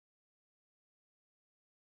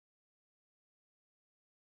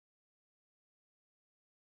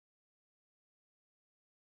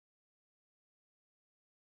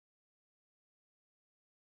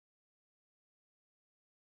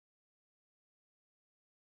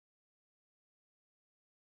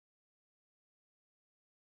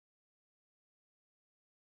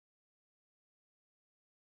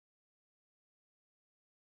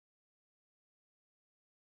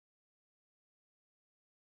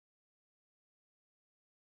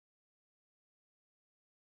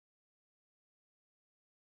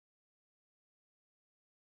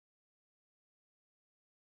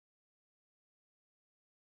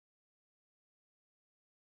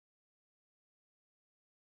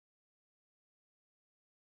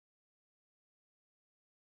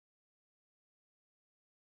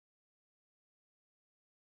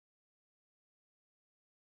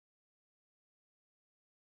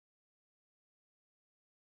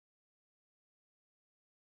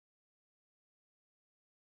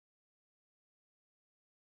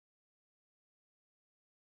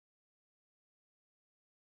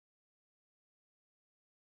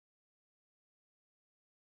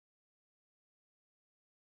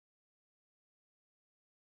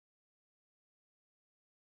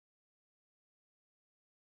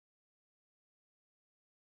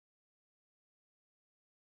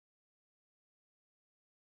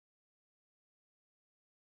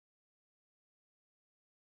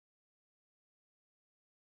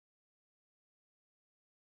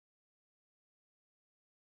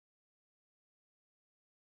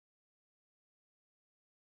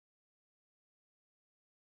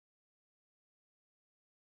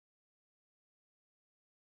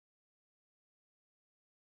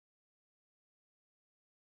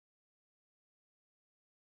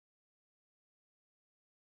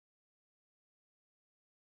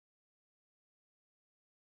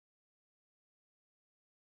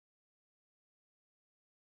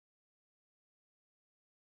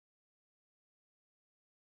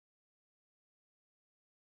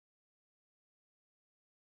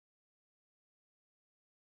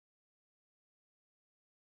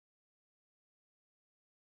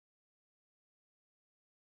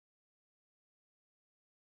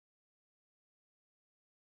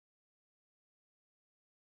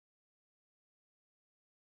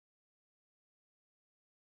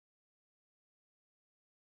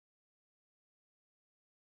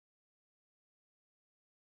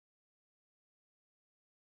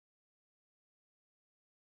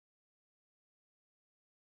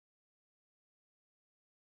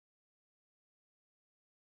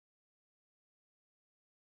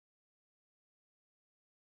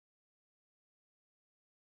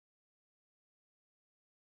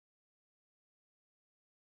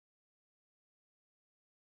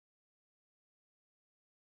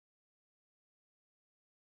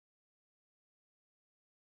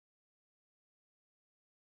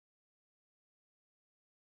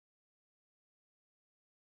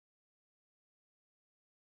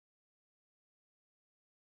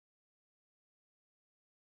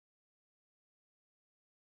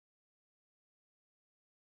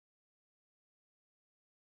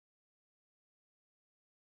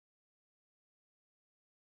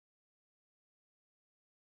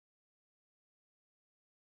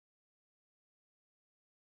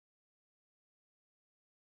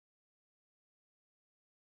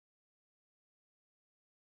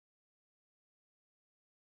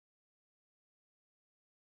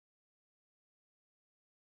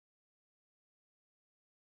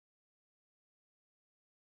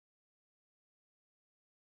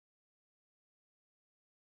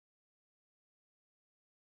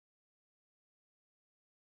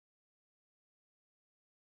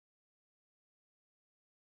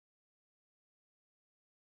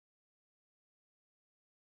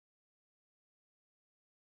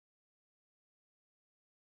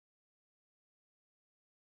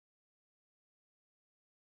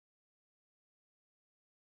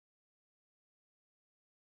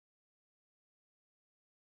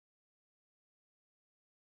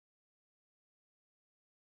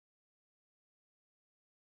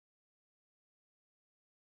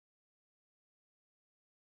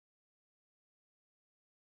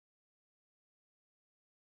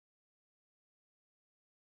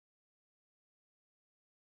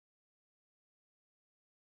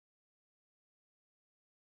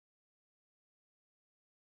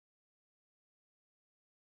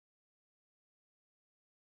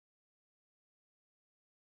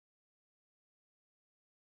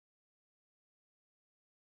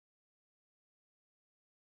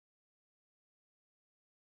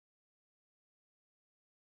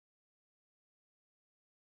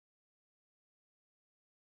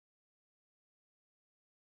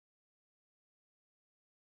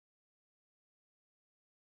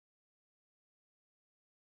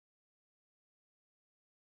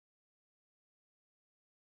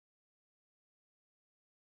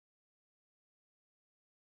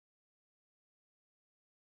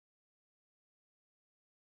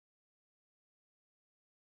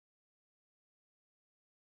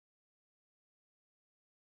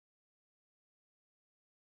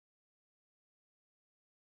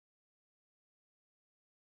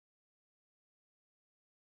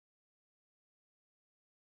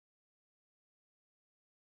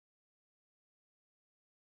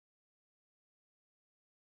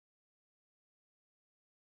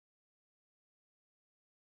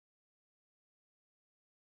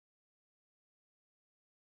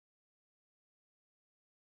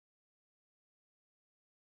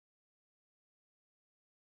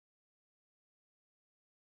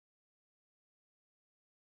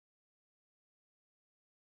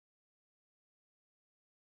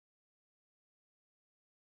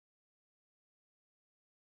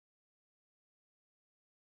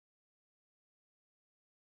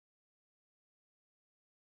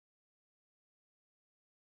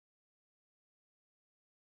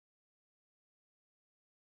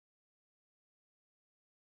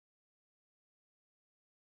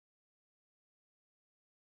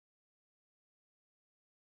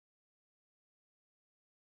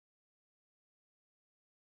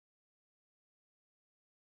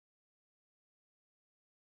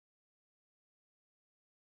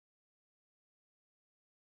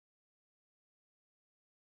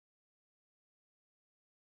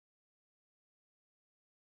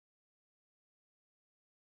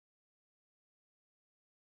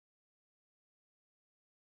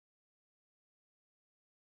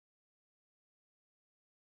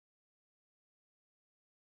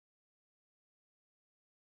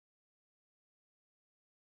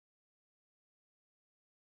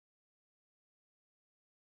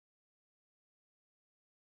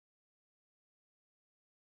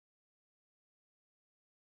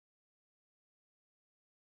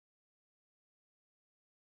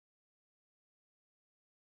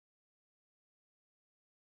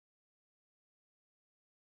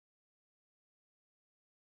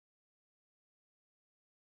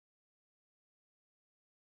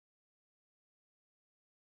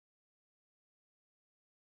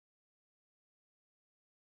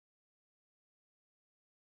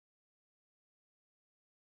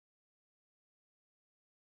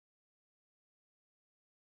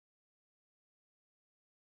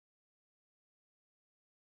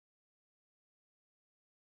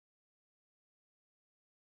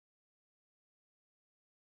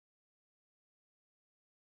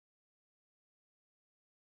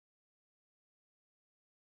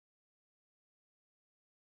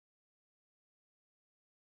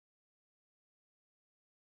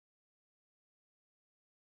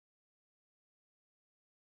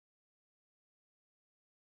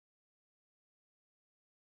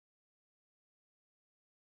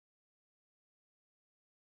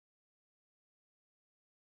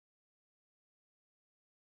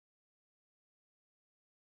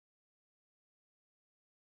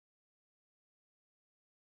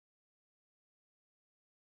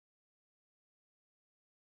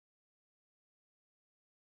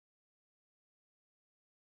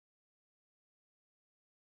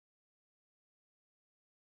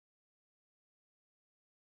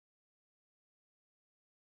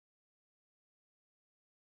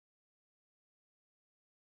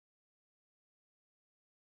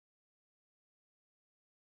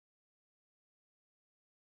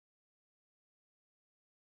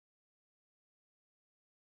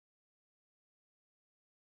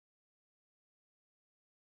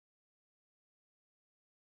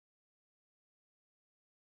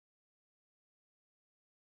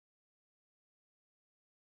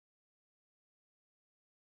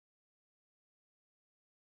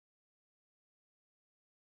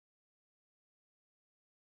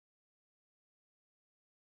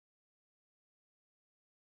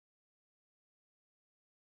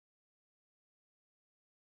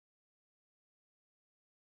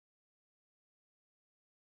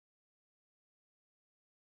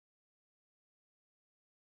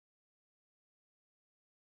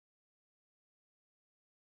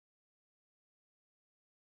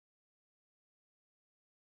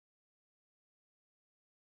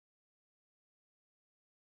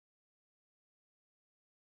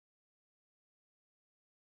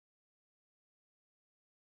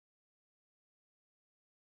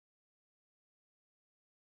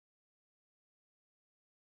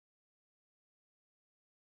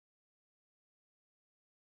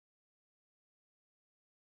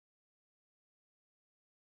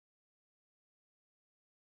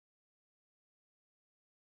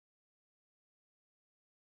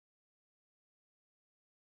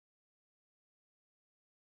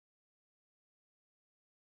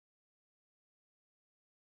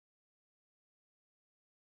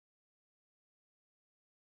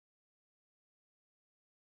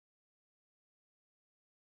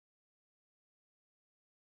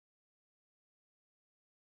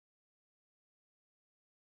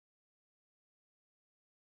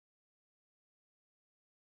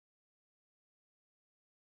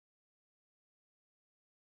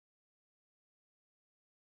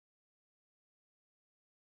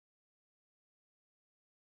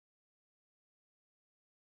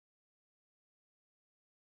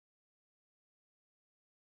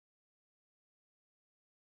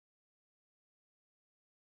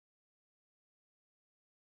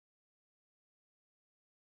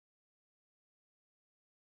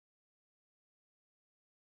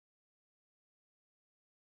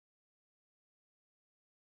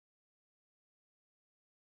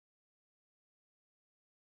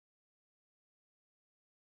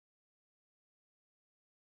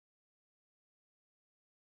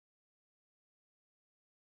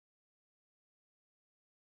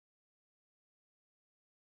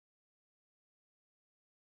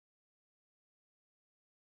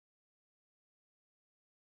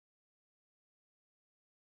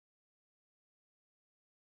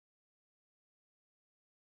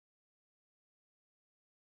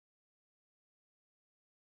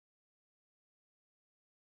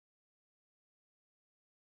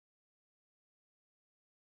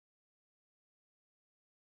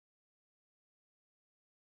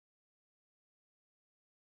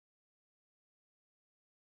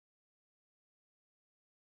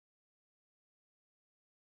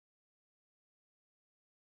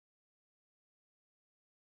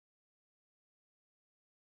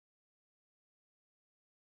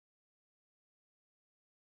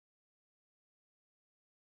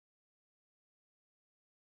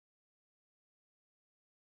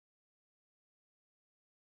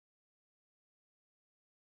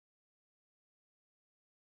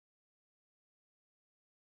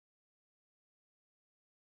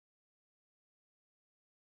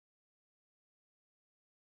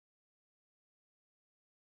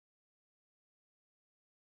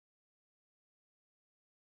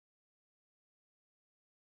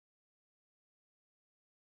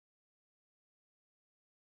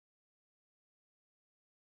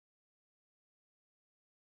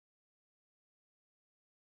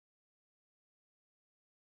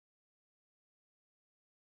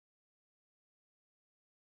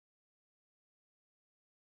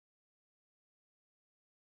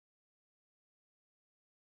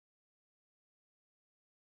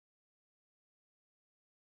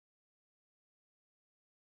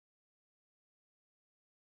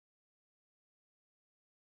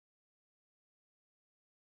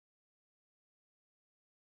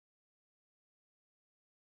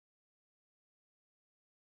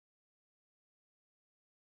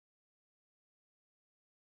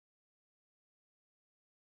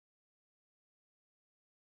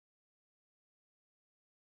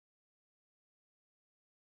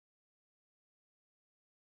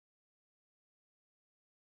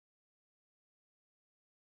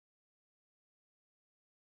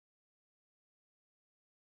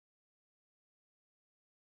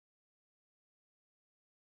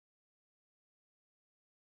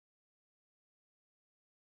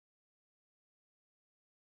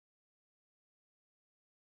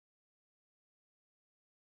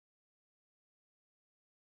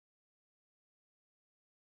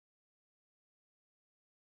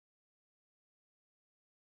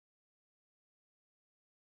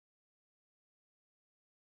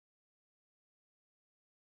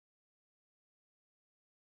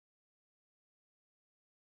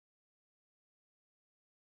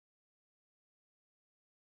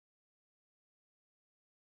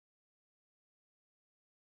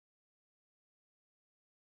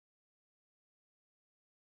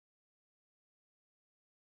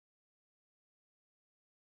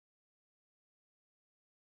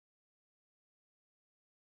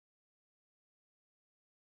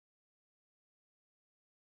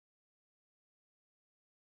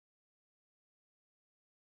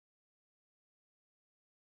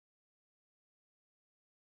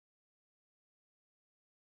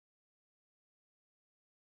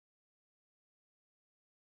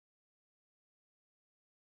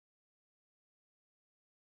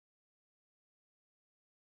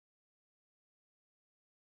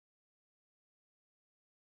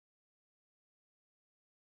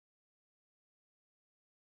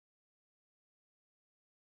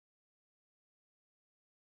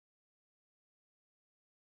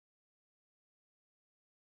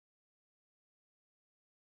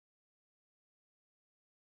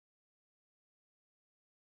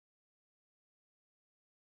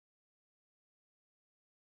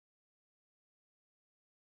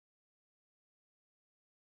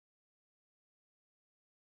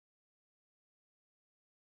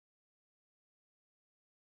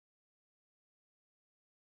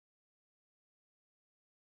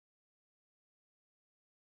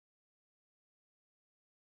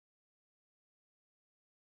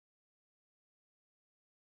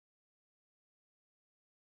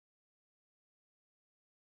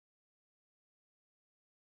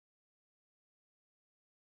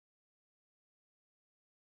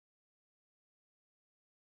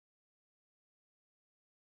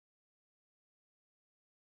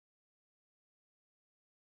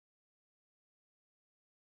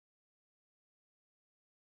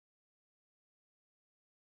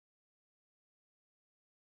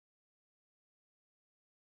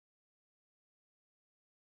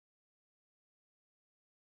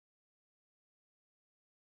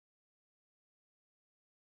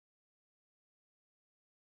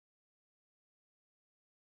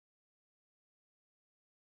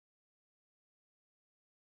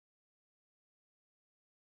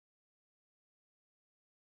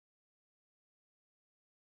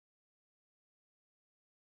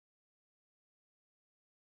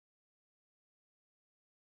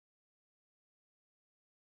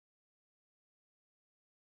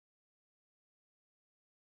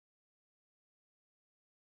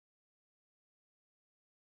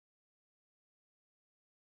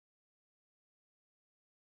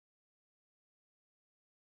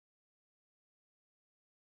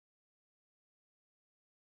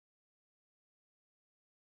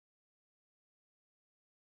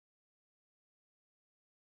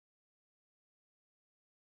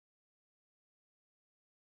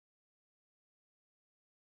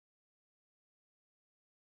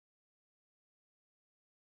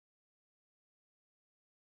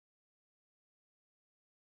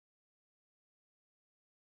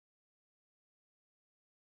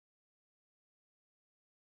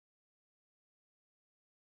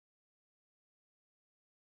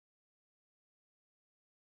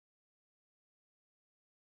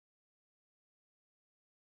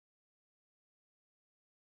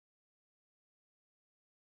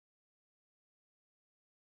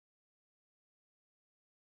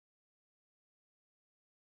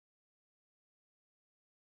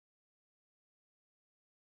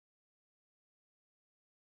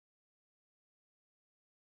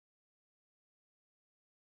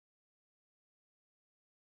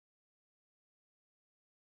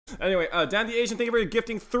Anyway, Dan the Asian, thank you for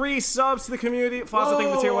gifting 3 subs to the community. Fossil, thank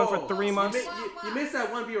you for tier 1 for 3 months. You missed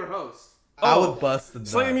that one viewer host. I would bust the nut.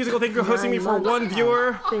 Slightly Musical, thank you for hosting me for 1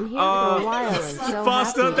 viewer. Been here for a while and so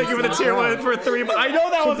Fosta, thank you for the tier 1 for 3 months. I know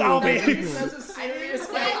that was Albie.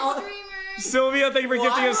 Sylvia, thank you for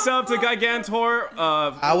gifting a sub to Gigantor.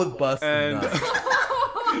 I would bust the nut.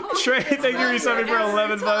 Trey, thank you for resubbing for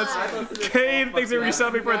 11 months. Kane, thanks for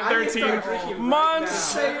resubbing for 13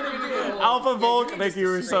 months. Alpha Volk, thank you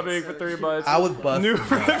for resubbing for 3 months. I would bust. New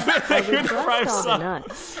thank you for 5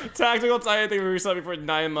 subs. Tactical Titan, thank you for resubbing for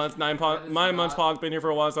 9 months. 9 months, Pog, been here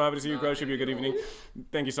for a while, so happy to see you grow. Should be a good evening.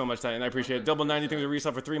 Thank you so much, Titan. I appreciate it. Double 90, thanks for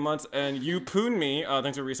resub for 3 months. And You Poon Me,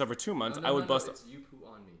 thanks for resub for 2 months. I would bust. It's You Poo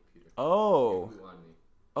on me, Peter. Oh.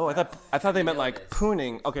 Oh, I thought they meant like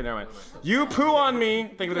pooning. Okay, never mind. You Poo on Me.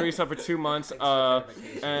 Thank you for the resub for 2 months.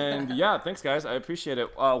 And yeah, thanks guys. I appreciate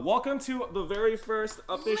it. Welcome to the very first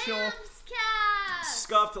official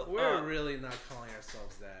Scuffed. We're really not calling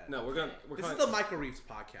ourselves that. No, we're This is the Michael Reeves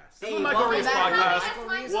podcast. This is the Michael Reeves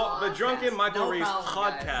podcast. Well, the Drunken Michael Reeves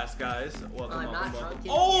podcast, guys. Welcome.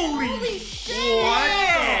 Holy shit!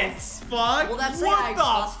 What the fuck? Well, that's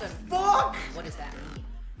what the fuck? What does that mean?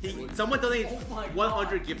 Someone donated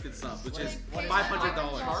 100 gifted subs, which is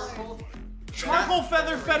 $500. Charcoal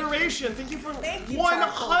Feather Federation, thank you for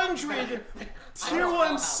 100 tier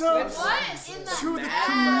 1 subs to the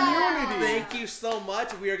community. Thank you so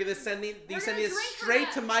much. We are gonna send these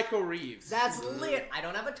straight to Michael Reeves. That's lit. I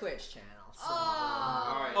don't have a Twitch channel. So.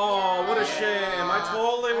 Oh, what a shame. I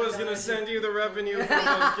totally was gonna send you the revenue from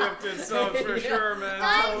those gifted subs for sure, man.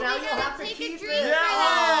 Now you'll have to keep it. Yeah.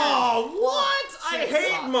 Oh, what? I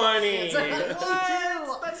hate money.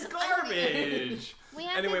 What? That's garbage.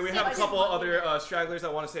 Anyway, we have a couple other stragglers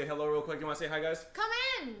that want to say hello real quick. You want to say hi, guys? Come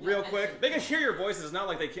in. Real quick. They can hear your voices. It's not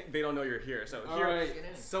like they don't know you're here. So here. Right.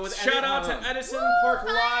 So shout out to Edison Park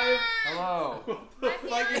Live. Hello.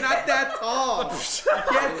 Like you're not that tall. You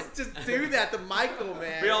can't just do that to Michael,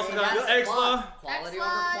 man. We also got Exla. Quality over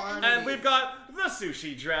quantity. And we've got the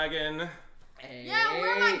Sushi Dragon. Hey. Yeah,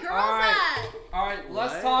 where are my girls at? Alright,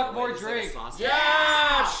 let's talk more drink.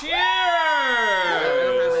 Yeah, cheers! I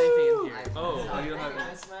don't have anything in here. Oh, you don't have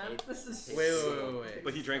this, man? This is Wait.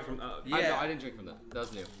 But he drank from. Yeah, I didn't drink from that. That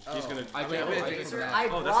was new. He's gonna. I drink from that. I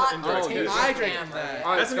that's brought an indirect kiss. I drank from that.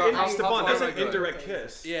 That's Stephon, that's an indirect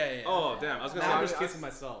kiss. Yeah. Oh, damn. I was gonna say I'm just kissing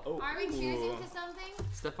myself. Oh. Are we cheersing to something?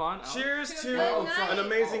 Stephon? Cheers to night. an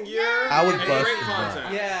amazing year. I would and bust great it.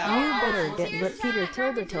 content. You better get lit, Peter.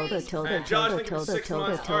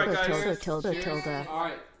 Tilda.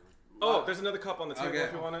 Alright. Oh, there's another cup on the table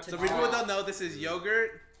if you want it. So for people who don't know, this is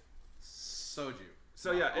yogurt soju.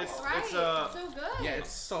 So yeah, it's so good. Yeah,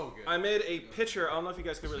 it's so good. I made a pitcher. I don't know if you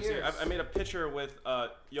guys can really see it. I made a pitcher with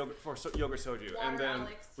yogurt for yogurt soju, and then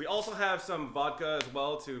we also have some vodka as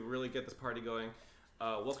well to really get this party going.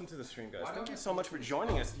 Welcome to the stream, guys. Thank you so much for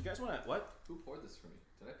joining us. You guys want to what? Who poured this for me?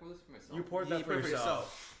 Did I pour this for myself? You poured that for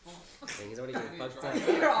yourself. He's already getting fucked up.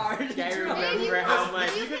 Remember how much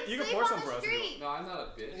you can pour some for us. No, I'm not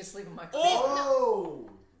a bitch. You sleep in my Oh!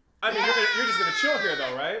 I mean, you're just gonna chill here,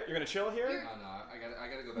 though, right? You're gonna chill here? No, I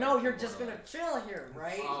gotta go back. No, you're just gonna chill here,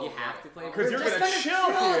 right? You have to play. Because you're gonna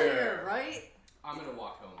chill here, right? I'm gonna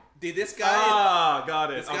walk home. Dude, this guy. Ah,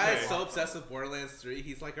 got it. This guy is so obsessed with Borderlands 3.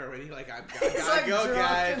 He's like already like I gotta He's go,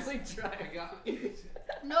 guys.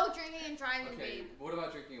 No drinking and driving, babe. What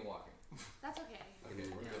about drinking and walking? That's okay. Okay,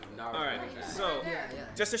 we're good. Alright, so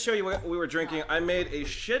just to show you what we were drinking, I made a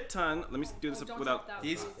shit ton. Let me do this without.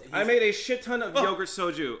 I made a shit ton of yogurt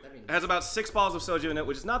soju. It has about 6 bottles of soju in it,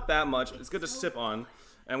 which is not that much. It's good to sip on,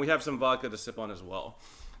 and we have some vodka to sip on as well.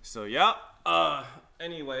 So yeah.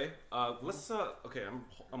 Anyway, let's. Okay,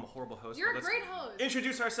 I'm a horrible host. You're a great host.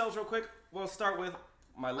 Introduce ourselves real quick. We'll start with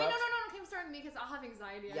my left. Wait, no. Keep starting me because I'll have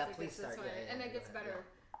anxiety as it gets this way, and it gets better.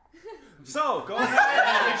 So, go ahead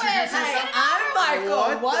and introduce yourself. Hey, I'm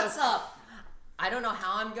Michael. What's up? I don't know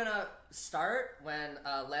how I'm gonna start when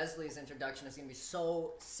Leslie's introduction is gonna be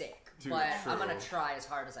so sick, but I'm gonna try as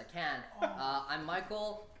hard as I can. I'm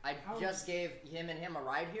Michael. I just gave him a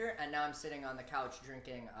ride here, and now I'm sitting on the couch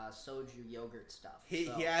drinking soju yogurt stuff. He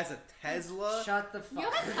has a Tesla. Shut the fuck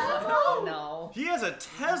up. You have a Tesla? No. He has a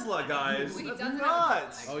Tesla, guys. Wait, he That's doesn't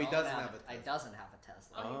nuts. Oh, he doesn't have a Tesla. I doesn't have a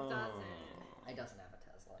Tesla. Oh, he doesn't. I doesn't have a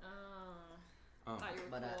Tesla. Thought you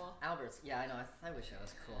were But cool. Albert's, yeah, I know. I wish I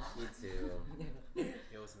was cool. Me too.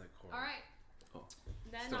 It wasn't that cool. All right.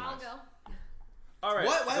 Then Still I'll nice. go. All right.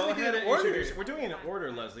 What? Why go don't we do ahead it in and order? introduce- We're doing it in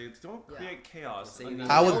order, Leslie. Don't create chaos. So I would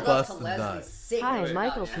Build up bust to the Leslie's nut. sick. Hi,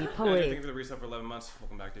 Michael P. Thank you Poet. for the reset for 11 months.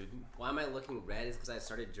 Welcome back, dude. Why am I looking red? It's because I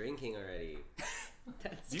started drinking already.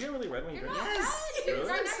 Do you get really red when you drink? Yes. Really?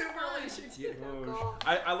 Right next to Oh,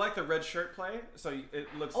 I like the red shirt play, so it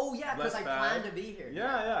looks. Oh yeah, because I plan to be here.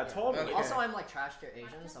 Yeah, totally. Okay. Also, I'm like trash tier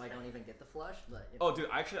Asian, so I don't even get the flush. But you know. Oh, dude,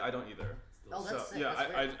 actually, I don't either. Oh, that's sick. Yeah,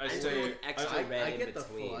 That's I stay. Extra red I in get the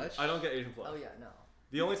between. flush. I don't get Asian flush. Oh yeah, no.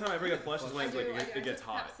 The only time I ever get flush is when I it's do, like I do. it gets I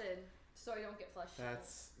hot. take Pepsid, so I don't get flushed.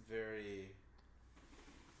 That's very.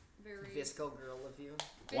 Very. Visco girl of you.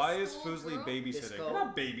 Why is Visco Foosley girl? babysitting? Disco. You're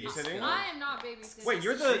not babysitting. I am not babysitting. Wait,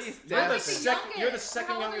 you're the youngest.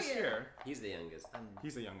 second How old are youngest you? here. He's the youngest.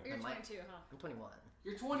 He's the youngest. You're Am I- 22, huh? I'm 21.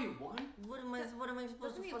 You're 21? What am I supposed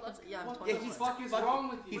Doesn't to he fucking look say? Yeah, I'm What 21. the fuck is wrong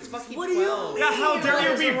with you? He's fucking What do you 12. Yeah, how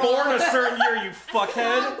dare you be born a certain year, you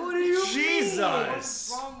fuckhead? What do you Jesus.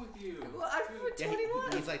 What's wrong with you? Well, I'm Yeah,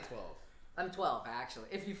 21. he's like 12. I'm 12, actually.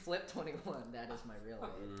 If you flip 21, that is my real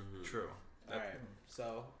age. True. All right.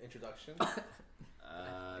 So introduction.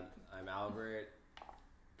 I'm Albert.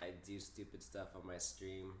 I do stupid stuff on my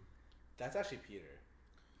stream. That's actually Peter.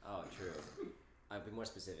 Oh, true. I'll be more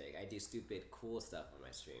specific. I do stupid, cool stuff on my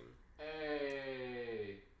stream.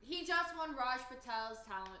 Hey. He just won Raj Patel's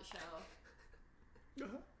talent show.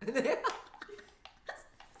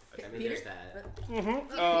 I mean, there's that. You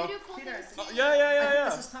do cool Peter. things too. Yeah.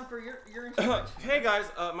 This is time for your introduction. Hey guys,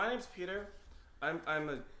 my name's Peter. I'm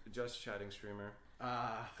a just chatting streamer.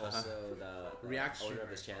 Also, the React owner of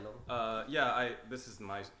streamer. this channel. This is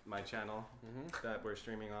my channel that we're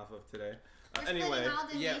streaming off of today. We're Anyway, splitting all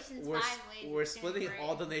the Yeah, nations we're 5 ways. we're It's splitting great.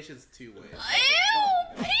 all donations 2 ways.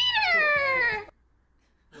 Ew, Peter!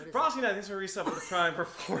 Frosty Night, thanks for resub with the Prime for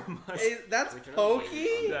 4 months. Hey, that's Can we turn on the pokey.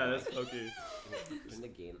 gain? Yeah, that's okay. Turn the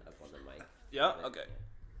gain up on the mic. Yeah, okay.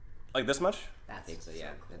 Like this much? I think so, yeah.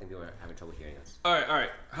 I think people are having trouble hearing us. All right.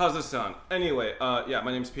 How's this sound? Anyway, yeah,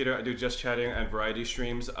 my name's Peter. I do just chatting and variety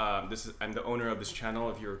streams. I'm the owner of this channel.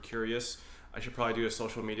 If you're curious, I should probably do a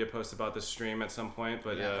social media post about this stream at some point.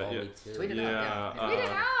 But Oh, yeah. me too. Tweet it Yeah, out. Tweet it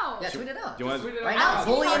out! Yeah, tweet it out. Do you want? Tweet it Right out. now,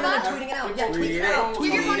 bully him and then tweeting it out. Yeah, tweet it out.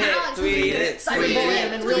 Give your phone to Alex. Tweet it. Cyberbully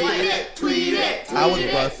him in real life. Tweet it! I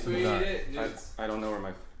would bust Tweet the nut. it. Nudes. I don't know where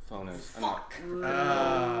my phone is. Fuck.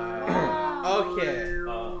 Okay.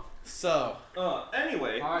 So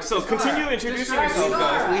Anyway, All right, so just continue alright. introducing Just yourself,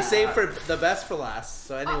 alright. guys. we saved for the best for last.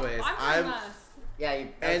 So anyways, I'm I'm famous. Yeah, you.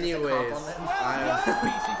 anyways I'm Sorry, go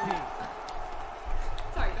ahead.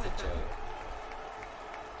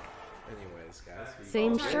 anyways guys.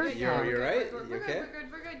 Same Sorry, shirt good, You're tag. you're right. We're You good, okay? we're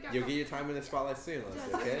good, we're good. Go, You'll go. get your time in the spotlight soon.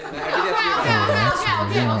 Leslie, okay? Okay, Now, everything has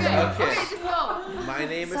to be okay, like- just go. My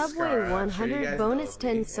name is Subway Scara. I'm sure you 100 guys bonus know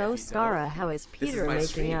me. 10 so If you Scara. don't, How is this is Peter my making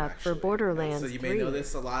stream, up for actually. Borderlands So you may 3?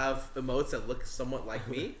 notice a lot of emotes that look somewhat like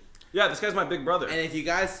me. Yeah, this guy's my big brother. And if you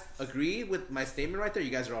guys agree with my statement right there, you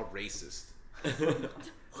guys are all racist.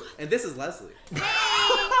 And this is Leslie.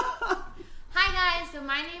 Hi guys, so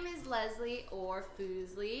my name is Leslie or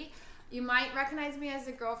Foosley. You might recognize me as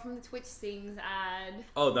the girl from the Twitch Sings ad.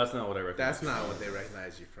 Oh, that's not what I recognize. That's not what they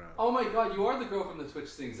recognize you from. Oh my god, you are the girl from the Twitch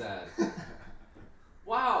Things ad.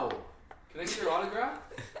 Wow. Can I get your autograph?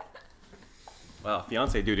 Wow,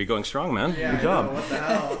 fiance duty going strong, man. Yeah, Good I job. know, what the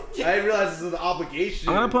hell? I didn't realize this was an obligation.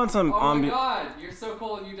 I'm gonna put on some Oh my god, you're so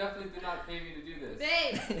cool and you definitely did not pay me to do this.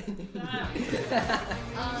 Babe!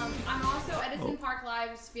 I'm also Edison Park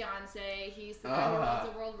Live's fiance. He's the guy who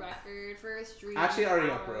holds the world record for a stream. Actually, I already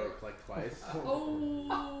got hour. broke like twice.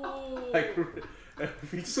 Oh! Like,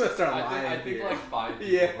 we just want to start lying I think here. like 5 people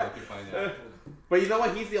Yeah. broke it by now. But you know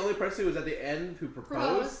what? He's the only person who was at the end who proposed.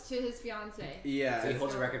 Proposed to his fiance. Yeah. So he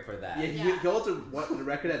holds a record for that. Yeah, Yeah. he holds the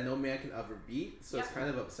record that no man can ever beat, so it's Yep. kind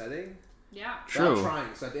of upsetting. Yeah. But I'm True.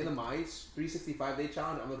 trying. So at the end of my 365 day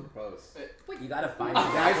challenge, I'm gonna propose. You gotta find Yeah,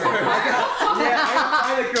 I gotta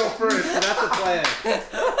find a girl first. So that's the plan.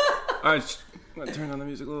 All right, I'm gonna turn on the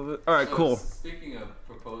music a little bit. All right, cool. Speaking of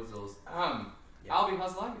proposals, Albie,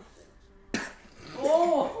 how's life?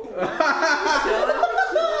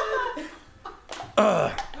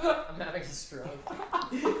 I'm having a stroke.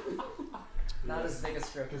 Not as big a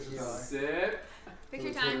stroke as you are. Sip.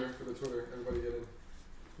 Picture time. For the Twitter, everybody get in.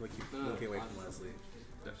 Looking away from Leslie.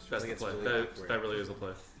 That's the It's play. really awkward. That really is the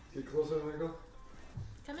play. Get closer, Michael.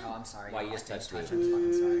 Come in. Oh, I'm sorry. Why you just touched me? I'm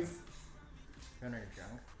fucking sorry. You're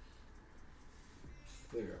drunk.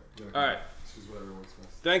 There you go. All right. Choose whatever works best.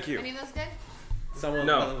 Thank you. Any of those good? Someone,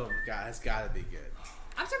 No. one of them has gotta be good.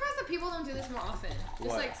 I'm surprised that people don't do this more often. Just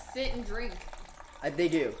What? like sit and drink. They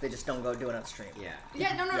do. They just don't go do it on stream. Yeah.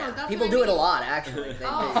 Yeah, no. That's People what I do it a mean. lot, actually.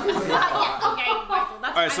 Oh, yeah, okay, Michael.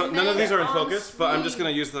 That's All right, so what I none of these are in meant focus, but I'm just stream.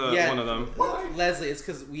 gonna use the Yeah. one of them. Leslie, it's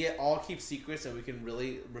because we all keep secrets and we can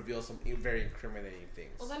really reveal some very incriminating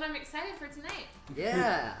things. Well, then I'm excited for tonight.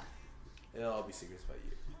 Yeah. It'll all be secrets about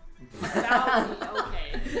you. That'll be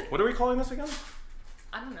okay. What are we calling this again?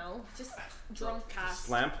 I don't know. Just drunk cast.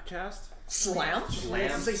 Slamp cast? Slamp? Did you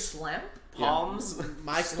say slamp? Palms.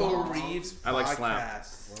 Michael Reeves. I like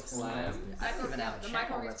podcast. Slam. I don't even have a The channel.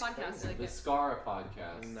 Michael Reeves That's podcast. crazy. Like The it. Scar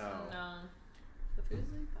podcast. No. No. The Foosley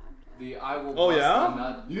podcast. The I will Oh, bust yeah? a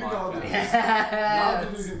nut You called it. podcast. Now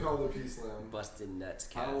you can call it P-Slam. Busted nuts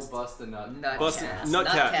I will cast. bust a nut. Busted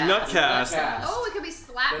Nutcast. Nutcast. Nutcast. Oh, it could be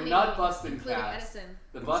slap The me. nut busting including cast. Edison.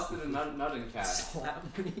 The busted and nutting cast.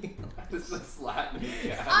 Slap me. This is a slap me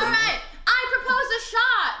cast. All right, I propose a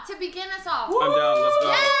shot to begin us off. I'm down. Let's go.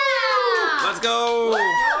 Yeah! Let's go. Woo!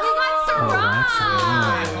 We got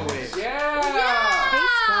Sarah! Wait. Yeah! Hey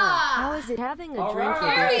Scar, how is it having a All drink with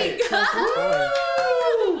right. a There we fake go. Coca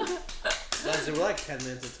boy? Leslie, we're like 10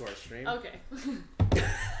 minutes into our stream. Okay.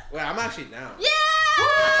 Wait, I'm actually down. Yeah!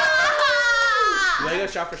 You wanna go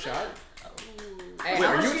shot for shot? Hey, Wait,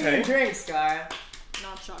 how are much you can okay? you drink, Scar?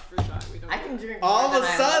 Not shot for shot. We don't. I can drink. All more of a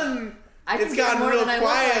than sudden, I can it's drink gotten more real than I look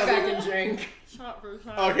quiet. like I can drink. Shot for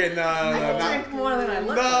shot. Okay, no, I can not. drink more than I No,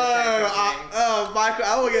 look like I can drink. oh, Michael,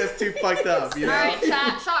 I won't get us too fucked up, you know? All right,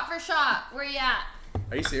 chat. Shot for shot. Where you at?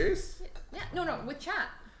 Are you serious? Yeah. No, with chat.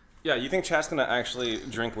 Yeah, you think chat's gonna actually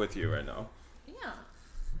drink with you right now? Yeah.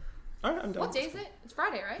 All right, I'm done. What day is it? It's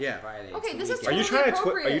Friday, right? Yeah. Friday. Okay, this is Are you totally trying to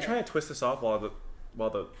appropriate. Are you trying to twist this off while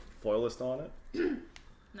the foil is still on it?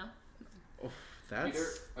 No. That's. Peter,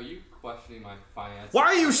 are you questioning my finances? Why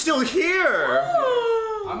are you still here?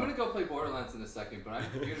 I'm gonna go play Borderlands in a second, but I'm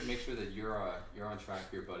here to make sure that you're on track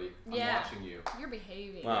here, buddy. I'm Yeah. watching you. You're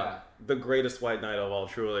behaving. Wow, Yeah. the greatest white knight of all,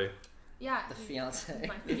 truly. Yeah. The fiance.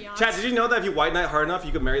 My fiance. Chat, did you know that if you white knight hard enough,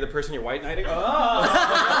 you could marry the person you're white knighting? Oh.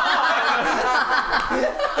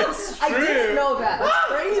 I didn't know that. That's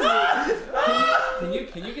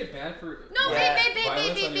crazy. Can you get banned for No, Yeah.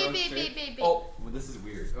 beep. Oh, well, this is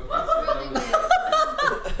weird. Okay. It's really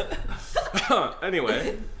weird.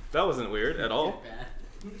 Anyway, that wasn't weird at all.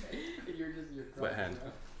 You're just Wet hand.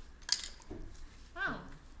 Wow.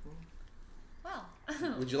 Well.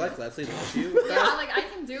 Would you like Leslie to help you? Yeah, like I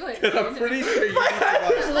can do it. Because I'm pretty sure you need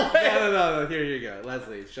to watch. No. Here you go.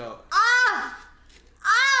 Leslie, show. Ah!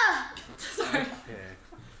 Sorry. Okay.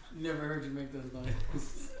 Never heard you make those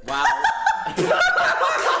noises. Wow.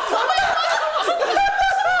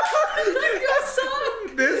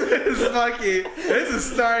 This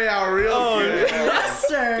is starting out real good. Yes, Good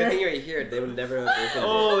sir. thing you're here. They would never have opened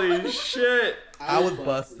Holy shit. I would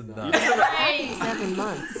bust the nut. Hey. 7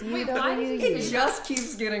 months. Wait, why did you He say just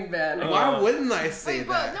keeps getting bad. Why wouldn't I say Wait,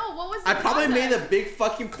 bro, that? no, what was I the probably made context? a big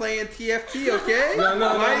fucking play in TFT, okay? No.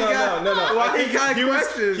 Why I you think gotta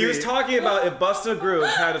question he was me? talking about if Bust a Groove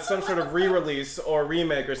had some sort of re-release or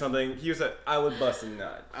remake or something. He said, I would bust a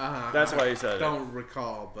nut. That's why he said it. Don't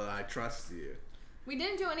recall, but I trust you. We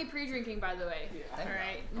didn't do any pre-drinking, by the way. All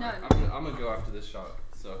right, none. I'm gonna go after this shot.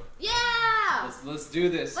 So Yeah. let's do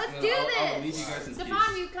this. Let's And do I'll leave this. you guys in Stefan,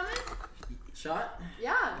 peace. you coming? Shot?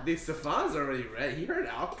 Yeah. Dude, Stefan's already ready. He heard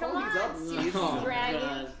alcohol. Come He's up. on, you Oh, dragon.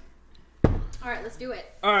 God. All right, let's do it.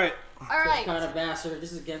 All right. All right. Kind of bastard.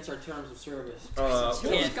 This is against our terms of service.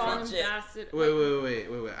 Can't Gone ambassador.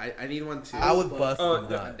 Wait. I need one too. I would bust Oh, the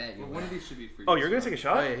nut. Well, one of these should be for you. Oh, you're gonna take a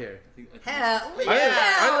shot? Oh, yeah, here. Hell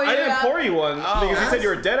I didn't pour you one because you said you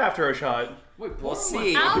were dead after a shot. Wait, We'll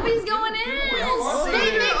see. Albie's going in.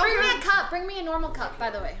 see. Bring me a cup. Bring me a normal cup,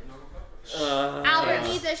 by the way. Albert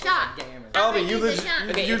needs a shot. Albie, you needs a legit. shot.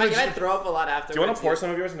 Okay, You if I legit- throw up a lot after. Do you want to pour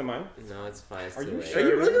some of yours into mine? No, it's fine. It's Are too you late. sure? Are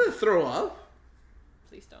you really gonna throw up?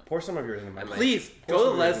 Please don't. Pour some of yours into mine. Please Pour go to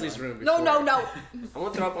some Leslie's room. Before. No. I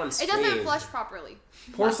won't throw up on It stream. doesn't flush properly.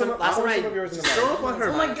 Pour some last pour time some I- of yours into Throw mine. up on her.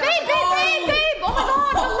 Oh my god. Babe.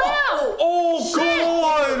 Oh my god, Oh,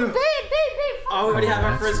 God! Babe. Oh, we already have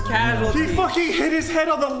our first casualty. He fucking hit his head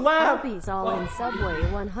on the lap. Puppies all in Subway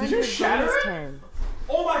 100 shatter bonus it? 10.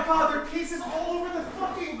 Oh my God, there are pieces all over the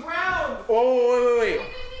fucking ground. Oh, wait.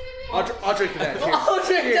 I'll drink to that. Cheers. I'll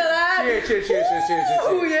drink to that. Cheers.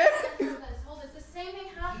 Oh yeah. Hold this. The same thing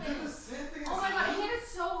happened. Oh my god, I hit it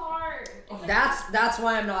so hard. That's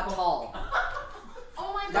why I'm not tall.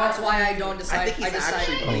 Oh my god. That's why I don't decide. I think he's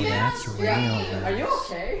actually bleeding. That's real. Yeah. Are you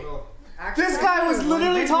okay? Actually, This guy was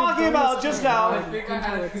literally talking about just now.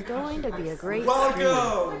 It's going to be a great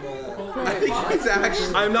Welcome. I think he's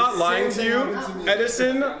actually. I'm not lying to you.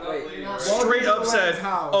 Edison straight up said,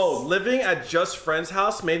 "Oh, living at Just Friend's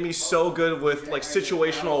house made me so good with like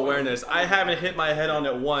situational awareness. I haven't hit my head on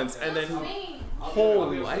it once, and then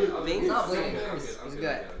holy, It's not bleeding. It's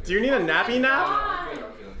good. do you need a nappy nap?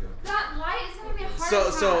 That light is gonna be hard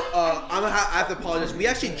I have to apologize. We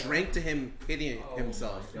actually drank to him hitting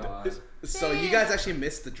himself. So you guys actually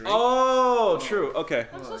missed the drink. Oh, true. Okay.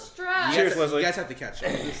 I'm so stressed. Cheers, Leslie. You guys have to catch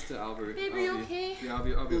up. This to Albert. Babe, are you okay? Yeah, I'll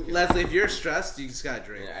be okay. Leslie, if you're stressed, you just gotta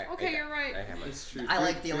drink. Okay, you're right. I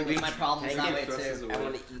like dealing with my problems that way too.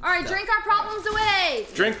 Alright, drink our problems away!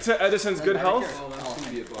 Drink to Edison's good health.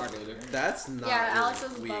 That's not Yeah, what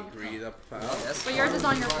Alex's we above. agreed upon. But yours is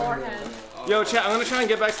on your forehead. Yo, chat, I'm gonna try and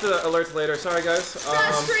get back to the alerts later. Sorry, guys.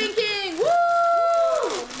 Stress drinking! Woo!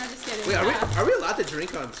 No, just kidding. Wait, are we allowed to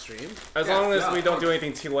drink on stream? As long as we don't do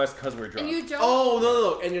anything TOS because we're drunk. And you don't. Oh,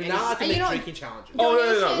 no. And you're not allowed to and make you don't- drinking challenges. Oh,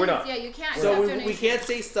 no, we're not. Yeah, you can't. So accept we donations. can't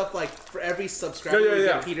say stuff like, for every subscriber, we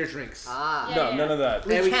get Peter drinks. No, none of that.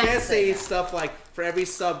 And we can't say stuff like, for every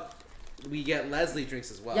sub, we get Leslie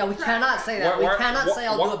drinks as well. Yeah, we cannot say that. We cannot say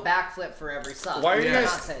I'll do a backflip for every sub. Why are we you cannot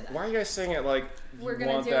guys? say that. Why are you guys saying it like We're you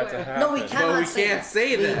gonna want do that it. to happen? No, we cannot we say can't that.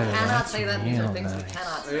 say We that. cannot say that. These are things we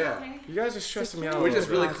cannot say. Yeah. You guys are stressing me out. We're just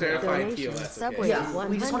really clarifying Donation TOS. Subway Okay? Yeah,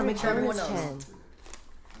 we just want to make sure everyone knows. 100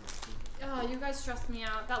 Oh, you guys stressed me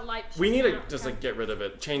out. That light. We need to stressed me just out. like get rid of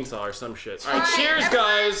it, chainsaw or some shit. All All right, right, cheers, everyone,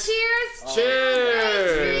 guys. Cheers.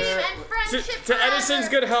 Cheers. And friendship To Edison's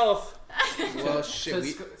good health. Well, shit.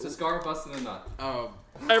 So Scar busting a nut.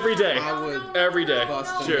 Every day. I would. Every day.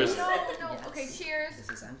 Bust Cheers. No. Okay, cheers. This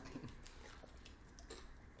is empty.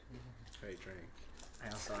 Hey, drink. I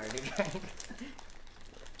also already drank.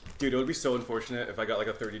 Dude, it would be so unfortunate if I got like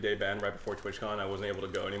a 30-day ban right before TwitchCon. I wasn't able to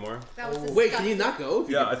go anymore. That was disgusting. Wait, can you not go?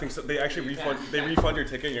 Yeah, I think so. They actually refund your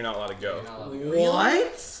ticket. You're not allowed to go.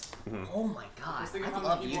 What? Mm-hmm. Oh my god, I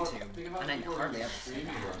love YouTube, and I hardly ever say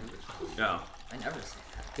that. Yeah. I never say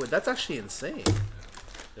that. Wait, that's actually insane.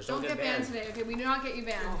 Don't get banned today, okay? We do not get you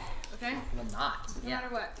banned, okay? Will not. No matter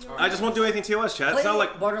what. I just won't do anything TOS, chat. Play It's not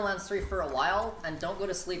like Borderlands 3 for a while, and don't go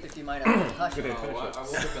to sleep if you might have a concussion. I woke up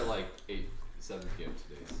at like 7 p.m.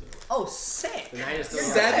 today, so. Oh, sick!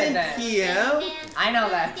 7 p.m.? I know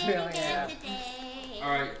that feeling, yeah.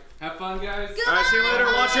 Alright, have fun, guys. All right, see you later.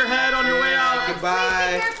 Watch your head on your way out.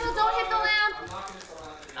 Goodbye. Be careful, don't hit the lamp.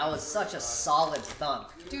 That was such a solid thump.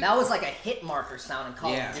 Dude. That was like a hit marker sound in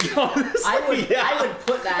Call Yeah. of Duty. Honestly, I would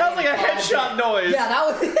put that. That was in like a Call of headshot Duty. noise. Yeah, that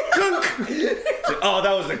was. Oh,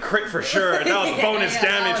 that was a crit for sure. That was Yeah, bonus yeah,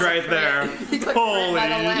 damage that was a right there. crit. Got crit by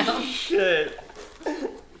the lamp. Holy shit.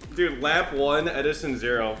 Dude, lamp 1, Edison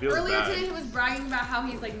 0. Feels Earlier bad. today, he was bragging about how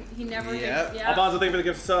he's like, he never Yep. hits. Alfonso, thank you for the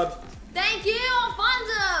gift subs. Thank you,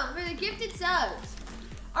 Alfonso, for the gifted subs.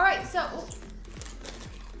 Alright, so.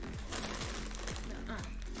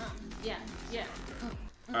 Yeah.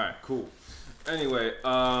 Alright, cool. Anyway,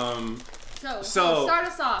 So So- start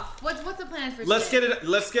us off. What's the plan for let's today?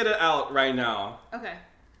 get it out right now. Okay.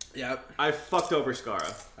 Yep. I fucked over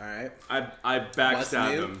Skara. Alright. I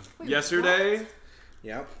backstabbed new? him. Wait, Yesterday,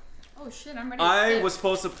 Yep. Oh shit, I'm ready to I sip. was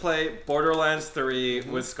supposed to play Borderlands 3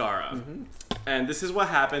 with Skara. And this is what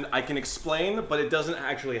happened. I can explain, but it doesn't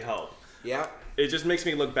actually help. Yep. It just makes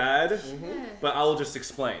me look bad, but I will just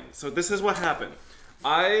explain. So this is what happened.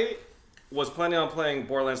 I was planning on playing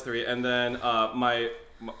Borderlands 3, and then my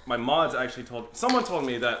mods actually someone told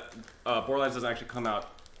me that Borderlands doesn't actually come out.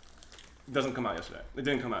 Doesn't come out yesterday. It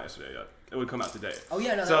didn't come out yesterday yet. It would come out today. Oh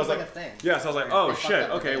yeah, no, So that I was was like a thing. Yeah, so I was like, They oh fucked shit, up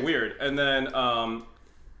the okay, date. weird. And then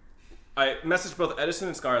I messaged both Edison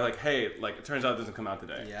and Scar like, hey, like it turns out it doesn't come out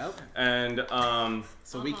today. Yep. And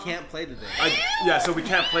So we can't play today. so we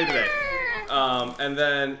can't play today. And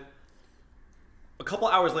then a couple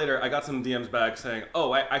hours later, I got some DMs back saying,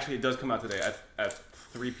 oh, actually it does come out today at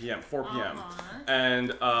 3 p.m., 4 p.m.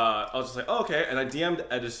 And I was just like, oh, okay. And I DM'd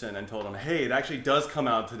Edison and told him, hey, it actually does come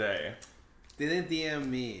out today. They didn't DM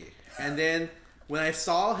me. And then when I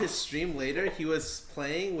saw his stream later, he was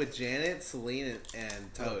playing with Janet, Celine,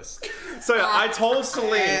 and Toast. So yeah, I told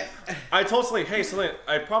Celine, hey Celine,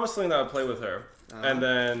 I promised Celine that I would play with her. And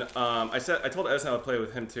then I told Edison I would play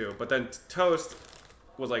with him too. But then Toast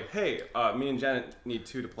was like, hey, me and Janet need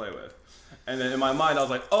 2 to play with. And then in my mind, I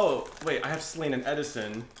was like, oh, wait, I have Celine and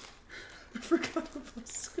Edison. I forgot about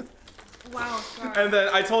Scott. Wow. Sorry. And then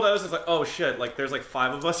I told Edison, like, oh shit, like there's like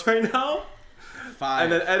 5 of us right now. 5.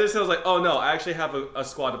 And then Edison was like, oh no, I actually have a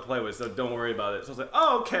squad to play with, so don't worry about it. So I was like,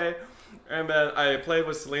 oh, okay. And then I played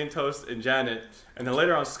with Celine, Toast, and Janet. And then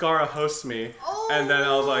later on, Skara hosts me. And then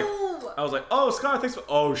I was like, oh, Skara, thanks for,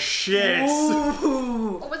 oh shit.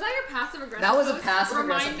 Oh, was that your passive aggressive? That was a post? passive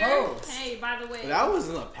aggressive Reminder? post. Hey, by the way. That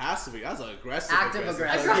wasn't a passive, that was an aggressive. Active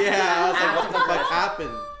aggressive. Yeah, I was like, what the Active fuck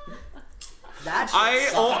happened? That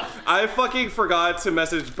shit I fucking forgot to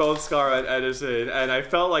message both Scara and Edison, and I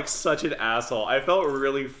felt like such an asshole. I felt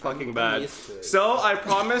really fucking bad. So I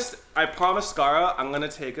promised Scara I'm gonna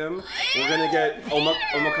take him. We're gonna get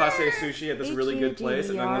omakase sushi at this really good place,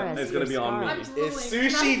 and it's gonna be on me. It's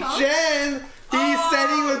Sushi Jen. He said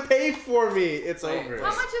he would pay for me. It's over.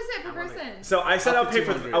 How much is it per person? So I said I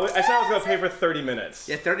said I was gonna pay for 30 minutes.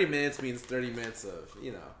 Yeah, 30 minutes means 30 minutes of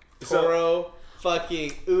Toro,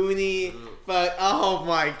 fucking uni, oh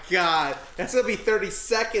my god, that's gonna be 30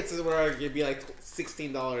 seconds is where I'm gonna be like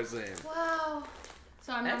 $16 in. Wow.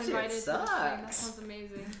 So I'm not invited to this thing. That sounds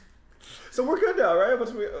amazing. So we're good now, right? We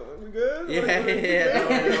good? Yeah. Don't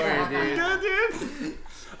worry, dude. Good, dude.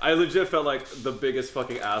 I legit felt like the biggest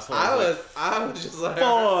fucking asshole. I was just like,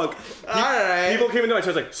 fuck. Alright. People came into my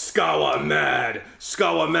chat like, Skawa mad,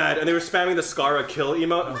 and they were spamming the Skara kill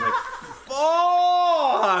emote. I was like,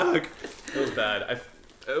 fuck. It was bad.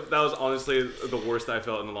 That was honestly the worst I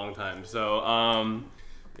felt in a long time. So,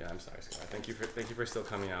 yeah, I'm sorry, Skara. Thank you for still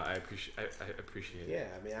coming out. I appreciate it. Yeah,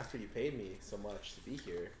 I mean, after you paid me so much to be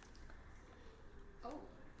here. Oh,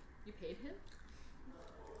 you paid him?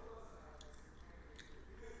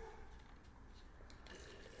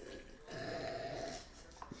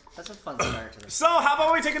 That's a fun start to this. So, how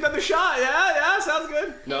about we take another shot? Yeah, sounds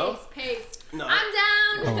good. No? Pace. No. I'm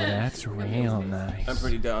down. Oh, that's real nice. I'm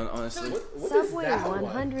pretty down, honestly. What Subway is that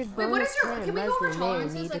 100 Wait, what is bonus your? time. Can we go over Leslie May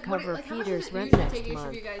tolerances? need to Like, cover how much Peter's does it rent usually next take each of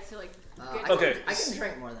month. you guys to like? Okay. I can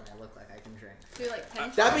drink more than I look like I can drink. Do like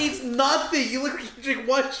 10 That means nothing. You look like you drink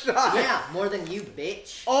one shot. Yeah, more than you,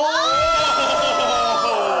 bitch. Oh!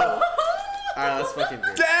 Alright, let's fucking do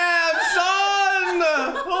it. Damn, son!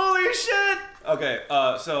 Holy shit! Okay,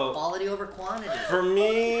 so Quality over quantity. for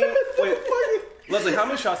me, wait, Leslie, how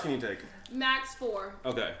many shots can you take? Max 4.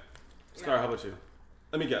 Okay, Scar, how about you?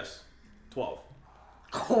 Let me guess, 12.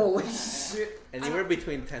 Holy shit! Anywhere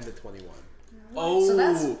between 10 to 21. Oh, So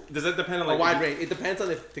that's does that depend on A like wide range. It depends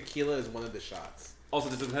on if tequila is one of the shots. Also,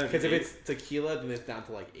 does it depend Because if it's tequila, then it's down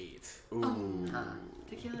to like 8. Ooh.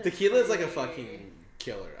 Tequila is like a fucking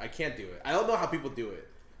killer. I can't do it. I don't know how people do it.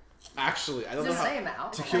 Actually, I don't know how.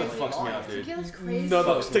 Tequila fucks me up, dude. Tequila's crazy.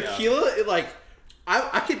 No, tequila, it like,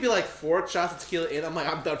 I could be like 4 shots of tequila in. I'm like,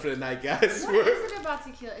 I'm done for the night, guys. What is it about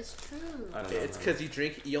tequila? It's true. I don't know. It's because you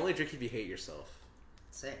only drink if you hate yourself.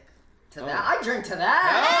 Sick. To that, I drink to that.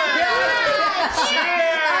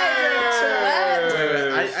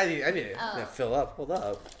 I need to fill up. Hold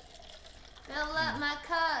up. Fill up my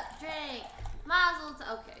cup, drink. Mazel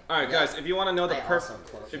tov. Okay. All right, guys. If you want to know the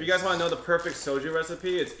if you guys want to know the perfect soju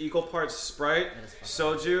recipe, it's equal parts Sprite,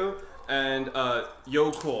 soju, and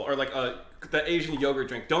Yokul, or like the Asian yogurt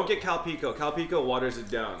drink. Don't get Calpico. Calpico waters it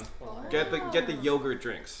down. Get the yogurt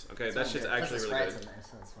drinks. Okay, that shit's actually really good. In there,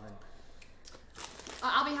 so that's fine.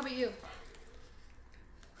 Albie, how about you?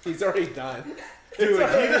 He's already done. Dude, look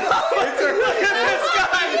at this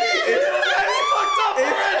guy!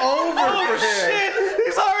 It's over for him. Shit!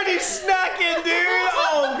 He's already snacking, dude!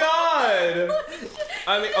 Oh god! I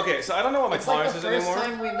mean, okay, so I don't know what my tolerance is anymore. It's like the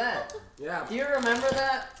first time we met. Yeah. Do you remember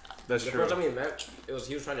that? That's the true. first time we met, he was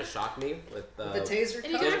trying to shock me with the taser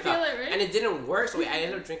and you couldn't feel it, right? And it didn't work, so I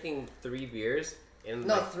ended up drinking 3 beers. In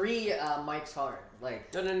no, 3 Mike's Hard.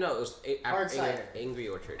 Like no, it was hard cider. Angry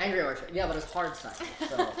Orchard. Angry Orchard. Yeah, but it's hard cider.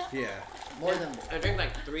 So yeah, more than. I drank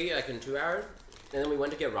like 3 like in 2 hours, and then we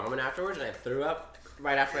went to get ramen afterwards, and I threw up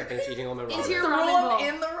right after I finished eating all my ramen. Into your ramen bowl.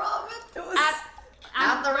 In the ramen. It was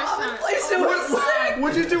at the ramen restaurant. place. It was sick.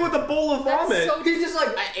 What'd you do with the bowl of vomit? So he just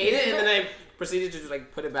like I ate it, and then I proceeded to just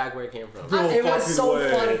like put it back where it came from. No it was so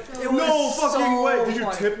way. funny. It was no fucking so way. Did you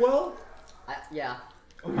funny. tip well? Yeah.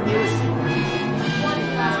 This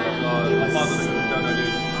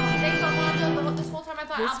whole time I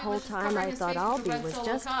thought This Albie whole was just time covering I his thought face with a Albie red was Solo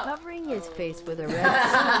just cup. covering his face with a red.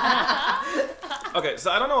 Okay,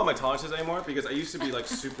 so I don't know what my tolerance is anymore because I used to be like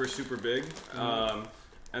super big, and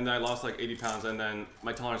then I lost like 80 pounds, and then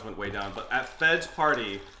my tolerance went way down. But at Fed's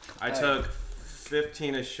party, I took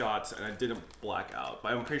 15-ish shots, and I didn't black out.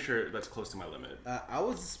 But I'm pretty sure that's close to my limit. I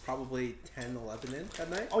was probably 10, 11 in that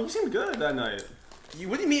night. Oh, you seemed good that night.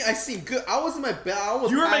 What do you mean I seemed good? I was in my bed.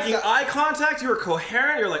 You were making eye contact. You were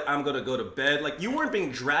coherent. You're like, I'm gonna go to bed. Like you weren't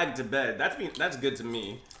being dragged to bed. That's good to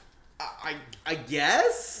me. I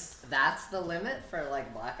guess that's the limit for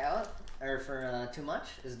like blackout or for too much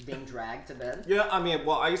is being dragged to bed. Yeah, I mean,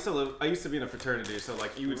 well, I used to be in a fraternity, so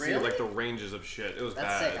like you would see like the ranges of shit. It was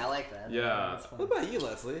That's bad. sick. I like that. Yeah. What about you,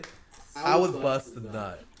 Leslie? I would bust the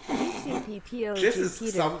nut. This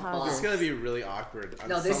is gonna be really awkward.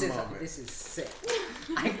 No, this is sick.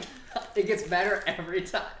 It gets better every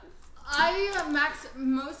time.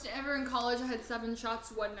 Most ever in college. I had 7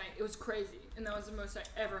 shots one night. It was crazy. and that was the most I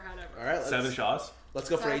ever had ever. All right, 7 shots. Let's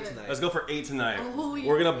go for 8 tonight. Let's go for 8 tonight. Holy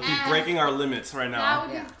We're gonna be ass. breaking our limits right now.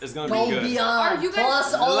 It's gonna be good. Beyond. Are you guys-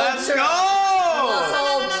 Plus ultra. Let's go! Plus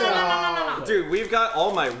ultra. No. Dude, we've got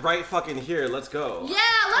all my right fucking here. Let's go. Yeah,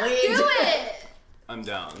 let's do it. I'm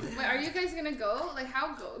down. Wait, are you guys gonna go? Like,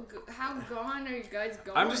 how gone are you guys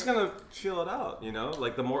going? I'm just gonna feel it out, you know?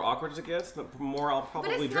 Like, the more awkward it gets, the more I'll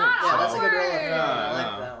probably drink. Not Yeah, that's a good rule. Yeah, I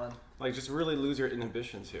like that one. Like, just really lose your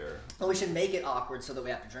inhibitions here. But we should make it awkward so that we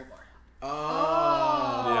have to drink more. Yeah.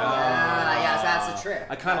 Yes, that's the trick.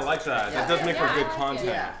 I kind of like that. That does make for good content.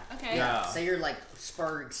 Yeah. Okay. Yeah. Say your like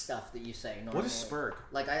spurg stuff that you say normally. What is spurg?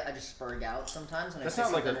 Like I just spurg out sometimes. And That's I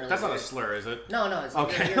say not like something really that's not a weird. slur, is it? No, it's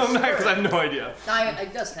okay. you're I'm not because I have no idea. No,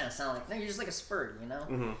 it does kind of sound like you're just like a spurg, you know.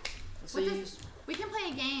 Mm-hmm. So we can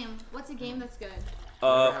play a game. What's a game that's good?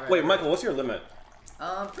 Wait, Michael, what's your limit?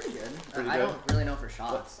 Pretty good. Pretty I good? don't really know for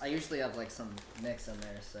shots. I usually have like some mix in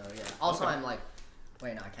there, so yeah. Also, Okay. I'm like,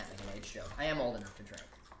 wait, no, I can't make an age joke. I am old enough to drink.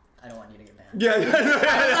 I don't want you to get banned. Yeah. I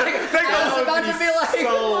was about to be like,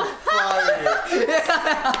 so funny.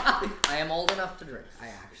 I am old enough to drink. I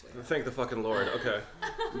actually. Thank the fucking Lord. Okay.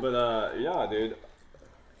 But yeah, dude.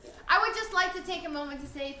 I would just like to take a moment to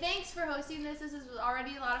say thanks for hosting this. This is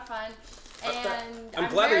already a lot of fun. And I'm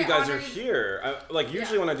glad that you guys are honored. here. Like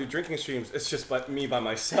usually when I do drinking streams, it's just me by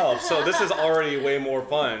myself. So this is already way more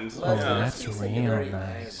fun. Oh, Yeah. that's real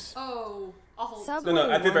nice. Oh, I'll hold. Subway No,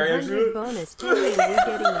 at the very end. 100 bonus teammate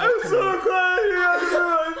getting up I'm so tonight. glad you guys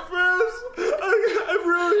are my friends. I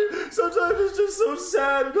really, sometimes it's just so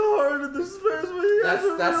sad and hard and despair.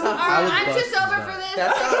 That's how Alright, I'm too sober for this.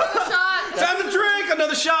 That's Let's do a shot. Time to drink!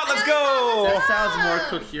 Another shot, let's go! That sounds more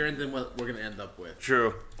coherent than what we're gonna end up with.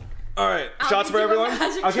 True. Alright, shots for everyone?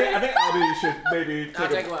 Okay, I think Albie should maybe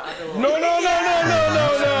take a... No!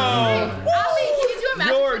 Albie, can you do a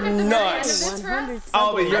magic You're trick at the very end of nuts. this for us?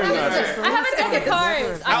 Albie, you're nuts. I have a deck of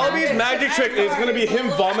cards. Albie's magic trick is gonna be him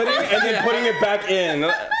vomiting and then putting it back in.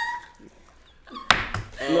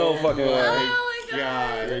 No fucking way. Oh my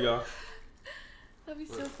God. There you go. That'd be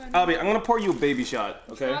so funny. Albie, I'm gonna pour you a baby shot,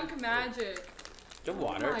 okay? Drunk magic. The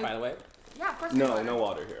water, by the way. Yeah, of course. No, no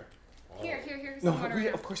water here. Here's No, some water.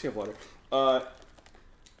 of course you have water.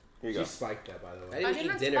 Here you go. She spiked that, by the way. I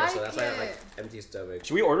didn't eat dinner, so that's why I have like empty stomach.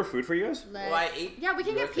 Should we order food for you guys? Well, I ate. Yeah, we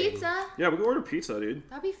can get nothing. pizza. Yeah, we can order pizza, dude.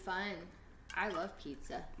 That'd be fun. I love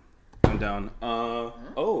pizza. I'm down. Did I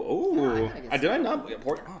not?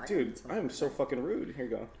 Oh, dude, I am so fucking rude. Here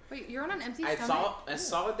you go. Wait, you're on an empty I stomach?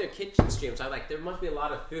 saw their kitchen stream, so I'm like, there must be a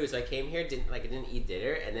lot of food. So I came here, I didn't eat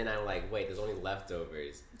dinner, and then I'm like, wait, there's only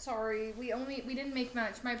leftovers. Sorry, we didn't make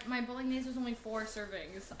much. My bolognese was only 4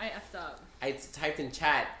 servings. I effed up. I typed in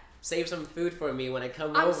chat, save some food for me when I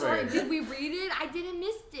come I'm over. sorry, did we read it? I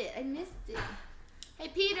missed it. Hey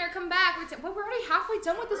Peter, come back. We're already halfway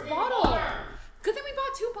done with this bottle. Good thing we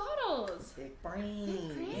bought 2 bottles. Big brain.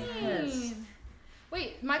 Big brain. Yes.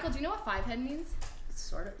 Wait, Michael, do you know what 5 head means?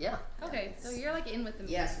 Sort of, yeah. Okay, so you're like in with the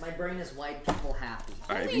Yes, my brain is white people happy.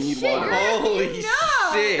 Alright, Holy we need shit, water. Holy you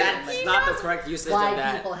know. shit. That's He not the knows- correct usage White of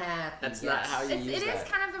that. people happy. That's yes. not how you use It that. is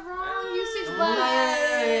kind of the wrong usage, Oh, but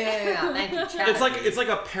yeah. Thank you, chat. It's like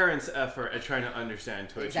a parent's effort at trying to understand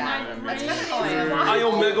Twitch. Exactly. You know what I mean? That's I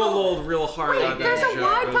omega-lolled real hard wait, on that there's a shit.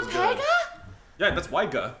 wide It was good. papega? Yeah, that's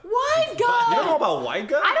Waiga. Wide You don't know about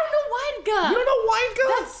Waiga? I don't know wide You don't know Waiga?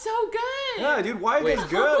 That's so good. Yeah, dude, Waiga's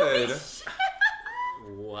good.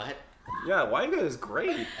 What? Yeah, Waiga is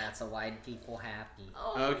great. That's a white people happy.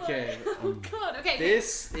 Oh, Okay. Oh god. Okay.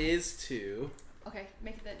 This is to Okay,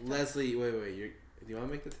 make it the Leslie. Wait. Do you want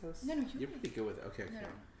to make the toast? No, You're pretty good with it. Okay.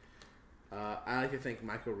 No. I'd like to thank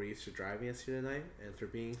Michael Reeves for driving us here tonight and for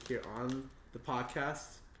being here on the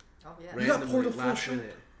podcast. Oh yeah. You got poured a Randomly, last full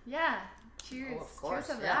minute. Yeah. Cheers. Oh, of course,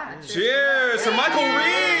 Cheers to yeah. that. Cheers to Michael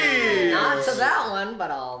Reeves! Not to that one, but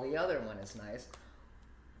the other one is nice.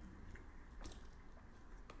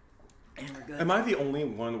 And we're good. Am I the only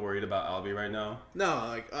one worried about Albie right now? No,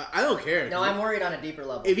 I don't care. No, I'm worried on a deeper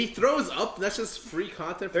level. If he throws up, that's just free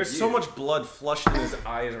content for There's you. so much blood flushing in his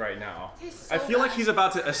eyes right now. So I feel like bad. he's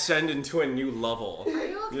about to ascend into a new level. Are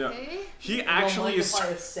you okay? Yeah. He actually is. If I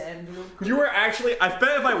ascend real quick? You were actually. I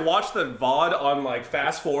bet if I watched the VoD on like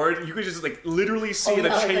fast forward, you could just like literally see the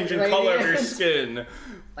yeah, like change a in color of your gradient. skin.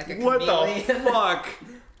 Like a What the chameleon. fuck?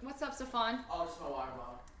 What's up, Stefan? Oh, just my water bottle.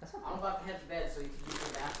 I'm about to head to bed, so you can use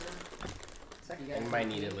the bathroom. I might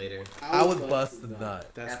need it later. I would bust the nut.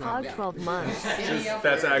 That's Pod not 12 months.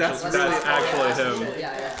 That's actually him.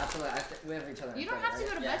 Yeah, absolutely. We have each other. You don't have to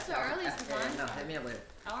go to bed so early, Stefan. No, hit me up later.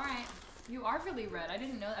 All right. You are really red. I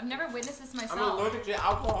didn't know. I've never witnessed this myself. I'm allergic to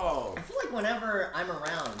alcohol. I feel like whenever I'm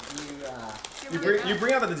around, you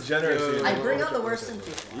bring out the degeneracy. I bring out the worst in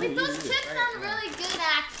people. Wait, those chips sound really good,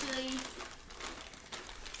 actually.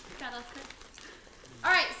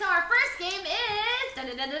 Alright, so our first game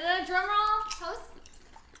is... Drum roll. Host.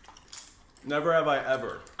 Never have I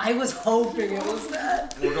ever. I was hoping it was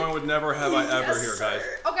that. We're going with never have I ever here, guys.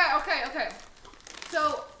 Okay.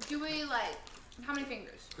 So, do we, like... How many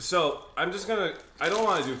fingers? So I'm just gonna. I don't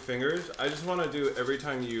want to do fingers. I just want to do every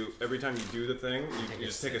time you do the thing, you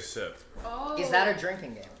just take a sip. Oh. Is that a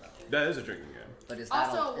drinking game though? That is a drinking game. But is that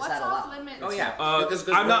also, what's off limits? Oh yeah.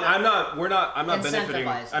 I'm not benefiting.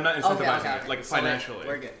 I'm not incentivizing it, like financially.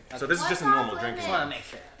 We're good. So this is just a normal drinking Just game. want to make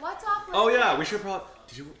sure. What's off limits? Oh yeah, we should probably.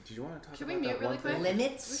 Did you want to talk Should about we mute that really one thing? quick?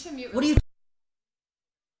 Limits? We should mute. What do you?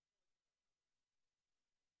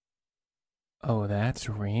 Oh, that's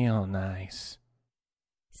real nice.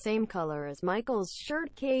 Same color as Michael's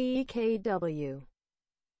shirt, KEKW.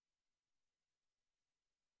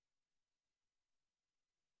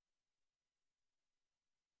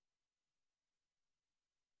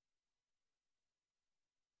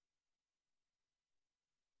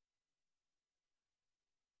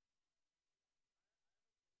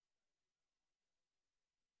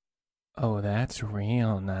 Oh, that's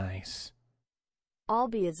real nice.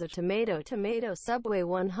 Albi is a tomato Subway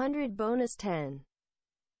 100 bonus 10.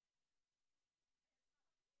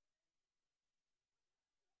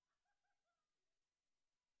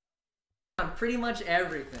 On pretty much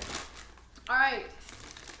everything. Alright.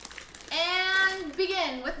 And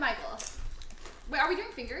begin with Michael. Wait, are we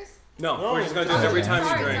doing fingers? No, we're just gonna do it every time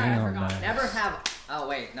you drink. Sorry, I forgot. Never have. Oh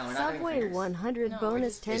wait, no, we're not doing Subway fingers. 100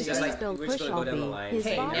 bonus 10. it's just like, Don't we're just push gonna go down the Albi. line. His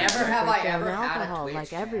Hey, body never can have break I down ever had a alcohol Twitch like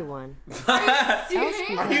channel. everyone. Serious?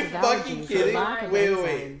 Are you fucking kidding?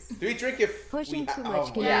 Wait. Do we drink if Pushing we... too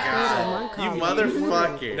much can yeah. create a You one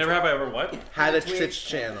motherfucker. Never have I ever what? Had a Twitch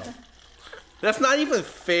channel. That's not even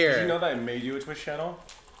fair. Did you know that I made you a Twitch channel?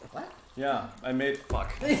 What? Yeah, I made.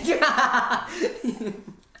 Fuck.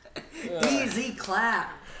 Easy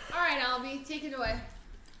clap. Alright, Albie, take it away.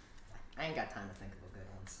 I ain't got time to think of a good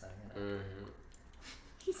one, so you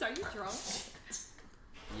know. Are you drunk?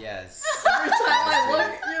 Yes. Every time I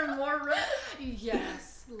look, you're more red.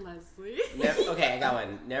 Yes, Leslie. Okay, I got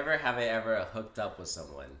one. Never have I ever hooked up with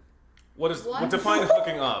someone. What define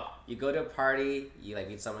hooking up? You go to a party, you like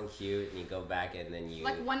meet someone cute, and you go back, and then you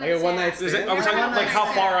Like one Like a night one night stand. stand. Are we talking about like how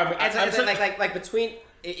far I'm? It's like between.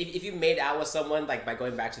 If you made out with someone, like by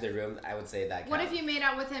going back to the room, I would say that. What if you made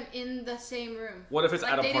out with him in the same room? What if it's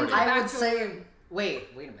Like, at a they didn't party? go I back would to a say. room. Wait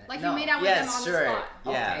a minute. Like no. you made out with Yes, them on sure. the spot.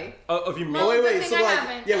 Yeah. Okay. Oh, if you made. Well, wait. good So thing I like,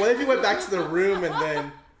 haven't. yeah. What if you went back to the room and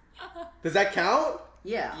then? Does that count?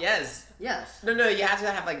 Yeah. Yes. Yes. No, you have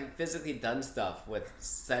to have like physically done stuff with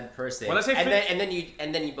said person. When I say and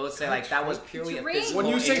then you both say like that was purely a Drink. physical.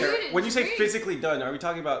 When you say Drink. physically done, are we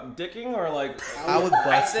talking about dicking or like? I would I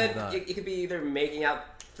bust said nut. it could be either making out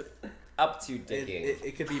up to dicking.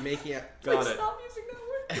 it could be making it. Got it. Stop using that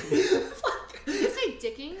word. Did you say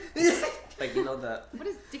dicking? Like you know the. What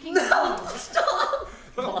is dicking? No, stop.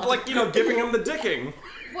 Like giving him the dicking.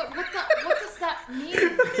 What does that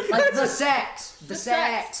mean? Like the sex. The The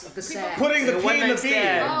sex. sex. The People- sex. Putting the The P in one-night the B.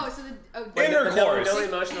 stand. Oh, so But Intercourse. no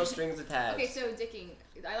emotional strings attached. Okay, so dicking.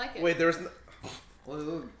 I like it. Wait, there's.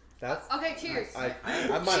 Ooh, That's. Okay, cheers. I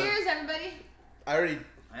might. Cheers, everybody. I already.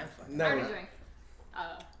 I'm fucking. Never. Already drank.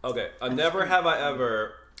 Okay, never have I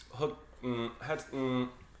ever hooked.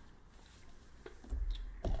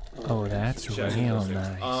 Oh, that's real nice.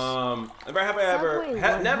 Never have I ever. Subway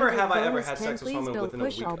Never have I 100 ever bonus had 10. sex with Please someone don't within a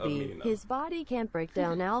push week of Albi. meeting them. His body can't break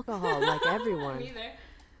down alcohol like everyone. Neither.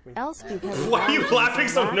 Else because Why are you allergies laughing and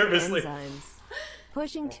so lack nervously? enzymes.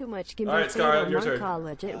 Pushing too much can All be right, Scar, fatal. your Monk turn.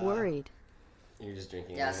 college, it worried. You're just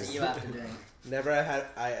drinking. Yeah, so you have to drink. Never had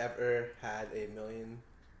I ever had a million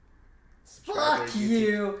subscriber Fuck YouTube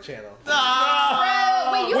you. channel.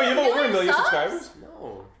 Wait, you have over a million subs? subscribers?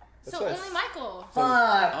 No. So That's only Michael.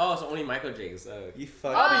 Fuck. Oh, so only Michael drinks. You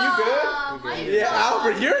fuck. Albert, you Michael. Yeah,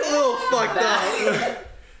 Albert, you're a little fucked up.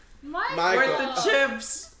 Michael. Michael. Where's the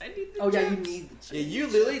chips? I need the Oh yeah, you chips. need the chips. Yeah, you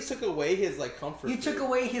literally took away his like comfort. You food. took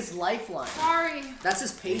away his lifeline. Sorry. That's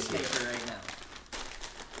his pacemaker right now.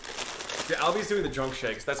 Yeah, Albie's doing the drunk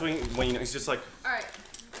shakes. That's when he's just like. All right.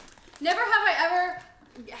 Never have I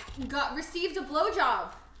ever received a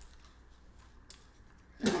blowjob.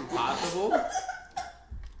 Impossible.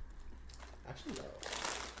 Actually,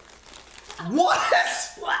 no. What?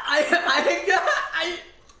 I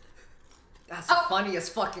That's the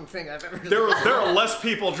funniest fucking thing I've ever There are less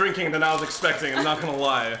people drinking than I was expecting. I'm not gonna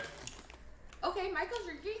lie. Okay, Michael's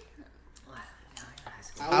drinking.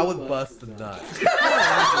 I would bust a nut.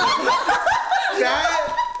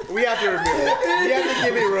 That we have to remove it. You have to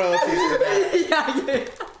give me royalties for that. Yeah.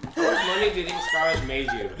 How much money do you think Stars made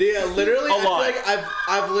you? Yeah, literally, A I feel lot. like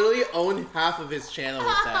I've literally owned half of his channel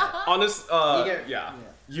with that. Honest, yeah.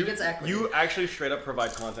 You actually straight up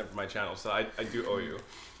provide content for my channel, so I do owe you.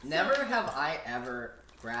 Never have I ever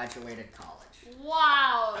graduated college.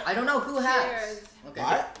 Wow. I don't know who has. Cheers. Okay.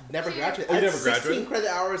 I never graduated. Oh, you I had never graduated? 16 credit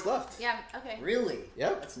hours left. Yeah, okay. Really?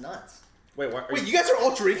 Yep. That's nuts. Wait, what? Wait, you guys are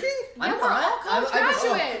all drinking? I'm we're all college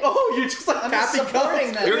graduates. Oh, you're just like I'm happy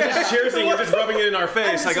supporting cups. them. You're just cheersing, you're just rubbing it in our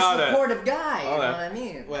face. I got I'm a it. supportive guy. Oh, You know yeah. what I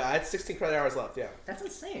mean? Wait, I had 16 credit hours left, yeah. That's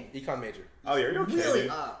insane. Econ major. Oh, you're okay. Really?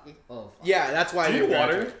 Dude. Oh, fuck. Yeah, that's why I Do you didn't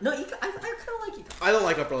water? graduate. No, I kind of like econ. I don't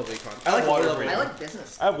like upper level econ. I like water lower level I econ. like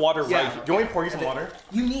business. I have water Yeah. right here. Do you want me to pour you some water?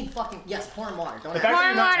 You need fucking pour him water. Don't If ask.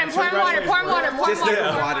 actually Pour you're not- water, pour water, pour water, pour Just water, get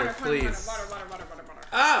pour water, water, please. water, water, water, water, water.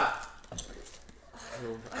 Ah!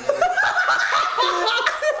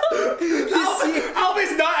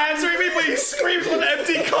 Albie's not answering me, but he screams when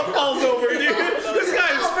empty cup falls over, dude. This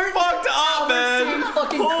guy's fucked up, man. Saying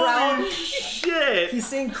fucking Holy crowd. shit. He's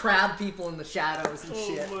seeing crab people in the shadows and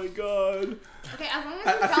shit. Oh my god. Okay, as long as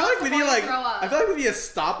I you feel tell like us we before need you like throw up. I feel like we need to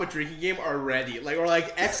stop a drinking game already, like or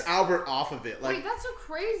like X Albert off of it, like Wait, that's so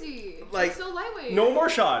crazy. Like, It's so lightweight. No more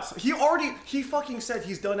shots. He fucking said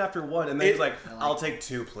he's done after one, and then he's like, I'll take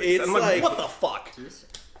two, please. It's I'm like, like- what the fuck?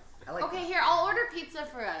 I like Okay, here, I'll order pizza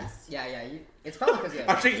for us. Yeah. It's probably because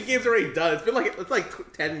our drinking game's already done. It's been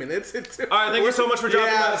like 10 minutes into. All right, thank you so much for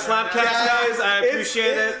dropping that Slapcast, guys. I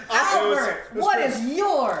appreciate it. Albert, It was what great. is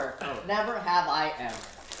your never have I ever?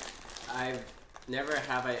 I've never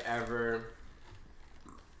have I ever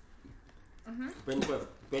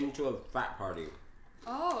been to a frat party.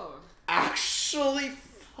 Oh. Actually,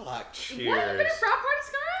 fuck. What? You've been to frat party,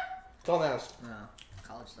 Scar? Don't ask. No,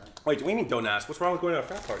 college stuff. Wait, do we mean don't ask? What's wrong with going to a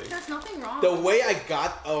frat party? There's nothing wrong. The way I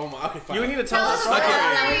got, oh my, okay, fine. You need to tell us. Tell us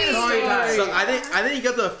Okay. story. So I didn't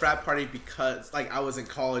go to a frat party because like I was in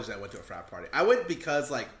college and I went to a frat party. I went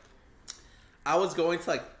because like I was going to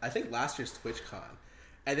like I think last year's TwitchCon,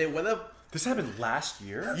 and they went up. This happened last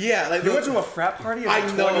year? Yeah, like You went to a frat party as I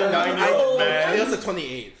a know. 29-year-old man? It was a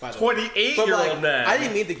 28, by the way. 28-year-old man. I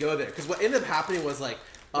didn't mean to go there because what ended up happening was like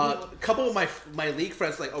a couple of my league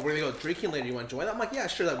friends like, oh, we're gonna go drinking later. You want to join? I'm like, yeah,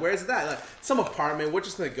 sure. Like, where is that? Like, some apartment. We're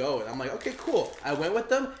just gonna go. And I'm like, okay, cool. I went with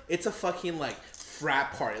them. It's a fucking like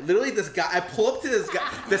frat party. Literally, this guy. I pull up to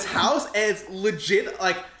this house and it's legit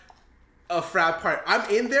like a frat party. I'm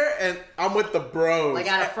in there and I'm with the bros. Like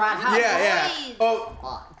at a frat house. Yeah. Boys.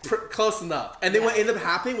 Oh, close enough. And then what ended up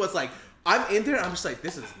happening was like, I'm in there and I'm just like,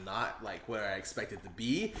 this is not like where I expected to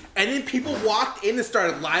be. And then people walked in and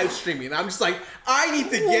started live streaming. And I'm just like, I need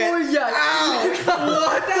to get out.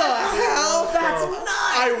 What the hell? That's nuts.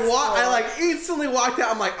 I like instantly walked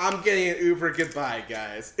out. I'm like, I'm getting an Uber. Goodbye,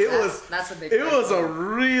 guys. That's a big It was a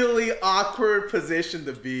break. really awkward position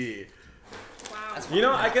to be. Wow. You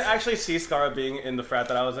know, I could actually see Scara being in the frat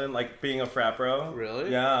that I was in, like being a frat bro.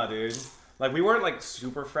 Really? Yeah, dude. Like, we weren't like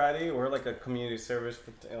super fratty. We were like a community service.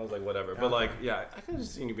 I was like, whatever. But like, yeah, I could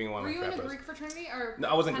just see you being one Were of you my in frat a bros. Greek fraternity or? No,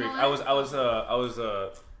 I wasn't Greek. I was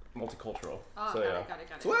multicultural. Oh, So got yeah. it, got it.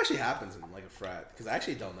 So what actually happens in like a frat? Because I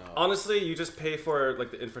actually don't know. Honestly, you just pay for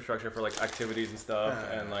like the infrastructure for like activities and stuff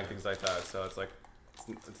and like things like that. So it's like,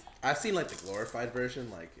 it's I've seen like the glorified version,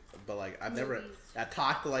 like, but like I've never. I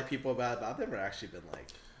talked to like people about it, but I've never actually been like.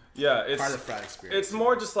 yeah, it's part of the frat experience. It's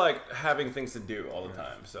more just like having things to do all the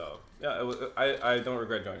time. So yeah, it was, I don't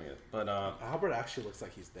regret joining it. But Albert actually looks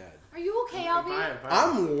like he's dead. Are you okay, Albie?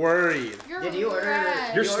 I'm worried. You're Did you order?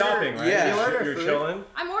 red. you're stopping, right? Yeah. You're chilling.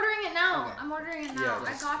 I'm ordering it now. Okay. I'm ordering it now.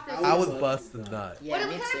 Yeah, I got this. I would bust the nut. Yeah, what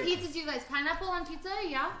me kind too. of pizza do you guys? Pineapple on pizza?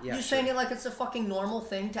 Yeah. Yeah, You saying it like it's a fucking normal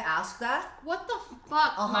thing to ask that? What the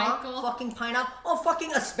fuck, Michael? Fucking pineapple. Oh,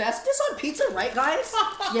 fucking asbestos on pizza, right, guys?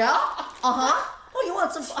 Yeah. Oh, you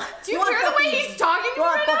want some? Do you hear the way he's talking to You me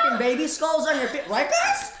want right fucking now? baby skulls on your pizza, right,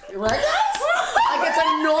 guys? Right, guys? Like it's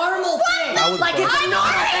a normal thing. Like it's a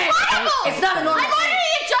normal thing. It's not a normal I'm thing.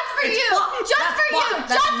 ordering it just for you. Just for you.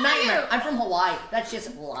 That's Just a for nightmare. you. I'm from Hawaii. That's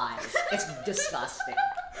just lies. It's disgusting.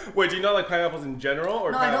 Wait, do you not like pineapples in general,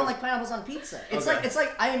 or No, I don't pineapples? like pineapples on pizza. It's Okay.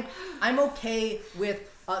 like I'm okay with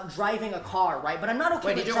driving a car, right? But I'm not okay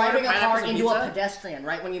Wait, with did you driving order a car pineapples on into a pizza? pedestrian,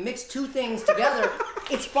 right? When you mix two things together,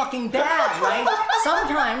 it's fucking bad, right?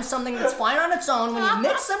 Sometimes something that's fine on its own, when you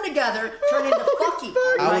mix them together, turn into fucky,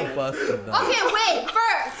 right? bust the nut. Okay, wait.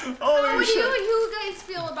 First, Holy how do shit. you guys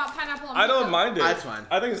feel about pineapple on I pizza? don't mind it. That's fine.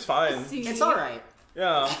 I think it's fine. It's all right.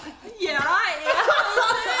 Yeah. Yeah,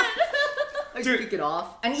 I squeak it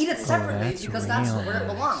off and eat it separately because that's where it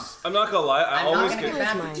belongs. I'm not gonna lie, I always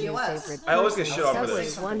get shit off for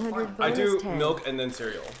this. 100 I do 10. milk and then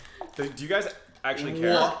cereal. Do you guys actually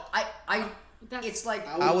care? Well, it's like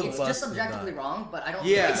it's just objectively wrong, but I don't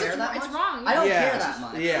care that much. It's wrong. I don't care that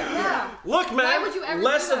much. Yeah. Look, man, Why would you ever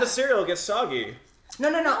less do of the that? cereal gets soggy.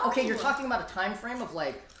 No. Okay, you're talking about a time frame of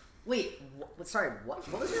like, wait, sorry, what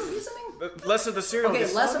was your reasoning? Less of the cereal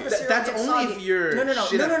gets less soggy. of the cereal That's gets only soggy. if you're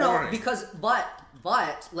No, because but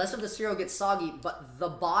less of the cereal gets soggy, but the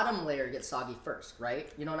bottom layer gets soggy first, right?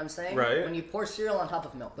 You know what I'm saying? Right. When you pour cereal on top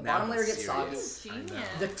of milk, the bottom layer gets soggy.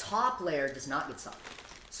 The top layer does not get soggy.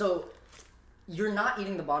 So you're not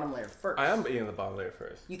eating the bottom layer first. I am eating the bottom layer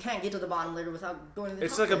first. You can't get to the bottom layer without going to the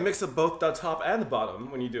It's top like a layer. mix of both the top and the bottom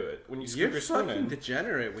when you do it. When you scoop You're your spoon fucking in.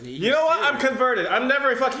 degenerate when you eat. You know what? I'm converted. I'm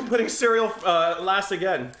never fucking putting cereal last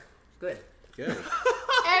again. Good.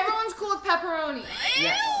 Everyone's cool with pepperoni.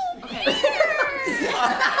 Yeah. Okay.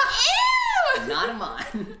 Not in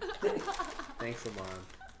mine. Thanks, Lamont.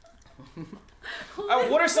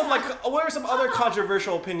 What are some other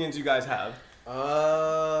controversial opinions you guys have?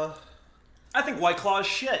 I think White Claw is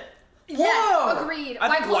shit. Yes, agreed. I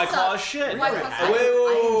think White Claw is sucks. shit. White Claw sucks.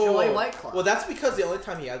 I enjoy White Claw. Well, that's because the only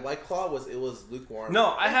time he had White Claw was lukewarm.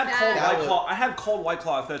 No, I had cold That White Claw. I had cold White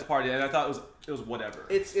Claw at Fed's party, and I thought it was whatever.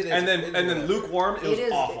 It is. And then lukewarm, it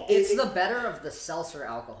was awful. It's the better of the seltzer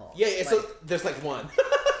alcohol. Yeah, so there's like one.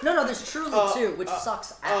 No, there's Truly too, which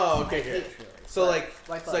sucks ass. Oh, okay, I hate good. Truly. So like,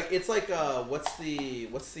 White Claw. it's like what's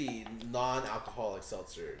the non-alcoholic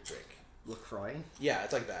seltzer drink? LaCroix? Yeah,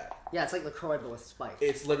 it's like that. Yeah, it's like LaCroix but with spike.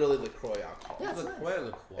 It's literally LaCroix alcohol. Yeah, it's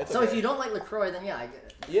LaCroix. It's so okay. if you don't like LaCroix, then yeah, I get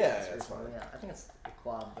it. Yeah, It's that's fine. Yeah, I think it's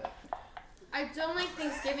LaCroix, but... I don't like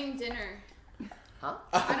Thanksgiving dinner. Huh?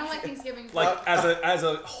 I don't like Thanksgiving food. Like as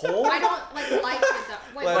a whole. I don't like it that.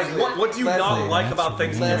 Wait, Leslie, What do you not like about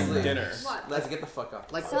Thanksgiving Leslie. dinner? What? Let's get the fuck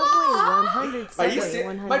up. Like Subway 100. Are you Subway serious?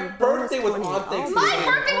 100. My birthday was bonus on 20. Thanksgiving. My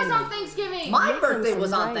birthday was on Thanksgiving. My birthday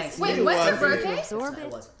was on Rice. Thanksgiving. Wait, what's your wasn't. birthday? Absorb It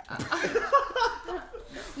it. wasn't.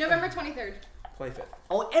 November 23rd. 25th.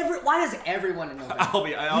 Oh, why does everyone in November? I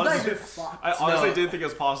You guys honestly, are fucked. I honestly No. didn't think it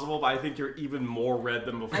was possible, but I think you're even more red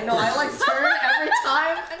than before. I know, I like turn every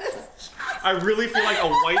time. And it's... I really feel like a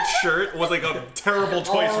white shirt was like a terrible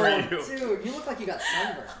choice for you. Dude, you look like you got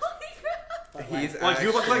sunburned. He's Like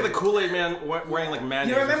you look like the Kool-Aid man wearing like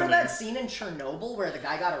mayonnaise. You remember or that something. scene in Chernobyl where the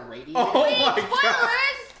guy got irradiated? Oh my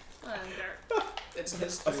Spoilers! It's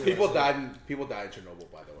history. People died in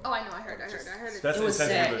Chernobyl, by the way. Oh, I know. I heard it. That's It was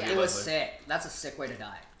insensitive sick. of you, It was Leslie. sick. That's a sick way to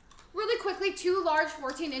die. Really quickly, 2 large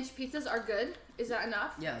 14-inch pizzas are good. Is that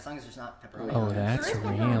enough? Yeah, as long as there's not pepperoni. Oh, that's There is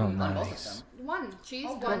real pepperoni on both nice. of them. 1 cheese,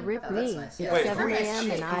 Oh, 1. Rip Oh, that's me. nice. It's Yeah. Wait, 7 perfect.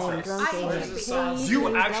 a.m. and I am drunk I hate and pizza.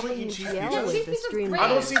 You actually eat cheese WGL pizza? with Cheese the pizza's stream. great. I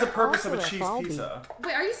don't see the purpose of a Also cheese Falby. pizza.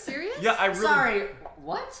 Wait, are you serious? Yeah, I really. Sorry,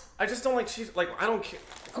 what? I just don't like cheese. Like I don't care.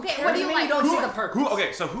 Okay, What what do do you you mean like? you don't see the purpose?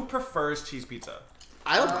 Okay, so who prefers cheese pizza?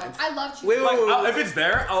 I don't mind. I love cheese. Wait, Like, if it's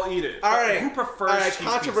there, I'll eat it. All right. Who prefers All right, cheese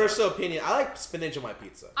controversial opinion. I like spinach on my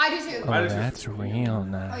pizza. I do too. Oh, that's real Okay,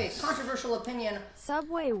 nice. controversial opinion.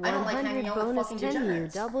 Subway I don't like 100 hanging out with bonus fucking 10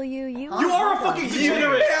 degenerates. UWU. Pizza? You are a fucking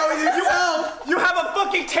degenerate. yourself. You have a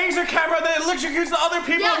fucking taser camera that electrocutes the other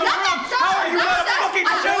people Yeah, in the room. How are you not a fucking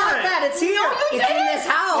I want degenerate? that. It's here. It's in this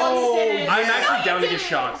house. I'm actually down to get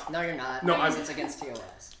shot. No, you're not. No, because I'm- it's against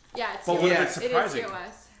TOS. Yeah, it's But TOS. what if it's It is surprising?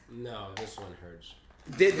 TOS. No, this one hurts.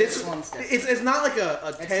 This one's different. it's not like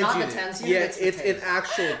a tens not the unit. tens Yeah, unit, it's it's the an taste.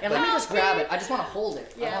 actual. And let me just grab it. I just want to hold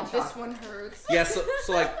it. I Yeah, want this chocolate. one hurts. Yeah, so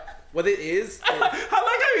like what it is. I like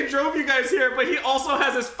how he drove you guys here, but he also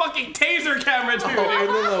has his fucking taser camera too.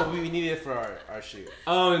 No, we need it for our shoot.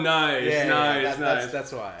 Oh, nice, Yeah, nice, nice.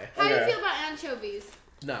 That's why. How do you feel about anchovies?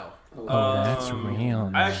 No. Oh, that's real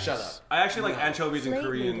nice. Shut up. I actually like anchovies in Flavor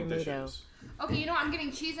Korean tomato. dishes. Okay, you know what? I'm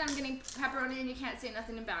getting cheese and I'm getting pepperoni and you can't say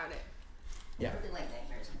nothing about it. Yeah.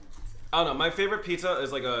 I don't know. My favorite pizza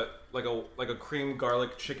is like a cream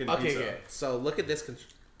garlic chicken Okay, pizza. okay. So look at this.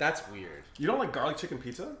 That's weird. You don't like garlic chicken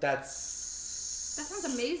pizza? That's That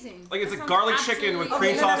sounds amazing. Like it's That a sounds garlic chicken with absolutely-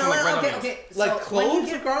 cream sauce and like red okay, onions. okay. like So when cloves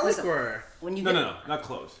you or get- garlic listen, or. when you No, get, no, not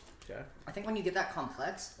cloves. Okay. I think when you get that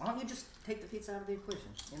complex, why don't you just take the pizza out of the equation?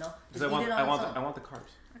 You know, Because just eat it on its own. I want the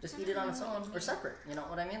carbs. Just eat it on its own or separate. You know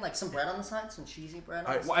what I mean? Like some bread on the side, some cheesy bread.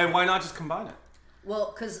 On the side. And why not just combine it?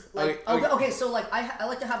 Well, cause like okay, so like I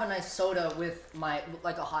like to have a nice soda with my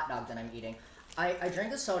like a hot dog that I'm eating. I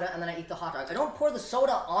drink the soda and then I eat the hot dog. I don't pour the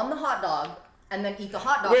soda on the hot dog. and then eat the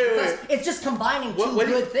hot dog because it's just combining two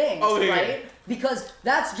good things, right? Because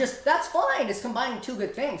that's fine. It's combining two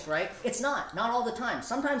good things, right? It's not all the time.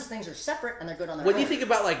 Sometimes things are separate and they're good on their own. What do you think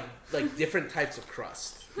about like different types of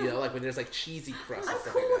crust? You know, like when there's like cheesy crust. I'm and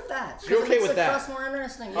stuff cool like with that. You're okay with that? Crust more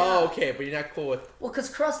interesting. Yeah. Oh, okay, but you're not cool with. Well, because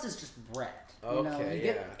crust is just bread. You know,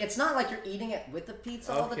 Okay, it's not like you're eating it with the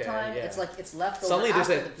pizza all the time. yeah. It's like it's left over Suddenly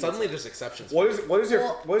after the pizza. Suddenly there's exceptions. What is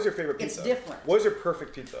your favorite pizza? It's different. What is your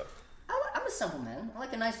perfect pizza? I'm a simple man. I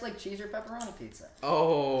like a nice like cheese or pepperoni pizza.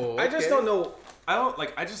 Oh, okay. I just don't know.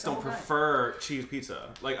 I just don't prefer cheese pizza.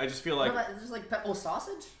 Like I just feel like just like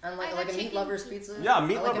sausage and like a meat lovers pizza. Yeah,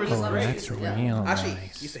 meat lovers is great. That's real Actually,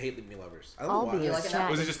 nice. used to hate meat lovers. I don't know why.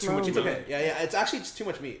 Was it just too much meat? Okay. Yeah. It's actually just too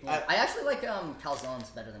much meat. Yeah. I actually like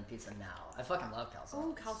calzones better than pizza now. I fucking love calzones.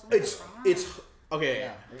 Oh, calzones. It's okay.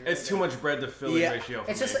 Yeah, it's too much bread to filling ratio.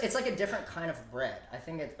 It's like a different kind of bread. I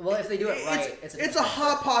think if they do it right, it's a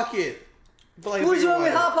hot pocket. Like, who's wrong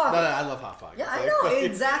with Hot Pocket? No, I love Hot Pocket. Yeah, I know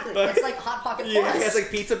exactly. It's like Hot Pocket Plus. Yeah, it's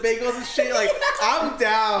like pizza bagels and shit. Like I'm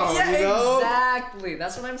down. Yeah, you know? exactly.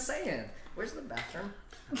 That's what I'm saying. Where's the bathroom?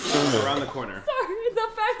 Around the corner. Sorry, the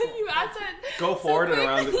fact that you asked it. Go forward and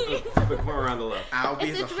around the corner around the left.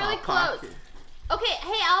 It's really close. Okay,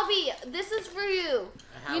 hey Albie, this is for you.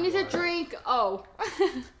 You need to drink. Oh.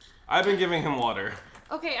 I've been giving him water.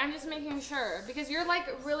 Okay, I'm just making sure because you're like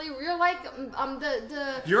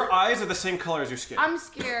the. Your eyes are the same color as your skin. I'm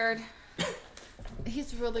scared.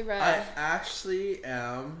 He's really red. I actually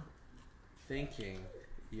am thinking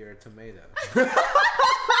you're a tomato.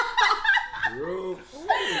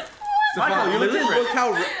 Michael, you look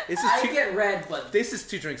how red. This is I get red, but this is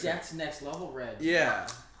 2 drinks. That's next level red. Yeah.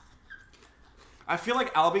 I feel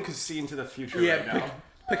like Albie could see into the future right now.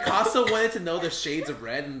 Picasso wanted to know the shades of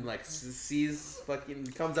red and like sees fucking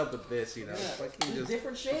comes up with this, you know, fucking just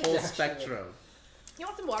different shades, whole actually. spectrum. You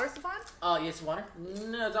want some water, Stefan? Oh, you want some water?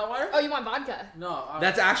 No, is that water? Oh, you want vodka? No.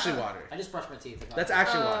 That's actually water. I just brushed my teeth. That's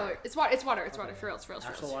actually water. It's water. It's water. It's water. For real. For real.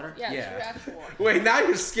 Actual water? Yeah. Yeah. It's actual water. Wait, now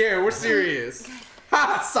you're scared. We're serious.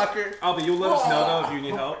 Ha, sucker. Albie, you'll let us know though if you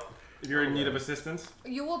need help. If you're in need of assistance.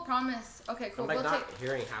 You will promise. Okay, cool. I'm like we'll not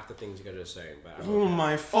hearing half the things you guys are saying, but Oh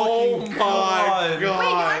my fucking god. Wait, you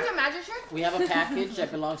want to do a magic trick? We have a package that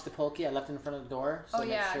belongs to Pokey. I left it in front of the door. So Oh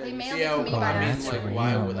yeah, sure they you mailed see it to me by accident. Like,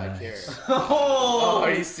 why would I care? Oh,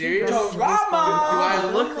 are you serious? Do I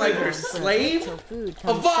look like her slave?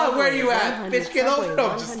 Avon, where are you at? Bitch, get over. No,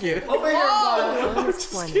 I'm just kidding. Over here,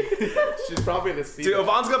 She's probably the seat. Dude,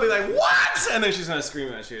 Yvonne's gonna be like, what? And then she's gonna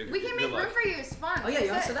scream at you. We can make room for you. It's fun. Oh yeah, you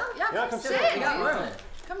want to sit down? Yeah, come sit. We got room.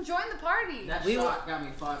 Come join the party. That shot got me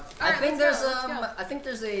fucked. I think let's there's go. I think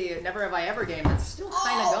there's a Never Have I Ever game that's still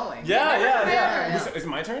kind of going. Yeah. Is it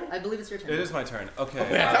my turn? I believe it's your turn. It is my turn. Okay.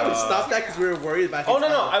 I thought we stopped that because we were worried about. Oh no,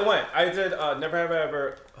 I went. I did. Never have I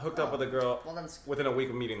ever hooked up with a girl within a week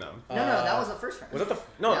of meeting them. No, that was the first round. Was that the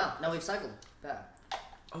no? Yeah, no, we've cycled back.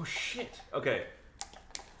 Oh shit. Okay.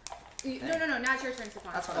 No. Now it's your turn,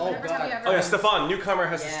 Stefan. That's what Never have you ever. Oh yeah, Stefan, newcomer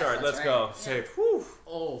has to Yes, start. that's Let's right. go. Save. Whew.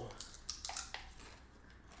 Oh.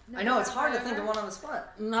 I know it's hard to think of one on the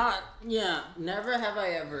spot. Never have I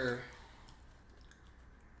ever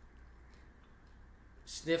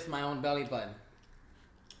sniffed my own belly button.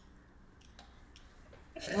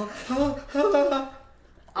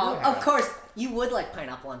 Of course, you would like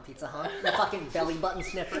pineapple on pizza, huh? The fucking belly button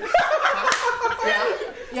sniffer.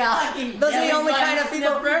 Yeah. Those are the only kind of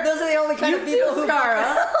people. Those are the only kind of people who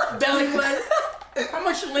huh? Belly button. How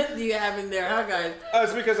much lint do you have in there, huh, guys?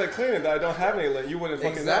 It's because I cleaned it. I don't have any lint. You wouldn't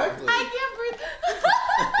fucking know. I can't breathe.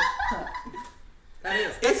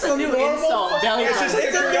 It's a new insult. Belly button.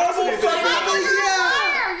 It's a normal fucking You're a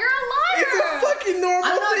liar. It's a fucking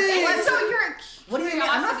normal thing. So you're a. What do you mean?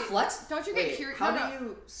 I'm not flex. Don't you get curious? How do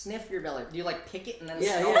you sniff your belly? Do you like pick it and then?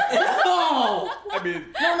 Yeah. No. I mean.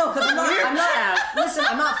 No, because I'm not. Listen,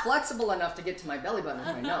 I'm not flexible enough to get to my belly button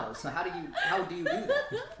with my nose. So how do you do that?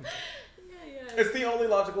 It's the only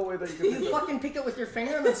logical way that you can do You it. fucking pick it with your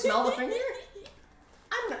finger and then smell the finger?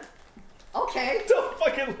 I'm not. Okay. Don't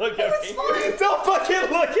fucking look at It's me. fine. Don't fucking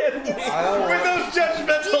look at me. With those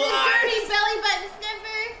judgmental eyes. Dirty belly button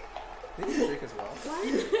sniffer. They can drink as well.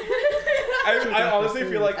 I honestly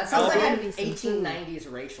feel like That sounds like Albie- an 1890s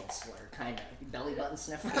racial slur, kind of. Belly button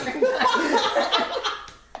sniffer.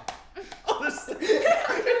 Honestly,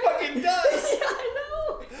 it fucking does. Yeah, I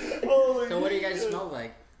know. Holy So what do you guys smell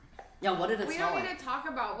like? Yeah, what did it We smell don't like? need to talk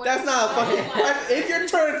about what. That's not a fucking question. If your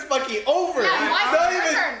turn, it's fucking over. Yeah, Not Michael, even.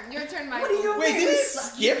 your turn. Your turn, Michael. What do you Wait, mean? did he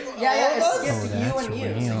skip? Yeah, it all of us? skipped you and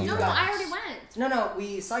you. So you No, got- I already went. No,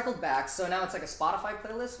 we cycled back, so now it's like a Spotify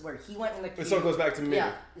playlist where he went in the queue. So it goes back to me.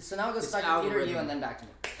 Yeah, so now it goes It's back to Peter, you, algorithm. and then back to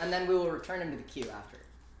me. And then we will return him to the queue after.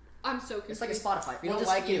 I'm so confused. It's like a Spotify. If you don't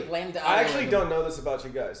like it, blame the I actually algorithm. don't know this about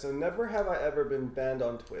you guys. So never have I ever been banned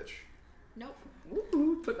on Twitch. Nope.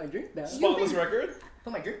 Ooh, put my drink down. Spotless record?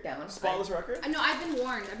 Put my drink down. Spotless record? No, I've been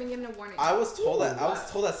warned. I've been given a warning. I was told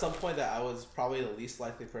at some point that I was probably the least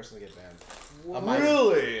likely person to get banned.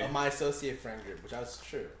 Really? Of my associate friend group, which was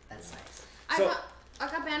true. That's nice. I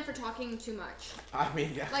got banned for talking too much. I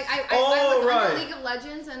mean, yeah. Like I was on League of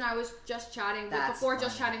Legends and I was just chatting. That's before funny.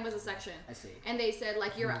 just chatting was a section. I see. And they said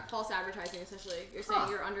like you're false advertising essentially. You're saying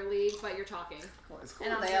you're under league, but you're talking. Cool. It's cool.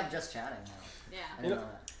 And they have just chatting now. Yeah. I didn't know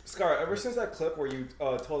that. Scar, ever since that clip where you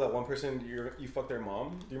told that one person you fucked their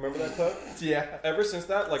mom, do you remember that clip? Yeah. Ever since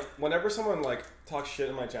that, like, whenever someone, like, talks shit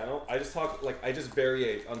in my channel, I just I just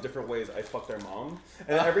variate on different ways I fuck their mom.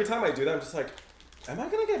 And every time I do that, I'm just like, am I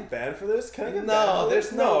gonna get banned for this? Can I get banned for this?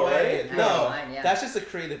 There's no way. Right? No, that's just a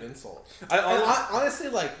creative insult. Honestly,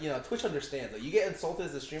 like, you know, Twitch understands. Like, you get insulted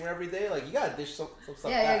as a streamer every day. Like, you gotta dish some stuff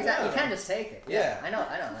Yeah, back. exactly. You can't just take it. Yeah. I know.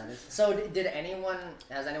 So,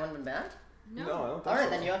 has anyone been banned? No. I don't think Alright, so.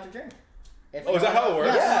 then you have to drink. Oh, is that how it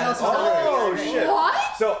works? Yeah. Oh, shit.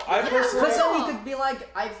 What? So, I personally... Because then you could be like,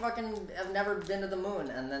 I fucking have never been to the moon,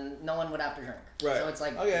 and then no one would have to drink. Right. So it's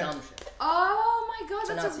like dumb shit. Oh my god,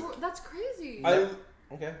 So that's crazy.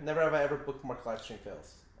 Okay, never have I ever bookmarked live stream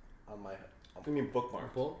fails on my... What do you mean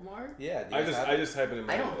bookmark? Bookmark? Yeah. I just type it in I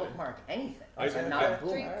manually. don't bookmark anything. I just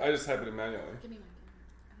type it in manually. Give me mine.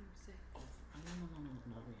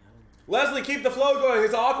 Leslie, keep the flow going.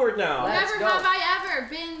 It's awkward now. Never have I ever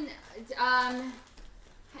been,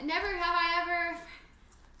 never have I ever...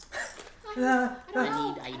 I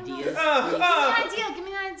need ideas. Give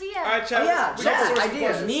me an idea. Alright, chat.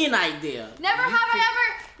 Ideas. Me an idea. Never have I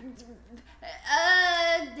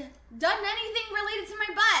ever done anything related to my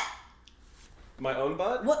butt. My own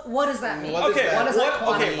butt? What does that mean? What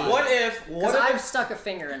if... Because I've stuck a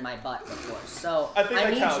finger in my butt before, so I think that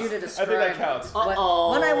need counts. you to describe I think that counts. when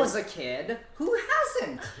I was a kid. Who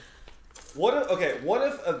hasn't? What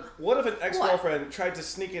if an ex-girlfriend tried to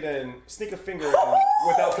sneak a finger in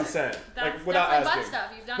without consent, That's without definitely asking? butt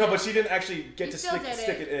stuff. You've done No, it. but she didn't actually get to still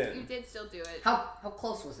stick it in. You did still do it. How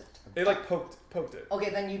close was it? It like poked it. Okay,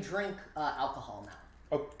 then you drink alcohol now.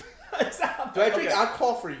 Oh. Do I drink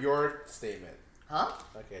alcohol for your statement? Huh?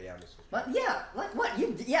 Okay, yeah, I'm just... What? Yeah, like what?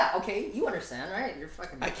 Okay, you understand, right? You're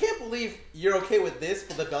fucking... I can't believe you're okay with this,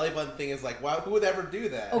 but the belly button thing is like, wow, who would ever do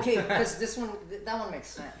that? Okay, because that one makes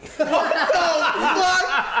sense. What the fuck?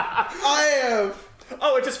 I am...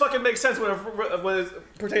 Oh, it just fucking makes sense when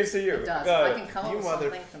it pertains to you. It does. If I can come up with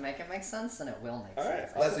something to make it make sense, then it will make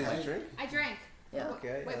sense. Leslie, did you drink? I drank. Yeah.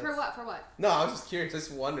 Okay. Wait, for what? For what? No, I was just curious.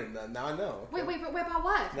 Just wondering. Now I know. Wait, about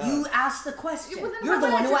what? No. You asked the question. Well, then You're the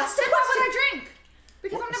one who asked the question. Why would question. I drink?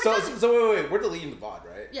 Because I'm never done. So wait. We're deleting the VoD,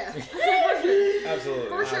 right? Yeah. Absolutely.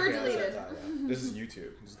 For sure Okay, deleted. This is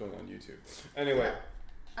YouTube. This is going on YouTube. Anyway.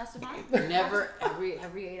 Estefan? Never. Have we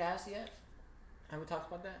ate ass yet? Have we talked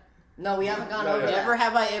about that? No, we haven't gone over that. Never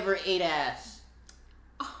have I ever ate ass.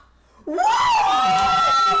 Whoa!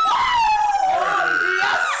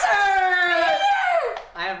 Yes, sir!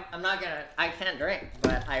 I can't drink,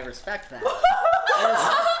 but I respect that.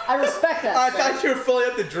 I respect that. I thought you were filling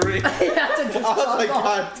up the drink. I have to just I was like,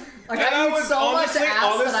 God. Like, I eat so much ass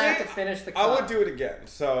that I have to finish the cup. I would do it again,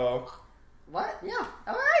 so... What? Yeah.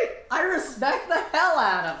 Alright. I respect the hell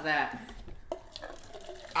out of that.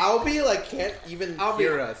 Albie, like, can't even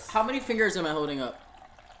hear us. How many fingers am I holding up?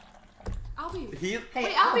 Albie. Wait,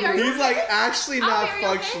 Albie, are you He's okay? like actually not Albie, are you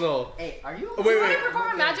functional. Okay? Hey, are you okay? Do you want to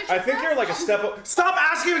perform a magic trick? I think you're like a step up. Stop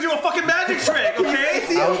asking him to do a fucking magic trick, okay?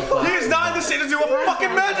 He is not in the state to do a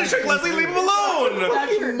fucking magic trick, Leslie. Leave him alone.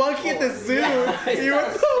 Fucking monkey at the zoo. You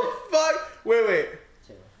what the fuck? Wait.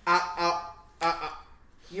 Are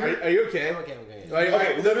you okay? I'm okay.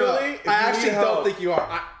 Okay, literally, I actually don't think you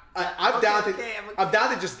are. I'm down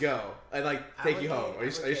to just go and like take you home. Are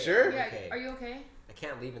you sure? Yeah. Are you okay? I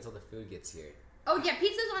can't leave until the food gets here. Oh yeah,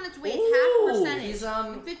 pizza's on its way. It's half percentage. He's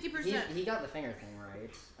 50%. He got the finger thing right.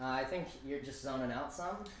 I think you're just zoning out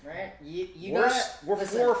some, right? We're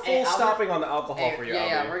full stopping on the alcohol for you.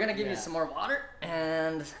 Yeah, we're gonna give you some more water,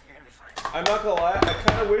 and you're gonna be fine. I'm not gonna lie. I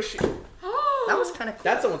kind of wish. That was kind of cool.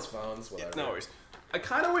 That's someone's phones. Whatever. No worries. I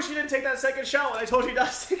kind of wish you didn't take that second shot when I told you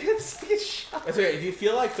not to take a second shot. It's okay. If you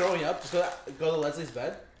feel like throwing up, just go to Leslie's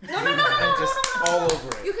bed. No. And just all over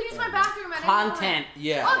it. You can use my bathroom at Content.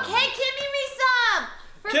 Yeah. Okay, Kimmy resub.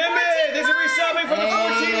 Kimmy, this is resubbing for the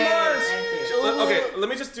 14 months. Okay, let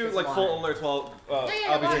me just do like full alert while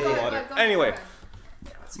I'll be drinking water. Anyway,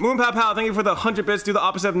 Moon Pow Pow, thank you for the 100 bits. Do the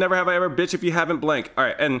opposite of never have I ever, bitch, if you haven't blank. All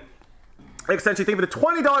right, and Extension, thank you for the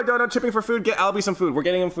 $20 donut chipping for food. Get Albie some food. We're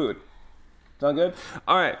getting him food. Sound good?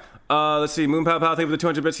 All right. Let's see. Moon Pow Pow, thank you for the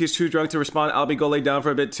 200 bits. He's too drunk to respond. Albie, go lay down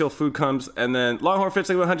for a bit till food comes. And then Longhorn Fitz,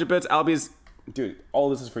 thank you for 100 bits. Albie's... Dude,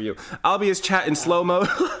 all this is for you. Albie is chat in slow-mo.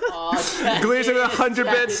 Glaze with 100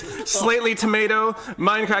 bits. Slately Tomato.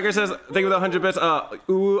 Mindcracker says, thank you for the 100 bits.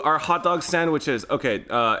 Ooh, our hot dog sandwiches. Okay,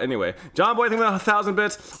 anyway. John Boy, thank you for the 1,000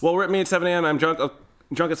 bits. Well, rip me at 7 a.m. I'm drunk.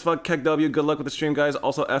 Drunk as fuck. Keg W. Good luck with the stream, guys.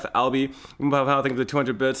 Also, F. Albie. Moon Pow Pow, thank you for the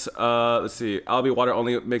 200 bits. Let's see. Albie, water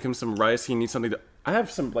only. Make him some rice. He needs something to... I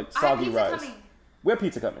have some, like, soggy rice. Coming. We have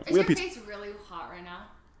pizza coming. Is your face really hot right now?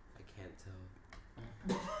 I can't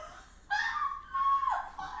tell.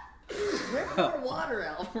 Drink more water,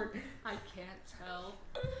 Albert. I can't tell.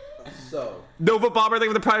 So. Nova Bobber, thank you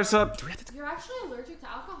for the private sub. You're actually allergic to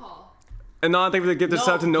alcohol. And non, thank you for the gifted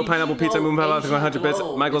sub to No Pineapple Pizza. Moon Pow Pow, thank you for 100 bits.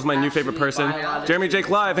 Michael's my new favorite person. Jeremy Jake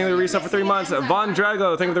Live, thank you for the resub for 3 months. Von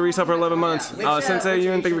Drago, thank you for the resub for 11 months. Sensei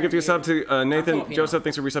Yun, thank you for gifting a sub to Nathan Joseph,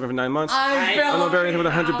 thanks for resubbing for 9 months. I'm very with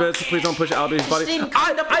 100 bits. Please don't push Albie's body.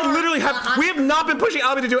 I literally have. We have not been pushing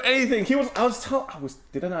Albie to do anything. He was.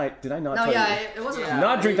 Did I not tell you? Yeah, it wasn't.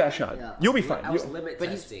 Not drink that shot. You'll be fine. I was limit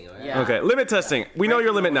testing. Okay, limit testing. We know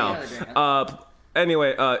your limit now.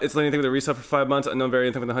 Anyway, it's Lenny, thank you for the resub for 5 months. Unknown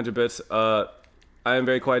Variant, thank you for the 100 bits. I am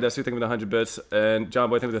very quiet. Desu, thank you for the 100 bits. And John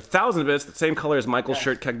Boy, thank you for the 1,000 bits. The same color as Michael's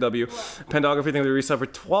shirt, Keg W. Pendography, thank you for the resub for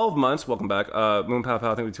 12 months. Welcome back. Moon Pow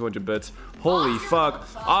Pow, thank you for 200 bits. Holy fuck.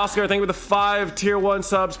 Oscar, thank you for the 5 tier 1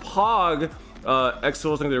 subs. Pog.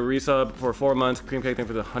 X-Tools, thank you for the resub for 4 months. Cream Cake, thank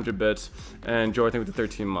you for the 100 bits. And Joy, thank you for the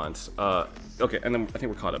 13 months. Okay, and then I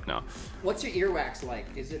think we're caught up now. What's your earwax like?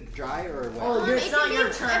 Is it dry or wet? Oh, it's not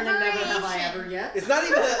your turn, and never have I ever yet. It's not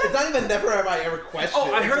even never have I ever questioned.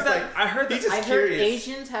 Oh, I heard that. Like, I heard that. He's just I've curious. heard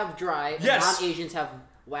Asians have dry, and non-Asians have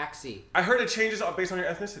waxy. I heard it changes based on your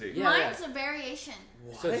ethnicity. Yeah, mine's a variation.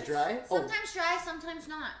 So it's dry? Sometimes dry, sometimes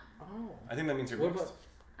not. Oh. I think that means you're mixed.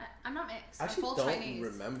 I'm not mixed. I actually I'm full don't Chinese.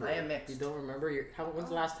 remember. I am mixed. You don't remember? When's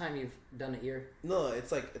the last time you've done an ear? No,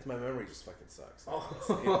 it's my memory just fucking sucks.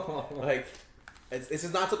 Oh. Like, it's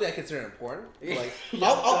just not something I consider important. Like,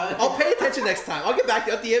 I'll pay attention next time. I'll get back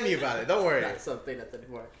to you. I'll DM you about it. Don't worry. That's something that's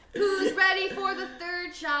important. Who's ready for the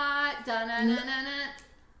 3rd shot? Dun-dun-dun-dun-dun.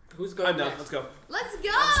 Who's going? I'm done. Let's go. Let's go.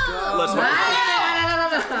 Let's go.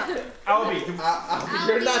 Albie,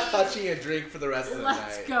 you're not touching a drink for the rest of the night.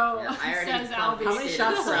 Let's go. Yeah, I already Says Albie. How many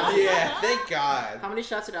shots did Albie? Yeah, thank God. How many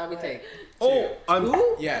shots did Albie take?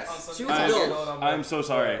 Oh, Yes. I'm so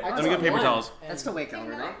sorry. Let me get paper towels. That's to wake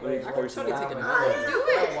over, right? I could totally take another. Do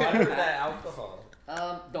it. Water for that alcohol.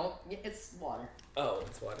 Don't. It's water. Oh,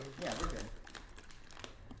 it's water. Yeah, we're good.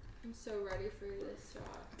 I'm so ready for this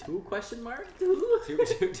shot. 2 question mark? 2?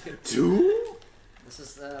 This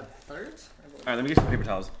is the 3rd? Alright, let me get some paper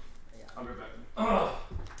towels. Yeah. I'll be back.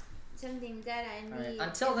 Something that I need. Right.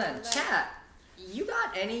 Until then, chat. You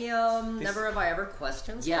got any never have I ever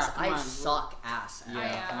questions? Yeah, 'Cause I come on. suck ass at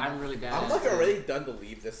Yeah, I'm really bad. I'm like already done to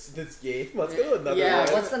leave this game. Let's go to another Yeah,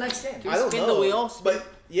 one. what's the next game? I don't spin know. the wheel? But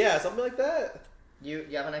yeah, something like that. You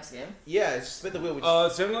have a next game? Yeah, it's just spin the wheel. Which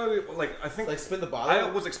Similarly, like I think like spin the bottle. I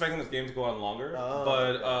was expecting this game to go on longer,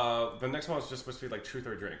 but the next one was just supposed to be like truth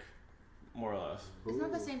or drink, more or less. It's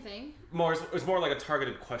not the same thing. It's more like a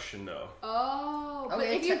targeted question though. Oh, but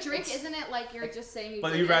if you drink, isn't it like you're just saying you?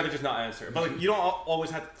 But you'd rather just not answer. But like you don't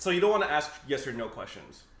always have. So you don't want to ask yes or no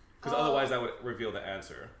questions, because otherwise that would reveal the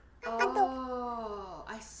answer. Oh,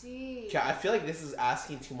 I see. Yeah, I feel like this is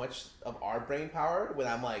asking too much of our brain power when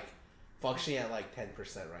I'm like functioning at like 10%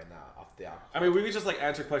 right now off the alcohol. I mean, we could just like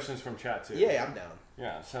answer questions from chat too. Yeah, I'm down.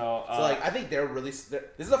 Yeah, so like I think they're really. This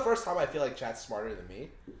is the first time I feel like chat's smarter than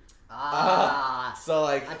me. So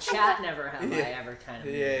like a chat never have I ever kind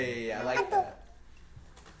of. Yeah. I like that.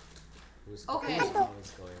 Okay.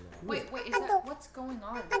 Wait, is that what's going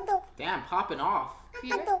on? Damn, popping off.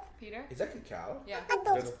 Peter? Is that cacao? Yeah.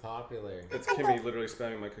 That's popular. It's Kimmy literally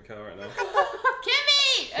spamming my cacao right now.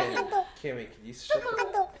 Kimmy! Kimmy, can you shut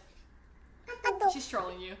She's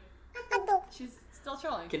trolling you. She's still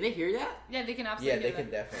trolling. Can they hear that? Yeah, they can absolutely Yeah, they hear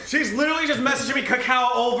can that. definitely. She's literally just messaging me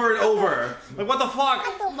cacao over and over. Like what the fuck?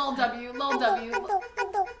 Lol W, lol W.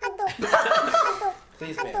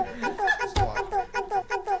 Please, man. Just watch.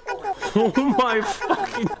 Oh my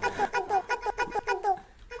fucking.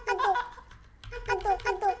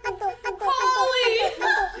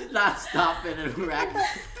 Holy! Not stopping and racking.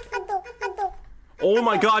 Oh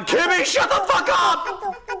my god, Kimmy, shut the fuck up!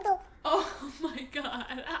 Oh my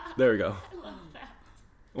god. There we go. I love that.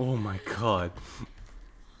 Oh my god.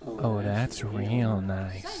 Oh, that's real Is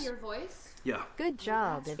nice. that your voice? Yeah. Good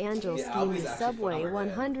job, Angel Yeah, Scheme Albie's actually Subway fun.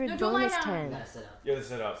 100 No, don't lie bonus down. 10. You gotta sit up. You have to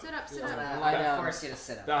sit up. Sit up, sit I'm up. Lie gonna down. force you to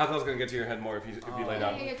sit up. That was gonna get to your head more if you lay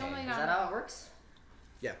down. Yeah, don't lay Is down. that how it works?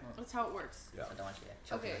 Yeah. That's how it works. Yeah. So don't want you to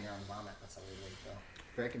choke on your own vomit. That's a weird way to go.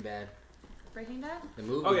 Breaking Bad. Breaking Bad? The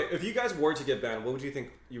movie. Okay, if you guys were to get banned, what would you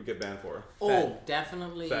think you would get banned for? Oh,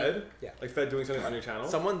 definitely. Fed? Yeah. Like Fed doing something on your channel?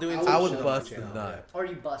 Someone doing I would something bust on the channel, nut. Or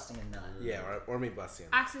you busting a nut. Yeah, or me busting.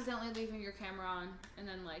 Accidentally leaving your camera on and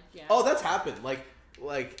then like Oh, that's happened. Like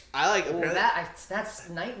I like. Oh, apparently, that's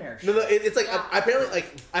nightmare. No, it's like Yeah. apparently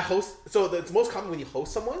like I host. So it's most common when you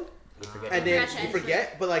host someone, and then Forget you to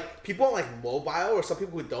forget. But like people on like mobile or some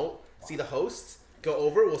people who don't see the hosts go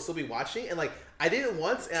over will still be watching. And like I did it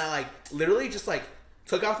once, and I like literally just like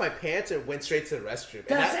took off my pants and went straight to the restroom.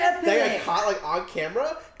 That's and epic. That got caught like on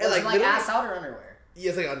camera, and Was it like literally, ass out or underwear? Yeah,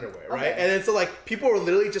 it's like underwear, right? Okay. And then so like people were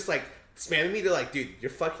literally just like spamming me. They're like, "Dude, you're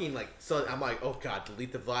fucking like." So I'm like, "Oh god,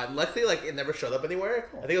 delete the VOD." And luckily, like it never showed up anywhere.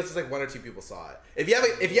 I think it was just like 1 or 2 people saw it. If you have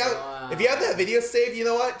that video saved, you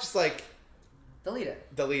know what? Just like delete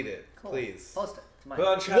it. Delete it, Cool. please. Post it. It's mine. Put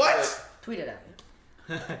on chat. What? Tweet it at me.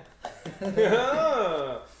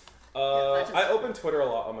 I open Twitter a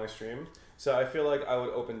lot on my stream, so I feel like I would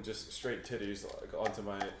open just straight titties like onto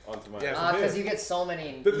my. Yeah, because you get so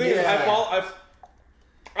many. The thing is,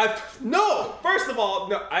 no. First of all,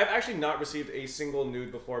 no. I've actually not received a single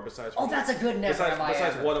nude before besides. Oh, that's a good never have I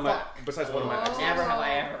besides ever. one of my. Fuck. Besides one of my. Exes. Never have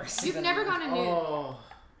I ever. You've never gone a nude. Oh.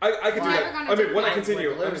 I could do Never that. gonna I mean, do when I that.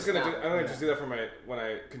 continue, Like, I'm just gonna do. lose I'm gonna that. just do that for my when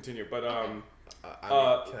I continue. But can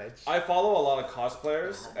I follow a lot of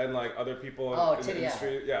cosplayers and like other people in the yeah.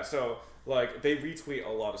 industry. Yeah, so like they retweet a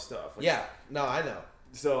lot of stuff. Like, Yeah, no, I know.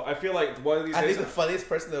 So I feel like one of these I days. think the funniest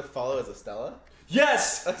person to follow is Estella.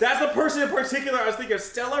 Yes, that's the person in particular I was thinking of.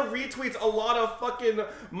 Stella retweets a lot of fucking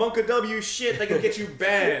Monka W shit that can get you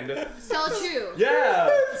banned. Stella Chu. Yeah,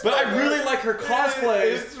 but I really like her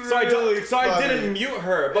cosplays, so I didn't mute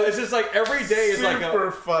her. But it's just like every day is like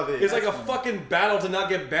super funny. It's like a fucking battle to not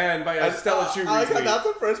get banned by a Stella Chu I like how retweet. that's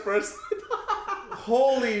the first person.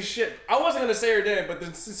 Holy shit! I wasn't gonna say her name, but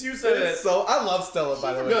then since you said it, So I love Stella,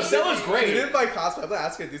 by the way. No, Stella's great. She did my cosplay. I'm gonna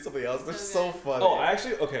ask her to do something else. They're so funny. oh, I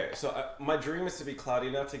actually okay. So my dream is to be cloudy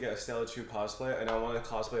enough to get a Stella Chu cosplay, and I want to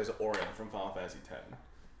cosplay as Orion from Final Fantasy X.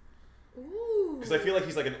 Ooh. Because I feel like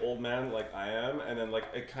he's like an old man, like I am, and then like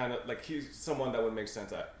it kind of like he's someone that would make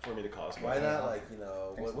sense for me to cosplay. Why not, like, you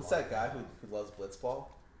know, what's that guy who loves Blitzball?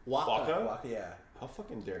 Waka? Waka, yeah. How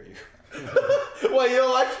fucking dare you? Well, you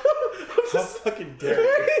know, like, How fucking dare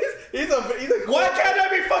you? he's a cool, Why can't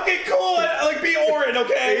I be fucking cool and like be Orin,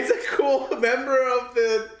 okay? he's a cool member of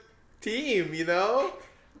the team, you know?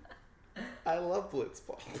 I love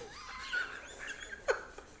Blitzball.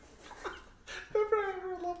 Remember I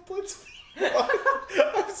ever loved Blitzball?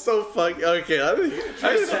 I'm so fucking okay.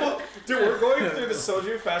 Dude, we're going through the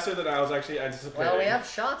soju faster than I was actually anticipating. Well, we have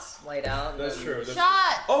shots laid out. That's true.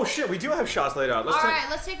 Shot. Oh shit, we do have shots laid out. All right,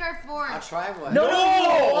 let's take our fourth. I'll try one. No,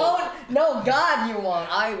 you won't. No, God, you won't.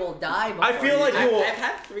 I will die before I feel like you will. I've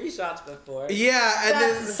had 3 shots before. Yeah, and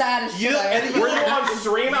That's then the saddest you shit I and ever Were you on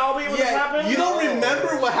stream, Albie, when this happened? you don't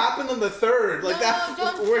remember what happened on the 3rd. Like No,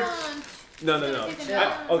 don't we're- punt. No. Take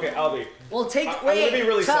a Okay, Albie. We'll take I'm gonna be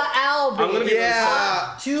really to Albie. I'm gonna be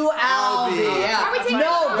yeah. To Albie. Yeah. Are we taking no,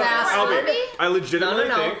 shots? bastard. Albie, I legitimately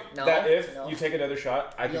No. think No. that if No. you take another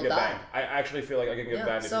shot, I can You'll get die. banned. I actually feel like I can get Yeah,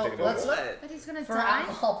 banned if so you take another let's one. look But he's gonna for die.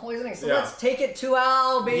 alcohol poisoning. So Yeah. let's take it to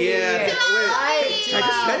Albie. Yeah. Wait. Right. Can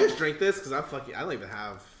I just drink this? Because I'm fucking. I don't even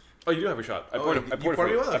have. Oh, you do have a shot. I Oh, poured you it for poured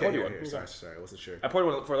me you. one? I Okay, poured you here, one. here. Sorry, I wasn't sure. I poured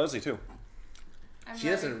one for Leslie too. I'm She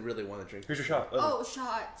ready. doesn't really want to drink. Here's your shot. Leslie. Oh,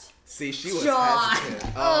 shot. See, she was Shot.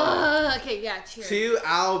 hesitant. Okay, yeah, cheers. To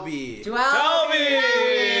Albie. To Albie.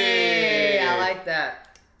 I like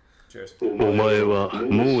that. Cheers. お前は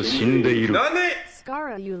もう死んでいる。 Nani?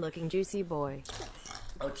 Scara, you looking juicy boy.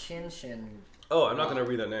 Oh, Chin Chin. Oh, I'm not gonna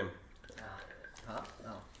read that name. Huh?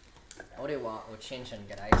 Oh. Orewa o Chin Chin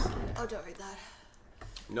get ice. Oh, don't read that.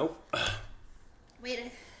 Nope.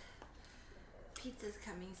 Wait. Pizza's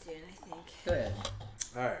coming soon, I think. Good.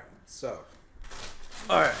 Alright, so.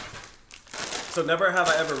 Alright. So never have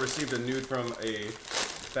I ever received a nude from a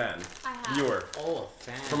fan. I have. Viewer. Oh, a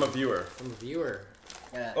fan. From a viewer. From a viewer.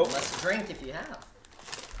 Yeah, Oh. let's drink if you have.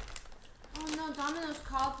 Oh no, Domino's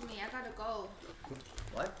called me. I gotta go.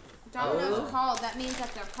 What? Domino's called. That means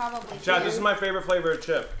that they're probably Chad, this is my favorite flavor of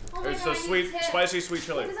chip. Oh my It's God, a I need sweet, tip. spicy sweet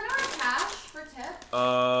chili. Does anyone have cash for tip?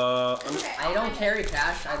 I'm- I don't carry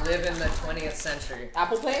cash. I live in the 20th century.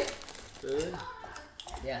 Apple Pay? Food?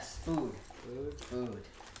 Yes, food. Food.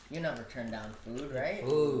 You never turn down food, right?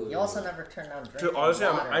 Food. You also never turn down drink. Dude, honestly,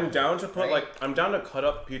 water, I'm down to put right? I'm down to cut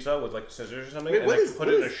up pizza with like scissors or something Wait, and what like is- put what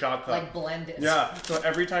it in a is- shot cup. Like blend it. Yeah, so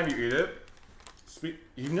every time you eat it, sweet.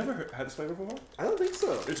 You've never had this flavor before? I don't think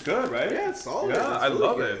so. It's good, right? Yeah, it's solid. Yeah, It's I really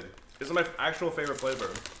love good. it. It's my actual favorite flavor.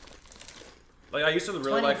 Like I used to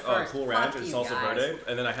really like Cool Ranch and Salsa Verde,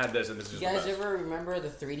 and then I had this, and this is just You guys the best. ever remember the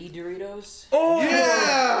 3D Doritos? Oh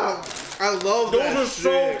yeah! I love those are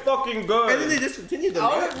so fucking good. And then they discontinued them.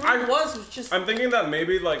 All it really was just. I'm thinking that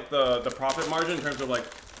maybe like the profit margin in terms of like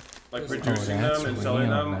producing them and selling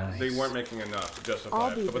them, they weren't making enough to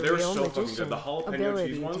justify it. But they were so fucking good. The jalapeno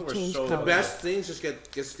cheese ones were so the best things just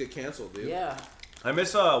get canceled, dude. Yeah. I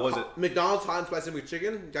miss was it McDonald's hot and spicy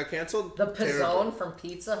McChicken got canceled? The Pizzone from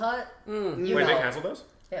Pizza Hut. Wait, they canceled those?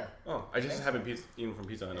 Yeah. Oh, I just haven't eaten from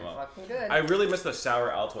Pizza Hut in a while. Fucking good. I really miss the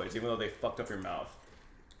sour Altoids, even though they fucked up your mouth.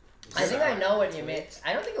 I think I know what you mean.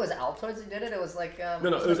 I don't think it was Altoids who did it. It was like no,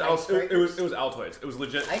 it was Altoids. It was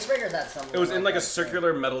legit. Icebreakers had something. It was in like a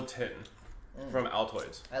circular metal tin from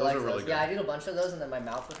Altoids. I those like are those. really good. Yeah, I did a bunch of those, and then my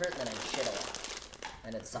mouth would hurt, and then I shit a lot,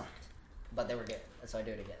 and it sucked. But they were good, so I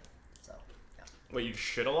do it again. So. Yeah. Wait, you'd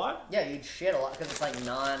shit a lot? Yeah, you'd shit a lot because it's like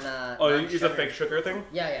non. Oh, you use a fake sugar thing?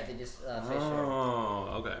 Yeah, they just fake sugar.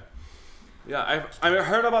 Oh, okay. Yeah, I've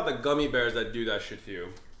heard about the gummy bears that do that shit to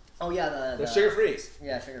you. Oh yeah, the sugar free.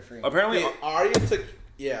 Yeah, sugar free. Apparently, Aria took.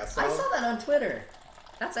 Yeah, so I saw that on Twitter.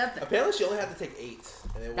 That's epic. Apparently, she only had to take 8,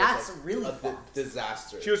 and it That's was like really a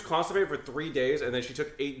disaster. She was constipated for 3 days, and then she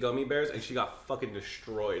took 8 gummy bears, and she got fucking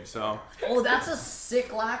destroyed. So. Oh, that's a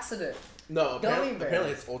sick laxative. No, gummy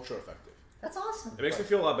apparently it's ultra effective. That's awesome. It makes me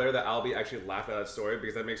feel a lot better that Albie actually laughed at that story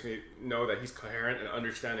because that makes me know that he's coherent and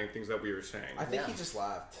understanding things that we were saying. I think he just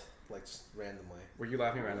laughed, like just randomly. Were you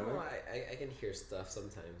laughing randomly? No, I can hear stuff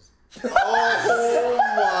sometimes. Oh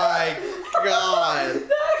my god!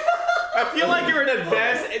 I feel like you're in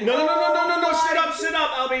advance. No! Sit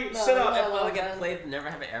up, Albie. Sit up. I feel like I played Never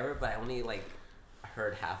Have I Ever, but I only like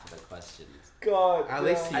heard half of the questions. God. At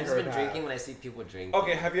least I've just been drinking when I see people drink.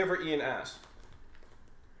 Okay, have you ever eaten ass?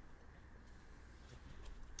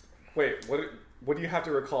 Wait, what do you have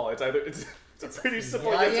to recall? It's either it's a pretty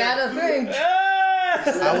simple answer. You had to think.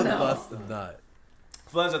 I would bust the nut.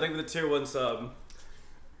 Flens, I think for the tier 1 sub.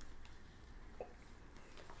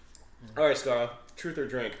 All right, Scara. Truth or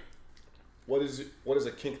drink? What is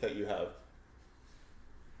a kink that you have?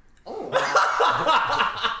 Oh.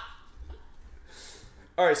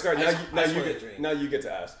 All right, Scar. Now you get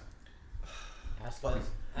to ask. Ask fun.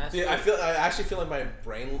 Dude, I actually feel like my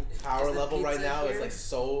brain power level right now is like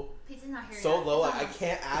so low. Like, I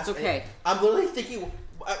can't ask. It's okay. I'm literally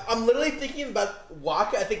thinking about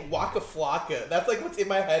Waka. I think Waka Flocka. That's like what's in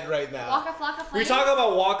my head right now. Waka Flocka. We talk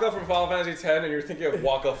about Waka from Final Fantasy X, and you're thinking of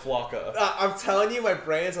Waka Flocka. I'm telling you, my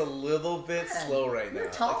brain's a little bit slow right now. Your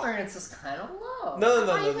tolerance is kind of low. No.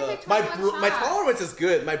 My tolerance is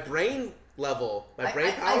good. My brain level, my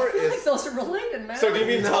brain power I feel is. Like those are related, man. So do you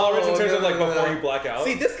mean tolerance in terms of like before you black out?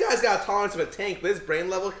 See, this guy's got a tolerance of a tank, but his brain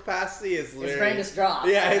level capacity is literally. His brain just dropped.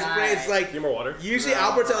 Yeah, his brain's like. Need more water? Usually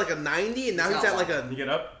Albert's at like a 90, and now he's at like a. You get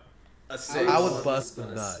up? A 6. I would bust the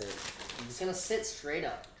nut. He's gonna sit straight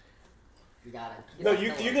up. You got it. No,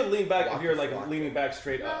 you can lean back if you're like leaning back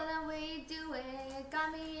straight up. The way you do it got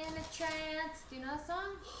me in a trance. Do you know that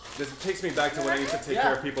song? This takes me back to when I used to take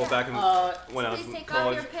care of people back in when I was Please in take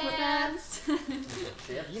college. off your pants.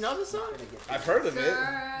 You know the song? I've heard of it.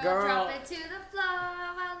 Girl, drop it to the floor.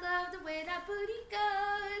 I love the way that booty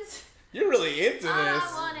goes. You're really into I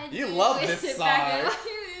this. You do love is this sit song. back and-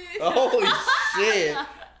 Holy shit.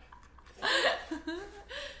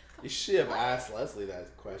 You should have asked Leslie that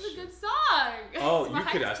It's a question. good song. Oh, It's you my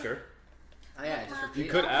could high ask her. Oh yeah, just repeat.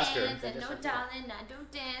 You could ask her. And no, darling, I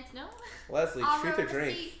don't dance. No. Leslie, I'll truth or roll a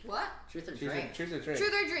drink? seat. What? Truth or drink. Truth or drink?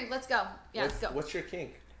 Truth or drink. Let's go. Yeah, let's go. What's your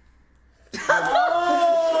kink? That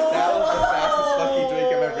was the fastest fucking drink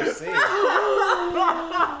I've ever seen.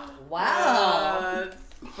 Wow.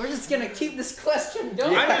 We're just gonna keep this question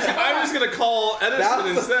going. I'm just gonna call Edison That was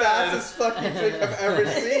the instead. fastest fucking drink I've ever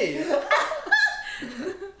seen.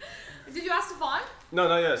 Did you ask Stefan? No,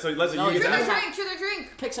 not yet. So Leslie, you Truth get or to ask. drink. Truth or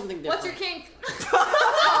drink. Pick something What's different. your kink?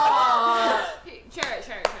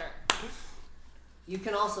 Share it. You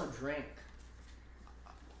can also drink.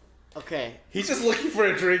 Okay. He's just looking for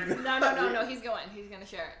a drink. No. He's going. He's gonna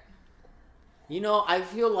share it. You know, I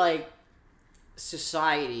feel like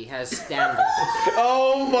society has standards.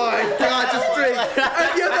 Oh my god, just drink. If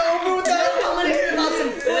you have to open with that,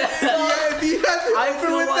 yeah, if you have to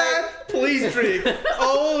open with that, please drink.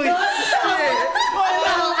 Holy shit.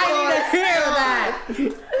 I need to hear that.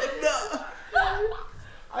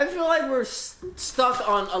 I feel like we're stuck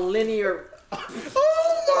on a linear.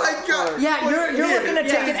 Oh my god. Yeah, you're looking to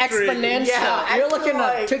take it exponential. Yeah, you're I looking feel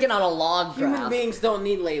to like take it on a log graph. Human beings don't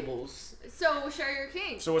need labels. So share your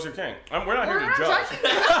kink. So what's your kink? We're not here We're to not judge.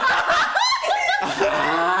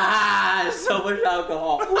 judging. So much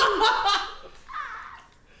alcohol.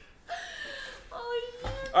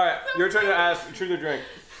 All All right, your turn to ask. Truth or drink.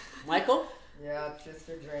 Michael? Yeah, truth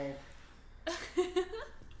or drink.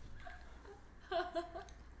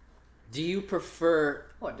 Do you prefer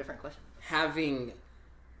What, different question?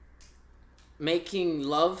 making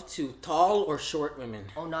love to tall or short women?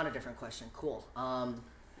 Oh, not a different question. Cool.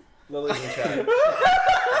 Lily's in chat.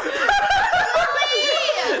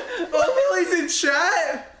 Oh, Lily's in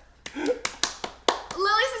chat.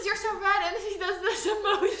 Lily says you're so red, and then she does this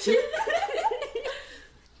emoji.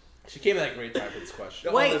 She came at a great time for this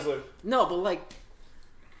question. Wait, no, but like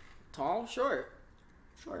tall, short,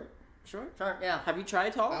 Short, yeah. Have you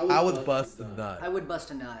tried tall? I would bust a nut. I would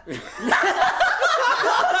bust a nut.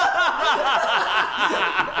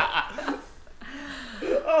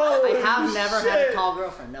 I have never had a tall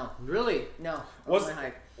girlfriend. No. Really? No. What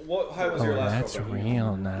height was your last That's girlfriend?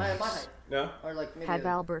 real My nice. height. No? Or like maybe Have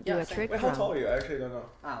Albert do a trick Wait, how drum. tall are you? I actually don't know.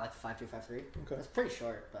 like 5'2", 5'3". Okay. That's pretty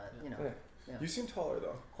short, but you know. Okay. Yeah. You seem taller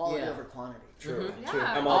though. Quality over quantity. True. Yeah. True.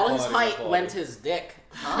 I'm All his quality, height quality. went to his dick.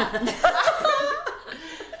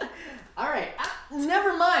 All right.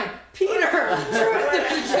 Never mind. Peter.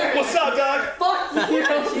 What's up, dog? Fuck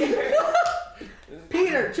you.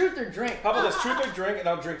 Peter, truth or drink? How about this? Truth or drink, and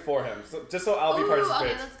I'll drink for him. So, just so Albie Ooh, participates.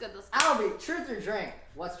 okay, that's good. That's good. Albie, truth or drink?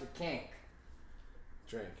 What's your kink?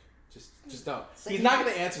 Drink. Just don't. Say He's not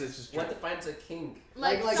gonna answer this. Just What drink. defines a kink?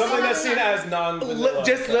 Like Something that's seen as non-vanilla.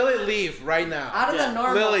 Just Lily, leave right now. out of the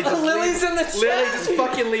normal. Lily, just Lily's leave. in the chat. Lily, just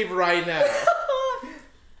fucking leave right now.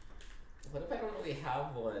 What if I don't really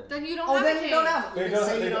have one? Then you don't Oh, have a then you kink. don't have it. They Just don't-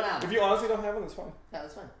 say they you don't don't- have If one. you honestly don't have one, that's fine. Yeah,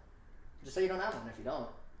 that's fine. Just say you don't have one if you don't.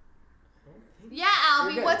 Yeah,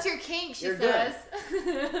 You're Albie, good. what's your kink? She You're good.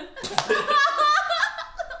 says.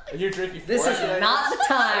 And you're drinking. This is not the I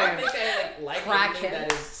time. don't think I like Crackhead. anything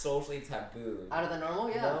that is socially taboo. Out of the normal,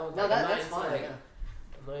 yeah. No, No, like, that's I'm not into, fine. like, Yeah.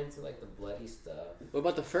 I'm not into like the bloody stuff. What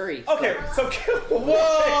about the furry? Okay, so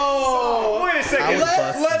Whoa! wait a second.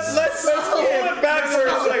 Let's pull it back for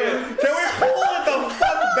a second. Can we pull it the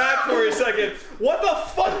fuck back for a second? What the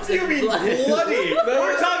fuck do you mean bloody?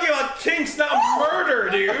 We're talking about kinks, not murder,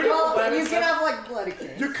 dude. Well, you can have like bloody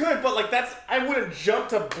kinks. You could, but like I wouldn't jump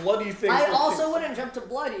to bloody things. I for also kinks. wouldn't jump to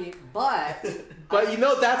bloody, but But you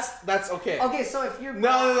know that's okay. okay. So if you're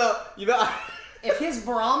No. You know. if his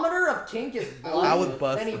barometer of kink is bloody, I would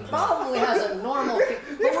bust then he him. probably has a normal kink.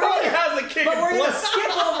 He probably has a kink. But we're in gonna blood.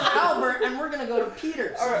 skip over Albert and we're gonna go to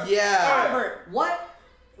Peter. So, Yeah. Albert, what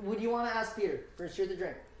would you want to ask Peter for his truth or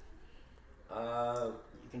drink? You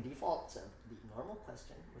can default to the normal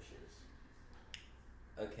question, which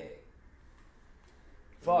is Okay.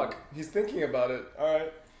 Fuck, he's thinking about it. All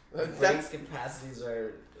right. Brain's capacities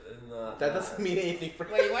are not. That doesn't mean anything for.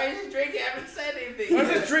 Wait, why is he drinking? I haven't said anything. I'm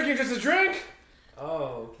just drinking just a drink.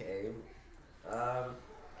 Oh, okay.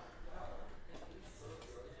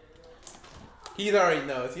 He already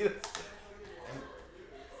knows. Can't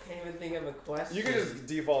even think of a question. You can just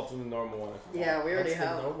default to the normal one. yeah, we already What's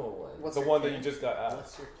have the normal one? What's The your one that kink? you just got asked.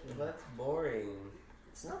 What's your kink? That's boring.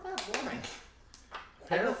 It's not that boring.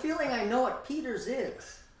 I have a feeling I know what Peter's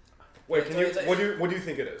is. Wait, can you? What do you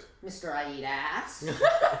think it is? Mr. I eat ass. Is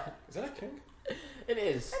that a kink? It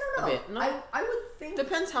is. I don't know. A bit. No. I would think.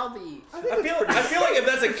 Depends how the. I feel like if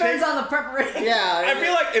that's a Depends kink. on the preparation. Yeah. I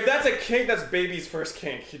feel like if that's a kink, that's baby's first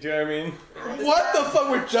kink. You know what I mean? What the fuck?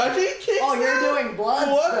 We're judging kinks? Oh, you're now? doing blood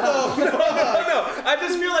What stuff. the fuck? No. I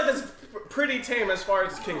just feel like that's pretty tame as far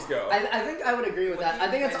as kinks go. I think I would agree with that. I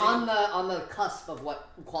think it's on the cusp of what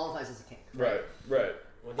qualifies as a kink. Right.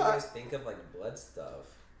 What do you guys think of like blood stuff?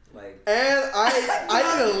 Like. And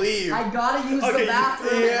I need to leave. I gotta use Okay, the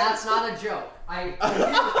bathroom, yeah. and that's not a joke.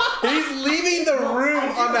 He's leaving the room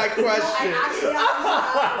on that question.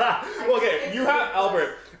 Okay, you have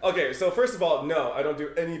Albert. Okay, so first of all, no, I don't do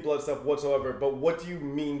any blood stuff whatsoever. But what do you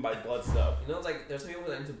mean by blood stuff? You know, it's like there's some people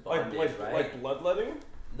that are into Like bondage, right? like bloodletting?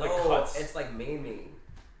 No, like cuts? it's like maiming.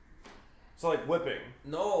 So like whipping.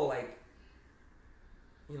 No, like.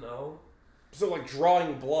 You know. So like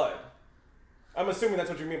drawing blood. I'm assuming that's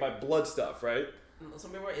what you mean by blood stuff, right?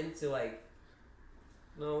 Some people are into like.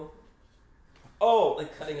 No. Oh,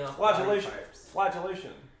 Like cutting off flagellation. body parts.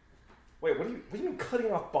 Flagellation. Wait, what do you mean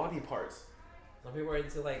cutting off body parts? Some people are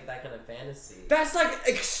into like that kind of fantasy. That's like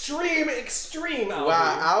extreme, Albert.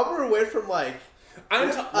 Wow, Albert went from like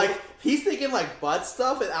he's thinking like butt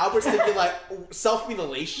stuff, and Albert's thinking like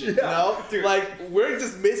self-mutilation. You know, dude. like we're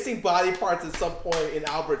just missing body parts at some point in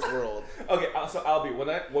Albert's world. Okay, so Albie,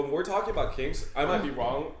 when we're talking about kinks, I might be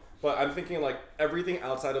wrong, but I'm thinking like everything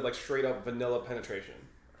outside of like straight up vanilla penetration.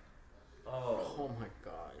 Oh my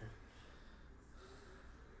god.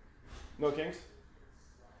 No kinks?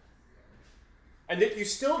 And then you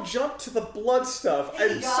still jump to the blood stuff.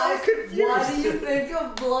 Hey I'm guys, so confused. what do you think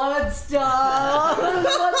of blood stuff?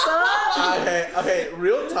 What's up? Okay,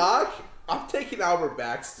 real talk. I'm taking Albert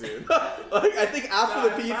back soon. Like, I think after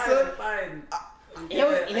the pizza, Fine.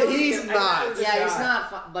 He's not. Yeah, he's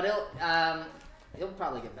not. But he'll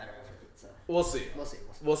probably get better after pizza. We'll see.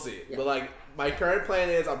 We'll see. Yeah. But like, my current plan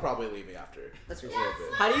is I'm probably leaving after. That's a reasonable. little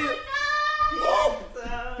bit. How do you?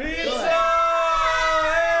 Pizza!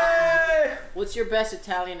 What's your best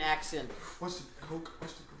Italian accent? What's the Coke?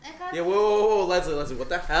 Yeah, whoa, Leslie, what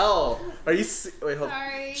the hell? Are you? Wait, hold on.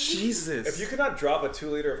 Sorry. Jesus. If you could not drop a 2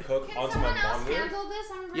 liter of Coke onto my mom, dude. Handle this?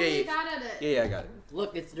 I'm really bad at it. Yeah, I got it.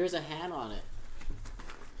 Look, there's a hand on it.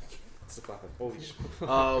 Holy shit.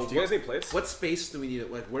 Do you guys need plates? What space do we need?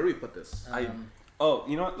 Like, where do we put this? Oh,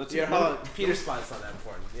 you know what? Let's hold on. Peter's spot's not that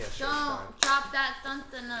important. Yeah, sure. Don't drop that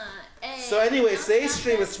something. So anyway, today's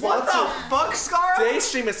stream is sponsored. What the fuck, Scar? Today's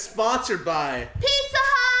stream is sponsored by Pizza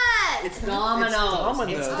Hut. It's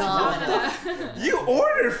Domino's. It's Domino's. You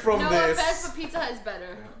ordered from No this. offense, but Pizza Hut is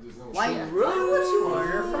better. Why would you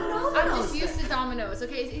order from Domino's? I'm just used to Domino's.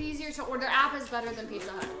 Okay, it's easier to order. App is better than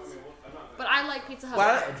Pizza Hut's. But I like Pizza Hut.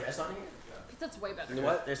 What? Address on here? Pizza Hut's way better. You know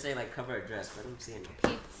what? They're saying like cover address, but I don't see any.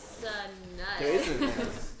 Pizza Nut. There isn't.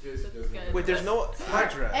 That's good. Wait, there's no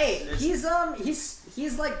address. Hey, he's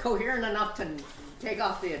like coherent enough to take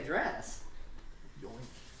off the address.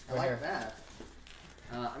 I like that.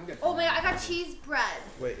 I'm good. Oh man, I got cheese bread.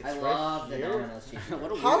 Wait, it's I love the Domino's cheese.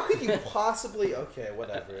 How could you possibly? Okay,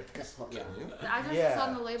 whatever. The address is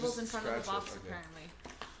on the labels in front of the box, apparently.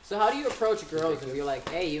 So how do you approach girls and you're like,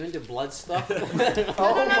 hey, you into blood stuff? Oh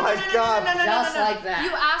my god. Just like that.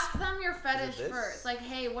 You ask them your fetish first. Like,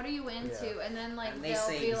 hey, what are you into? And then like And they they'll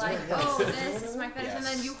say be like, blood oh, this is my fetish. And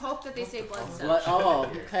then you hope that they say blood stuff. Blood,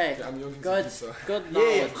 oh, okay. Good Yeah,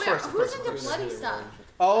 knowledge. of course. Who's into bloody stuff?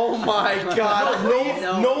 Oh my god.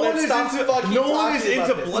 No one is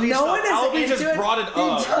into bloody stuff. Albie just brought it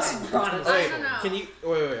up. He just brought it up. I don't know. Can you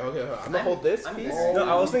wait, okay, hold on. I'm gonna hold this piece. No,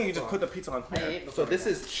 I was thinking you just put the pizza on here. So this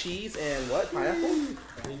is cheese and what? Pineapple?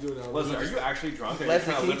 Leslie, are you actually drunk?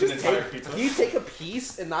 Leslie, can you just can you take a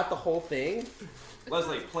piece and not the whole thing?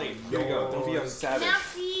 Leslie, plate. Here you go. Don't be a savage.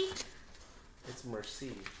 Merci. It's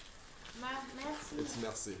merci. Merci. It's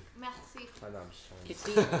messy. Merci. I know, I'm just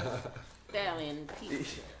trying. Italian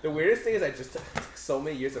pizza. The weirdest thing is I just took so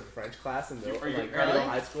many years of French class in middle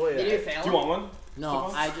high school. Yeah. Did you fail? Do you want one?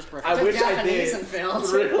 No, I just prefer. I wish I Japanese did. and failed.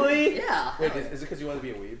 Really? Yeah. Wait, is it because you want to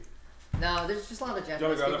be a weeb? No, there's just a lot of you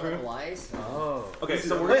Japanese wanna grab people that in Hawaii. So. Oh. Okay,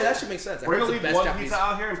 so wait, that should make sense. We're I heard gonna it's leave the best one Japanese. pizza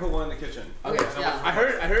out here and put one in the kitchen. Okay, yeah. I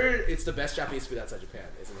heard it's the best Japanese food outside Japan.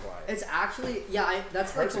 It's in Hawaii. It's actually, yeah,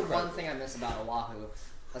 that's like It's the incredible. one thing I miss about Oahu.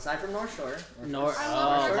 Aside from North Shore. North. I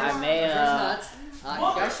love North Shore. I may. North Shore's nuts.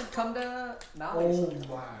 You guys should come to Maui. Oh sometime.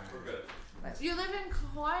 my. We're good. Nice. You live in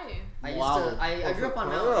Hawaii. I grew up on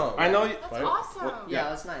Maui. Oh. I know. That's awesome. Yeah,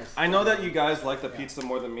 that's nice. I know that you guys like the pizza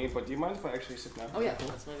more than me, but do you mind if I actually sit down? Oh yeah,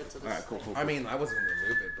 let's move it to this. Alright, cool. I mean, I wasn't gonna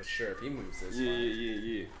move it, but sure, if he moves it.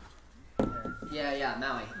 Yeah. Yeah,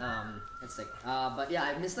 Maui. It's sick. But yeah,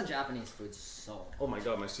 I miss the Japanese food so. Oh my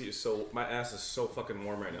god, my ass is so fucking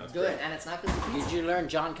warm right now. It's Good, great. and it's not good. Did you learn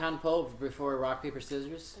John Kanpo before rock paper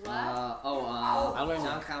scissors? What? I learned.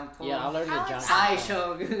 Jankanpo. Yeah, I learned it. John. Sai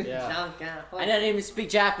Shogun. Yeah. Jankanpo. I didn't even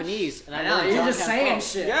speak Japanese, and I know, learned you're John just Kanpo. saying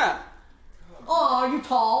shit. Yeah. Oh, you're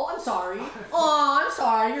tall. I'm sorry. Oh, I'm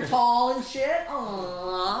sorry. You're tall and shit.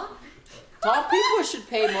 Aww. Tall people should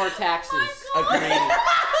pay more taxes. Agreed.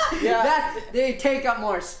 Yeah. They take up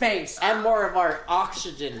more space and more of our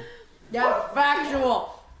oxygen. Yeah,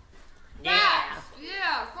 factual. Yeah,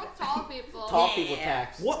 fuck tall people. Tall people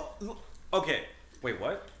tax. What? Okay. Wait,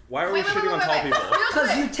 what? Why are we shitting on tall people?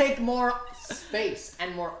 Because you take more space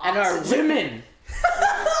and more oxygen. And our women.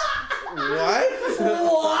 What?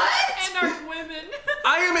 What? And our women.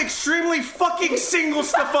 I am extremely fucking single,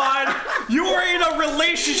 Stefan. You are in a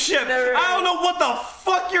relationship. I don't know what the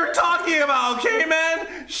fuck you're talking about, okay,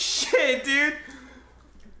 man? Shit, dude.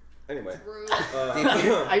 Anyway.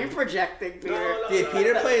 Are you projecting, Peter? Dude,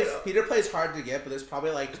 Peter plays hard to get, but there's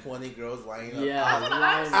probably like 20 girls lining up.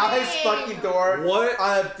 Yeah, out his fucking door. What?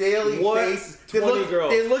 On a daily basis. 20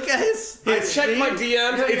 girls. They look at his I check my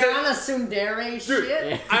DMs. You're on a tsundere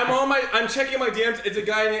shit. I'm checking my DMs. It's a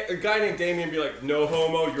guy named Damien. Be like, no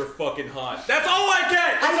homo, you're fucking hot. That's all I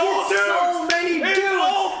get. It's all dudes. So many dudes. It's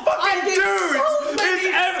all fucking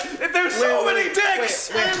dudes. There's so many dicks.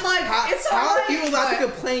 And I'm like, it's how alright, are people not but- to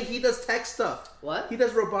complain? He does tech stuff. What? He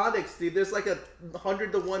does robotics, dude. There's like a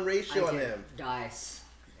 100-to-1 ratio on him. Guys,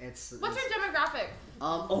 it's. What's your demographic?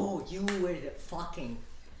 Oh, you would fucking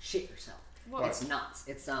shit yourself. What? It's nuts.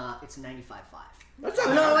 It's 95.5. That's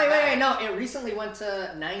not No, wait. No, it recently went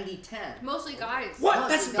to 90-10. Mostly guys. What? No,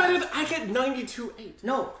 That's it's better guys. than I get 92.8.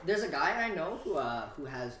 No, there's a guy I know who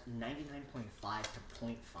has 99.5 to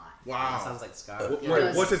 0.5. Wow. That sounds like Scar.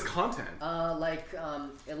 Wait, what's his content? Like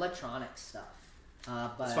electronic stuff.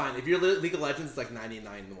 But It's fine. If you're League of Legends, it's like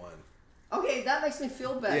 99-1. Okay, that makes me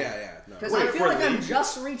feel better. Yeah. No. Because I feel like I'm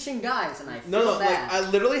just reaching guys, and I feel No, bad. like I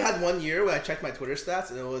literally had one year where I checked my Twitter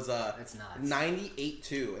stats and it was It's nuts.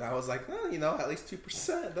 98-2, and I was like, well, you know, at least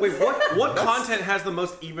 2%. Wait, what content has the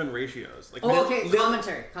most even ratios? Like, Oh, okay,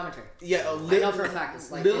 commentary. Yeah, I know for a fact it's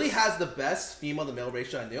like Lily has the best female to male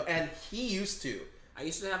ratio I knew, and he used to. I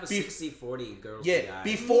used to have a 60-40 girls to Yeah,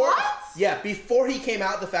 guys. before he came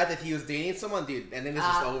out, the fact that he was dating someone, dude, and then it's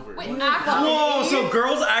just over. Whoa, so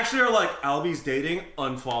girls actually are like, Albie's dating,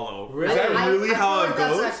 unfollow. Is that really how it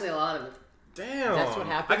goes? That's actually a lot of it. Damn. That's what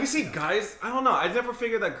happens. I can see guys, I don't know, I never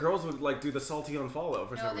figured that girls would like do the salty unfollow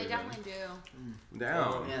for some reason. No, they definitely do.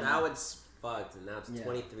 Damn. Yeah, now it's fucked, and now it's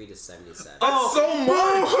 23 to 77. Oh, so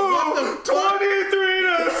much! 23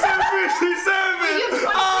 to 77!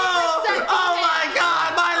 Oh my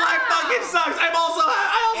god, my life fucking sucks! I also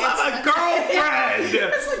have a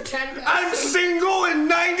girlfriend! It's like 10 guys. I'm single and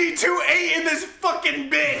 92.8 in this fucking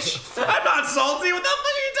bitch! I'm not salty, what the fuck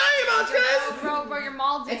are you talking about, guys? Bro, you're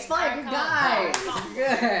molding. It's fine, good guys.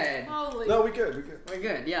 Good. Holy. No, we good. We're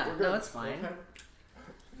good, yeah. No, it's fine.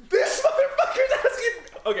 This motherfucker's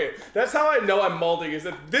asking. Okay, that's how I know I'm molding. Is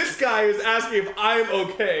that this guy is asking if I'm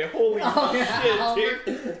okay? Holy shit,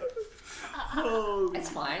 dude! It's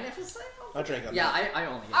fine if it's like. I'll drink on Yeah, that. I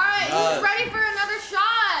only. All right, who's ready for another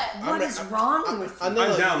shot? What is wrong with you? I'm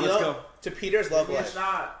down, let's go. To Peter's love life.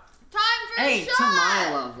 Time for Hey, the to shot.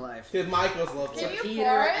 my love life. To Michael's love Can life. you Peter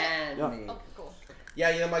pour it? and me. Oh, cool.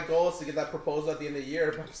 Yeah, you know, my goal is to get that proposal at the end of the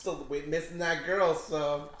year, but I'm still missing that girl,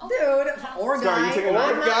 so. Dude, or Sorry, you guy. taking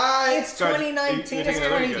another? Or guy. It's Sorry, 2019. you It's taking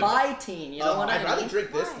another? 20 by teen. You know what I I'd rather mean?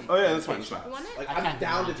 drink this. Why? Oh yeah, that's fine. That's fine. You want it? Like, I'm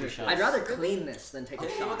down to drink. I'd rather clean this than take a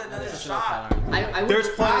shot. Another shot. I would. There's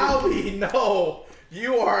plenty. Albie, no!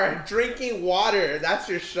 You are drinking water. That's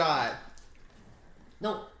your shot.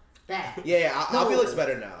 No, that. Yeah, No. Albie looks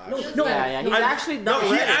better now. Actually. No, Yeah, he's actually No, not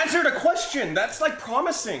he red. answered a question. That's like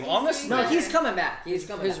promising, honestly. No, he's coming back. He's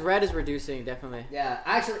coming His back. red is reducing, definitely. Yeah,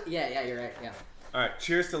 actually, yeah, you're right. Yeah. All right,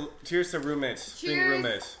 cheers to roommates, being Cheers.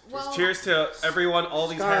 roommates. Well- cheers to everyone, all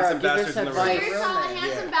these Scar, handsome give us bastards in the room. advice. Cheers to all the Roommate,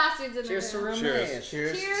 handsome yeah. bastards in Cheers to the room. roommates.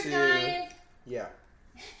 Cheers Cheers, to. guys. Yeah.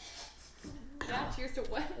 Yeah, cheers to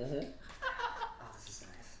what? Oh, this is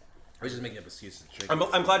nice. I was just making up excuses to drink.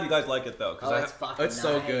 I'm glad you guys like it though, Oh, because it's fucking it's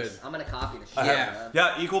so nice. good. I'm gonna copy the shit. Yeah.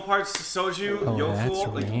 yeah, equal parts soju,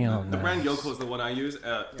 Yokel. Like, real the brand Yokel is the one I use. To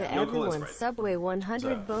Yokel and everyone, Sprite. Subway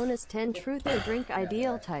 100 bonus 10 truth or drink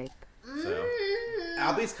ideal type. So,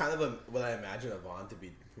 Albie's kind of what I imagine Yvonne to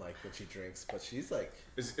be like when she drinks, but she's like,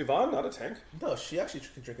 is Yvonne not a tank? no, she actually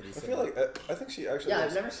can drink a I decent. feel like I think she actually. Yeah,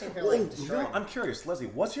 is. I've never seen her Oh, like you destroy. know, I'm curious, Leslie.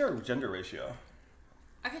 What's your gender ratio?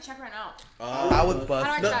 I can check right now. I would bust.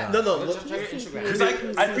 How do I check? No. Because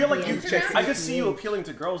I feel like you. Instagram? I could see you appealing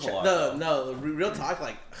to girls a lot. No. Real talk,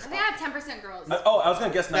 like. I think I have 10% girls. I was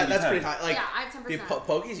gonna guess 90. That's pretty high. Like, Yeah, I have 10%. the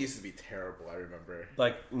Pokies used to be terrible. I remember.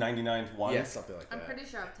 Like 99-1. Yeah, something like that. I'm pretty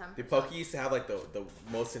sure I have 10%. The Pokey used to have like the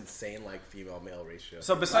most insane like female male ratio.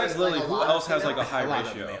 So besides Like Lily, a who lot else of has like a females? high a lot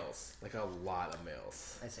ratio? of males, like a lot of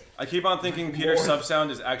males. I see. I keep on thinking Peter's sub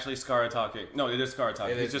sound is actually Scar talking. No, it is Scar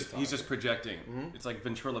talking. It He's is just projecting. It's like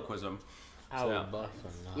ventriloquism. I Yeah. would bust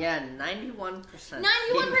or not. Yeah, 91%.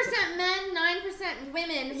 91% men, 9%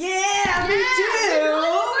 women. Yeah, me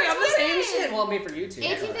too. We have the same shit. Well, me for you too.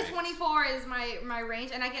 18 to 24 is my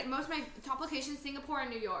range, and I get most of my top locations Singapore and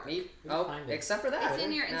New York. Me? Oh, except for that. It's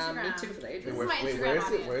in your Me Instagram. too for the age This group. is my Wait, Instagram where is it?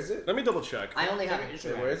 audience. Where is it? Let me double check. I only have Wait,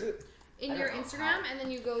 Instagram. where is it? In I your don't know Instagram, and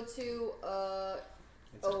then you go to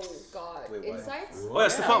oh god, Wait, what? insights. Oh yeah,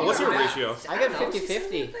 Stefan, what's your ratio? I got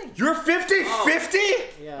 50-50. You're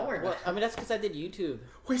 50-50? Yeah. Don't worry Well, about it. I mean, that's because I did YouTube.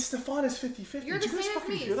 Wait, Stefan is 50-50. You're Did you the guys same as fucking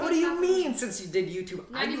me. hear that? What do you mean? Since you did YouTube,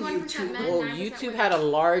 I do 91% YouTube. men, Well, 9% YouTube women. had a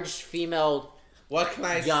large female, What can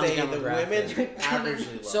I Young say? The demographic. women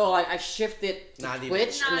averagely low. so I shifted to 90.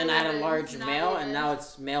 Twitch, and then I had a Not even, large not male, even. and now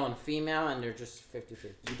it's male and female, and they're just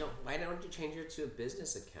 50-50. Why don't you change it to a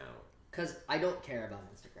business account? Because I don't care about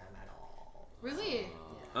Instagram at all. Really?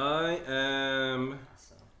 I am...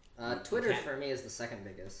 So, Twitter for me is the second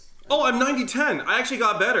biggest. Oh, I'm 90-10. I actually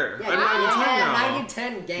got better. Yeah, I'm 90-10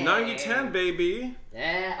 now. 90-10 game. 90-10, baby.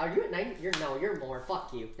 Yeah, are you at 90? You're more.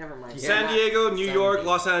 Fuck you. Never mind. San Diego, New York, 70.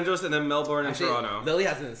 Los Angeles, and then Melbourne and Actually, Toronto. Lily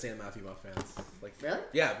has an insane amount of female fans. Like Really?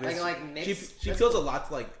 Yeah, she feels a lot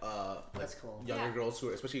to that's cool. younger girls who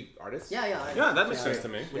are especially artists. Yeah, that makes sense to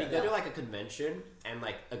me. When you go to like a convention and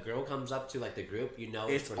like a girl comes up to like the group, you know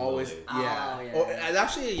it's always and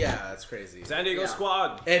actually that's crazy. San Diego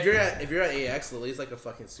squad. And if you're at AX, Lily's like a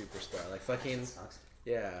fucking superstar. Like fucking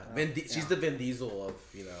she's the Vin Diesel of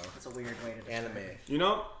That's a weird way to anime.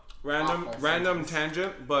 describe it. Random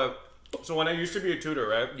tangent, but. So when I used to be a tutor,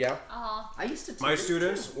 right? Yeah. I used to. My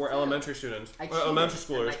students were elementary students, elementary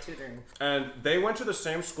schoolers, and they went to the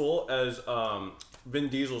same school as Vin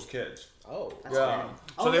Diesel's kids. Oh. That's yeah.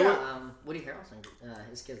 So they would. Woody Harrelson,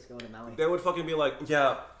 his kids go to Maui. They would fucking be like,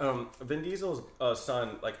 Vin Diesel's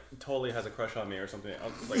son like totally has a crush on me or something.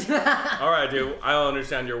 I was like, all right, dude, I don't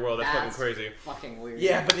understand your world. That's fucking crazy. Fucking weird.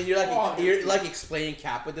 Yeah, but then you're like explaining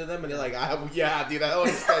Kappa to them, and they're like, yeah, dude, I don't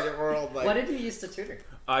understand your world. Like, what did you used to tutor?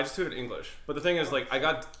 I just tutored English, but the thing is, like, I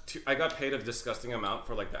got paid a disgusting amount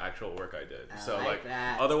for like the actual work I did. So like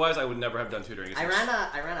otherwise, I would never have done tutoring. I ran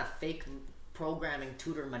a fake programming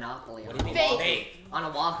tutor monopoly on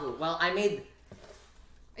Oahu. Well, I made.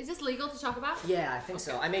 Is this legal to talk about? Yeah, I think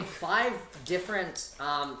so. I made 5 different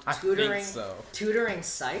tutoring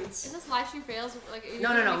sites. Is this live stream fails? Like,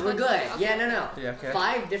 No, we're good. Okay. Yeah, no. Yeah, okay.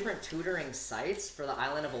 5 different tutoring sites for the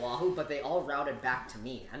island of Oahu, but they all routed back to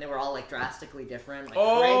me, and they were all like drastically different. Like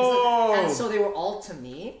and so they were all to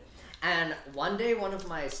me. And one day, one of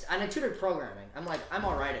my and I tutored programming. I'm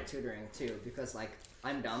alright at tutoring too because like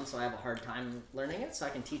I'm dumb, so I have a hard time learning it, so I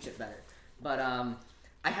can teach it better. But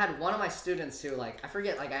I had one of my students who I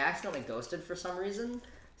forget, I accidentally ghosted for some reason.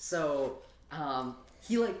 So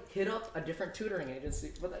he hit up a different tutoring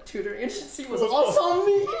agency, but that tutoring agency was also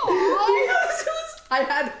me. I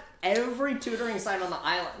had every tutoring site on the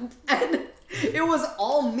island, and it was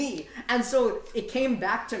all me. And so it came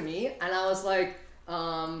back to me, and I was like,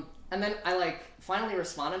 and then I finally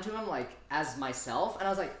responded to him as myself, and I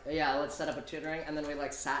was like, yeah, let's set up a tutoring. And then we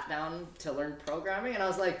sat down to learn programming, and I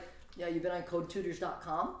was like, yeah, you've been on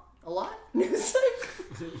codetutors.com a lot? And he was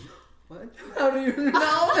like, what? How do you know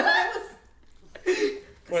that?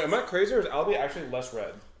 Wait, am I crazy or is Albie actually less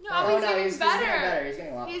red? No, he's getting better. He's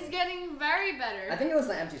getting a lot better. He's getting very better. I think it was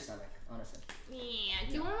the empty stomach, honestly. Yeah.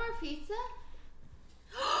 Do you want more pizza?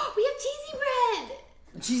 We have cheesy bread.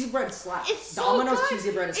 Cheesy bread slaps. It's so Domino's good.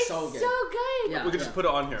 cheesy bread is so good. It's so good. Yeah, we could just put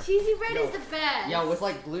it on here. Cheesy bread is the best. Yeah, with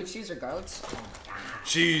blue cheese or garlic. Oh my god.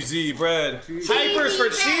 Cheesy bread. Hypers for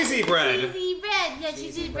cheesy bread. Cheesy bread. Yeah,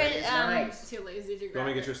 cheesy bread. Is nice. Too lazy to grab. You want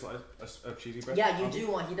me to get you a slice of cheesy bread? Yeah, you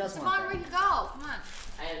do want. He does want. Come on, where'd you go? Come on.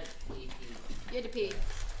 I had pee. You had to pee.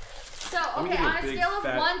 So, okay, on a scale of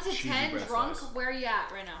 1 to 10 drunk, where are you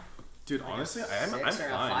at right now? Dude, honestly, I'm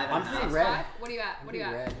fine. I'm pretty red. What are you at? What are you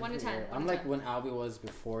at? 1 to 10. I'm like when Albie was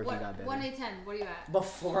before he got better. 1 to 10. What are you at?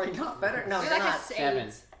 Before he got better? No, you're like not.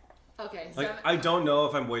 7. Okay, like 7. I don't know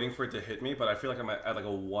if I'm waiting for it to hit me, but I feel like I'm at like a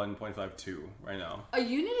 1.52 right now. Oh,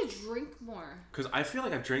 you need to drink more. Cause I feel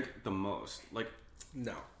like I drink the most. Like,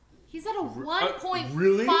 no. He's at a 1.5.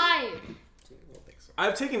 Really? I don't think so.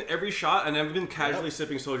 I've taken every shot and I've been casually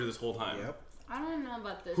sipping soju this whole time. Yep. I don't know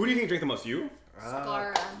about this. Who do you think drank the most? You?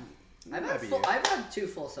 Scara. I've had 2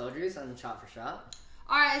 full sojus and shot for shot.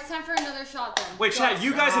 Alright, it's time for another shot then. Wait, chat,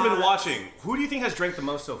 you guys have been watching. Who do you think has drank the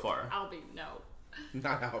most so far? Albie, no.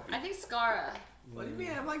 Not Albie. I think Scara. What do you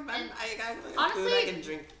mean? I'm like, honestly, I can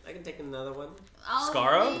drink. I can take another one.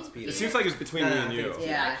 Scara? It seems like it's between me and you.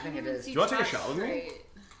 Yeah, I think it is. Do you want to take a shot with me?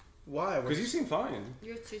 Why? Because you seem fine.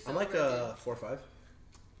 You're too sober. I'm like a 4 or 5.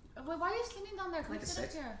 Wait, why are you sitting down there? Come sit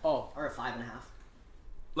up here. Oh, or a 5.5.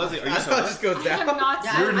 Leslie, are you sober? It just goes down. I'm not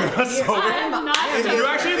sober. You're not sober? I'm not sober. You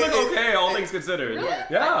actually look okay, all things considered. Really?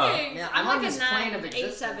 Yeah. Yeah, I'm on like this a 9, plane of 8,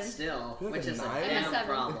 existence 7. still, You're which like is a a 9? damn I'm a 7.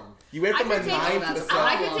 problem. You went from a 9 to a 7.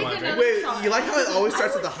 I can take another Wait, shot. you like how it always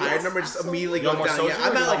starts with the higher number, just immediately goes more down? soju Yeah,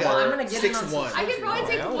 I'm at like I'm gonna a get 6-1. I could probably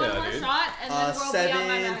take one more shot and then we'll be at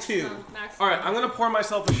my 7-2. maximum. Alright, I'm gonna pour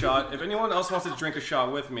myself a shot. If anyone else wants to drink a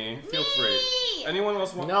shot with me, feel free. Anyone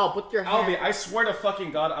else want? No, put your hand. Albie, I swear to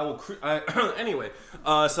fucking God, I will. Anyway,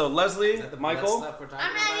 so Leslie, Michael.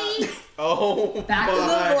 I'm ready. Oh, Back to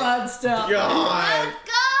the blood stuff. God. Let's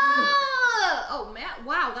go. Oh man,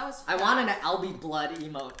 wow, that was. I wanted an Albie blood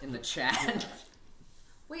emote in the chat.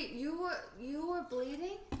 Wait, you were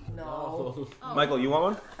bleeding? No. Oh. Michael, you want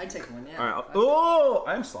one? I'd take one, yeah. All right. Oh,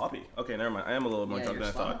 I am sloppy. Okay, never mind. I am a little more drunk than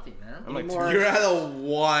I thought. Man. I'm like, you're at a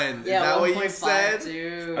 1. Is that what you said?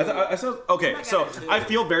 I said, okay, so I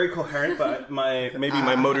feel very coherent, but maybe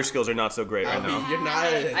my motor skills are not so great right now. You're not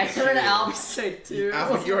at a 2. I heard Albie say 2.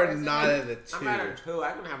 Albie, you are not at a 2. I'm at a 2.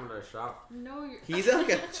 I can have another shot. No, you're... He's at like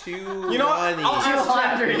a 2. You know what? I'll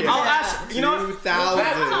ask. You know what?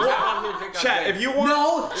 2,000. Chat, if you want.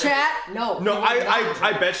 No, chat. No. No,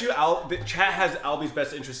 I bet you Chat has Albie's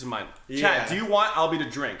best interest in mind. Chat, do you want Albie to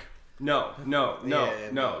drink? No. They're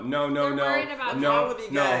worried about No,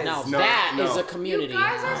 that is a community. You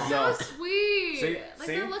guys are so sweet. See? Like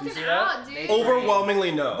See? they're looking You see out, that? dude.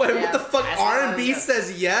 Overwhelmingly no. Wait, what the fuck? R&B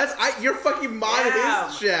says yes? You're fucking mod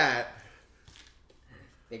his chat.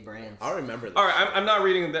 Big brains. I'll remember this. All right, I'm not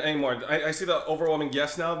reading that anymore. I see the overwhelming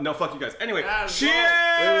yes now. No, fuck you guys. Anyway, cheers!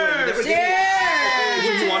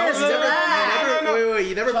 Wait,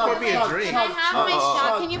 you never poured me a drink. Can I have my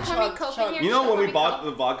shot? Can you pour me Coke in here? You know when we bought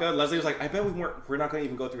the vodka, Leslie was like, I bet we're not going to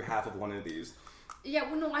even go through half of one of these. Yeah,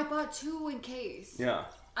 well, no, I bought 2 in case. Yeah.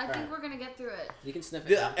 I think we're going to get through it. You can sniff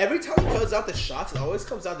it. Every time it comes out the shots, it always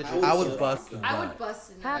comes out the drink. I would bust. I would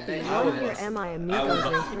bust in Happy, it. what are your Am I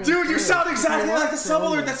Amigo? Dude, you sound exactly like the sub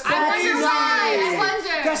alert. That's crazy. I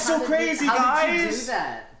wonder. That's so crazy, guys.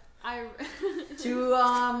 How did you do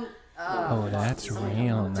that? Oh, that's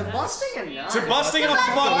real nice. To busting a nut. To busting a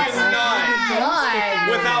fucking nut.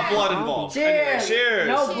 Without blood involved. Cheers. Anyway, cheers.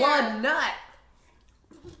 No blood nut.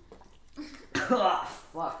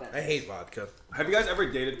 Fuck that. I hate vodka. Have you guys ever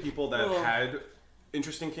dated people that had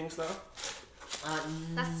interesting kinks though?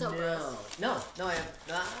 That's so gross. No, I have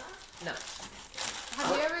no.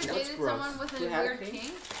 Have you ever dated someone with a weird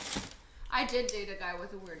kink? I did date a guy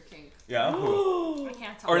with a weird kink. Yeah, who? I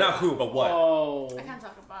can't talk Or about not who, but what? Oh. I can't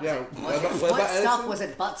talk about Yeah. it. What stuff was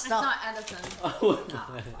it? Butt It's stuff? not Edison.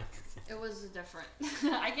 It was different.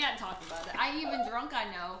 I can't talk about it. Even drunk, I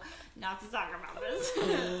know not to talk about this.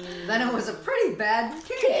 Then it was a pretty bad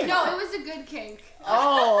kink. No, it was a good kink.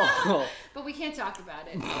 Oh. But we can't talk about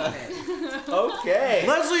it. Okay.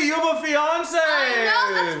 Leslie, you have a fiance. I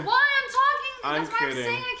know, that's why I'm I'm talking. That's why kidding. I'm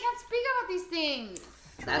saying I can't speak about these things.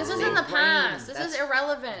 That's This is in the past. This That's is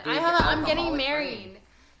irrelevant. big I'm getting alcoholic married. brain.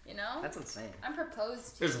 You know? That's insane. I'm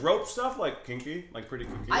proposed to. Is rope stuff like kinky? Like pretty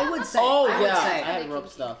kinky? I would say. Oh, I would yeah. say. I had rope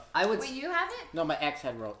stuff. I would. Wait, you have it? No, my ex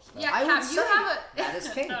had rope stuff. Yeah, I would Cap, say you have a. that is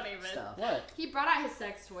kink Not even. stuff. What? He brought out his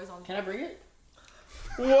sex toys on. Can I bring it?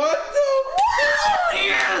 What the?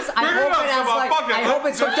 Yes! I hope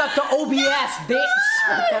it's hooked up to OBS, bitch!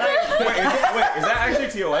 Wait, is that actually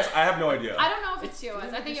TOS? I have no idea. I don't know if it's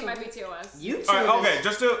TOS. I think it might be TOS. YouTube. Alright, okay,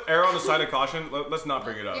 just to err on the side of caution, let's not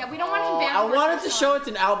bring it up. Yeah, we don't want him banned. I for wanted to sex show toys.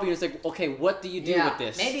 it to Albie. It's like, okay, what do you do with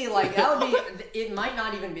this? Maybe like that would be. It might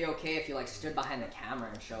not even be okay if you like stood behind the camera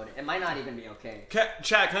and showed it. It might not even be okay.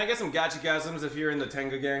 Chad, can I get some gachi-gasms if you're in the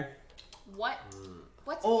Tenga gang? What?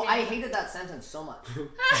 What's Oh, a I kink? hated that sentence so much.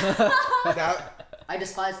 That, I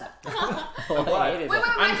despise that. I hated Wait, it.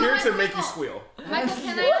 I'm here to make you Michael. squeal. Michael,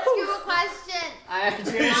 can I ask you a question?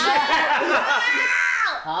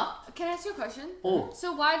 Huh? Can I ask you a question? Oh.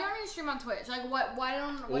 So why don't you stream on Twitch? Like, what's the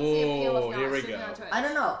appeal of here not we streaming go. on Twitch? I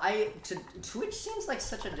don't know. Twitch seems like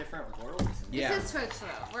such a different world to me. Yeah. This is Twitch though.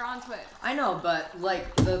 We're on Twitch. I know, but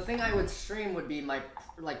like the thing I would stream would be my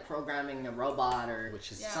like programming a robot or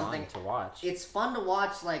Which is something fun to watch. It's fun to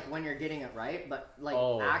watch like when you're getting it right, but like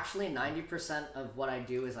actually 90% of what I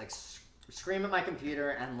do is like scream at my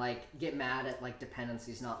computer and like get mad at like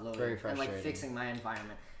dependencies not loading Very and frustrating. like fixing my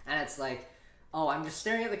environment. And it's like, oh, I'm just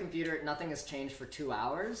staring at the computer, nothing has changed for 2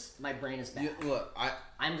 hours. My brain is bad. look,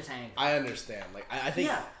 I'm just angry. I understand. Like, I think.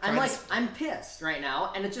 Yeah, I'm pissed right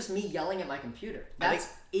now, and it's just me yelling at my computer.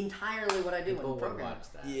 That's entirely what I do when I'm programming.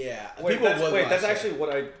 Yeah. Wait, that's actually what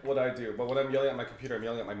I do. But when I'm yelling at my computer, I'm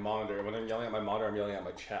yelling at my monitor. When I'm yelling at my monitor, I'm yelling at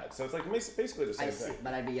my chat. So it's like basically the same thing.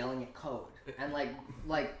 But I'd be yelling at code, and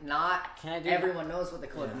like not everyone knows what the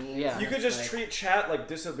code means. Yeah. You could just treat chat like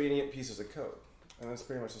disobedient pieces of code. And that's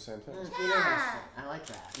pretty much the same thing. I like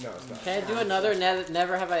that. No, it's not. Can I do another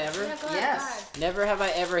never have I ever? Yeah, go ahead, Yes. Never have I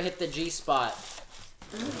ever hit the G spot.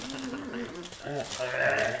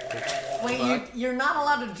 Wait, you're not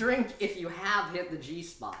allowed to drink if you have hit the G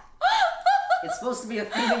spot. It's supposed to be a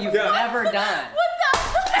thing that you've never done.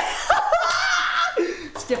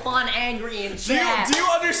 Stefan angry in chat. Do you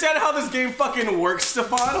understand how this game fucking works,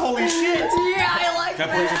 Stefan? Holy shit! Yeah, I like Can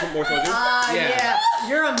I play that. some more soju? Yeah.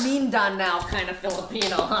 You're a Mindanao kind of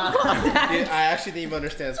Filipino, huh? Dude, I actually didn't even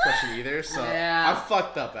understand this question either, so I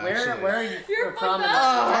fucked up actually. Where are you from? Where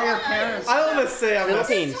are your parents? I don't want to say I'm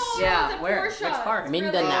Philippines. Yeah, where? Which part?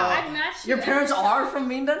 Mindanao. Your parents are from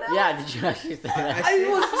Mindanao? Yeah, did you actually say that? I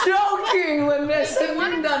was joking when they said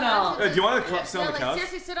Mindanao. Do you want to sit on the couch?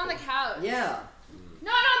 Seriously, sit on the couch. Yeah.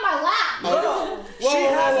 Not on my lap. She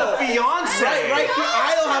has a fiance. Right here.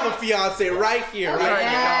 I don't have a fiance. Right here. Right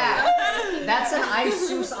here. That's an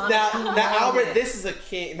Isus on now, Albert, this is a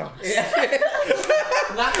king. No.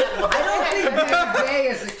 I don't think Big Day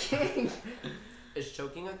is a king. Is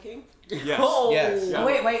choking a king? Yes. Oh. Yes. Oh,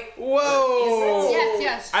 wait. Whoa.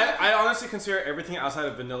 Yes. I honestly consider everything outside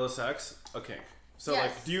of vanilla sex a kink. So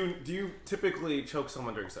Yes. like, do you typically choke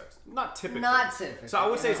someone during sex? Not typically. Not typically. So I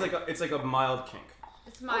would say it's like a mild kink.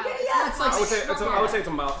 It's mild. Okay, yeah, it's like I would say it's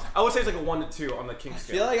a mild. I would say it's like a 1 to 2 on the kink I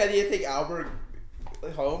scale. feel like I need to take Albert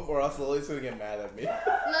home, or else Lily's gonna get mad at me.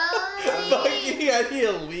 Lily. I need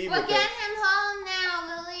to leave. Well, with get her. him home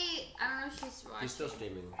now, Lily. I don't know if she's watching. He's still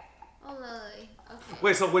streaming. Oh, Lily. Okay.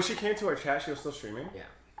 Wait, so when she came to our chat, she was still streaming? Yeah.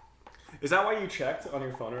 Is that why you checked on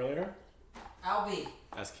your phone earlier? Albie,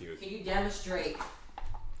 That's cute. can you demonstrate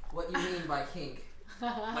what you mean by kink?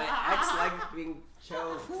 My ex likes being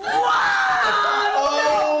choked.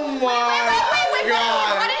 Oh my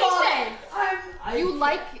god! What did he say? You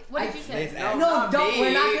like? What did you say? No, don't.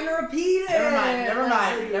 We're not gonna repeat it. Never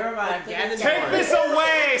mind. Take this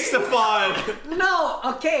away, Stefan. No.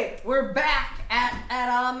 Okay, we're back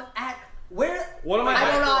at where? Oh One of my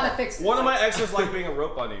I don't know how to fix this. One of my exes like being a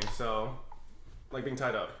rope bunny, so like being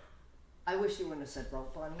tied up. I wish you wouldn't have said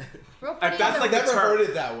rope bunny. Rope bunny. That's like I've the never term. heard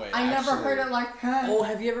it that way. I never heard it like that. Oh,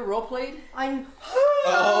 have you ever role played? I'm.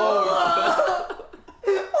 Oh.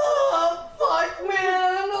 Oh fuck,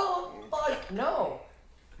 man! Oh fuck, no.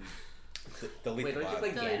 Delete Wait, the don't you pod.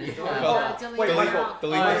 play Gandy? Wait,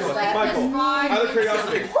 Michael.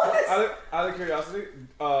 Out of curiosity,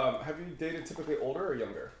 have you dated typically older or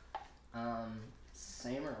younger?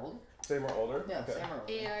 Same or older? Same or older? Yeah, Okay. same or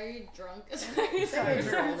older. Yeah, are you drunk? Same age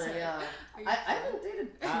or older, yeah. I haven't dated.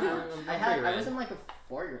 I was in like a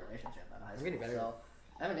 4-year relationship at high school, so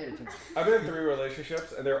I haven't dated too much. I've been in 3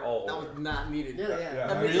 relationships and they're all That older. was not needed. Yeah.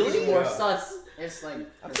 That makes Really? it more Yeah. sus. It's like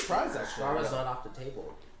I'm surprised actually. Drama's not off the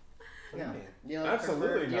table. yeah. Do you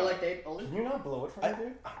Absolutely Do you not. like date older? Can you not blow it for me,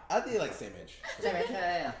 dude? I did like same age. Same age.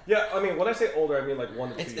 Yeah. Yeah, I mean, when I say older, I mean like 1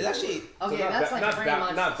 to 2 It's years. actually Okay, not that's that, like not pretty that,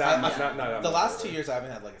 much. not that much, yeah. not the much last older. 2 years I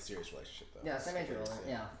haven't had like a serious relationship though. Yeah, same age or older.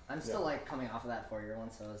 Yeah, I'm still like coming off of that 4-year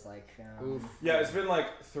one, so it's like. Yeah, it's been like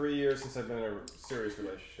 3 years since I've been in a serious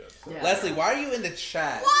relationship. So. Yeah. Leslie, why are you in the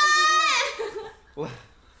chat? What?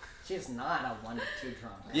 She's not a 1 to 2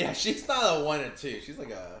 drunk. Yeah, she's not a 1 or 2. She's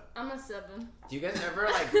like a. I'm a 7. Do you guys ever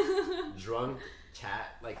like drunk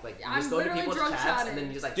chat? Like you I'm just go to literally people's drunk chats chatting. and then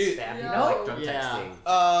you just like Dude, spam no. people like drunk Yeah.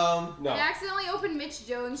 texting. No. I accidentally opened Mitch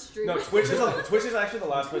Jones' stream. No, Twitch is actually the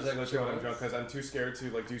last place I go to when I'm drunk because I'm too scared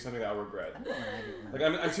to like do something that I'll regret. Like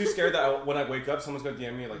I'm too scared that when I wake up, someone's gonna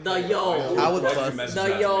DM me like. The hey, yo. I would why'd you bust message The that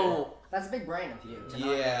to me? yo. That's a big brain of you. To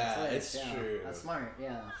Yeah, not it's true. That's smart.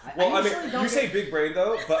 Yeah. Well, I usually mean, don't you say get- big brain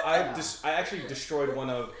though, but I actually destroyed one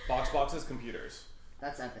of Boxbox's computers.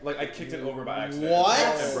 That's epic. Like I kicked it over by accident. What?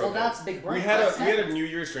 And broke Well, it. that's big brain. We had That's a epic. New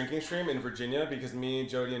Year's drinking stream in Virginia because me,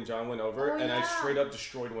 Jody, and John went over, Oh, and I yeah. straight up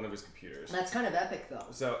destroyed one of his computers. That's kind of epic, though.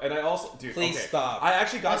 So, and I also, dude, Please okay, stop. I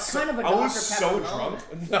actually got That's so, kind of a I was Dr. so Pepper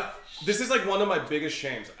drunk. No. This is like one of my biggest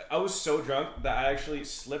shames. I was so drunk that I actually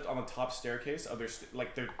slipped on the top staircase of their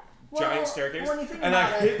giant staircase, when you think and I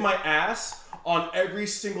about it- hit my ass on every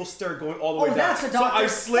single stair going all the way down. That's a So Dr. I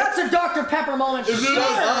slipped. That's a Dr. Pepper moment. I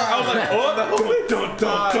was like, oh, dun,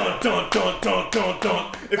 dun, dun, dun, dun, dun, dun,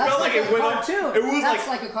 dun. It That's felt like a it went on. cartoon. It was That's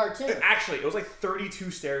like a cartoon. Actually, it was like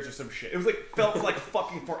 32 stairs or some shit. It was like felt like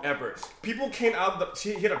fucking forever. People came out of the.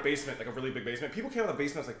 She hit a basement, like a really big basement. People came out of the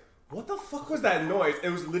basement. I was like, what the fuck was that noise? It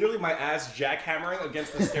was literally my ass jackhammering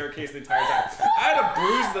against the staircase the entire time. I had a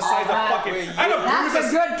bruise the size of fucking. I had a bruise. That's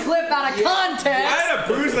a good clip out of context. I had a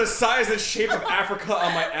bruise the size and shape of Africa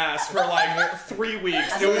on my ass for like 3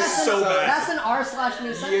 weeks. It was so bad. That's an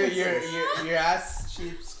r/me sentence. Your ass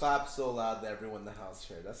cheeks clap so loud that everyone in the house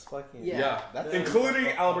heard. That's fucking. Yeah, That's including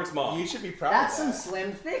Albert's mom. You should be proud That's of some that.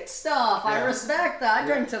 slim thick stuff. I Yeah. respect that. I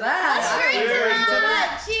drink to that. Cheers to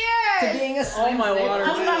that. Cheers. To being a slim my thick water.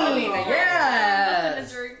 queen. I'm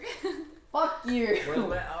Yes. gonna drink. Fuck you. Where's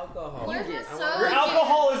my alcohol? You're I so want- Your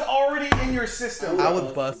alcohol is already in in your system. I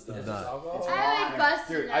would bust the nut. I would bust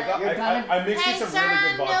the Dude, nut. I mixed you Hey, some Sarah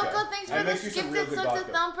really good vodka. Milko, thanks I for mixed the you some real gifted good sub to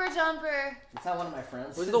vodka. Thumper Jumper. It's not one of my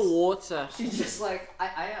friends. Where's the water? She's just like,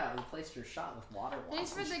 I replaced your shot with water.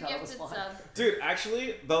 Thanks for the She thought it was gifted fun. sub. Dude,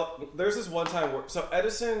 actually, there's this one time where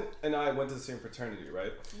Edison and I went to the same fraternity,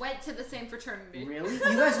 right? Went to the same fraternity. Really? You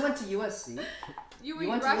guys went to USC? You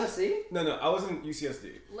went to USC? No, I was in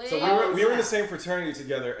UCSD. Lit. So we were in the same fraternity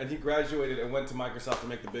together, and he graduated and went to Microsoft to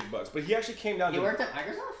make the big bucks. But he actually came down. You worked at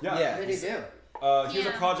Microsoft? Yeah. What did he do? He was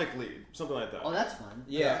a project lead, something like that. Oh, that's fun.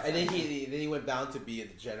 Yeah, and then he went down to be a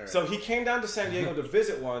degenerate. So he came down to San Diego to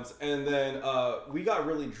visit once, and then we got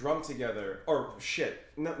really drunk together. Or shit,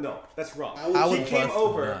 no, that's wrong. He came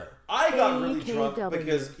over. I got really drunk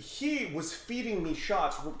because he was feeding me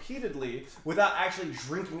shots repeatedly without actually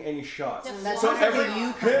drinking any shots.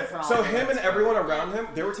 So him and everyone around him,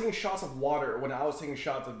 they were taking shots of water when I was taking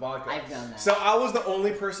shots of vodka. I've done that. So I was the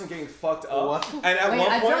only person getting fucked up. What? And at one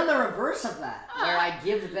I've point, done the reverse of that, where I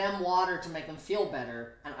give them water to make them feel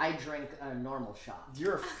better, and I drink a normal shot.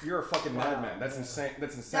 you're a fucking madman. That's insane.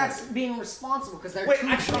 That's insane. That's being responsible because they're Wait, too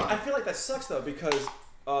actually, drunk. I feel like that sucks though because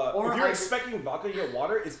if you're expecting vodka to get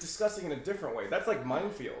water, it's disgusting in a different way. That's like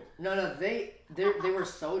minefield. No, they were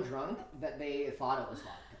so drunk that they thought it was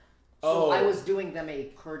vodka. So I was doing them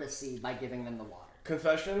a courtesy by giving them the water.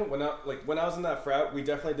 Confession: when I was in that frat, we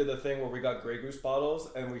definitely did the thing where we got Grey Goose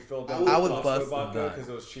bottles and we filled them with Costco vodka because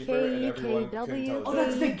it was cheaper and everyone couldn't tell the difference. Oh,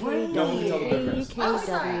 that's big brain. No one could tell the difference. It was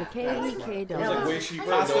like way cheaper.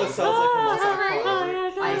 Costco sells like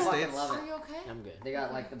from I fucking love it. Are you okay? I'm good. They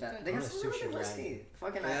got like the best. They got some really good whiskey.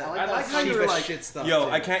 Fucking, I like how you're like shit stuff. Yo,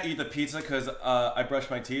 I can't eat the pizza because I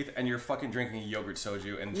brushed my teeth, and you're fucking drinking yogurt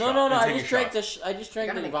soju and No, I just drank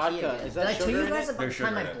the vodka. Is Did I that tell you sugar in guys it? about the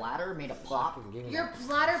time my bladder made a pop? Your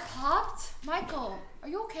bladder popped? Michael, are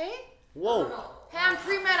you okay? Whoa. Hey, I'm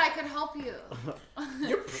pre-med, I could help you.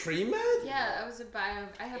 You're pre-med? Yeah,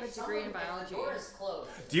 I have a degree in biology.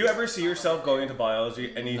 Do you ever see yourself going into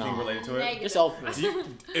biology, anything related to it? Negative. Just open.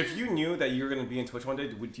 If you knew that you were going to be in Twitch one day,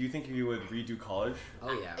 do you think you would redo college?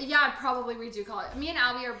 Oh yeah. Yeah, I'd probably redo college. Me and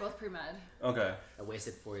Albie are both pre-med. Okay. I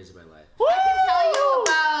wasted 4 years of my life. I can tell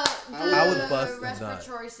you I would about bust the the nut.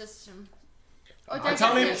 respiratory system.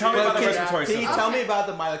 Tell me about the respiratory Can system. you tell me about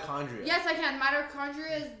the mitochondria? Yes, I can.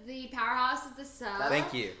 Mitochondria is the powerhouse of the cell.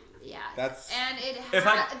 Thank you. Yeah. That's. And it If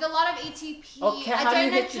has a lot of ATP. Okay, how do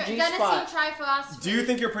you hit your G-spot? Triphosphate. Do you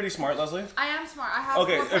think you're pretty smart, Leslie? I am smart. I have.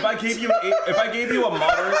 Okay, 4 if I points. gave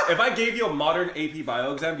you a modern AP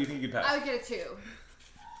bio exam, do you think you'd pass? I would get a 2.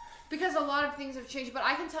 Because a lot of things have changed, but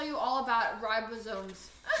I can tell you all about ribosomes.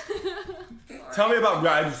 Tell me about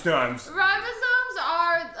ribosomes. Ribosomes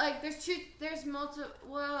are like there's multiple.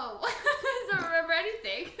 Whoa, I don't remember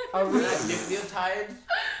anything. Nucleotides,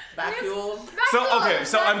 vacuoles.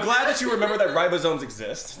 So I'm glad that you remember that ribosomes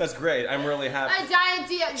exist. That's great. I'm really happy.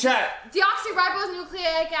 Chat.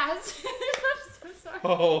 Deoxyribonucleic acid. I'm so sorry.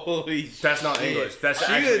 Holy shit. That's not English. That's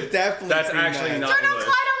definitely not English.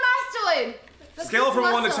 Sternocleidomastoid. Scale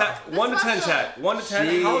from 1 to 10. 1 to 10, chat. 1 to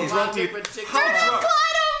 10. How drunk do you?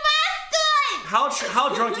 How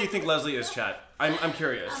drunk do you think Leslie is, chat? I'm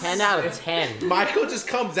curious. 10 out of 10. Michael just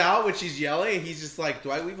comes out when she's yelling, and he's just like, "Do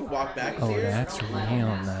I even walk back?" Oh, that's real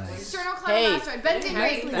nice. Sternocleidomastoid.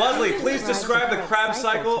 Benzene. Leslie, please describe the Krebs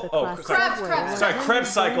cycle. Oh, Krebs. Sorry, Krebs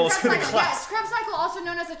cycle to the class. Yes, Krebs cycle, also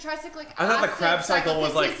known as a tricyclic I thought the acid Krebs cycle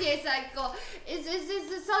was like. TCA cycle is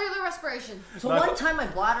cellular respiration. So one time my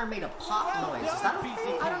bladder made a pop noise. Is that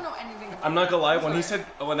okay? I don't know anything about I'm not gonna lie.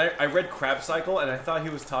 When I read Krebs cycle, and I thought he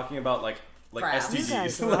was talking about like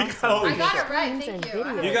STDs. I got it right, thank you.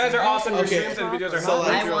 You guys are awesome. Your streams and videos are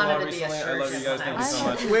helping. I wanted to be a I love you guys. Thank you so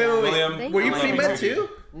much. Wait. William, Were you pre-med too?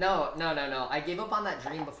 No. I gave up on that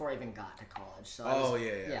dream before I even got to college. So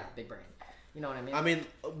yeah, big brain. You know what I mean? I mean,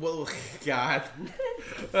 well, God.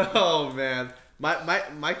 Oh man,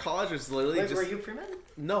 my college was literally just. Were you pre-med?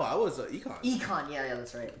 No, I was econ. Econ, yeah,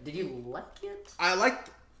 that's right. Did you like it? I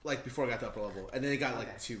liked before I got to upper level, and then it got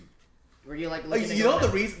like 2. Were you like you know the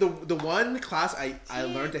reason the one class I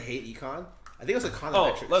learned to hate econ? I think it was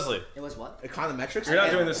econometrics. Oh, Leslie. It was what? Econometrics. You're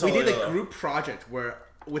not doing this We solo, did a though. group project where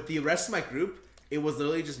with the rest of my group, it was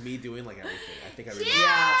literally just me doing like everything. I think I really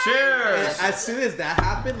Cheers! And as soon as that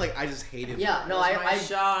happened, like I just hated. Yeah, no, I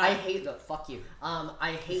hate those. Fuck you.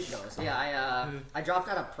 I hate those. Yeah, I dropped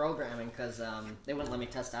out of programming because they wouldn't let me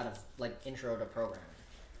test out of like intro to programming.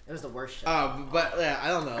 It was the worst shit. But yeah, I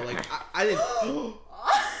don't know. Like I didn't.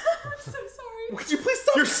 I'm so sorry. Could you please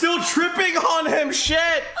stop? You're still tripping on him,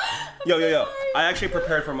 shit! Yo. I actually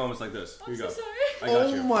prepared for moments like this. Here you go. I'm so sorry. I got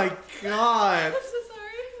you. Oh my god. I'm so sorry.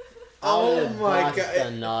 Oh my god.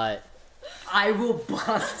 The nut. I will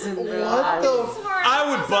bust a nut. What the?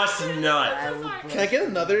 I would bust a nut. Can I get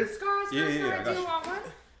another? Yeah, Do you I got you. want one?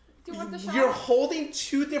 Do you want the shot? You're holding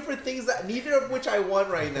two different things that neither of which I want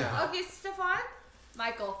right now. Okay, Stefan.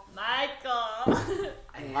 Michael.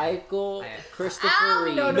 Christopher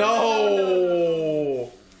Reeve.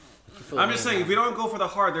 No. I'm just saying, if we don't go for the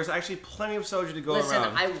hard, there's actually plenty of soju to go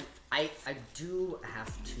around. I do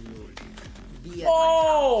have to be at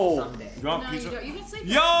Oh! my house someday. You want No, pizza? you don't. You can sleep.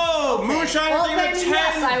 Yo! Moonshine Well, thing with then 10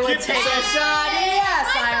 yes, I would gifted take a subs. shot. Yes,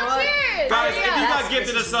 I would. Cheers! Guys, if you Yes, got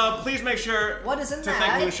gifted a sub, please make sure What is in to that?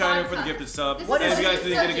 thank Moonshiner Vodka. for the gifted sub. What And is if you it? guys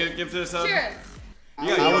didn't get a gifted a sub, Cheers.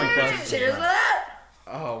 you got Cheers. Cheers to that.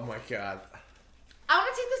 Oh my god. I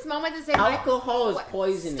want to take this moment to say, Alcohol is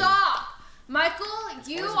poisoning. Stop, Michael.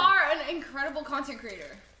 You are an incredible content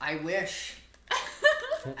creator. I wish.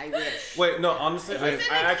 I wish. Wait, no, honestly, I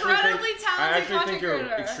actually think you're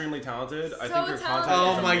creator. extremely talented. I So think your talented. content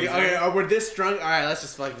Oh is my amazing. god. Okay, we're this drunk. All right, let's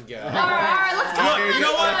just fucking go. All right, let's go. Look, you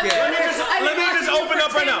know what? Let me just open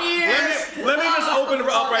up right now. Let me just open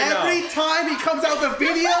up right now. Every time he comes out with a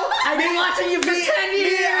video, I've been watching you for 10 me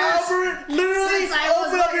years. and Albert literally Since I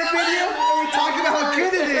was open up your like, video and we talk about how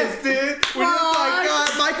good it is, dude. We're just like, God,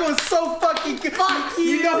 Michael is so fucking good. Fuck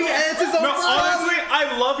You know he edits his own No, stuff. honestly,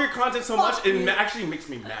 I love your content so much, it actually makes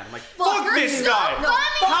me mad. I'm like, fuck you're this so guy.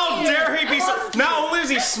 funny. How dare he be so... Not only is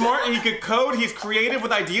he smart, he could code, he's creative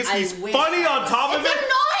with ideas, he's funny on top of it.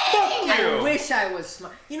 Fuck you. I wish I was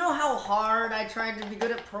smart. You know how hard I tried to be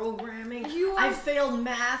good at programming? I failed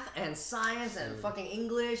math and science and fucking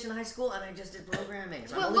English in high school, and I just did programming.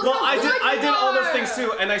 So Well, I did all those things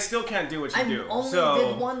too, and I still can't do what you do. I only So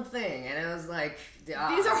did one thing, and it was like... These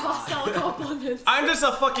are hostile compliments. I'm just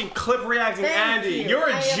a fucking clip reacting Thank Andy. you. You're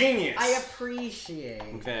a genius. I appreciate.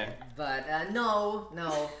 Okay. But no.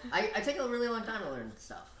 I take a really long time to learn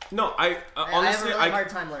stuff. No, I honestly, have a really hard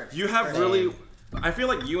time learning. You have really. I feel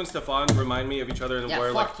like you and Stefan remind me of each other in Yeah,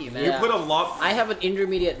 where fuck like you, man. you put a lot. I have an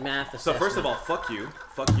intermediate math assessment. So first of all, fuck you,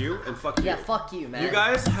 and fuck you. Yeah, fuck you, man. You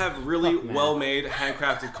guys have really well-made,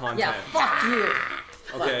 handcrafted content. Yeah, fuck you.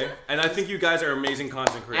 Okay, and I think you guys are amazing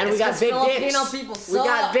content creators. And we got big Filipino dicks. people We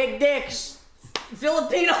got suck. big dicks.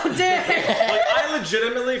 Filipino dick. Like I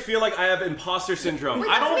legitimately feel like I have imposter syndrome. Wait,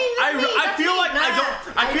 I don't. I feel like I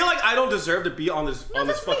don't. Nah, I feel like I don't deserve to be on this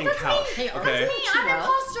fucking couch. Hey, Okay. Me, I'm an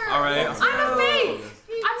imposter. All right. I'm a fake.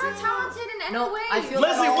 I'm not talented in any way. I feel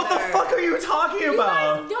Leslie, that what the all fuck are you talking You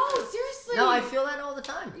about? guys, no, seriously. No, I feel that all the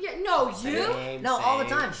time. Yeah, no, you. No, all the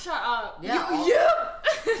time. Shut up. Yeah,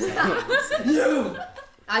 You.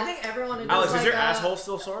 I think everyone who does Alex, like, is your asshole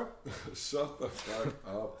still sore? Shut the fuck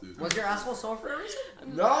up, dude. Was your asshole sore for a reason?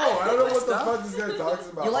 No, I don't know what the fuck this guy talks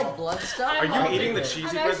about. You like blood stuff? Are you eating the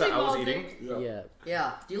cheesy bread that I was eating? Yeah.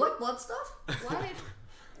 Yeah. Do you like blood stuff? What?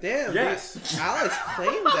 Damn. Yes. Alex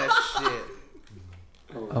claimed that shit.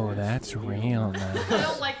 Oh, that's real nice. I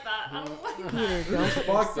don't like that. I don't like that. Peter, don't put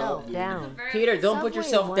yourself down. Peter, don't put Subway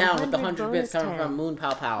yourself down with the 100 100 bits coming bonus from Moon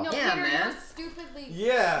Pow Pow. No, Yeah, Peter, man. you're stupidly.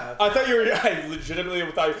 Yeah. I thought you were. I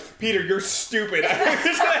legitimately thought, Peter, you're stupid. I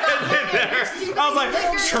was like,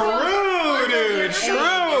 true, dude, true.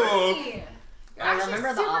 I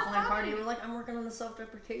remember the offline party. You were like, I'm working on the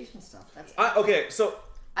self-deprecation stuff. That's it. Okay, so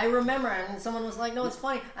I remember, and someone was like, no, it's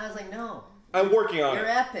funny. I was like, no. I'm working on You're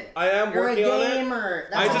it. epic. I am You're working a on it. gamer.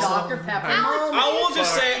 I That's just- a Dr. Pepper moment. I will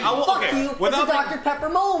just say, I will. Fuck Okay, you. It's a without Dr. Pepper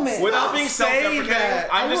moment. without being self-deprecating, I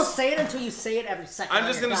I'm will just. say it until you say it every second. I'm on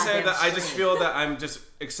just your gonna say goddamn that I just stream. feel that I'm just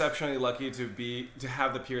exceptionally lucky to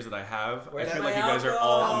have the peers that I have. I feel like you my guys are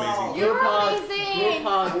all amazing. You're Group hug. amazing. Group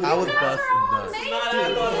hug. I was busting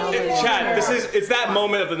nuts. Chad, it's that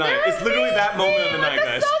moment of the night. It's literally that moment of the night,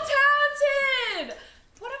 guys. So talented.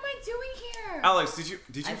 What am I doing here? Alex, did you?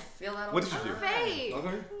 I feel that all What the did you do? Fake.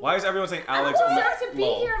 Why is everyone saying I'm Alex? so on the- sorry to be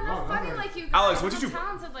Lol. here. I'm not funny like you guys. Alex, what I'm did so you-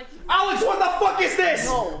 talented like you. Alex, what the fuck is this?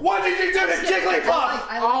 What did you do to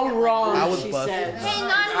Jigglypuff? All wrong, I was she busted. said. Hey,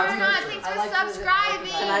 none, you're not. Thanks I for like the-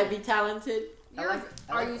 subscribing. Can I be talented?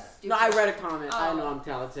 Are you stupid? No, I read a comment. I Oh. know I'm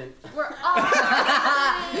talented. We're all in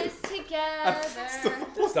this together.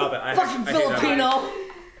 Stop it. Fucking I hate that. Filipino.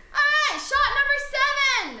 Alright, shot number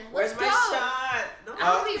 7. Let's go. shot?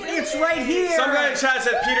 I'll be really It's right here. Some guy in chat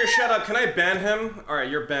said, Peter, shut up. Can I ban him? Alright,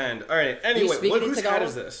 you're banned. Alright, anyway, speaking in whose hat Tagalog?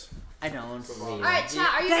 is this? I don't. Alright, chat,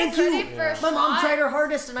 are you Thank guys you. ready for a My mom shot? tried her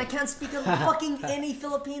hardest, and I can't speak a fucking any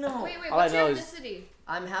Filipino. Wait, All what's I your know is- ethnicity?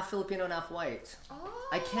 I'm half Filipino and half white. Oh.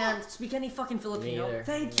 I can't speak any fucking Filipino. neither.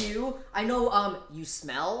 Thank you. I know you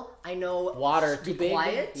smell. I know Water be too big.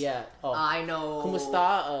 quiet. Yeah. Oh. I know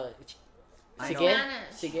Kumusta?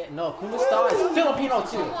 Sige? No, Kumusta is Filipino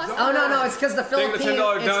too. Oh no, it's because the Philippines.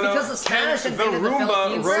 It's because the Spanish invaded the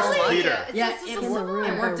Philippines. Roast Peter. Yeah, it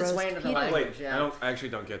worked its way into the language. Wait, I actually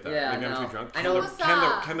don't get that. Yeah, Maybe I'm too drunk. I know.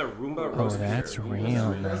 Can the Roomba roast Peter? That's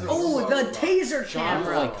real nice. Oh, the taser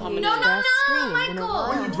camera. No,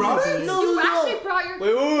 Michael. You brought it? You actually brought your.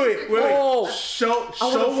 Wait. Oh, Show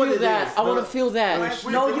what it is. I want to feel that.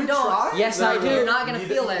 No, you don't. Yes, I do. You're not gonna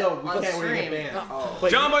feel it on stream.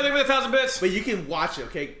 John Boy, thank you for the 1,000 bits. But you can watch it,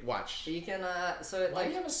 okay? Watch. You can Why do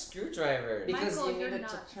you have a screwdriver? Because Michael, you needed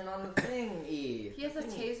to turn on the thing. He has a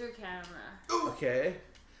taser camera. Okay.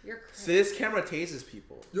 You're crazy. So this camera tases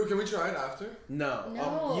people. Yo, can we try it after? No.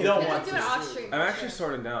 No. You don't want do it off stream. I'm actually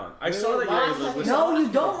sorting down. I saw that you're No, you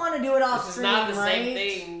don't want to do it off This is stream, not the right? same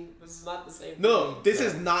thing. This is not the same thing. No, this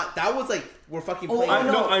is not. That was like we're fucking playing.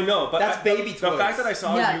 I know, but that's baby The toys. fact that I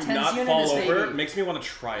saw you not fall over makes me want to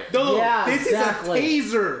try it. No, this is a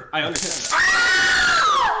taser. I understand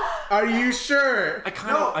that. Are you sure?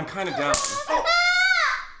 I'm kind of down.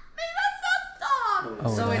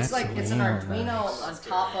 Oh, So it's that's like it's an real Arduino nice. on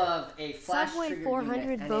top of a flash Subway trigger 400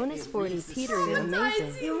 unit, bonus 40. Peter, you're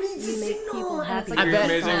amazing. You make people happy. I You're bet-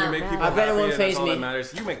 amazing. You make people I bet it happy, won't and faze that's all me. that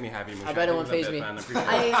matters. You make me happy. Musha. I bet it won't Thank you faze for me. that, man.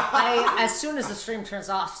 I appreciate it. as soon as the stream turns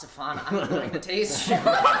off, Stefan, I'm going to taste you.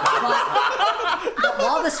 But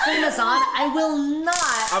while the stream is on, I will not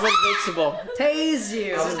I'm invincible. tase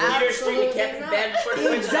you. Absolutely can't be banned for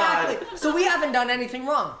Twitch. Exactly. So we haven't done anything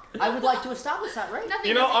wrong. I would like to establish that, right?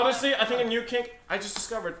 You know, honestly, I think a new kink. I just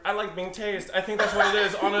discovered I like being tased. I think that's what it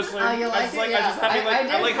is. Honestly, You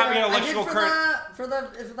I like having an electrical current. For the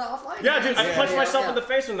offline. Yeah, dude, I punched myself in the. the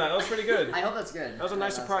face with that. That was pretty good. I hope that's good. That was a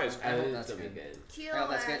nice surprise. I hope that's good. I hope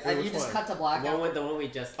that's good. You just cut to black. The one we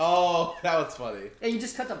just. Oh, that was funny. Yeah, you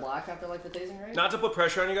just cut to black after like the tasing, right? Not to put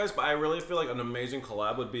pressure on you guys, but I really feel like an amazing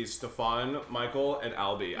collab would be Stefan, Michael, and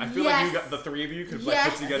Albie. I feel like you got the three of you could like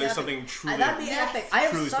put together something truly. That'd be epic. I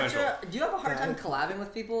have truly such special. Do you have a hard time collabing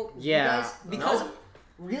with people? Yeah. You guys? Because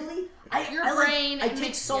really, I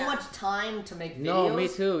take so much time to make videos. No, me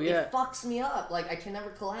too. Yeah. It fucks me up. Like I can never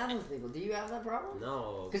collab with people. Do you have that problem?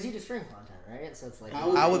 No. Because you do stream content, right? So it's like.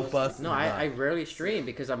 I would bust. No, I rarely stream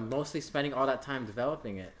because I'm mostly spending all that time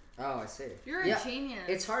developing it. Oh, I see. You're a genius.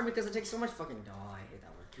 It's hard because it takes so much fucking. Oh, I hate that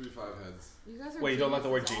word. 3 5 heads. You guys are Wait, you don't like the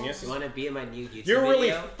word geniuses genius? You want to be in my new YouTube You're really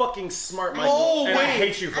video? fucking smart, Michael, Oh, and I wait.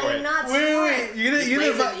 hate you for I'm it. not Wait, you're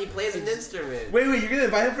gonna He plays an instrument. Wait, you're gonna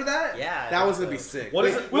invite him for that? Yeah. That was gonna be sick. What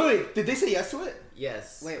is it? Wait, did they say yes to it?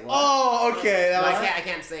 Yes. Wait, what? Oh, okay. No, That was, I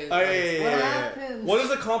can't say. Oh, yeah. What happened? What is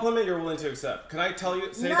the compliment you're willing to accept? Can I tell you?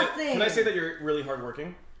 Nothing. Can I say that you're really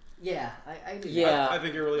hardworking? Yeah, I do. Yeah. I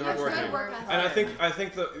think you're really hardworking, and I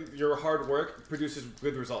think that your hard work produces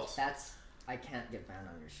good results. I can't get banned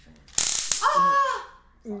on your stream.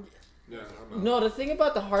 Yeah, No, the thing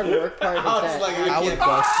about the hard work part is that I would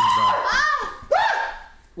bust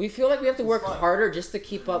we feel like we have to work harder just to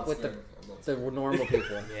keep up with the normal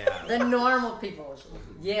people. Yeah. The normal people.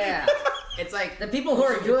 Yeah. It's like the people who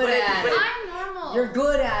are good at it. I'm normal. You're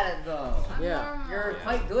good at it though. I'm Yeah. normal. You're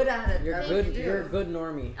quite good at it. You're That's good. what you do. You're a good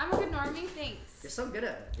normie. I'm a good normie. Thanks. You're so good at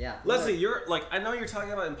it. Yeah. Leslie, you're like, I know you're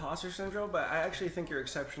talking about imposter syndrome, but I actually think you're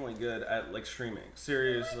exceptionally good at like streaming.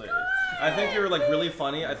 Seriously. I think you're like really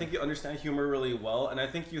funny. I think you understand humor really well, and I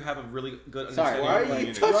think you have a really good understanding Why of the are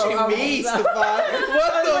you community. touching me, Stefan?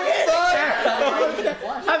 What the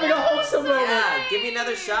fuck? Having a wholesome moment. yeah. Give me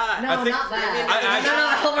another shot. No, I think- not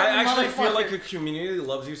that. I actually feel motherfucker. like your community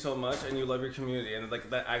loves you so much, and you love your community, and like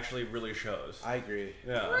that actually really shows. I agree.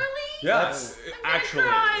 Yeah. Really? Yeah. It's, actually.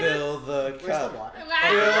 Fill the Where's the cup. water? Fill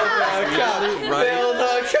the cup. Fill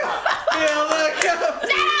the cup. Fill the cup.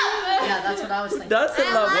 Yeah, that's what I was thinking. That's a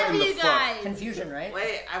I love. love you guys. Confusion, right?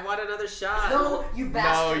 Wait, I want another shot. No, you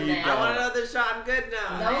bastard. you man. I want another shot. I'm good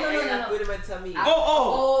now. No, no, no, I got no. food in my tummy.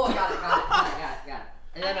 Oh, I got it.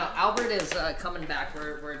 And then Albert is coming back.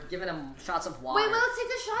 We're giving him shots of water. Wait, let's take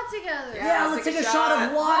a shot together. Yeah, let's take a shot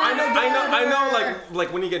of water. I know.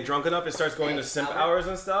 Like when you get drunk enough, it starts going to simp hours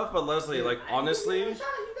and stuff. But Leslie, like honestly,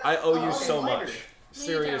 I owe you so much.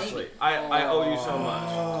 Seriously, I owe you so much.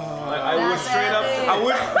 Like I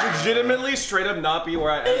would legitimately straight up not be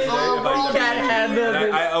where I am today if I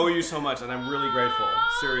didn't. I owe you so much, and I'm really grateful.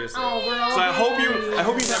 Seriously. So I hope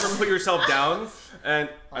you never put yourself down. And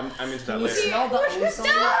I'm into that later. Smell the ozone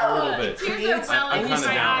a little bit. Tears are welling in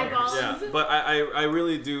my eyeballs. Yeah, but I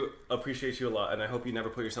really do appreciate you a lot, and I hope you never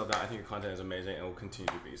put yourself down. I think your content is amazing and will continue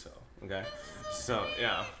to be so. Okay, so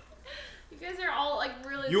yeah. You guys are all like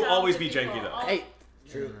really. You'll always be talented janky people. though. Hey,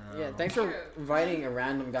 True. Yeah, thanks for inviting a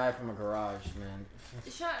random guy from a garage, man.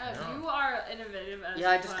 Shut up. You are innovative as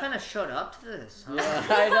Yeah, I just kind of showed up to this. Huh? Yeah,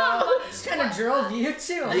 I know. Just kind of drove you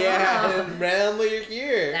too. Yeah, and randomly you're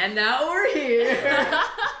here. And now we're here.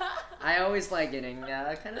 I always like getting kind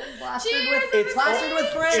of blasted with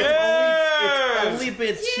friends. It's only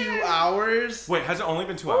been 2 hours. Wait, has it only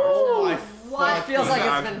been 2 hours? Oh my What? It feels like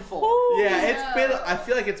it's been 4. Yeah, it's been. I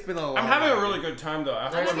feel like it's been a long. I'm having a really good time though. I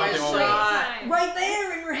hope I'm not the only one. Right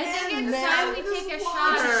there in your hand, man. We take a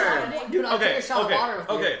shot. Dude, I'll take a shot of water with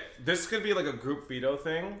you. Okay. This could be like a group veto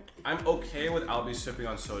thing. I'm okay with Albie sipping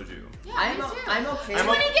on soju. Yeah, I'm okay. I'm okay.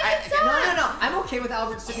 No. I'm okay with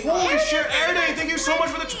Albert sipping on Holy shit, Erday, thank you so much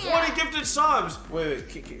for the 20 gifted subs. Wait.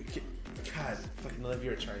 God, fucking love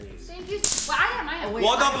you're Chinese. Thank you. Well, I am.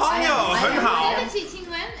 我的朋友很好。对不起，请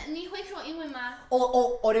问你会说英文吗？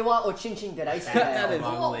俺はおちんちんが大好きだよ。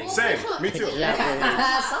 Same, me too.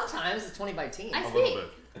 Sometimes it's 20 by teen. I A little speak.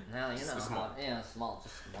 bit. No, you know, Small. Yeah, small,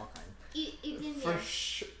 just small kind. For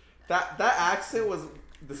sure. That accent was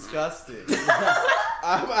disgusting.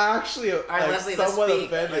 I'm actually Leslie, somewhat let's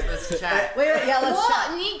speak. offended. Let's chat. Wait, yeah, let's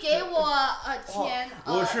chat. 你给我钱。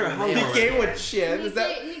我是你给我钱 is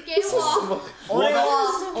that? 你给我。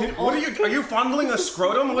 What are you fondling a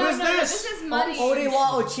scrotum? What is No, this? this is muddy. 俺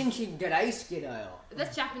はおちんちんが大好きだよ。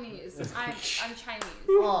 That's Japanese. I'm Chinese.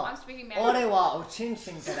 Oh. I'm speaking Mandarin. 俺はおちん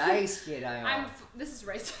ちんが大好きだよ。This is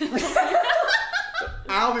racist.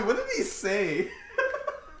 Albie, what did he say?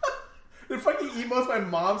 The fucking emotes my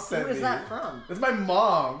mom sent me. Who is that from? It's my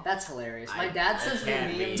mom. That's hilarious. My dad sends me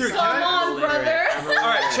memes. Dude, come on, brother.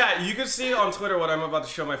 Alright, chat, you can see on Twitter what I'm about to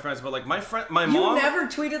show my friends, but like my mom. You never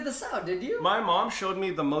tweeted this out, did you? My mom showed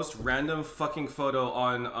me the most random fucking photo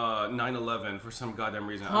on 9/11 for some goddamn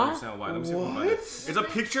reason. I don't understand why. Let me see what it is. It's a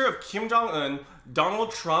picture of Kim Jong-un,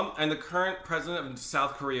 Donald Trump, and the current president of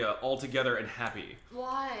South Korea all together and happy.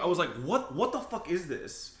 Why? I was like, what the fuck is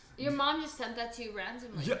this? Your mom just sent that to you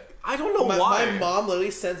randomly. Yeah, I don't know why. My mom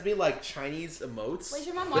literally sends me like Chinese emotes. Wait,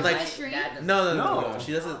 your mom watch my stream? No.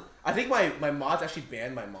 She doesn't. I think my mods actually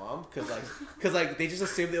banned my mom because they just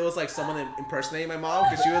assumed it was like someone impersonating my mom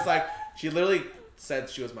because she literally said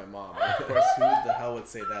she was my mom. And of course, who the hell would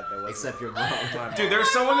say that? That wasn't except your mom. Dude,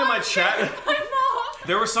 there's someone in my chat.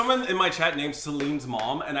 There was someone in my chat named Celine's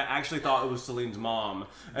mom, and I actually thought it was Celine's mom,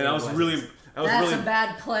 and I was really. That's a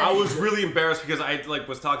bad play. I was really embarrassed because I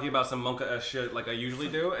was talking about some monka shit like I usually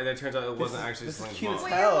do, and it turns out it wasn't actually Celine's mom.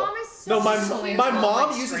 Wait, your mom is so my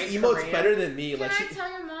mom uses emotes better than me. Can I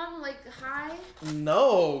tell your mom like hi?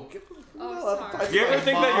 No. Oh, sorry. You ever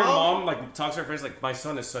think that your mom like talks to her face like my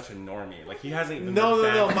son is such a normie, like he hasn't even No.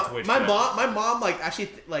 Twitch My yet. mom like actually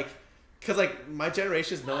like. Cause like my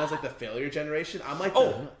generation is known as like the failure generation. I'm like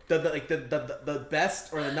the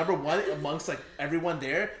best or the number one amongst like everyone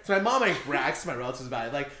there. So my mom like brags to my relatives about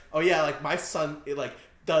it. Like, oh yeah, like my son like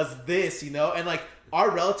does this, you know, and like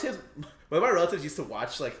our relatives. When my relatives used to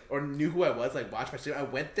watch like or knew who I was, like watch my stream, I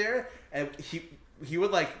went there and he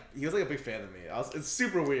was like a big fan of me. It's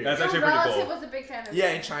super weird. That's actually pretty cool. Your relative was a big fan of you.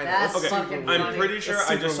 Yeah, in China. That's okay, fucking I'm pretty sure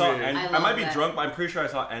I just saw. I might be that. drunk, but I'm pretty sure I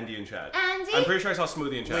saw Andy in chat. Andy? I'm pretty sure I saw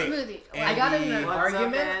Smoothie in chat. Smoothie. I got in an What's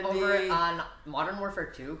argument up, over Andy? on Modern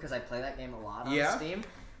Warfare 2 because I play that game a lot on Steam.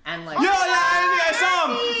 And like, Yo, yeah, Andy, I saw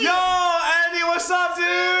him. Yo, Andy, what's up,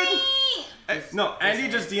 dude? No, Andy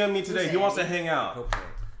just DM'd me today. He wants to hang out.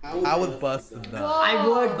 I would bust him down. I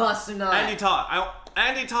would bust a nut.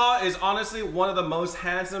 Andy Ta is honestly one of the most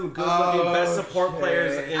handsome, good-looking, best support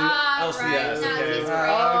players in LCS. Right. No, Okay? he's great.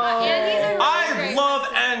 Andy's a I great love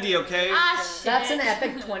person. Andy. Okay. Shit. That's an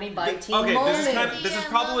epic 20 by team Okay, moment. this is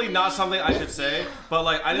probably not something I should say, but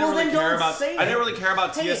like I didn't really care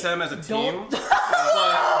about TSM as a team.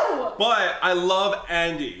 But I love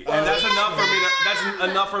Andy, and that's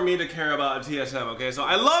enough for me to care about TSM. Okay, so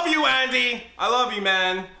I love you, Andy. I love you,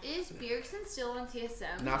 man. Is Bjergsen still on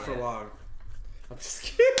TSM? Not for long. I'm just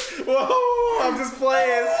kidding. Whoa, I'm just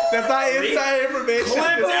playing. That's not inside information.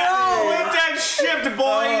 Clip that shipped,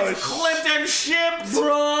 boys. Clip them shipped,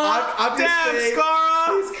 bro. I'm just saying.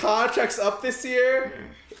 Scara. His contract's up this year,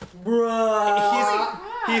 bro.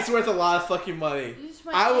 He's worth a lot of fucking money.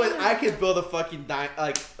 I could build a fucking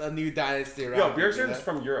a new dynasty around. Yo, Bjergsen's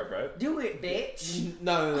from Europe, right? Do it, bitch.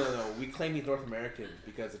 No. We claim he's North American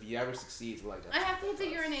because if he ever succeeds, we're like that. I have to hit the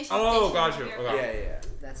urination Oh, station. got you. Okay. Yeah.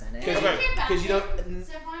 That's an Because you don't. Is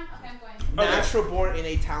that fine? Okay, I'm going. Natural born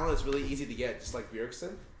innate talent is really easy to get, just like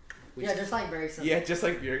Bjergsen. Yeah, just like Bjergsen. Yeah, just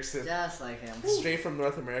like Bjergsen. Just like him. Straight from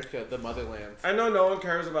North America, the motherland. I know no one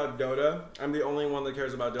cares about Dota. I'm the only one that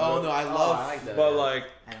cares about Dota. Oh no, I love. I like Dota. But like,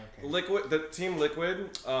 Liquid, the team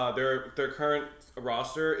Liquid, their current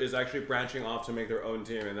roster is actually branching off to make their own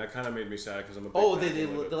team, and that kind of made me sad because I'm a big fan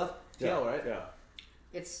of they left TL, right? Yeah.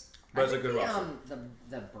 It's. But it's a good roster.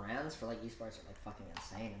 The brands for like esports are like fucking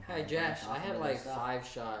insane. And Hey Josh, I have like 5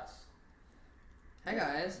 shots. Hi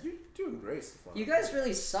guys. You're doing great so far. You guys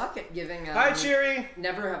really suck at giving. Hi Cheery.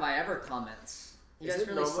 Never have I ever comments. You Is guys it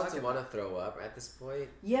really normal suck to at want to throw up at this point?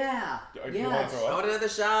 Yeah. Do you want to throw I up? want another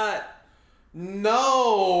shot.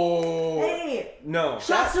 No. Hey. No.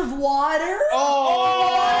 Shots of water.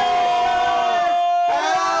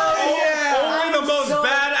 Only the most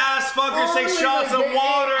badass fuckers take shots of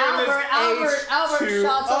water in this Albert, H2O.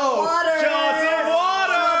 shots of water. Shots of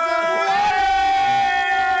water.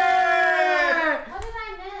 What did I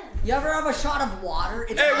miss? You ever have a shot of water?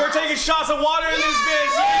 It's Hey, we're taking shots of water in this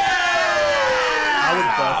bitch. I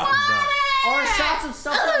would bust that. Or shots of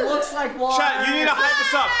stuff that looks like water. Chat, you need to hype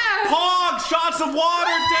this up. Pog, shots of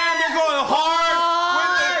water. Damn, they're going hard.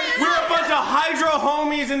 We're a bunch of hydro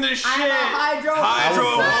homies in this shit. I'm a hydro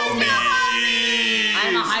homies.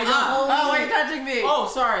 I'm a hydro homie. Oh, why are you touching me? Oh,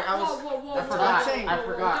 sorry. I forgot. Touching. I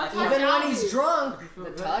forgot. Even when he's drunk, the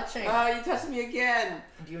touching. Oh, you touched me again.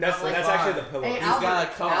 That's actually the pillow. Hey, He's Albert, got a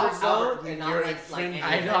comfort zone, you're and not you're like infringing.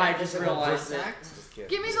 I know, I just realized it.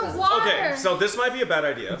 Give me the water. Okay, so this might be a bad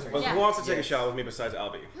idea, but Yeah. who wants to take a shot with me besides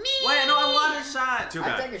Albie? Me. Wait, no, I want a shot. Too I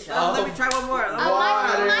bad. take a shot. Let me try one more.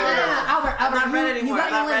 Albert, I'm not ready you anymore.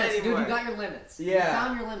 got I'm your not ready limits, dude. anymore. You got your limits. Yeah. You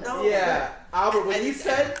found your limits. No. Yeah, Albert, when you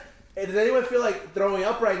said, "Hey, does anyone feel like throwing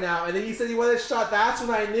up right now?" and then you said you wanted a shot, that's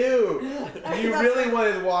when I knew you really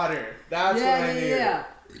wanted water. That's when I knew. Yeah.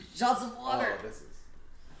 Shots of water. Oh, this is.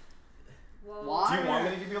 Water. Do you want me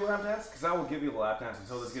to give you a lap dance? Because I will give you a lap dance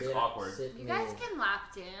until this gets awkward. You guys can lap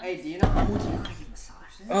dance. Hey, do you know? Oh, do you want to get massages?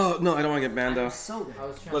 Oh, no, I don't want to get banned though. So good.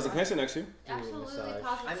 Leslie, can I sit next to you? Absolutely, I'm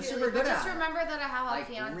positively. super good But at just it. remember that I have a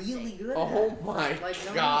fiance. Really good. Oh my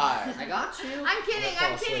no, god. I got you. I'm kidding.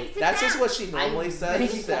 I'm kidding. Sit That's down. just what she normally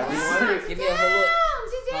says to everyone. Give me a whole look.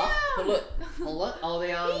 Sit down. Whole look. Hold up. Oh, the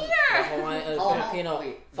Peter. Hawaiian, Filipino.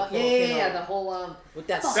 wait. Yeah, the whole With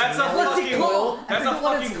that Fuck. That's a What's it fucking, called? I that's a forget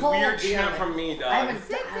what it's fucking called. weird chant Yeah. from me, dog. I haven't.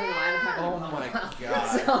 Oh my god.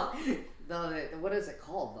 So, the what is it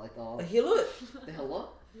called? Like the Hello. the hello?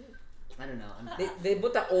 I don't know. They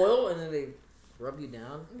put the oil and then they rub you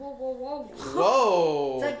down. Whoa, whoa, whoa.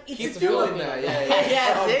 Whoa. It's like, it's Keep a doing feeling. that.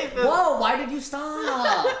 Yeah. Whoa, why did you stop?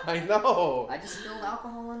 I know. I just spilled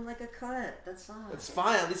alcohol in like a cut. That sucks. It's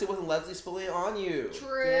fine. At least it wasn't Leslie spilling it on you.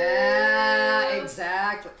 True. Yeah,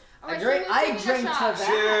 exactly. Alright, I drink. so I let's take a drink to shot.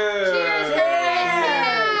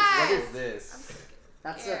 that. What is this?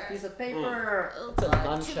 That's a piece of paper. It's a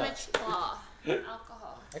gun Too shot. much claw.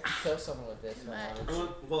 Alcohol. I could kill someone with this.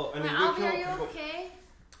 Well, I mean, Now, we Albie, are kill you people. okay?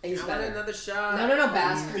 I want another shot. No,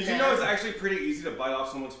 bastard. Did you know it's actually pretty easy to bite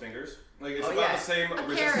off someone's fingers? Like, it's about the same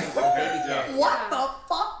resistance carrot. as a carrot. Yeah. What the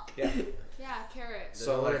fuck? Yeah. Yeah, carrot.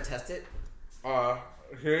 So I want to test it.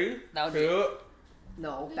 Here. That would Here.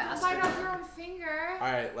 No, You can bastard. bite off your own finger.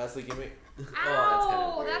 Alright, Leslie, give me.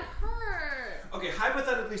 Ow, that hurt. Okay,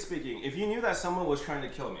 hypothetically speaking, if you knew that someone was trying to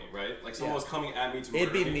kill me, right? Like someone was coming at me to murder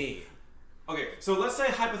It'd be me. me. Okay, so let's say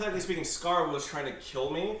hypothetically speaking, Scar was trying to kill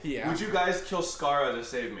me. Yeah. Would you guys kill Scara to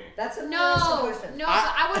save me? That's a No, question. no,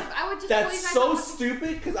 I would just That's believe so myself. stupid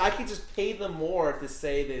because I could just pay them more to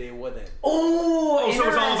say that they wouldn't. Oh, so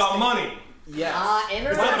it's all about money. Yes.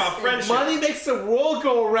 It's not about friendship. Money makes the world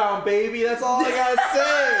go around, baby. That's all I gotta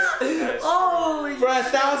say. Oh, for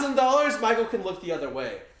 $1,000, Michael can look the other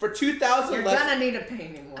way. For $2,000, You're gonna need to pay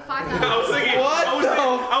me more. I was thinking, What I was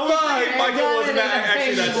thinking Michael wasn't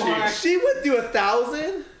actually that cheap. She would do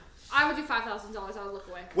 1,000. I would do $5,000. I would look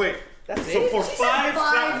away. Wait. That's So it? for She said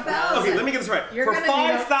 5,000. Okay, let me get this right. You're For gonna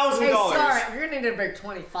need a- $5,000. Hey, sorry, you're gonna need to break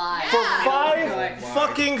 25. For Yeah.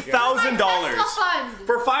 fucking $1,000. Tesla fund.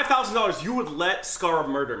 For $5,000, you would let Scar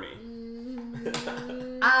murder me.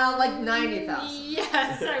 Like 90,000.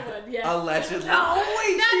 Yes, I would. Yes. Allegedly. No,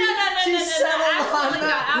 wait. No. She settled on Absolutely not.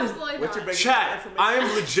 that. Absolutely What's your not. biggest Chat, information? I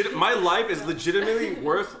am legit. My life is legitimately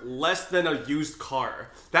worth less than a used car.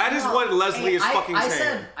 That is what Leslie is fucking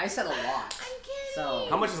saying. I said a lot. I'm kidding. So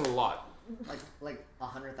How much is a lot? like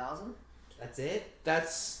 100,000. That's it?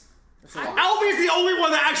 That's a lot. Albie's the only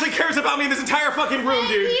one that actually cares about me in this entire fucking room,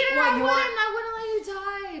 dude. Peter, What, you I wouldn't let you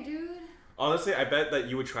die, dude. Honestly, I bet that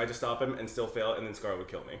you would try to stop him and still fail, and then Scar would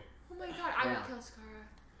kill me. Oh my god, I Yeah. would kill Scara.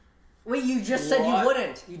 Wait, you just said you What?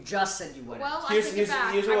 wouldn't. You just said you wouldn't. Well, I take it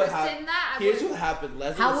back. here's I what was happened. saying that. Here's what happened.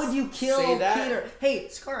 Leslie. How would you kill say that? Peter? Hey,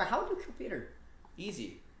 Scara, how would you kill Peter?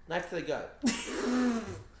 Easy. Knife to the gut.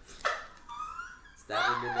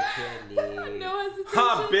 Stab him in the candy. No hesitation.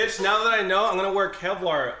 Ha, bitch! Now that I know, I'm gonna wear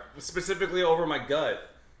Kevlar specifically over my gut.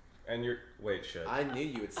 And you're shit. I knew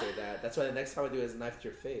you would say that. That's why the next time I do it is a knife to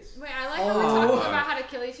your face. Wait, I like how we're talking about how to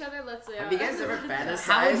kill each other. Let's say. Have you guys ever fantasized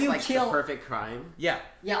How would you like kill- the perfect crime? Yeah.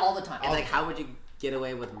 Yeah, all the time. And like, how would you get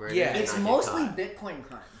away with murder? Yeah. and It's not get mostly caught? Bitcoin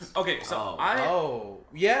crimes. Okay, so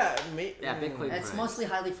yeah, Yeah, Bitcoin It's crimes. mostly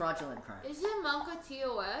highly fraudulent crimes. Is it Monka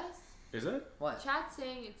TOS? Is it? What? Chat's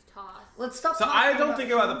saying it's toss. Let's stop. So talking I don't about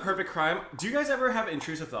think about the perfect crime. Do you guys ever have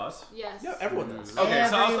intrusive thoughts? Yes. Yeah, everyone does. Okay,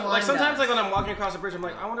 so I was, Everyone like sometimes does. like when I'm walking across a bridge, I'm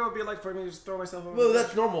like, I wonder what it'd be like for me to just throw myself over. Well,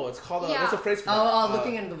 that's normal. It's called what's a phrase for that?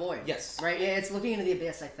 Looking into the void. Yes. Right. Yeah, it's looking into the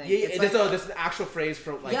abyss. I think. Yeah, It's there's an actual phrase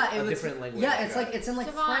for like yeah, a different language. Yeah, it's like it's in like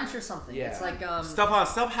Savant. French or something. Yeah. It's like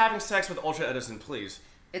Stop having sex with Ultra Edison, please.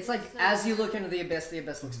 It's like as you look into the abyss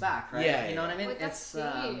looks back, right? Yeah, You know what I mean? Wait, that's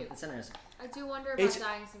It's interesting. I do wonder about It's-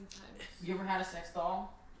 dying sometimes. You ever had a sex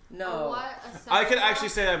doll? No. What? A sex I could doll? actually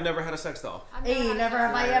say I've never had a sex doll. I've Hey, had a never sex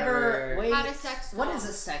have I doll. ever. Wait. Had a sex What doll. is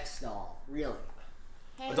a sex doll? Really?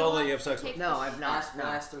 Hey, A doll who that you wants have to sex with. take No, the I've not. Ass No.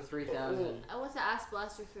 Blaster 3000. What's the Ass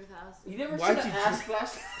Blaster 3000? You never Why'd seen an you Ass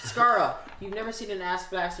Blaster? Scara, you've never seen an Ass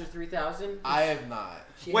Blaster 3000? I have not.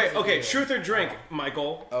 Wait, okay, truth or drink,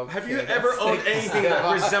 Michael? Have you Okay, ever that's owned sick. anything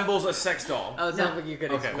that resembles a sex doll? Oh, something you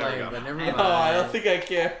could Okay, there we explain, go. but never No, mind. I don't think I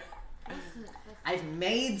can. I've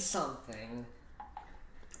made something.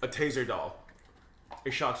 A taser doll.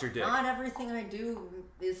 It shocks your dick. Not everything I do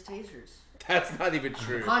is tasers. That's not even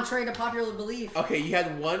true. Contrary to popular belief. Okay, you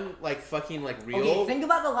had one like fucking like reel. Okay, think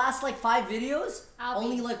about the last like 5 videos. Albie.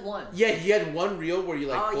 Only like one. Yeah, you had one reel where you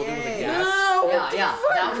like pulled in with a gas. Yeah,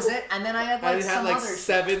 that was it. And then I had like And it had some like others.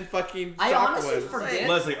 7 fucking I shock honestly ones. forget.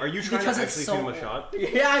 Leslie, are you trying to Because actually it's so feed him a old. shot?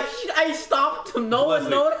 Yeah, I stopped him. No one Leslie.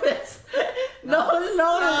 noticed. No one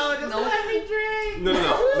noticed. No. Let me drink. No.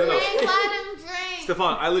 Drink, let him drink.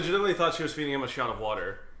 Stefan, I legitimately thought she was feeding him a shot of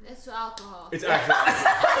water. It's alcohol. It's actually.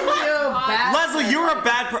 Bad Leslie, you're a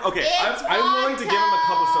bad person. Okay, I'm willing to give him a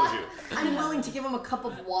cup of soju. I'm willing to give him a cup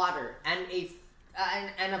of water and a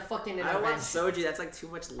fucking I don't want intervention. soju. That's like too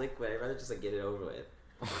much liquid. I'd rather just like get it over with.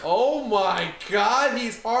 Oh my god,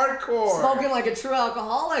 he's hardcore. Spoken like a true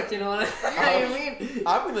alcoholic, you know what I mean?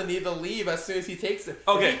 I'm gonna need to leave as soon as he takes it.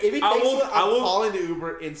 Okay, if he I takes will- it, I I'm will- calling the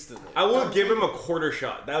Uber instantly. I will give him a quarter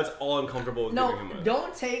shot. That's all I'm comfortable with No, giving him.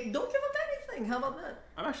 don't give him anything. How about that?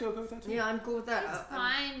 I'm actually okay with that too. Yeah, I'm cool with that. He's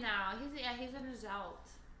fine now. He's an adult.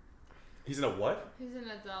 He's in a what? He's an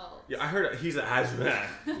adult. Yeah, I heard he's an asthma.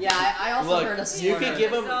 Yeah, I also Look, heard a you slur. can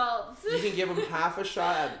give him Adult. you can give him half a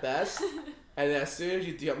shot at best, and then as soon as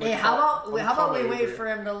you do, I'm Hey, like, how about we calling wait Uber. for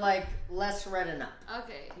him to like less redden up?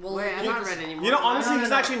 Okay. We'll Wait, I'm not red anymore. You know, honestly, No.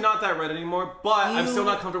 he's actually not that red anymore, but I'm You- still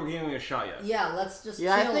not comfortable giving him a shot yet. Yeah, let's just.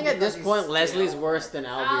 Yeah, I chill think at because this point he's- Leslie's worse than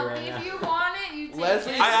Albie right If now. you want it, you take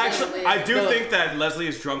Leslie- it. I do No. think that Leslie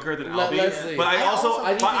is drunker than Albie, Leslie. but I also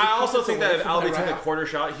I need you to keep this think that away if from Albie my took a right. quarter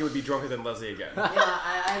shot, he would be drunker than Leslie again. Yeah,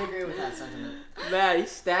 I agree with that sentiment. Man, he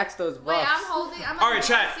stacks those buffs. Wait, I'm holding. I'm All right,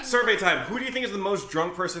 chat. balancing Survey myself. time. Who do you think is the most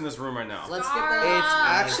drunk person in this room right now? Let's get the. It's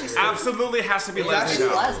actually Absolutely has to be It's Leslie actually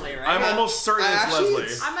now. Leslie, right? I'm almost certain it's Actually, Leslie.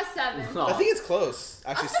 it's- I'm a 7. I think it's close.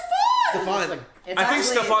 Actually, Stefan. It's I think actually-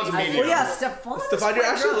 Stefan's medium. Oh yeah, Stefan. is Stefan, you're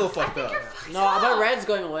quite actually a little drunk. fucked up. No, but red's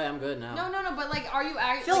going away. I'm good now. No, but like, are you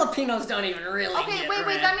actually? Filipinos don't even really. Okay, get wait.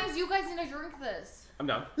 red. That means you guys need to drink this. I'm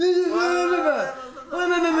done.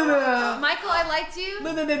 Michael, I liked you.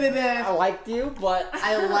 I liked you, but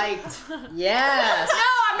I liked. Yes. No,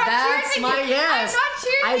 I'm not That's cheering my you. yes. I'm not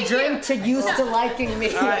cheering I you. drink to used to liking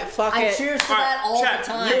me. All right, fuck I it. cheers to All right, that all chat,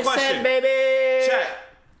 the time. new question. Said, baby. Chat.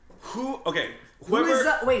 Okay. Who is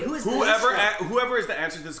the, wait, who is the least drunk? Whoever is the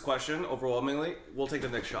answer to this question overwhelmingly, we'll take the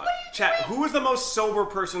next shot. Chat. Who is the most sober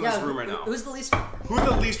person in this room right now? Who's the least drunk? Who's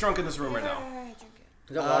the least drunk in this room right now?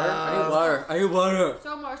 You got water? I need water. I need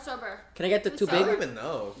water. Sober. Can I get the too I don't big? even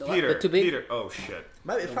know. Peter. The too big? Peter. Oh shit.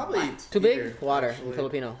 It's probably Too Peter, big? Water in actually.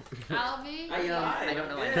 Filipino. Albie. I don't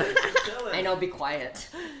know. I know. Be quiet.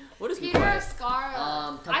 What is Peter, quiet? Scar.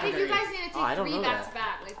 I think you guys need to I take don't 3 know back that. to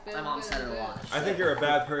back. Like, boom, My mom boom, said it a boom. lot. I think you're a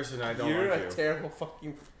bad person. I don't You're like a you. terrible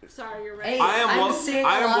fucking. Sorry, you're Hey, right. I am I'm will- seeing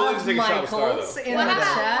I am a lot willing of to take a shot with Scar, Michaels though. in What the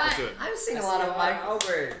about chat. what? Do it. I'm seeing a lot of Michaels.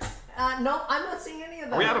 No, I'm not seeing any of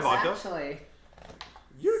them. Are we out of vodka? Actually.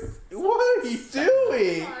 What are you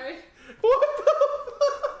doing? Sorry. What the?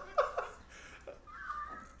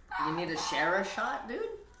 You need to share a shot, dude? You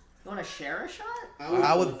want to share a shot?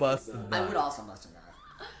 I would bust. I would also must have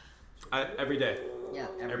not. Every day. Yeah,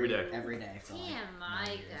 Every day. Every day. For like- Damn, my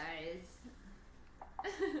guys.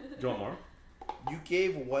 Do you want more? You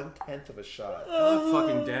gave 1/10 of a shot. God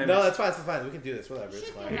fucking damn it. No, that's fine. It's fine. We can do this. Whatever. It's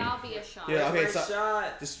fine. I'll be a shot. Yeah. Okay. So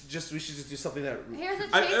shot. we should just do something that. Here's a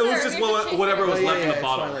chaser. It was just whatever was left in the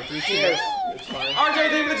bottle. It's fine. RJ,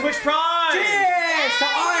 thank you for the Twitch Prime. Cheers to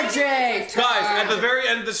RJ. Guys, at the very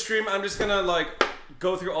end of the stream, I'm just gonna like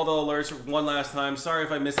go through all the alerts one last time. Sorry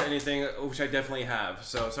if I missed anything, which I definitely have.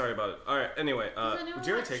 So sorry about it. All right. Anyway, did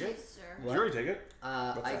you already take it? Did you already take it?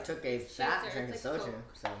 I took a fat drink of soju,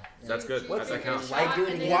 so that's good. That counts. Why do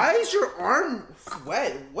it again? Why is your arm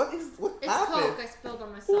wet? What happened? It's Coke. I spilled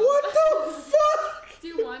on myself. What the fuck? Do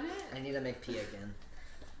you want it? I need to make pee again.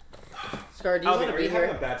 Scar, do you want to be here?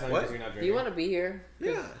 A bad time what? You're not Do you want to be here?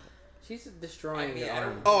 Yeah. She's destroying your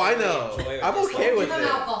arm. Oh, I know. I'm okay with it.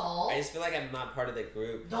 Alcohol. I just feel like I'm not part of the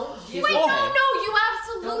group. Don't. Wait, no, you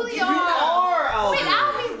absolutely are. You are, Albie. Wait,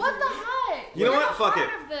 Albie, what the heck? You know what? Fuck it. Of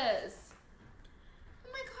this. Oh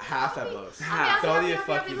my god. Half at most. Half. Don't even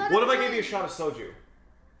fucking. What if I gave you a shot of soju?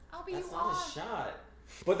 Albie, That's not a shot.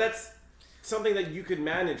 But that's something that you could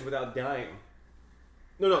manage without dying.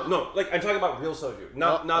 No. Like I'm talking about real soju,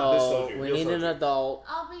 not this soju. We real need soju. an adult.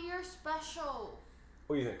 Albie, you're special.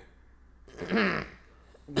 What do you think?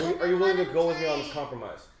 Are you willing to go with me on this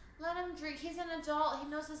compromise? Let him drink. He's an adult. He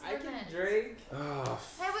knows his limits. I can drink. Oh,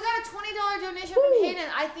 Hey, we got a $20 donation from Hayden.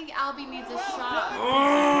 I think Albie needs a shot.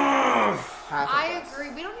 I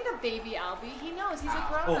agree. We don't need a baby Albie. He knows. He's a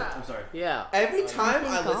grown up. I'm sorry. Yeah. Every time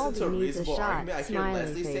I listen to a Albie needs a reasonable shot. argument, I hear Smiley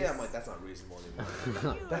Leslie say it, face. I'm like, that's not reasonable anymore.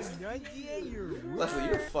 Leslie,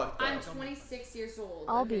 you're fucked up. I'm 26 years old.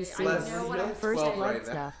 Albie okay? I Leslie, know what you're I'm First Well, blood right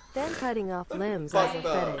now. stuff, then cutting off limbs as a Fucked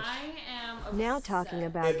up. fetish. I am Now obsessed. talking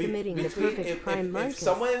about It'd be- committing the between- perfect crime if monkey.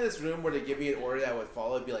 someone in this room were to give me an order that I would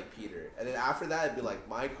follow, it'd be like Peter. And then after that, it'd be like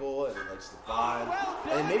Michael, and then like Stefan.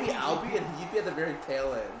 And then maybe Albie, and he'd be at the very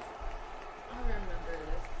tail end. I remember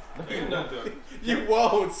this. You're not doing. You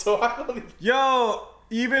won't, so I don't even... Yo,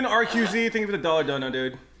 even RQZ, thank you for the $1 dono,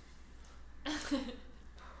 dude.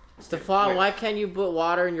 Stefan, why can't you put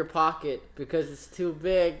water in your pocket? Because it's too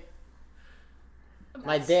big.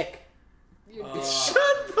 My dick.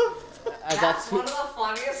 Shut the fuck That's one of the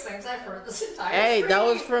funniest things I've heard this entire Hey, stream. that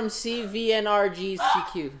was from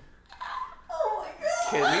CVNRGCQ. Oh my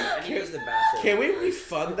god. Can we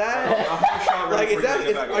refund that? Like,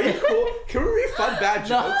 are you cool? Can we refund bad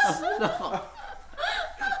jokes? No.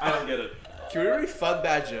 I don't get it. Can we refund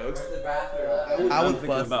bad jokes? I would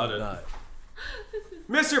think about it.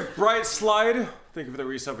 Mr. Bright Slide, thank you for the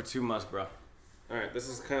resub for 2 months, bro. All right, this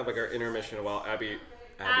is kind of like our intermission while Abby.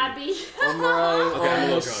 Abby. Okay, I'm a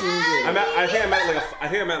little drunk. I think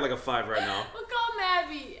I'm at like a 5 right now. We'll call him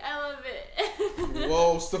Abby. I love it.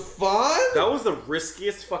 Whoa, Stefan! That was the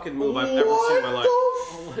riskiest fucking move I've ever seen in my life.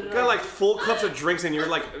 You got like full cups of drinks and you're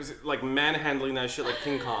like manhandling that shit like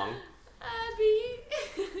King Kong. Abby.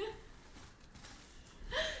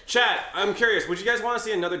 Chat, I'm curious. Would you guys want to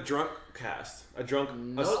see another drunk cast? A drunk?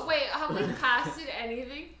 Wait, have we casted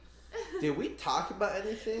anything? Did we talk about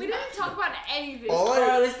anything? We didn't talk about anything.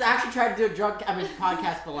 Alright, let's actually try to do a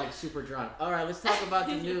podcast, but like super drunk. Alright, let's talk about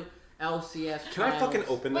the new LCS. Can I fucking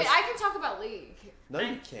open this? Wait, I can talk about League. No,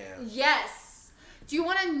 you can't. Yes. Do you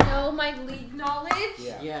want to know my League knowledge?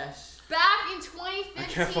 Yeah. Yes. Back in 2015. I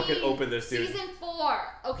can't fucking open this, dude. Season 4.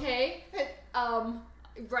 Okay.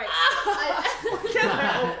 Right.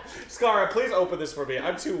 Scar, please open this for me.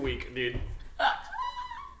 I'm too weak, dude.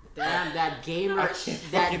 Damn, that gamer energy.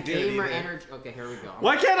 Okay, here we go.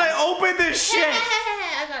 Why can't I open this shit?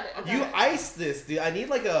 I got it. You iced this, dude. I need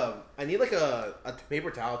like a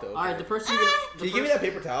paper towel to open. Alright, the person Can you give me that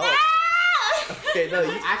paper towel? Okay, no,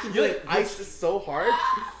 you like iced this so hard.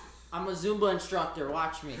 I'm a Zumba instructor.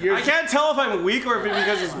 Watch me. I can't tell if I'm weak or if it's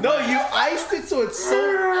because it's. No, you iced it so it's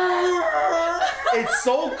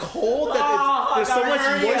so cold that there's so much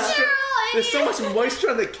moisture. There's so much moisture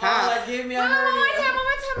on the cap. That gave me a One more hernia. time.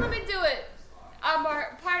 Let me do it.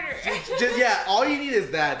 Our partner. Yeah, all you need is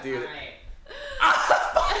that, dude. Alright.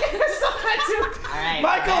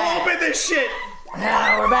 Michael, open this shit.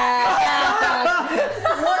 Now we're back.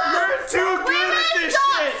 You're too good at this shit.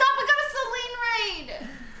 Stop! I got a Celine raid.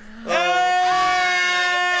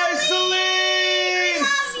 Hey, Celine!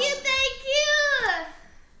 Love you. Thank you.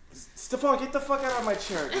 Stefan, get the fuck out of my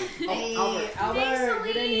chair, dude. Albert,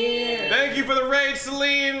 get in here. Thank you for the raid,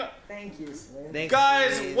 Celine. Thank you, Celine.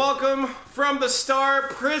 Guys, welcome from the Star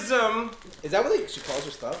Prism. Is that what she calls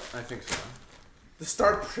her stuff? I think so. The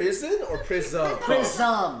Star Prison or Prism?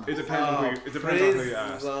 Prism. It depends on who you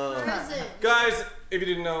ask. Prison. Guys, if you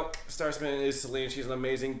didn't know, Starsman is Celine. She's an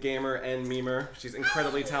amazing gamer and memer. She's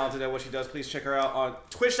incredibly talented at what she does. Please check her out on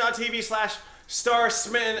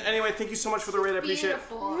twitch.tv/StarSmitten. Anyway, thank you so much for the raid. I appreciate it.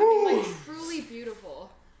 Beautiful. I mean, like, truly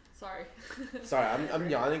beautiful. Sorry. Sorry, I'm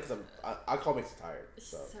yawning because alcohol makes me tired.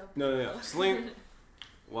 So. No. Celine,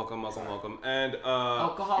 welcome. And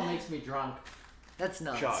alcohol makes me drunk. That's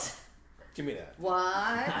nuts. Shot. Give me that.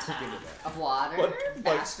 What? Give me that. Of water? What?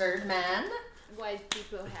 Bastard man. White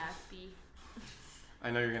people happy.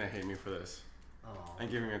 I know you're gonna hate me for this. Oh. I'm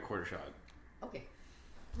giving you a quarter shot. Okay.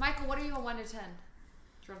 Michael, what are you on 1 to 10?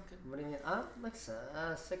 Drunken. What do you mean? Like 6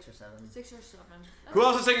 or 7. 6 or 7. Who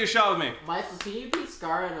else is taking a shot with me? Michael, can you beat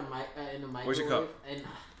Scar in a microwave? Where's your cup? And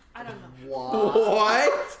I don't know.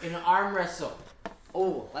 What? In an arm wrestle.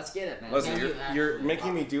 Oh, let's get it, man. Leslie, you're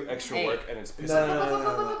making me do extra work, and it's pissing me off.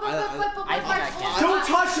 I think I can. Don't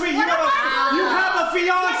touch me! You have a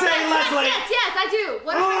fiance, Leslie! Yes, I do.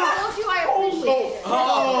 What if I told you I appreciate it?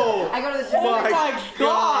 Oh! I go to the gym. Oh my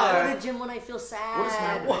God! I go to the gym when I feel sad. What is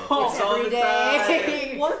happening? It's every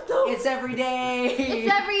day. What the? It's every day.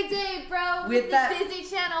 It's every day, bro. With the that Disney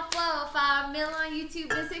Channel flow. 5 mil on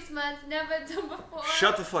YouTube in 6 months. Never done before.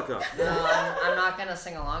 Shut the fuck up. No, I'm not gonna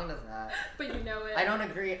sing along to that. But you know it. I don't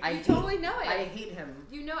agree. You totally know it. I hate him.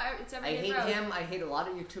 You know it's every I day, hate bro. him. I hate a lot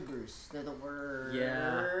of YouTubers. They're the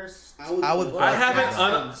worst.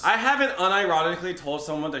 I haven't unironically told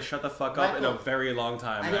someone to shut the fuck up in a very long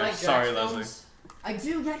time. I Man. like Sorry, Jack Leslie. films. I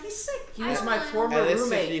do. Yeah, he's sick. He was my former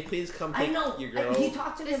roommate. Can you please come I take know. your girl? He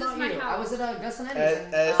talked to me This is about my you. I house. was at Gus and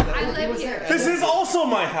Eddie's. I live here. This is also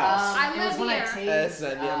my house. I It live was when I here.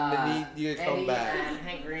 tased need you to come Eddie back. and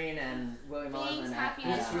Hank Green and Willie Mullins. Thanks, and happy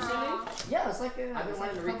recently? Yeah, it was like I've been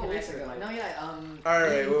wanting to a couple weeks reconnect ago. with No, yeah. All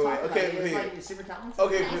right, he wait, talked about okay, it. He was wait. like super talented.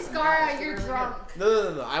 Okay, Yeah, Scar, you're drunk.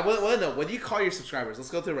 No. I want to know. What do you call your subscribers?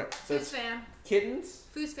 Let's go through it. So Foos it's fam. kittens.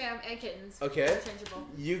 Foos fam and kittens. Okay. Interchangeable.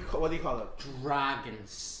 What do you call them?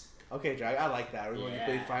 Dragons. Okay, Drag. I like that.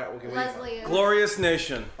 Leslie. Glorious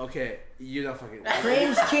Nation. Okay, you don't fucking.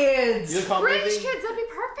 Cringe kids. You call Cringe me kids, that'd be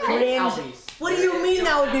perfect. Cringe. What do you mean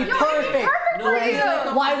that would be perfect? for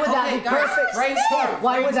you. Why would that be perfect? Brainstorm.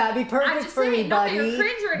 Why would that be perfect just for me, saying, not that you're buddy?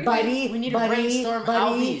 cringe or anything. Buddy, We need to buddy, brainstorm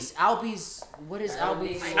buddy. Albies. Albies. What is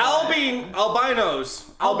Albies?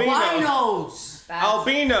 Albinos. Albinos.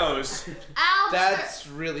 Albinos. That's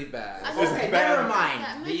really bad. Okay, never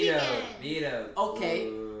mind. Veto. Okay.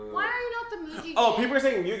 Why are you not the Muji gang? Oh, people are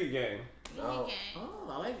saying Mugi Gang. No. Gang. Oh,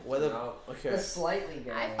 I like What okay. The slightly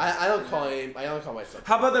gay. I don't call him. I don't call myself.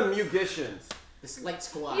 How about the Mugicians? the Slight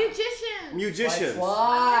Squad. Musicians. Musicians.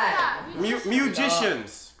 Why?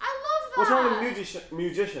 Musicians. I love that. What's wrong with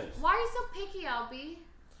musicians? Why are you so picky, Albie?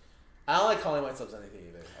 I don't like calling myself anything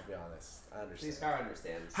either. I'll be honest. I understand. Scar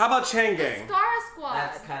understands. How about Chain Gang? Scar Squad.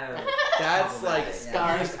 That's kind of. That's like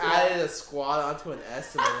problematic, you just added a squad onto an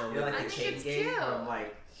S and then You're like I the think chain it's gang cute. from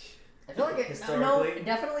like. I feel like no, Historically?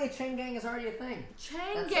 definitely chain gang is already a thing.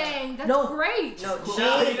 Chain Gang. That's No. great. No, No,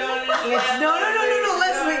 chain. you don't It's understand. no, You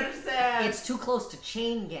Leslie. don't understand. It's too close to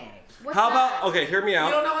chain gang. What's How that? about, okay, hear me You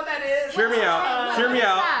don't out. know what that is. Hear me out. Hear me What's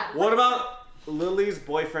out. that? What about Lily's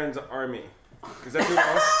boyfriend's army? Is that too long?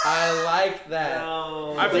 I like that.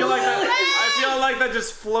 No. I feel like that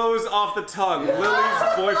just flows off the tongue.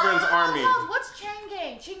 Lily's boyfriend's army. What's Chain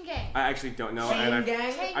Gang? Chain Gang. I actually don't know. Chain and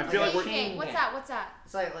gang. I feel like we're. Gang. What's that? What's that?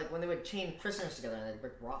 It's like when they would chain prisoners together and they'd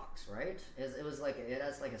break rocks, right? It was like it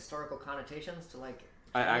has like historical connotations to like.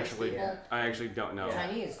 I Chinese actually don't know.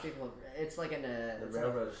 Chinese people. It's like in a The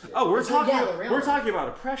railroad. Oh, we're It's like, talking. yeah, the railroad. We're talking about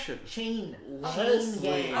oppression. chain Leslie.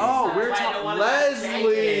 gang. Oh, we're Why I don't talking. wanna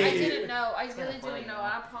Leslie. I didn't know. I really kinda didn't funny, know. though.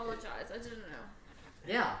 I apologize. I didn't know.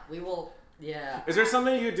 Yeah, we will. Yeah. Is there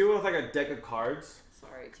something you do with like a deck of cards?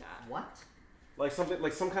 Sorry, chat. What? Like something,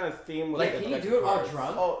 like some kind of theme. With Like, a can you deck do it of while cards?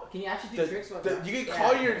 drunk? Oh, Can you actually do tricks while drunk? you can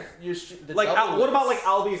call your the Like, double what about like lifts.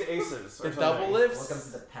 Albie's aces? Or the something? double lifts? Welcome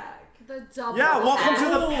to the pack. The double. Yeah, welcome to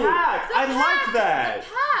the pack. I like that. The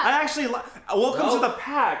pack. I actually like. Welcome to the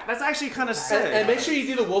pack. That's actually kind of sick. And make sure you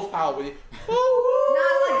do the wolf howl when you.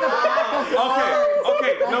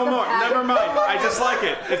 Okay, no more. Never mind. I just like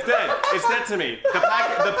it. It's dead. It's dead to me.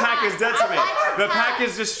 The pack is dead to me. The pack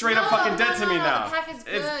is just straight up fucking dead to me now. The pack is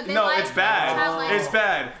good. It's, They no, like it's it. bad. Chat likes It's it.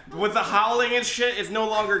 bad. With the howling and shit, it's no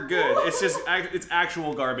longer good. It's just it's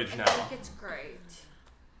actual garbage now. I think it's great.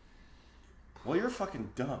 Well, you're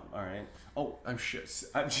fucking dumb. All right. Oh, I'm shit.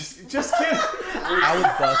 I'm just kidding. I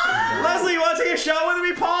would bust him. Leslie, you want to take a shot with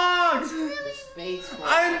me, Pogs? Spade Squad.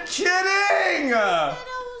 I'm kidding.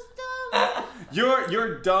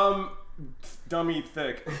 You're dumb, dummy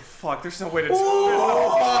thick. Fuck. There's no way to. What?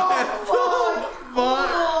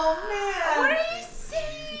 Oh man! What are you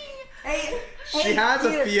saying? Hey, She has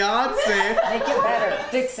a fiance. make it better.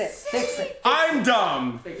 Fix it. Fix it. I'm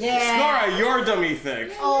dumb. Yeah. Skara, you're dummy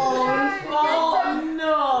thick. Oh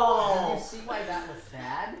no! You see why that was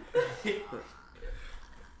bad?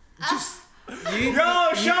 Just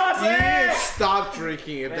Yo, shots! You need to stop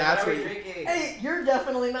drinking if that's what you... Hey, you're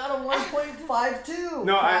definitely not a 1.52.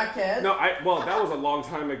 No, crackhead. well, that was a long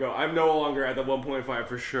time ago. I'm no longer at the 1.5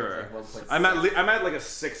 for sure. I'm at like a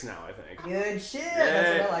 6 now, I think. Good shit. Yeah.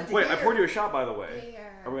 That's what I like to Wait, hear. I poured you a shot, by the way.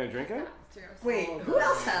 Are we gonna drink it? Wait, who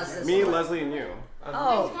else has this? Me, one? Leslie, and you.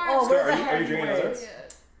 Oh, Scar, where's the are you drinking another? heavyweights?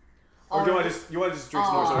 Or do you want to just drink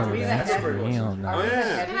some more soda? That's for real. Oh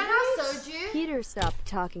yeah. Can I have soju? Peter, stop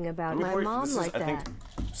talking about my mom like that.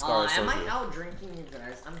 Am I out drinking you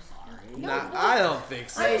guys? I'm sorry. Nah, I don't think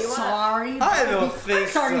so. I'm sorry. I don't think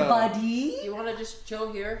so. Sorry, buddy. You want to just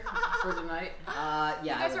chill here for the night?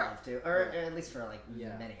 Yeah, I would love to. Or at least for like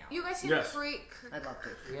many hours. You guys can Yes. freak. I'd love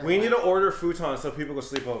to. We need to order futon so people can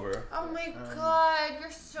sleep over. Oh my god,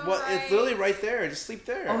 you're so Well, right. it's literally right there. Just sleep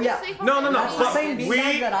there. Oh yeah. No. That's the same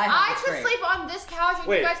bed that I have. I It's could great. sleep on this couch and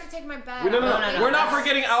Wait. you guys can take my bed. No. No. We're not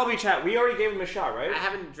forgetting Albie chat. We already gave him a shot, right? I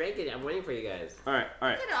haven't drank it. I'm waiting for you guys. All right.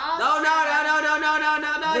 Get off. No.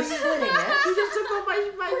 We're splitting it. You just took all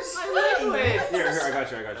my liquid. Here, I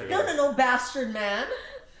got you. No, bastard man.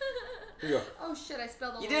 Here you go. Oh shit, I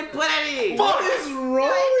spilled all You over. didn't put any. What is wrong?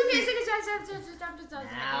 No, it's okay.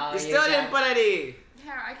 Now You still didn't put any.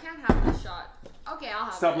 Here, I can't have this shot. Okay, I'll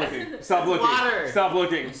have Stop it. looking. Stop looking. Water. Stop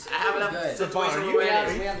looking. I have enough Good. situation you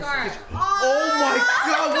already. We have the Sorry. Oh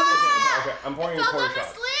my god, what is Okay, I'm pouring you a fell quarter down my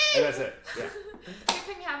shot. sleeve. And that's it. Yeah. Here,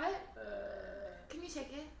 can you have it? Can you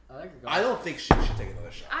take it? I don't think she should take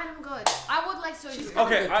another shot. I'm good. I would like soju.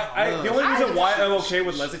 Okay, the only reason why I'm okay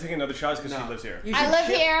with Leslie taking another shot is because she lives here. You I should live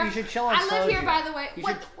chill- here. You should chill on I live here, soju. by the way.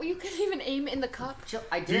 What? You can even aim in the cup.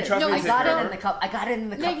 I Do you did. trust me to I take got care it of in the her? cup. I got it in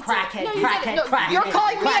the No, cup. you Crackhead, didn't. No, you crackhead, didn't. No, crackhead. you're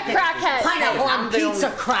calling me a crackhead. Pineapple on pizza,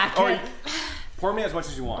 crackhead. Pour me as much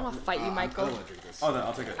as you I'm want. gonna fight you, Michael. I don't want to drink this. Oh, then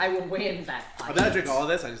I'll take it. I will win that I'm fight. gonna drink all of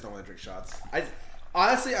this. I just don't want to drink shots.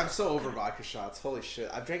 Honestly, I'm so over vodka shots. Holy shit,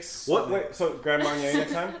 I've drank so What? many- Wait, so Grand Marnier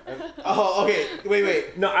next time? Oh, okay.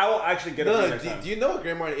 Wait. No, I will actually get it for you next time. Do you know what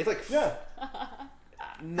Grand Marnier? It's like Yeah.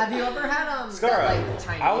 Have you ever had Skara, that, like,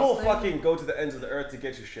 Chinese I will thing? fucking go to the ends of the earth to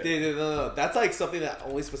get you shit. Dude, no. That's like something that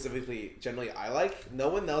only specifically, generally, I like. No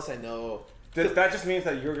one else I know. That just means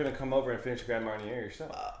that you're gonna come over and finish Grand Marnier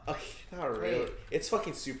yourself. Okay, not really. It's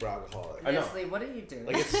fucking super alcoholic. I know. Leslie, what are you doing?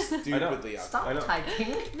 Like it's stupidly Stop alcoholic.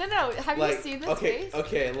 typing. No. Have Like, you seen this okay, face?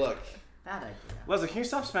 okay, look. Bad idea. Leslie, can you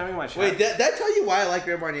stop spamming my chat? Wait, did I tell you why I like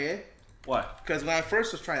Grand Marnier? What? Because when I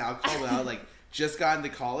first was trying alcohol, when I was like just got into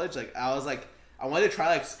college, like I was like, I wanted to try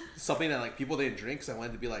like something that like people didn't drink, so I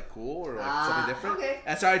wanted to be like cool or like something different. Okay.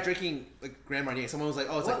 And I started drinking like Grand Marnier. Someone was like,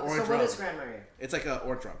 "Oh, it's like orange So rum." what is Grand Marnier? It's like an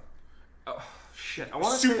orange rum. Oh shit! I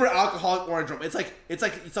want Super alcoholic orange rum. It's like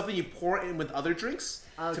something you pour in with other drinks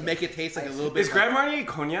to make it taste like a little bit. Is Grand Marnier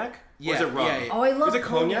cognac? Yeah, or is it rum? yeah. Oh, I love Is it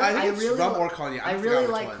cognac? I think it's really rum li- or cognac. I forgot really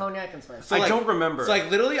which like one. cognac and spice. So, I like- don't remember. So like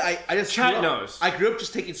literally, I just Chat grew up- knows. I grew up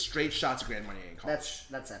just taking straight shots of Grand Marnier in college.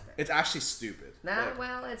 That's epic. It's actually stupid. Nah, Like-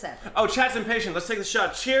 well, it's epic. Oh, chat's impatient. Let's take the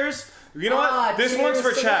shot. Cheers. You know Ah, what? This cheers one's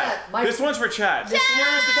for to chat. that. This one's for chat. This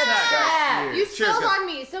one's for chat. You Cheers, spilled guys. on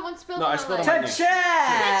me. Someone spilled No, on I my spilled on leg. my knee.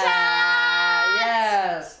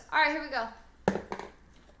 Yes. All right, here we go.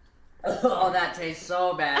 Oh, that tastes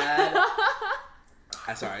so bad.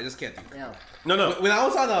 I'm sorry, I just can't do that. No. No. When I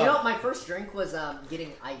was on You know, my first drink was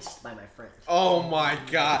getting iced by my friend. oh my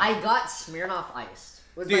god. I got Smirnoff iced.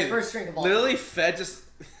 It was my first drink of all literally, time. Fed just.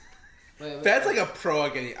 Fed's like a pro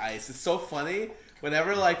at getting ice. It's so funny.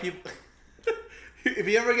 Whenever like people, if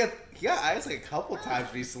he ever he got ice like a couple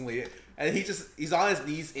times recently, and he's on his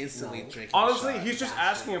knees instantly drinking. Honestly, a shot. he's just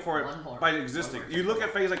asking for it by existing. You look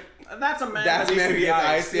at Faye, he's like, that's a man. That's that needs man to who be gets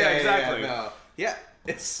iced. ice. Yeah, exactly. Yeah,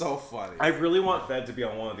 it's so funny. I really want Fed to be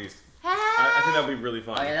on one of these. I think that would be really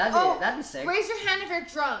fun. Oh yeah, that'd be sick. Raise your hand if you're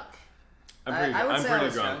drunk. I'm pretty, I would I'm say pretty I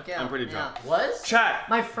was drunk. yeah. I'm pretty Yeah. drunk. Was? Chat.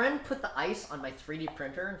 My friend put the ice on my 3D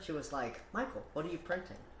printer and she was like, Michael, what are you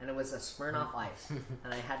printing? And it was a Smirnoff ice. And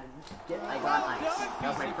I got ice. That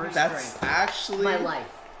was my first That's drink. actually My life.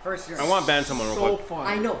 First drink. I want to ban someone real so quick. fun.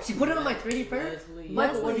 I know. She put it on my 3D printer.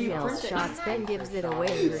 Michael, what are Leslie you yells printing? shots, then gives it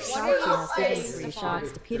away. Your shot given 3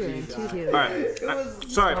 shots to Peter and Tutu. All right.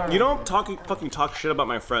 Sorry, you don't fucking talk shit about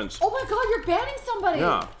my friends. Oh my god, you're banning somebody.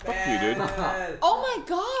 Yeah. Fuck you, dude. Oh my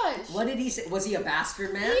gosh. What did he say? Was he a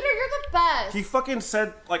bastard man? Peter, you're the best. He fucking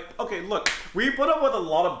said, like, okay, look, we put up with a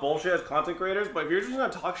lot of bullshit as content creators, but if you're just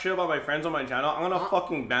gonna talk shit about my friends on my channel, I'm gonna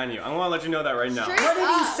fucking ban you. I'm gonna let you know that right now. What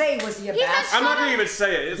did he say? Was he a bastard? I'm not gonna even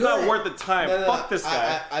say it. It's not worth the time. No, Fuck this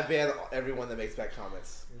guy. I ban everyone that makes bad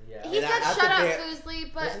comments. Yeah. He said shut up, Foozly,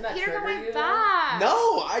 but Peter got my back.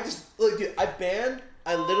 No, I just look, dude. I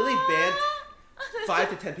literally banned. 5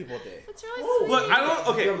 to 10 people a day. That's really sweet. Look, I don't.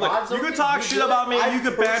 Okay, look. You can talk shit about me. You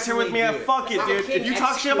can banter with me. Fuck it, dude. If you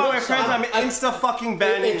talk shit about my friends, I'm insta fucking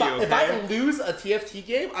banning you. If I lose a TFT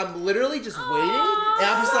game, I'm literally just waiting, and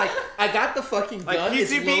I'm just like, I got the fucking gun. Like,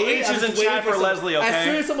 PCPH is in chat for Leslie, okay? As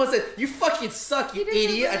soon as someone said, "You fucking suck, you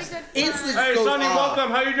idiot," I just instantly Hey, goes Sonny, off.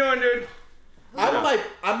 welcome. How you doing, dude?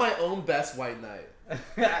 I'm my own best white knight.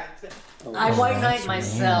 I white knight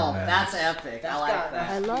myself. That's epic. I like that.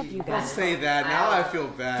 I love you Don't guys. say that. Now I feel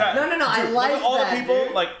bad. No, I Dude, like look at all that, the people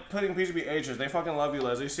dude. like putting PCPHs. They fucking love you,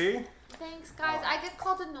 Leslie. See? Thanks, guys. I get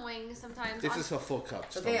called annoying sometimes. This is a full cup.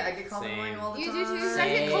 Okay, I get called annoying all the You time. do too. I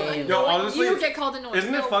get called annoying. Yo, honestly, you get called annoying.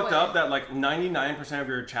 Isn't it No fucked way. up that like 99% of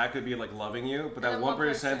your chat could be like loving you, but that And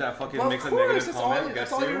 1% that fucking Well, makes a of course, negative that's comment all, gets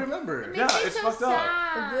that's all you you? remember. Yeah, it's so fucked up.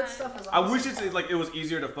 sad. The good stuff is I awesome. wish it's like it was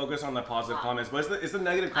easier to focus on the positive comments, but it's the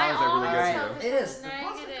negative I comments that really always get you. focus It is. on The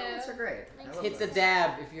positive negative. comments are great. I love Hit the those.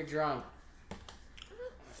 dab if you're drunk.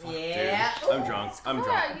 Yeah. Dude, I'm drunk. I'm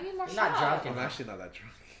drunk. Yeah, you need more You're not shots. drunk I'm actually not that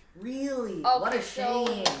drunk. Really? Okay, What a so-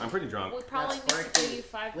 shame. I'm pretty drunk. We probably That's need to give quirky. you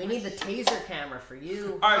 5 We need the taser camera for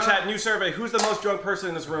you. All right, chat. New survey. Who's the most drunk person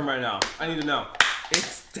in this room right now? I need to know.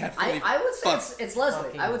 It's definitely. I would say it's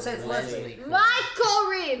Leslie. I would say it's Leslie. Michael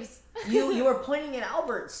Reeves. You were pointing at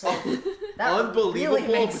Albert, so that Unbelievable really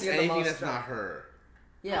makes if you the anything most that's drunk. not her.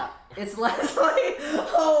 Yeah, it's Leslie.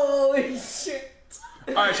 Holy shit.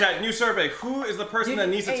 All right, chat. New survey. Who is the person that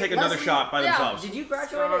needs to take another Leslie, shot by yeah. themselves? Did you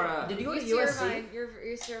graduate? Did you go to USC? Irvine. You're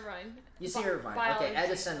Irvine. UC Irvine. Biology. Okay,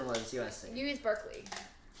 Edison was USC. You use Berkeley.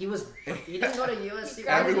 He didn't go to USC.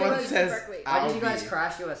 Everyone USC says. Berkeley. Why did you I'll guys be.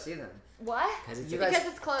 crash USC then? What? You guys- Because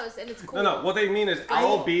it's close and it's cool. No. What they mean is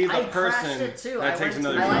I'll be the I crashed person it too. that I takes went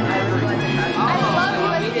another to, shot. I really like to crash. I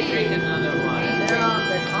love We need to drink USC. another one.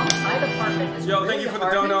 Their comp sci department is Yo, really thank you for the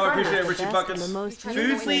hard to dono. I find. appreciate it, The Richie best Buckets. and the most Fusely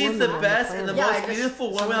is beautiful the woman best on and the Yeah, I most just-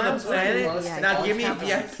 beautiful woman on the sometimes planet. when you Now go give me to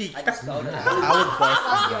VIP. I just go to I would bust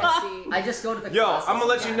you guys. USC. I just go to the Yo, classes I'm gonna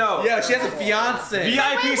let you know. Yeah, she has a fiance.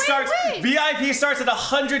 VIP starts. wait. VIP starts at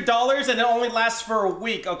 $100 and it only lasts for a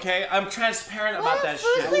week. Okay, I'm transparent about that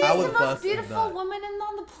Fuslie shit. I is would the most bust beautiful that. woman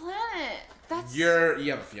on the planet. That's. You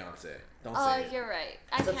have a fiance. Don't Oh, say it. you're right.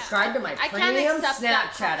 I Subscribe can't. to my I can't premium accept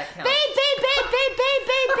that. Snapchat account.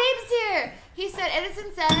 Babe's here. He said,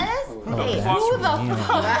 Edison says. Hey, Who the fuck? Who the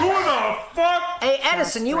fuck? Hey,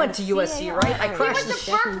 Edison, you went to USC, right? I crashed the went to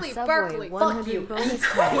shit. Berkeley. Berkeley. Fuck you.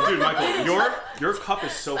 Dude, Michael, your cup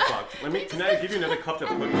is so fucked. Can I give you another cup to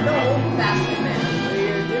put? No, bastard man. What are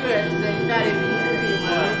you doing? They're not even here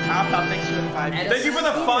anymore. Papa, thanks for the 5. Thank you for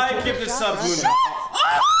the 5 gifted subs, Moon.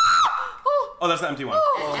 Oh, that's the empty one.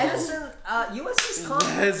 Edison, USC's comp.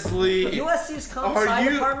 Leslie. USC's comp Are sci you-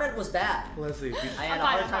 department was bad. Leslie. I had a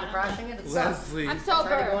hard time crashing it. It sucked. Leslie. I'm I tried to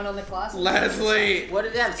go sober. in on the class. Leslie. What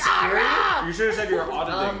did that security? You should have said you were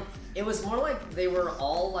auditing. It was more like they were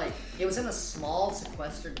all like, it was in a small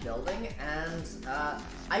sequestered building, and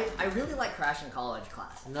I really like crashing college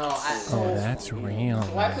class. No, I. Oh, that's real.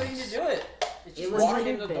 Why couldn't you do it? You It just was walk like-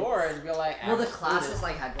 in the door and be like. Well, the "I'm classes excluded."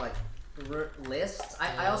 like had like lists.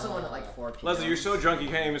 I also went at like 4 p.m. Leslie, you're so drunk you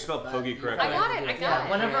can't even spell pogey correctly. I got it. I Yeah, got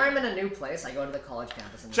it. whenever I'm in a new place, I go to the college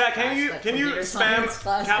campus and Chat, crash can you that spam computer science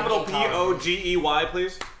class. capital POGEY,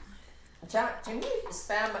 please? Chat, can you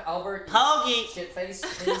spam Albert? Poggy. Shitface,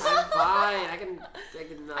 please. I'm fine. I can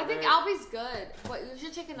take another. I think Albie's good. But you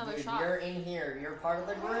should take another Dude, shot. you're in here. You're part of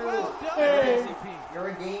the group. You're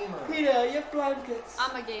a gamer. Peter, your blankets.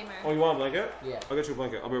 I'm a gamer. Oh, you want a blanket? Yeah. I'll get you a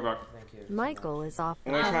blanket. I'll be right back. Thank you. Michael is off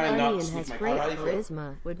the I'm gonna hook try and funny not and sneak has my great card.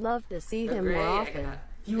 charisma. Would love to see They're him great. more I often. can-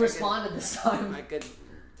 You responded this time. I could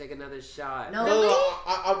take another shot. No. No,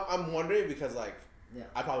 I'm wondering because like Yeah.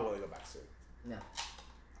 I probably want to go back soon. No.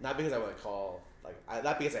 Not because I want to call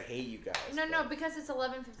not because I hate you guys. No, but- no, because it's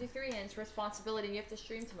 11:53 and it's responsibility and you have to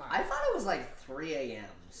stream tomorrow. I thought it was like 3 a.m.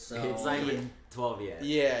 So It's not even 12 yet.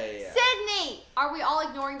 Yeah. Sydney! Are we all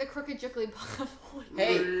ignoring the crooked jiggly bug?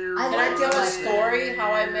 Hey, can I tell a story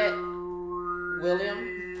how I met William?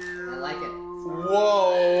 I like it.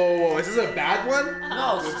 Whoa, is this a bad one?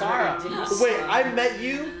 No, Stara. Wait, I met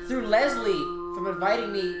you Through Leslie from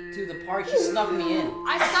inviting me to the park. She snuck me in.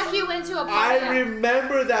 I stuck you into a I party.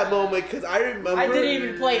 remember that moment because I remember. I didn't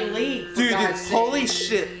even play League. For Dude, God's sake. holy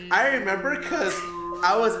shit! I remember because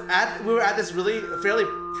we were at this really fairly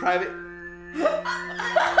private.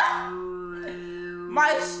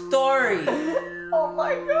 My story. Oh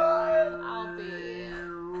my god. Albie.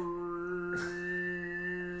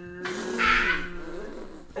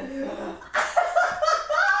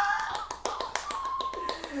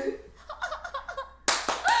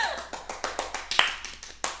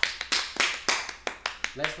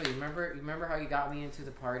 Leslie, remember how you got me into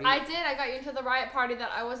the party? I did. I got you into the riot party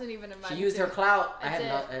that I wasn't even invited. She used her clout. I did.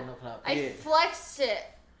 had no clout. I flexed it.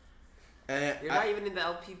 You're not even in the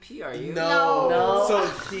LPP, are you? No. So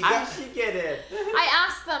how did she get in? I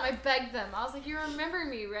asked them. I begged them. I was like, "You remember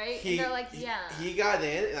me, right?" And they're like, "Yeah." He got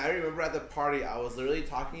in, and I remember at the party, I was literally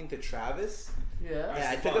talking to Travis. Yeah. And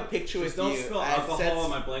I took a picture with you. Don't spill alcohol on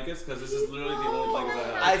my blankets because this is literally the only blankets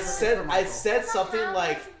I have. I said something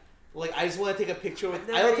like I just want to take a picture with.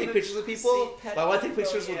 I don't take pictures with people, but I want to take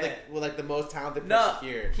pictures with the most talented person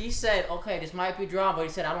here. He said, "Okay, this might be drama," but he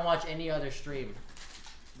said, "I don't watch any other stream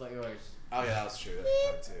but yours." Oh yeah, that was true.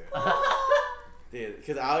 That's fun too. Dude,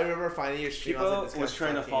 because I remember finding your stream. People was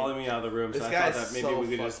trying to follow me out of the room, so I thought that maybe we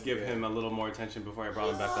could just give him a little more attention before I brought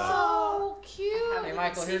him back up. So cute. Hey,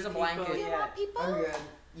 Michael, here's a blanket. You want people? I'm good.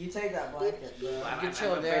 You take that blanket, bro. I'm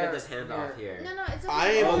afraid of this handoff here. No, it's okay. I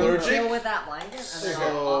am allergic. Chill with that blanket, and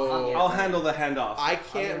then I'll handle the handoff. I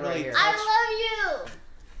can't really. I love you.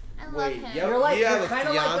 I love him. You're like, you have you're a kind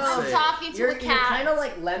of like fiance. talking to a cat. You're kind of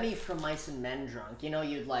like Lemmy from Mice and Men Drunk. You know,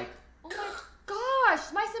 you'd like. Oh my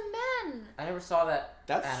gosh, Mice and Men. I never saw that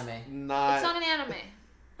That's anime. not. It's not an anime.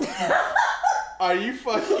 Are you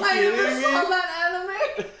fucking kidding me? I never saw that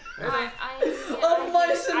anime. I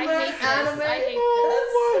Mice and Men anime. I hate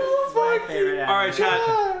Oh my My favorite anime. All right,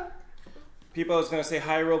 chat. People is gonna say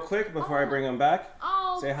hi real quick before I bring them back.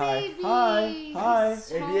 Oh, say hi. baby. Hi.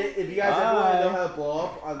 If you guys ever want to know how to blow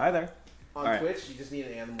up on Hi there. on All right. Twitch, you just need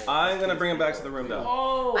an animal. I'm gonna bring him back to the room though.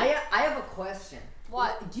 Oh. I have a question.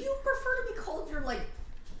 What? Do you prefer to be called your like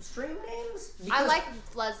stream names? I Because like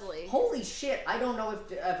Leslie. Holy shit! I don't know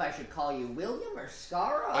if I should call you William or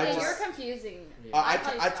Scara. I Yeah, just- you're confusing. I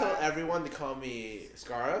call you tell Scar. everyone to call me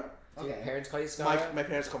Scara. Do your parents call you My Scar? my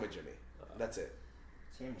parents call me Jimmy. That's it.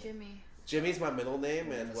 Jimmy. Jimmy's my middle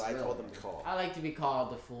name, and what I real. told them to call. I like to be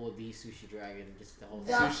called the full D Sushi Dragon, just the whole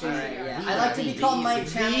Sushi. Alright, yeah. The I like to be called my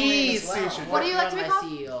channel name as well. Sushi. What do you like to be My called?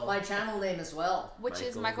 CEO. My channel name as well. Which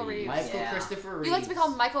is Michael Reeves. Michael Yeah. Christopher Reeves. You like to be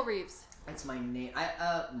called Michael Reeves. That's my name.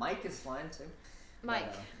 Mike is fine too.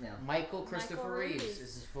 Mike. Yeah. Michael Christopher Michael Reeves Reeves.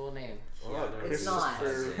 is his full name. Oh, It's not.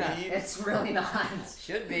 Christopher Reeves. It's really not.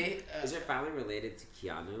 Should be. Is your family related to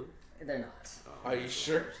Keanu? They're not. Are you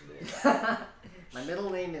sure? My middle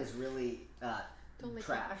name is really Don't lick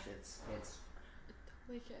trash. It's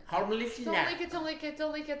Don't leak it. Harmlessly Don't not. leak it, don't leak it,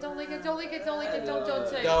 don't leak it, don't leak it, don't leak it, don't leak it, don't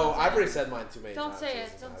say it. No, don't say I've it. already said mine too many Don't times. say so it,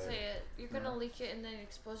 doesn't don't matter. say it. You're gonna leak it and then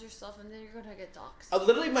expose yourself and then you're gonna get doxxed.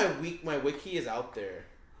 Literally, my wiki is out there.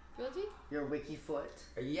 Really? your wiki foot.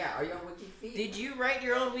 Yeah, are you on WikiFeed? Did you write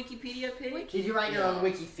your own Wikipedia page? Did you write your own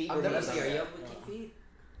wiki feet? I've never release? seen. Are you on WikiFeed?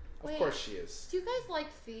 Of Wait. course she is. Do you guys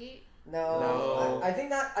like feet? No. I think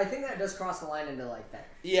that does cross the line into like that.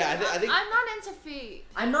 Yeah, I think. I'm not into feet.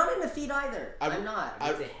 I'm not into feet either. I'm- I'm not.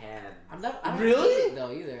 I need a hand. I'm not. I don't Really? hate it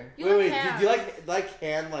though either. You Wait, like wait. hands. Do you like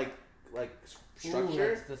hand like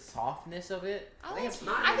structure? Ooh, the softness of it. I think like. it's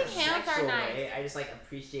not I in think a hands are sexual nice. way. I just like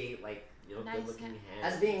appreciate like Nice good looking hand.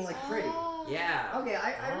 hands. As being like pretty. Oh. Yeah. Okay,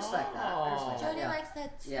 I respect that. I respect that. Jody Yeah. likes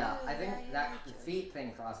that too. Yeah, I think Yeah, that yeah. the feet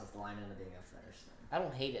thing crosses the line into being a fetish thing. I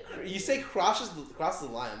don't hate it. You say crosses the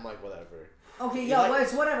line. I'm like whatever. Okay, You yeah, like- well,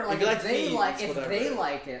 it's whatever. Like you if like they feet, like, it's if whatever. they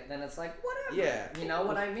like it, then it's like whatever. Yeah. You know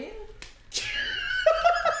what I mean?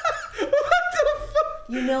 What the fuck?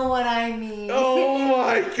 You know what I mean? Oh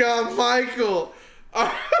my God, Michael!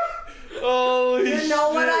 Holy shit! You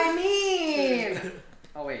know what I mean?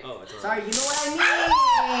 Oh wait. Oh, it's on. Sorry, you know what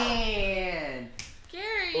I mean?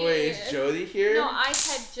 Gary. Wait, is Jody here? No, I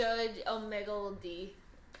said Judge Omega D.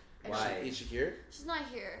 Why? Is she here? She's not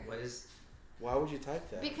here. What is? Why would you type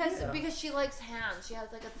that? Because she likes hands. She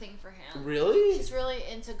has like a thing for hands. Really? She's really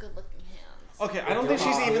into good-looking hands. Okay, I don't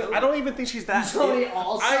even think she's that. Jody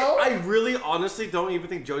also? I really honestly don't even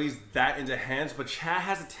think Jody's that into hands, but Chad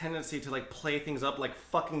has a tendency to like play things up like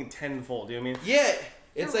fucking tenfold. You know what I mean? Yeah.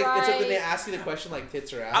 It's You're like it's like when they right. ask you the question like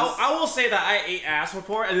tits or ass. I will say that I ate ass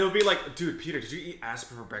before, and it'll be like, dude, Peter, did you eat ass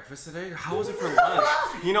for breakfast today? How was it for lunch?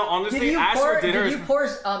 You know, honestly, ass for dinner Did is. you pour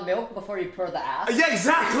milk before you pour the ass? Yeah,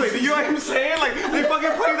 exactly. You know what I'm saying? Like they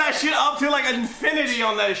fucking putting that shit up to like infinity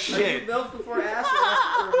on that shit. Milk before ass or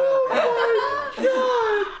ass before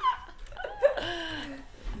milk?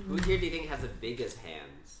 Who here do you think has the biggest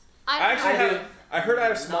hands? I heard I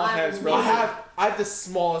have small hands, bro. I have the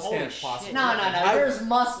smallest Holy hands shit. possible. No, yours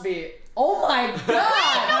must be. Oh my god!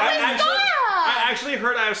 I actually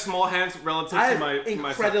heard I have small hands relative I to have my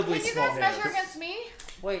incredibly Can you small guys hands. measure against me?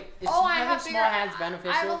 Wait, is I having have small bigger hands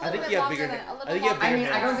beneficial? I think you have bigger hands. I think you have I bigger mean,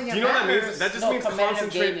 I don't hands. think Do you know what that matters. means? That just No, means competitive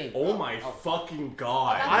concentrate. gaming. Oh my fucking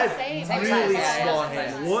god. I have really small Yeah.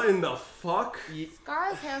 hands. What in the fuck?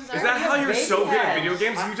 Scar's hands are. Is that how you're baby so good at video hands.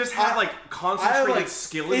 games? You just have like I have concentrated like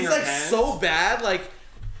skill in it's your like hands? so bad. Like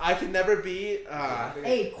I can never be.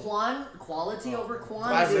 Hey, quality over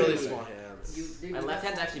quantity. I have really small hands. My left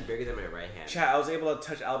hand's actually bigger than my right hand. Chat, I was able to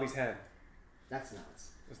touch Albie's hand. That's nuts.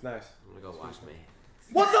 It's nice. I'm gonna go wash my hands.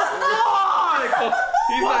 What the fuck?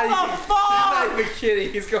 He's not even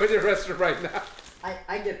kidding. He's going to the restroom right now.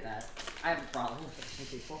 I get that. I have a problem with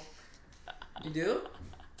touching people. You do?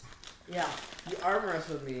 Yeah. You arm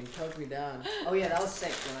wrestled me and choked me down. Oh yeah, that was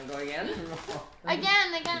sick. You wanna go again?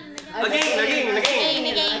 Again.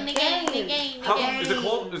 How, is it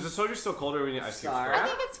cold? Is the soju still cold or we need ice cubes? I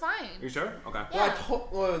think it's fine. You sure? Okay. Yeah.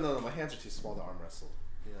 No, my hands are too small to arm wrestle.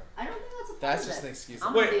 Yeah. I don't think that's a That's just an excuse.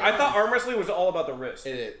 Wait, I thought arm wrestling was all about the wrist.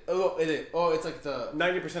 It is. Oh, it's like the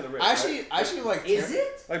 90% of the wrist. Actually, like. Is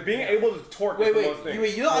it? Like being able to torque is the most thing.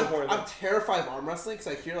 Wait. You know, I'm terrified of arm wrestling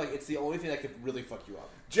because I hear like it's the only thing that could really fuck you up.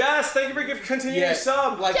 Jess, thank you for continuing your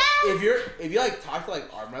sub. Like if you like talk to like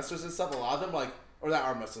arm wrestlers and stuff, a lot of them or not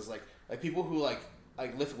arm wrestlers, like people who like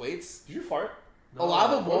lift weights. Did you fart? A lot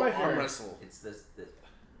of them won't arm wrestle. It's this.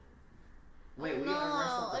 Wait, we arm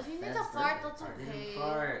wrestled. If you need to fart, that's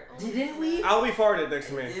okay. Didn't we? Albie farted next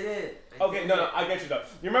to me. Did it? Okay, no, I get you though.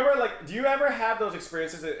 You remember like, do you ever have those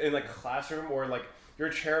experiences in like a classroom where like your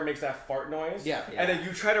chair makes that fart noise? Yeah. And then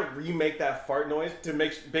you try to remake that fart noise to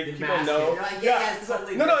make people mask know. You're like, yeah, it's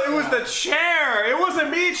totally No, it was the chair. It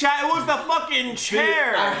wasn't me, chat. It was the fucking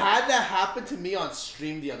chair. Dude, I had that happen to me on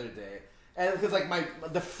stream the other day. And because like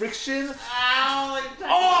the friction. Ow! Wait,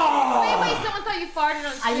 someone thought you farted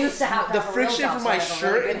on stream. I used to have the friction from my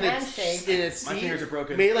shirt and its My fingers are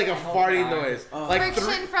broken. made like a farting noise. Like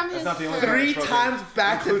Friction from his shirt. 3 times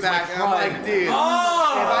back to back. And I'm like, dude, if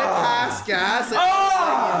I pass gas,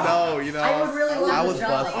 you know. I would really love the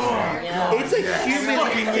job. It's a human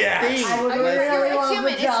thing. I would really love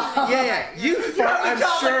the job. Yeah. You fart, I'm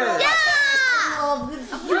sure.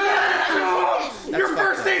 Your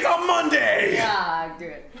first day's on Monday. Yeah,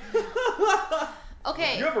 good.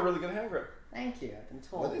 Okay. You have a really good hand grip. Thank you. I've been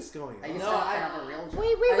told. What is going on? I used to have a real job.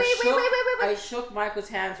 Wait. I shook Michael's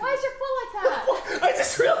hands. Why is your foot like that? I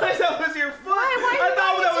just realized that was your foot. Why I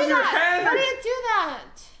thought that was your hand. Why do you do that?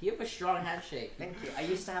 You have a strong handshake. Thank you. I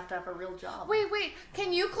used to have a real job. Wait.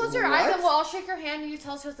 Can you close your eyes and we'll all shake your hand and you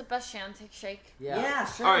tell us who's the best handshake shake? Yeah,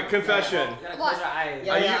 sure. All right, confession. You gotta close your eyes.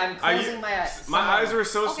 Yeah, I'm closing my eyes. My eyes were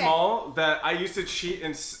so Okay. small that I used to cheat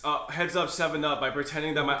in Heads Up 7-Up by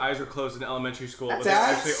pretending that my eyes were closed in elementary school. But they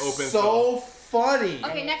That's actually open. so funny.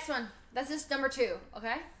 Okay, next one. This is number 2,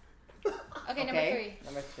 okay? Okay, number 3.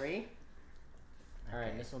 Number 3. All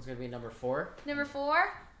right, this one's gonna be number 4. Number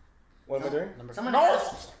 4. What am I doing? Number Someone no!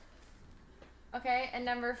 else. Okay, and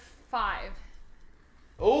number 5.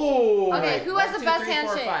 Oh. Okay, who has 1, the 2, best 3, 4,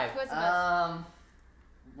 handshake? 5. Who has the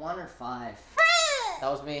best? 1 or 5. That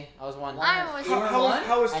was me. I was 1. I was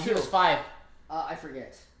How was And 2? he was 5. I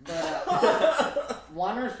forget. But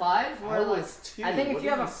 1 or 5? I was 2. I think if What you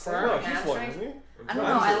have did a you say? firm No, he's 1, handshake. isn't he? I don't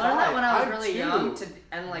know. I learned that when I was I'm really 2. young,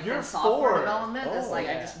 and like You're in software 4. development, it's like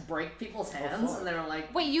I yeah. just break people's hands, and they were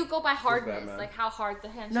like, Wait, you go by hardness, bad, man. like how hard the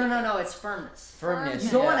handshake no, it's firmness. Firmness.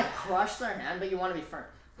 You don't yeah. want to crush their hand, but you want to be firm.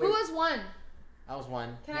 Who was 1? I was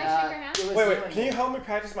 1. Can I shake your hand? It was Wait, you and can you me. help me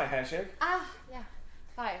practice my handshake? Yeah.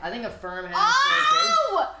 5. I think a firm handshake.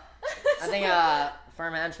 Oh! I think a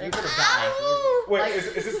firm handshake. You're gonna die. Wait, Like-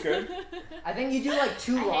 is this good? I think you do like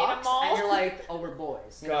 2 hate 'em rocks, all. and you're like, oh, we're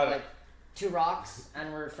boys. You Got know, it. like 2 rocks,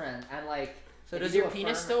 and we're friends, and like. So if does you your do a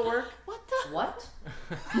penis firm- still work? What the? What?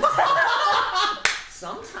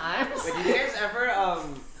 Sometimes. Wait, did you guys ever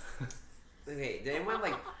okay, did anyone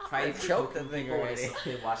like try to choked poke the thing people when already.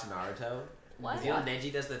 they watch Naruto? What? You know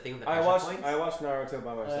Neji does the thing with the I pressure points? watched Naruto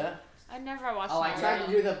by myself. I never watched Oh, I Naruto. tried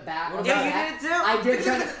to do the back. Yeah, you did it too. I did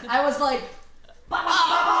try to. I was like.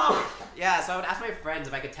 Yeah, so I would ask my friends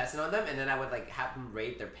if I could test it on them, and then I would like have them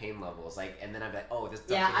rate their pain levels, like, and then I'd be like, oh, this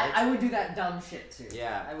does Yeah, hurt. I would do that dumb shit too.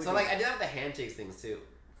 Yeah. I would So do like that. I did have the handshakes things too.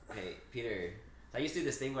 Hey, Peter. So I used to do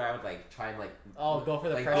this thing where I would like try and like Go for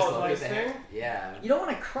the like press. look at this the thing? hand. Yeah. You don't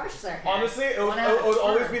want to crush their hand. Honestly, it You would, wanna have it would it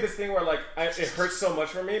always firm. be this thing where like it hurts so much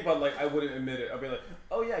for me, but like I wouldn't admit it. I'd be like,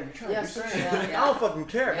 oh yeah, you're trying to do Yes, some sir, shit. yeah. I don't fucking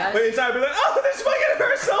care. Yeah. But inside I'd be like, oh, this fucking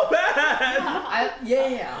hurts so bad.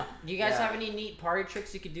 Yeah. Do you guys Yeah. have any neat party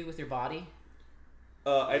tricks you could do with your body?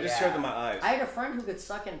 I just Yeah. showed them my eyes. I had a friend who could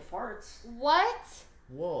suck in farts. What?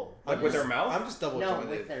 Whoa. Like with their mouth? I'm just double No, jointed.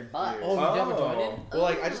 with their butt. Oh, you double jointed? Well,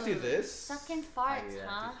 like I just do this. Sucking farts,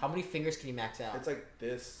 huh? How many fingers can you max out? It's like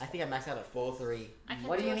this. I think I maxed out at both 3.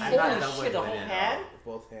 What do you need? Holy shit, the whole hand?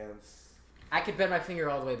 Both hands. I could bend my finger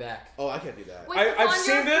all the way back. Oh, I can't do that. Wait, I've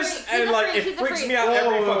seen this and like it freaks me out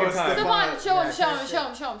every fucking time. Come on, show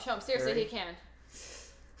him. Seriously, he can.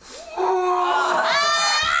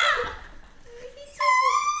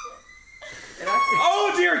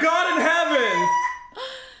 Oh dear God in heaven!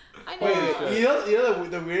 I know. Wait, you know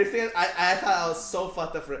the weirdest thing? I thought I was so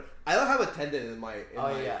fucked up for it. I don't have a tendon in my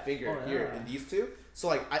finger here in these two. So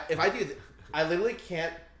like if I do, I literally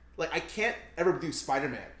can't. Like I can't ever do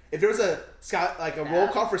Spider-Man. If there was a roll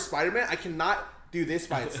call for Spider-Man, I cannot do this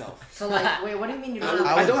by itself. So like, wait, what do you mean you don't?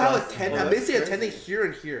 I don't have a tendon. I'm missing a tendon here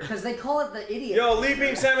and here. Because they call it the idiot. Yo,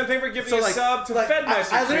 Leaping Salmon, thank you for giving a sub to Fed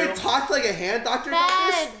Master. I literally talked to like a hand doctor about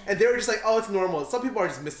this, and they were just like, "Oh, it's normal." Some people are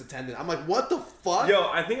just missed a tendon. I'm like, "What the fuck?" Yo,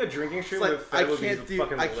 I think a drinking stream with Fed would be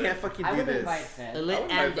fucking lit. I can't fucking do I would this. invite Fed. Lit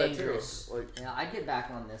and dangerous. Yeah, I'd get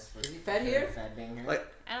back on this. For Fed here? Fed being here. Like,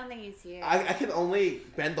 I don't think he's here. I can only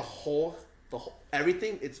bend the whole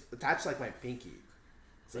everything. It's attached to like my pinky.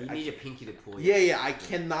 So you need a pinky to pull. Yeah, I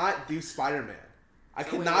cannot do Spider-Man. I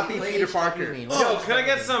cannot be Peter Parker. Yo, can I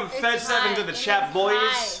get some Fed 7 to the chat,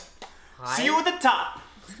 boys? See you at the top.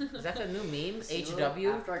 Is that the new meme?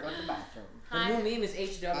 HW? After I go to the bathroom. The new meme is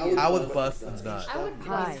HW. I would bust the nut. I would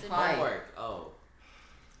bust the nut. Oh.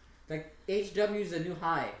 Like, HW is the new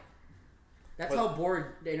high. That's how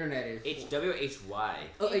bored the internet is. HW or HY?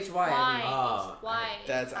 Oh, HY. I mean. Oh.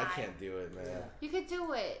 That's I can't do it, man. You could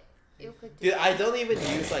do it. You could do Dude, it. I don't even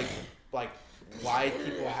use like why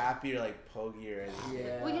people happy or like Pogi or anything.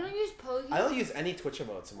 Yeah. Well, you don't use Pogi? I don't use any Twitch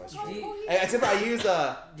emotes in my stream. Pogi? Except for I use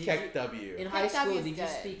Kek W. In high school, did you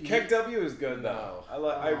speak? Kek W is good though.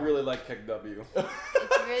 I really like Kek W.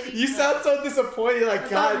 It's really You sound so disappointed, like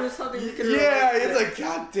God. Yeah, it's like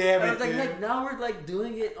God damn it, I was dude. like, now we're like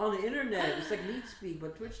doing it on the internet. It's like Meat Speak,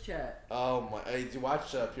 but Twitch chat. Oh my! Did you watch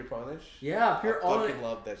Pure Punish? Yeah, Pure I Punish. fucking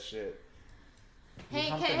love that shit. Hey,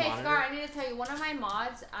 Scar, I need to tell you, one of my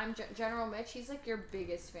mods, I'm General Mitch, he's like your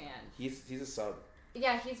biggest fan. He's a sub.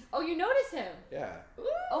 Yeah, oh, you notice him? Yeah.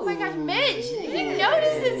 Oh my gosh, Mitch, he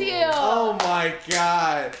notices you. Oh my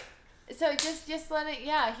God. So just let it,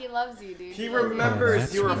 yeah, he loves you, dude. He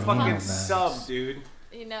remembers you were a fucking sub, dude.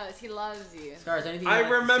 He knows, he loves you. Scars, anything I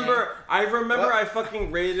remember I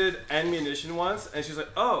fucking raided Ammunition once, and she's like,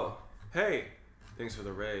 "Oh, hey, thanks for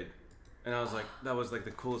the raid." And I was like, that was like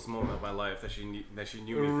the coolest moment of my life that she knew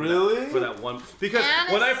me for that one. Because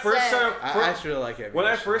when I first started, I actually like it. When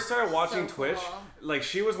I first started watching Twitch, like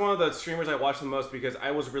she was one of the streamers I watched the most because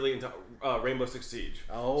I was really into Rainbow Six Siege.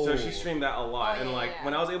 Oh. So she streamed that a lot, Oh, and yeah, like yeah.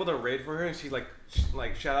 when I was able to raid for her and she like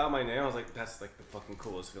shout out my name, I was like, that's like the fucking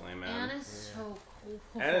coolest feeling, man. Anna's so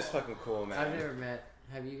cool. Anna's fucking cool, man. I've never met.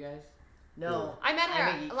 Have you guys? No. I met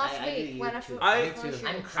her last week when I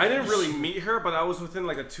I didn't really meet her, but I was within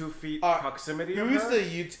like a 2 feet proximity of Who's her.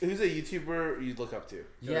 who's a YouTuber you look up to?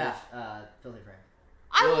 Yeah. Filthy Frank.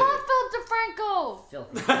 I Really? love Phil DeFranco.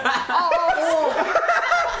 Filthy.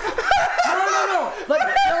 No. Like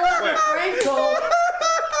Philip DeFranco.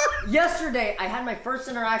 Yesterday, I had my first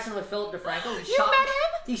interaction with Philip DeFranco.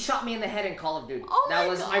 He shot me in the head in Call of Duty. Oh that my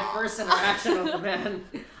was God. my first interaction with the man.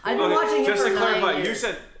 I've been Okay, watching him just for to 9 clarify, years. you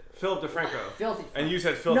said Philip DeFranco. Filthy. And you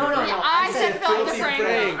said Phil No, DeFranco. no. I said Phil Filthy DeFranco.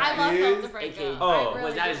 Frank, I love dude. Phil DeFranco. Oh, I really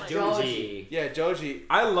was that do his like Joji? Yeah, Joji.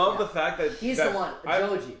 I love the fact that He's that the one,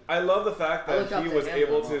 Joji. I love the fact I look that up he to was him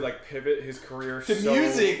able a to lot. like pivot his career To so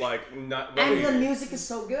music. like not. And the music is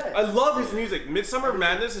so good. I love his music. Midsummer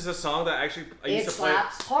Madness is a song that actually I used It to play.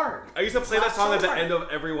 slaps hard. I used to play It that slaps song so at the hard. end of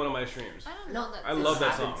every one of my streams. I don't know that. I love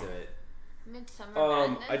that Happened song. to it. Midsummer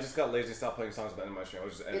Madness. I just got lazy and stopped playing songs at the end of my stream. I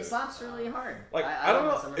was just ended It slaps really hard. Like I don't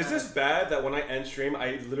love know. Midsummer Is this Madness. bad that when I end stream,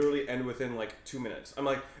 I literally end within like 2 minutes? I'm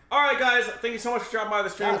like, all right, guys, thank you so much for dropping by the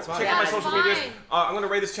stream. That's fine. Check out my Yeah, social that's medias. fine. I'm gonna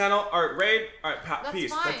raid this channel. All right, raid. All right, That's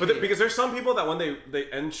peace. fine. But because there's some people that when they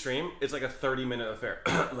end stream, it's like a 30-minute affair.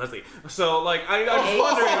 Leslie. So like I'm just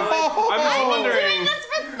wondering. I'm just I've been wondering. doing this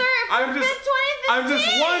for I'm just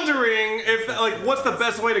wondering if like what's the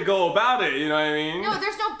best way to go about it. You know what I mean? No,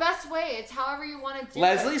 there's no best way. It's however you want to do it.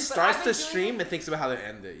 Leslie But starts I've to been doing stream and thinks about how to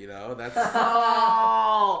end it. You know, that's.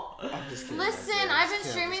 Oh. I'm just kidding. Listen, Leslie. I've been I'm just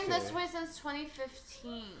streaming kidding. this way since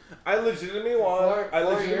 2015. I legitimately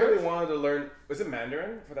wanted to learn. Was it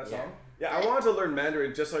Mandarin for that song? Yeah, I wanted to learn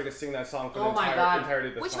Mandarin just so I could sing that song for the Oh my God. entirety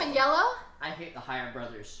of the Which song. one, Yellow? I hate the Higher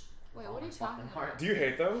Brothers. Wait, what are you talking about? Hard. Do you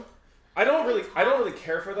hate them? I don't really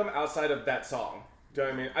care for them outside of that song. Do you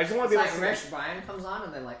know what I mean? I just want to be able to see Rich Brian comes on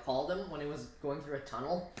and then like called him when he was going through a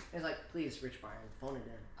tunnel. He's like, please, Rich Brian, phone it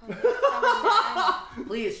in.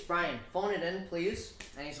 Please, Brian, phone it in, please.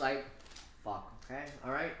 And he's like, fuck, okay,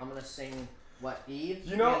 all right, I'm gonna sing what the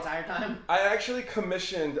entire time. I actually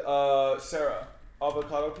commissioned Sarah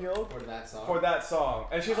Avocado Peel for that song,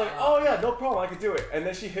 and she's like, oh yeah, no problem, I could do it. And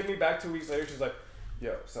then she hit me back 2 weeks later. She's like,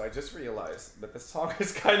 yo, so I just realized that this song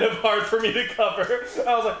is kind of hard for me to cover.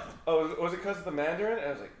 I was like, oh, was it because of the Mandarin? And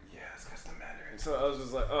I was like, yeah, it's because of the Mandarin. So I was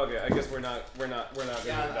just like, okay, I guess we're not gonna do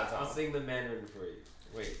that song. I'll sing the Mandarin for you.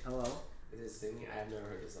 Wait, hello? Is it singing? I've never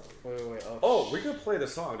heard the song. Wait. Oh, we could play the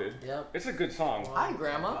song, dude. Yep. It's a good song. Hi,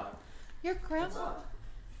 Grandma. Your grandma?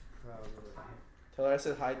 Tell her I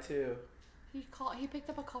said hi too. He picked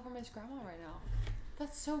up a call from his grandma right now.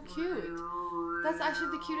 That's so cute. That's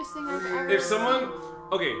actually the cutest thing I've ever. If someone,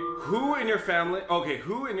 who in your family,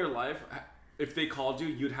 who in your life, if they called you,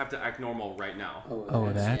 you'd have to act normal right now.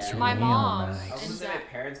 Oh, that's my mom. I was gonna say my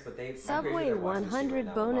parents, but they. Subway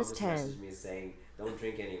 100 bonus 10. Me saying, don't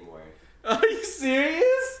drink anymore. Are you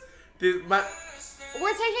serious? We're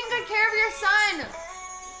taking good care of your son.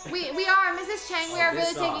 We are, Mrs. Chang. We are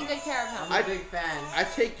really taking good care of him. I'm a big fan. I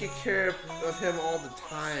take good care of him all the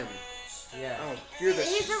time. Yeah. I don't hear this.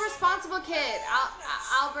 He's a responsible kid.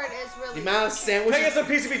 Albert is really. The amount of sandwiches. Can I get some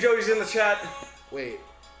PCB Jodies in the chat? Wait.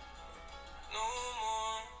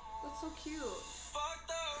 That's so cute.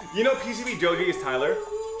 You know PCB Joji is Tyler?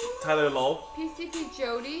 Tyler Lowell? PCP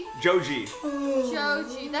Jody? Joji.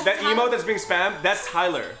 Joji. That's that emote that's being spammed, that's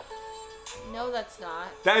Tyler. No, that's not.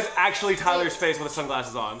 That is actually Tyler's face with the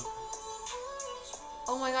sunglasses on.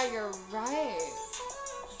 Oh my god, you're right.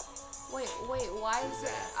 Wait, why is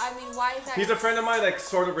it? I mean, why is that? He's a friend of mine that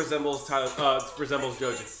sort of resembles Tyler, resembles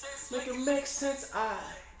Joji. Make it make sense. Why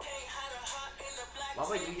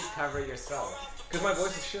would you just cover yourself? Because my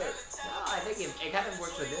voice is shit. No, I think it kind of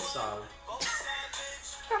works with this song.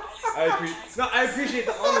 I appreciate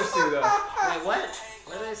the honesty though. Wait, what?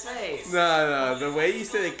 What did I say? No, the way you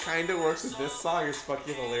said it kind of works with this song is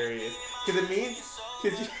fucking hilarious. Because it means,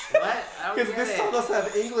 what? Because this song doesn't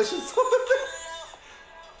have English and so.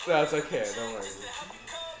 No, it's okay. Don't worry.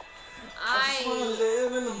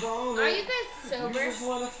 Are you guys sober? Nah, I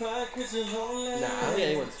don't think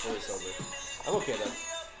anyone's fully sober. I'm okay though.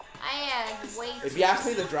 I had way too. If you asked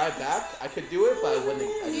me to drive back, I could do it, but I wouldn't.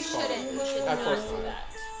 You shouldn't. You should Of course not do not. that.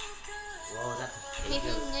 Whoa, that's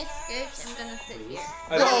Taking this good, I'm gonna sit here.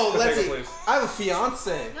 No, Leslie, I have a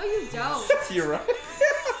fiance. No, you don't. You're right.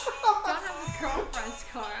 Don't have a girlfriend's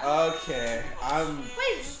car. Okay, I'm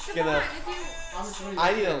Wait, gonna. if you.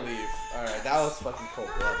 I need to leave. All right, that was fucking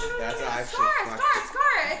cold-blooded. That's actually.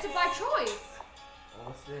 Scar. It's by choice.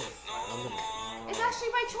 What's this? It's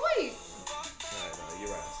actually by choice.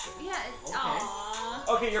 You're right. Yeah.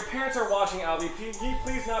 Aww. Okay, your parents are watching, Albie. Can you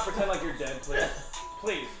please not pretend like you're dead, please?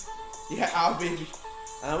 Please. Yeah, Albie.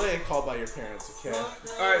 I'm gonna get called by your parents, okay?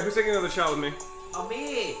 Alright, who's taking another shot with me? Oh,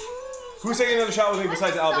 me! Who's taking another shot with me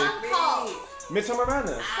besides Albie? Called? Midsummer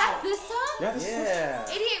Madness. That's this song? Yeah, this is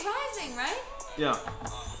Idiot Rising, right? Yeah.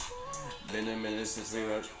 Been a minute since we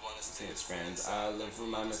were since friends. I learn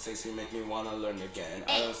from my mistakes, you make me wanna learn again.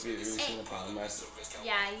 I don't see the reason upon myself.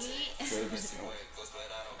 Yeah,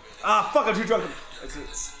 fuck, I'm too drunk.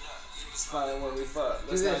 It's fine when we fuck.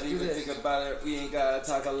 Let's not even think about it. We ain't gotta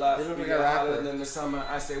talk a lot. We got hotter than the summer.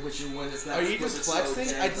 I stay with you when it's not. Are you just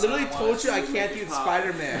flexing? I literally told you I can't do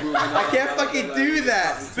Spider-Man. I can't fucking do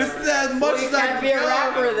that. This is as much as I can be a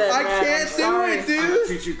rapper then. I can't do it, dude.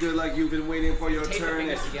 Treat you good like you've been waiting for your turn.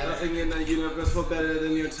 Nothing in the universe will better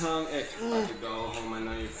than your tongue. I could go home. I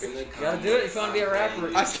know you're feeling. You gotta do it if you wanna be a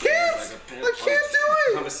rapper. I can't do it.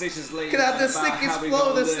 Conversations late. Could have the sickest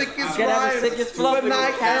flow, the sickest rhymes. But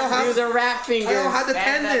I don't have the rap fingers. I don't have the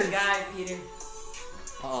tendons. Guy, Peter.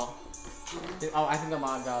 Oh, I think the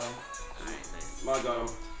mod got him. Mod got him.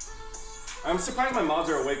 I'm surprised my mods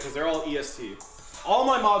are awake because they're all EST. All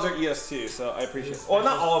my mods are EST, so I appreciate it. Well,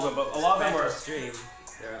 not all of them, but a lot of them are. Stream.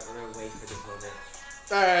 They're gonna wait for this moment.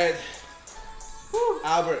 Alright.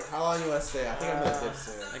 Albert, how long you want to stay? I think I'm gonna dip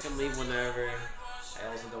soon. I can leave whenever. I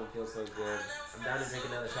also don't feel so good. I'm down to drink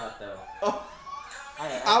another shot though. Oh.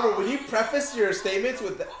 Albert, when you preface your statements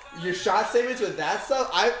with your shot statements with that stuff,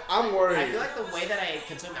 I'm worried. I feel like the way that I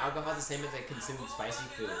consume alcohol is the same as I consume spicy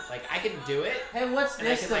food. Like I can do it. Hey, what's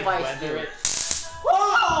this device do?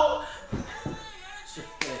 Whoa!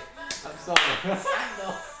 I'm sorry.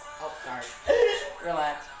 Oh, sorry.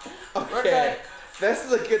 Relax. Okay. This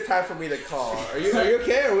is a good time for me to call. Are you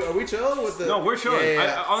okay? Are we chilling with the? No, we're chilling.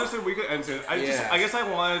 Yeah. Honestly, we could end it. I guess I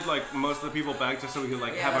wanted like most of the people back just so we could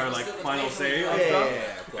like have our like final say on stuff,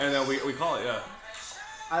 and then we call it. Yeah.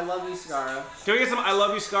 I love you, Scara. Can we get some I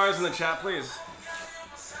love you scars in the chat, please?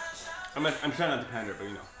 I'm trying not to pander, but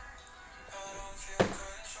you know.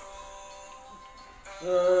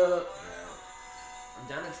 I'm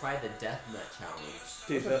down to try the Death Nut Challenge.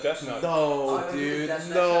 Dude, the Death Nut. No, dude,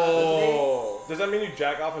 no. Does that mean you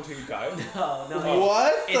jack off until you die? No, no.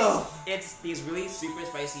 What? It's these really super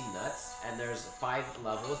spicy nuts, and there's 5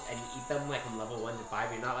 levels, and you eat them like from level 1 to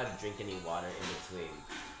 5. You're not allowed to drink any water in between.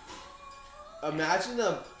 Imagine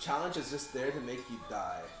the challenge is just there to make you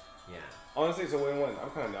die. Yeah. Honestly, it's a win-win.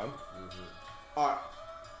 I'm kind of down. Alright.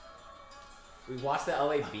 We watched the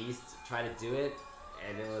LA Beast try to do it,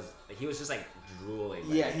 and it was he was just like drooling.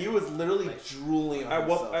 Yeah, he was literally drooling on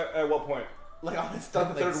himself. At what point? Like on his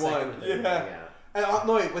third one. Yeah. And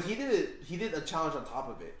no, wait, but he did a challenge on top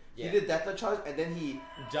of it. Yeah. He did Death Nut challenge, and then he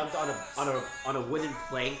jumped on a wooden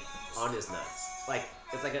plank on his nuts. Like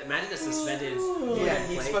it's like imagine a suspended. Yeah,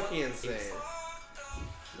 he's plank. fucking insane.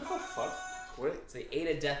 What the fuck? What? So he ate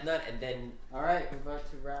a death nut and then. All right, we're about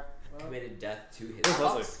to wrap up. Committed death to his.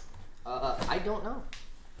 I don't know.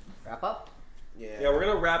 Wrap up. Yeah, we're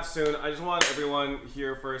gonna wrap soon. I just want everyone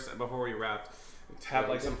here first before we wrap to have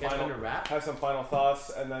like some final thoughts,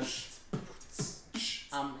 and then.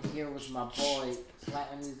 I'm here with my boy,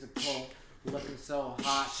 Latin musical, looking so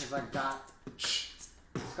hot because I got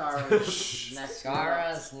Scara's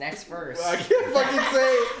next verse. I can't fucking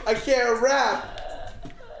say. I can't rap.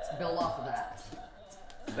 Let's build off of that.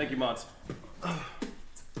 Thank you, Mods.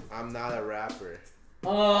 I'm not a rapper. Oh.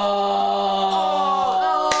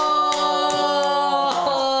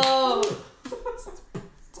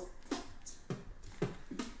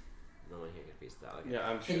 No one here can freestyle. Yeah,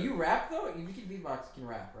 I'm sure. Can you rap though? If you can beatbox, you can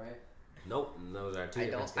rap, right? Nope, those are two.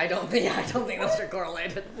 I don't think those are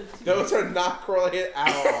correlated. Those are not correlated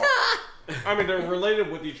at all. I mean, they're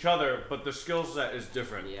related with each other, but the skill set is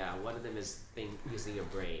different. Yeah, one of them is using your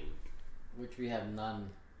brain. Which we have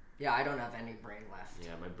none. Yeah, I don't have any brain left.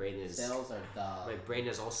 Yeah, my brain is. Cells are dumb. My brain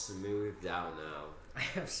is all smoothed out now. I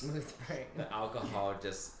have smooth brain. The alcohol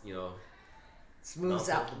just, smooths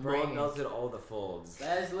out the brain. Melted all the folds.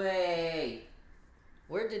 Leslie!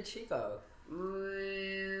 Where did she go? Oh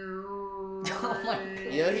my God.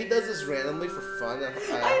 Yeah, he does this randomly for fun at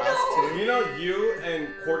house too. You know, you and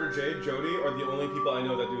Quarter J, Jody, are the only people I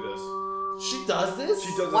know that do this. She does this?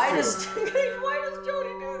 She does this Why too. Why does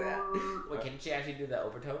Jody do that? Wait, can she actually do that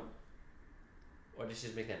overtone? Or does she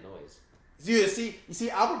just make that noise? Dude, you see,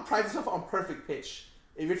 Albert prides himself on perfect pitch.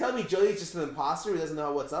 If you're telling me Jody's just an imposter who doesn't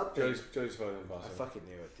know what's up, Jody's fucking an imposter. I fucking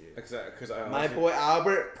knew it, dude. Because my boy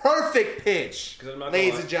Albert, perfect pitch.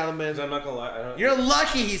 Ladies and gentlemen, I'm not gonna lie. You're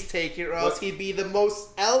lucky he's taken, or else he'd be the most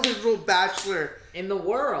eligible bachelor in the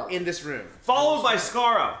world in this room. Followed by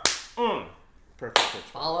Scara. Perfect pitch.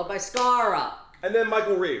 Followed by Scara. And then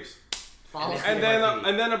Michael Reeves. And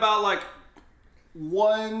then about like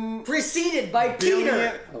preceded by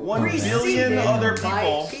Peter. 1 billion other people.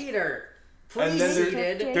 By Peter. And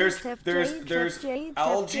then there's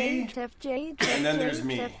algae, and then there's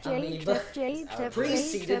me.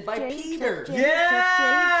 Preceded by Peter.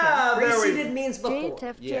 Yeah, preceded means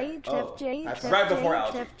before. Yeah. Oh, right before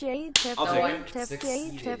algae. I'll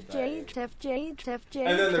take it.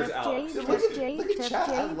 And then there's algae. Look at chat.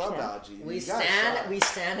 I love algae. We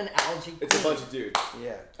stand an algae. It's a bunch of dudes.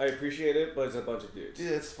 Yeah. I appreciate it, but it's a bunch of dudes.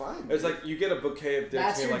 Dude, it's fine. It's like you get a bouquet of dicks.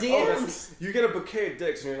 That's and your you're like, DMs. you get a bouquet of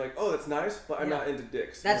dicks, and you're like, oh, that's nice, but I'm not into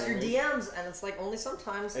dicks. That's your DMs, and it's like only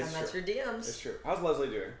sometimes, and It's that's true. your DMs. It's true. How's Leslie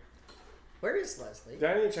doing? Where is Leslie? Do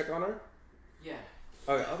I need to check on her? Yeah.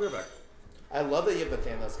 Okay, I'll be right back. I love that you have the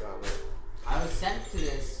Thanos gauntlet. I was sent to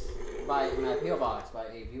this by my PO box by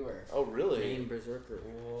a viewer. Oh, really? Named Berserker.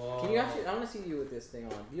 Whoa. Can you actually? I want to see you with this thing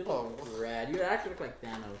on. You look rad. You actually look like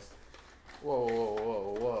Thanos.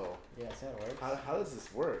 Whoa. Yeah, is that works? How does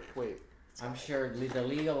this work? Wait. I'm sure the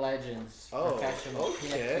League of Legends. Professional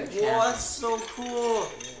okay. PXP Whoa, that's so cool.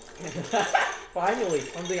 Finally,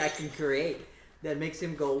 something I can create that makes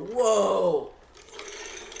him go, whoa.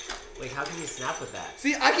 Wait, how can you snap with that?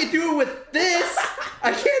 See, I can do it with this.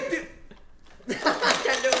 I can't do. I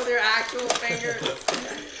can't do it with your actual fingers.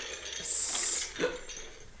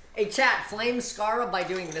 Hey, chat, flame Scara by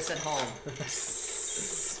doing this at home.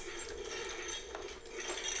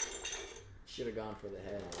 Should have gone for the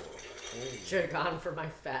head. Should have gone for my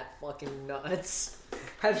fat fucking nuts.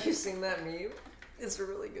 Have you seen that meme? It's a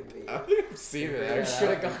really good meme. I don't think I've seen it. I should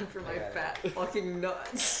have gone for my fat fucking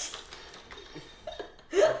nuts.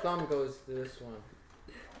 My thumb goes to this one.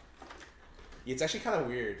 It's actually kind of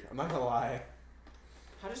weird. I'm not gonna lie.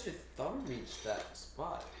 How does your thumb reach that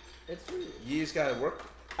spot? It's weird. You just gotta work.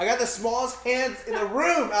 I got the smallest hands in the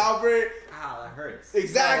room, Albert. Ow, that hurts.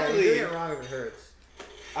 Exactly. You're doing it wrong if it hurts.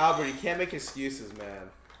 Albert, you can't make excuses, man.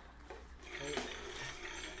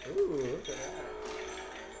 Ooh, look at that.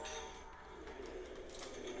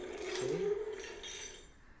 See?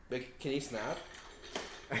 But can you snap?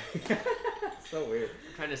 So weird.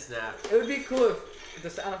 I'm trying to snap. It would be cool if the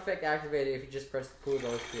sound effect activated if you just press pull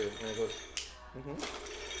those two and it goes.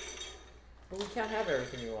 But we can't have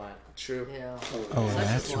everything we want. True. Yeah. Oh,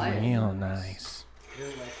 that's real nice.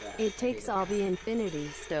 It takes all the Infinity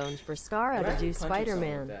Stones for Scara to do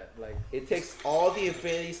Spider-Man. Like, it takes all the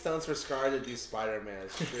Infinity Stones for Scar to do Spider-Man.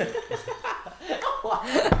 It's true.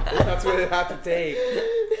 That's what it have to take.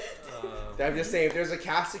 I'm just saying, if there's a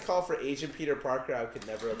casting call for Agent Peter Parker, I could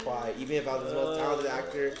never apply, even if I was the most talented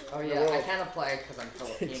actor. Oh in the yeah, world. I can't apply because I'm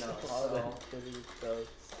Filipino. So.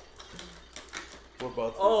 We're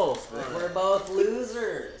both. We're both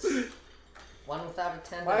losers. 1 without a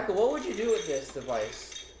 10. Michael, what would you do with this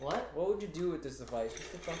device? What? What would you do with this device?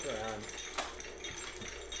 Just to fuck around.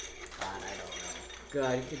 God, I don't know.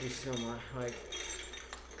 God, you could do so much. Like,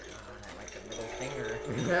 God, I like the middle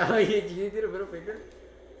finger. you did a middle finger?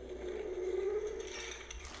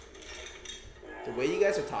 The way you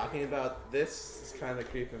guys are talking about this is kind of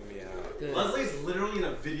creeping me out. Good. Leslie's literally in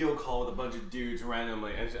a video call with a bunch of dudes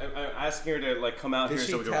randomly, and I'm asking her to like come out Did here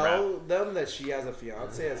she so we can tell rap. them that she has a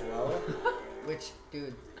fiance as well? Which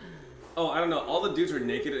dude? Oh, I don't know. All the dudes were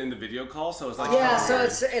naked in the video call, so it's like Yeah, so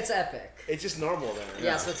it's epic. It's just normal then.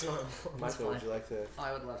 Yeah, so it's normal. Michael, would you like to? Oh,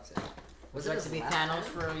 I would love to. Would you like to be Thanos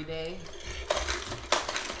for every day?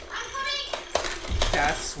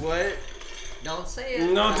 That's what. Don't say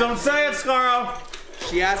it. No, don't say it, Scarro.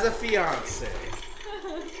 She has a fiance.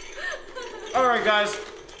 All right, guys,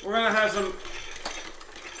 we're gonna have some.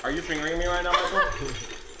 Are you fingering me right now, Michael?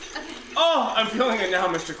 Oh, I'm feeling it now,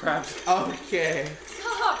 Mr. Krabs. Okay.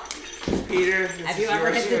 Peter, have you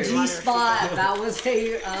ever hit the G spot? That was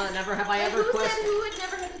a never have I ever Who question. said who would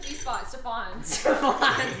never hit the G spot? Stefan.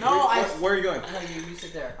 No, Where are you going? No, you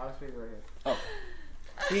sit there. I'll speak right here. Oh.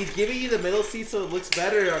 He's giving you the middle seat so it looks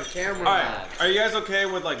better on camera. All right, are you guys okay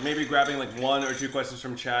with like maybe grabbing like 1 or 2 questions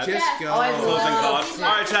from chat? Just go. Closing thoughts. All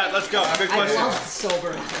right, chat, let's go. Good question. I love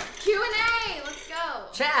sober. Q&A. Let's go.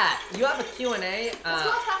 Chat, you have a Q&A. Let's go as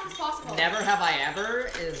fast as possible. Never have I ever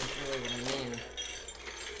is really what I mean.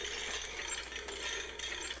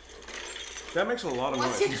 That makes a lot of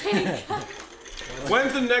What's noise. your think?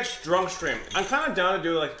 When's the next drunk stream? I'm kind of down to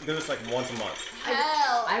do this like once a month.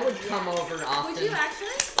 Hell. I would come over often. Would you actually?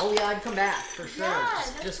 Oh yeah, I'd come back for sure. Yeah,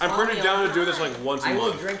 just I'm call pretty me down all to do the this like time. once a I will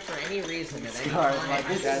month. drink for any reason at any Sorry, time. like,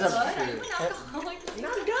 this That's is true. Are you an alcoholic?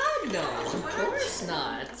 Not God, no. Of course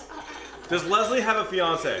not. Does Leslie have a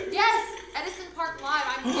fiance? Yes. Edison Park Live.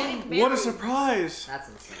 I'm getting married. What a surprise! That's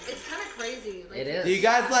insane. It's kind of crazy. Like, It is. Do you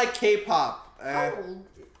guys like K-pop?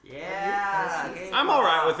 Yeah. I'm all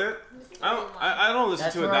right with it. I don't listen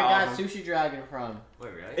That's to it where I that got often. Sushi Dragon from.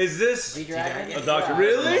 Wait, really? Is this G-Dragon? a Dr.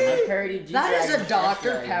 Really? I parodied That is G-Dragon a Dr.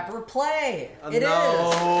 Dragon. Pepper play. It is.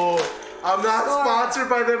 No, I'm not sponsored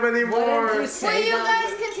by them What anymore. did you Will say? you that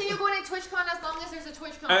guys continue going to TwitchCon as long as there's a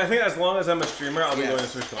TwitchCon? I think as long as I'm a streamer, I'll be going to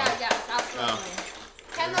TwitchCon. Yeah, yes, absolutely.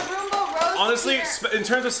 Can the Roomba roast Honestly, here? in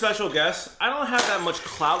terms of special guests, I don't have that much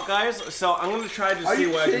clout, guys. So I'm gonna try to Are see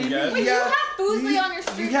you what I can kidding me? get. Wait, you have Boozley on your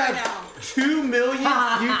stream You right have now. 2 million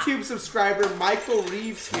YouTube subscriber Michael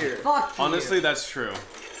Reeves here. Fuck you. Honestly, that's true.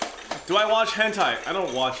 Do I watch hentai? I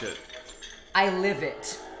don't watch it. I live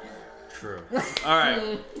it. True. All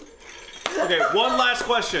right. Okay, one last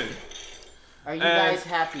question. Are you guys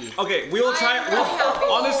happy? Okay, we will try. I'm really happy.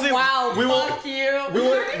 Honestly, Wow, we will. fuck you.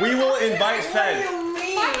 We will invite Fed.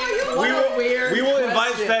 We will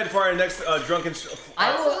invite Fed for our next drunken.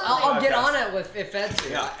 I'll get on it with if Ed's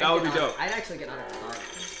here. Yeah, that would be dope. I'd actually get on it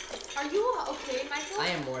regardless. Are you okay, Michael? I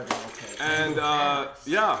am more than okay. And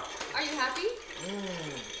yeah. Are you happy?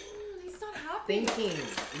 He's not happy. Thinking,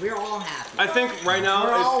 we're all happy. I think right now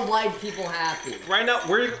we're is- all white people happy. Right now,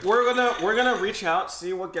 we're gonna reach out,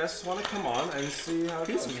 see what guests want to come on, and see how it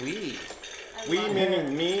Who's goes. we? We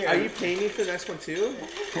meaning me. Are And you paying me for the next one too?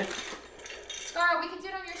 Scar, we can do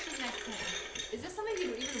it on your stream next time. Is this something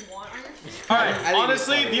you even want on your stream? all right. I think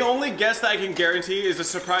Honestly, it's the only guest that I can guarantee is a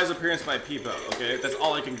surprise appearance by Peepo. Okay, that's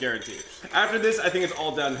all I can guarantee. After this, I think it's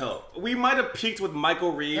all downhill. We might have peaked with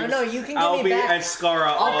Michael Reeves, No, you can give Albie, me back. and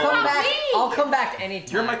Scara. I'll come back. me. I'll come back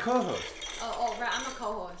anytime. You're my co-host. Oh, right. I'm a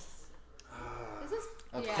co-host. This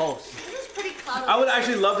is course. This is pretty clouded. I would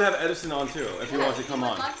actually love to have Edison on too, if he wants to come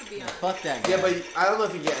I'd on. love to be on. Fuck that guy. Yeah, but I don't know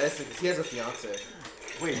if you get Edison because he has a fiance.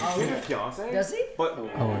 Wait, does he have a fiance? Does he? But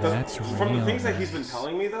that's from the real things that he's been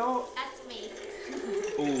telling me though. That's me.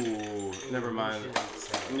 Ooh, never mind.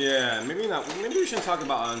 Yeah, maybe not. Maybe we shouldn't talk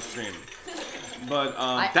about on stream. But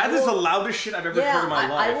that is the loudest shit I've ever heard in my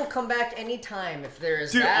life. I will come back anytime if there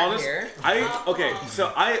is Dude, that here. Okay,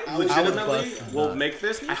 so I legitimately will make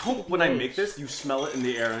this. I hope when I make this, you smell it in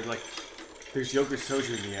the air and like, there's yogurt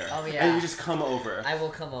soju in the air. Oh yeah. And you just come over. I will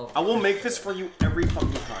come over. I will make this for you every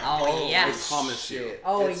fucking time. Oh yes. I promise you.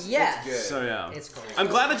 Oh yes. It's good. So yeah. It's cool. I'm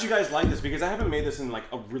glad that you guys like this because I haven't made this in like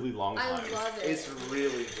a really long time. I love it. It's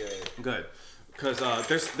really good. Good. Because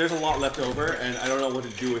there's a lot left over and I don't know what to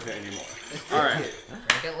do with it anymore. Alright.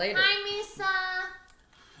 Drink it later. Hi, Misa.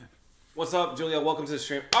 What's up, Julia? Welcome to the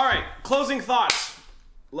stream. Alright, closing thoughts.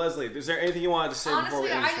 Leslie, is there anything you wanted to say before we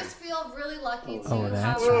Honestly, end the I stream? just feel really lucky to Oh, that's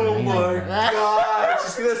have Oh my god.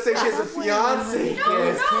 She's gonna say she has a fiance. Fuck.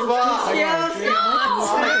 I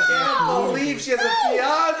can't believe she has a fiance.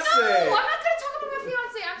 No, I'm not gonna talk about my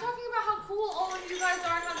fiance. I'm talking about how cool all of you guys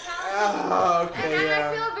are and how talented. Oh, okay, and yeah.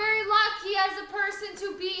 I feel very lucky as a person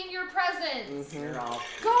to be in your presence. Mhm.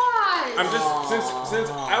 God. I'm just since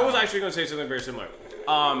I was actually going to say something very similar.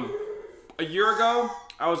 A year ago,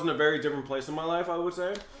 I was in a very different place in my life. I would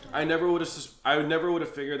say I never would have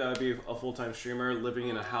figured that I'd be a full-time streamer living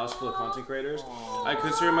in a house full of content creators. I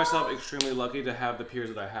consider myself extremely lucky to have the peers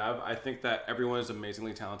that I have. I think that everyone is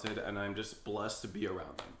amazingly talented, and I'm just blessed to be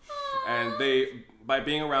around them. And by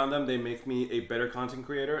being around them, they make me a better content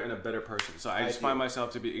creator and a better person. So I just find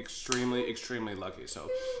myself to be extremely, extremely lucky. So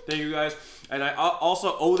thank you guys. And I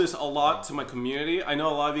also owe this a lot to my community. I know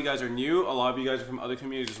a lot of you guys are new. A lot of you guys are from other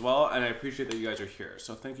communities as well. And I appreciate that you guys are here.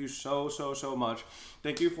 So thank you so, so, so much.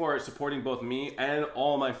 Thank you for supporting both me and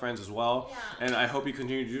all my friends as well. Yeah. And I hope you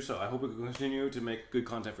continue to do so. I hope we can continue to make good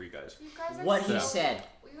content for you guys. You guys are What he said.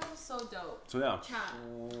 You guys are so dope. So yeah. Chat.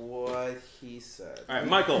 What he said. All right,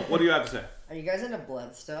 Michael, what do you have to say? Are you guys into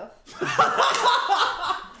blood stuff?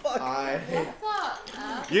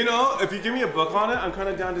 You know, if you give me a book on it, I'm kind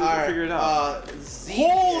of down to figure it out.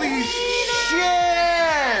 Holy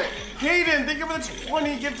shit! Hayden, thank you for the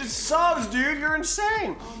 20 gifted subs, dude. You're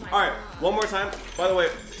insane. All right, one more time. By the way,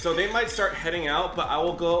 so they might start heading out, but I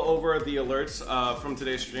will go over the alerts from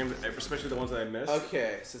today's stream, especially the ones that I missed.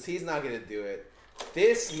 Okay, since he's not gonna do it,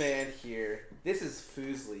 this man here, this is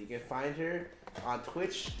Foosley. You can find her on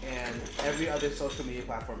Twitch and every other social media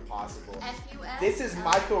platform possible. This is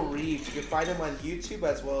Michael Reeves. You can find him on YouTube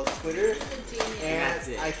as well as Twitter. And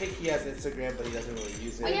I think he has Instagram, but he doesn't really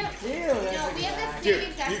use it. We have the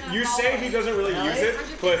same exact You say he doesn't really use it,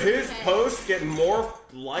 but his posts get more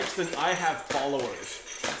likes than I have followers.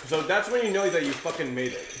 So that's when you know that you fucking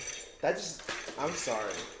made it. I'm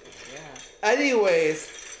sorry. Yeah. Anyways,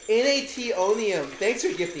 NATonium, thanks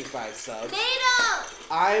for gifting 5 subs.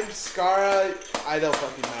 I'm Skara. I don't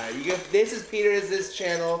fucking matter. This is Peter. Is this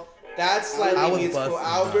channel? That's Slightly Musical.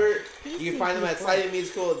 Albert. You can find him at Slightly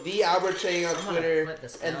Musical. The Albert Chang on Twitter.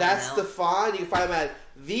 And that's Stefan. You can find him at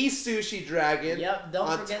The Sushi Dragon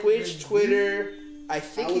on Twitch, Twitter. I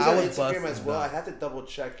think he's on Instagram as well. I have to double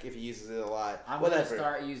check if he uses it a lot. I'm gonna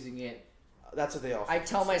start using it. That's what they all. I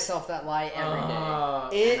tell myself that lie every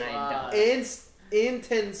day. And I don't.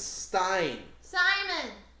 Intenstein.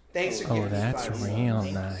 Simon. Thanks for Oh, giving that's 5 real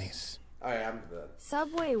subs. nice. Alright, I'm done.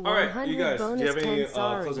 Subway Alright, 100 you guys, do you bonus have any, 10.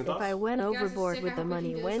 Sorry closing if thoughts? I went overboard with the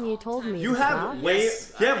money when you told me You to have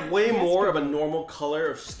stop. way more of a normal color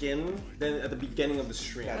of skin than at the beginning of the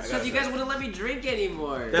stream. Because you guys wouldn't let me drink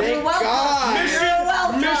anymore. You're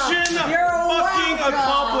welcome. Mission fucking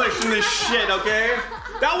accomplished in this shit, okay?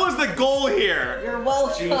 That was the goal here. You're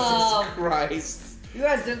welcome. Jesus Christ. You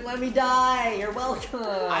guys didn't let me die. You're welcome.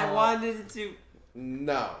 I wanted to.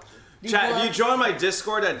 No. Chat, if you join my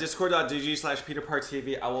Discord at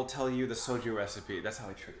discord.gg/PeterParkTV, I will tell you the soju recipe. That's how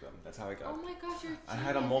I tricked them. That's how I got it. Oh my gosh, you're I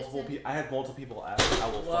had multiple people ask. I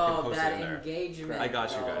will fucking post it in there. Engagement. I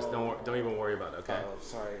got you guys. Don't even worry about it, okay? Oh,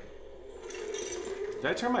 sorry. Did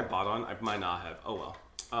I turn my bot on? I might not have. Oh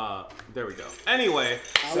well. There we go. Anyway,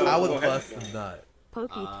 so I would bust a nut.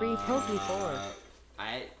 Pokey 3, Pokey 4.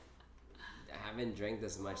 I haven't drank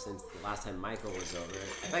this much since the last time Michael was over. I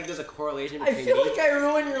feel like there's a correlation I between feel like I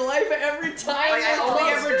ruin your life every time. Like, I only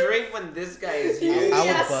ever drink when this guy is here.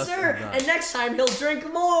 Yes, sir. And next time he'll drink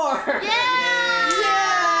more.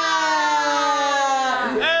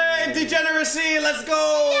 Hey, degeneracy, let's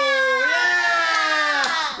go!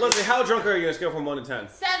 Yeah! Leslie, how drunk are you on a scale from 1 to 10?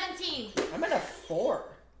 17. I'm at a 4.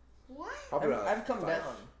 What? I've come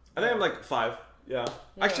down. I think I'm like 5. Yeah.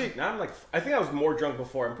 Actually, now I'm like, I think I was more drunk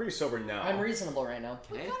before. I'm pretty sober now. I'm reasonable right now.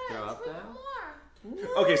 Can I throw up now?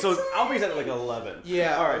 Okay, so I'll be at like 11.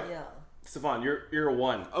 Yeah. All right. Yeah. Stefan, you're a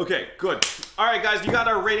 1. Okay, good. All right, guys, you got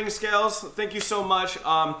our rating scales. Thank you so much.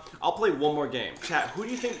 I'll play one more game. Chat, who do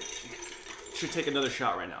you think should take another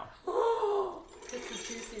shot right now? It's a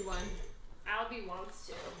juicy one. Albie wants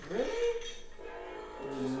to. Really?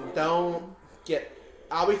 don't get.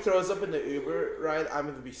 Albie throws up in the Uber ride, I'm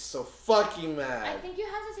gonna be so fucking mad. I think you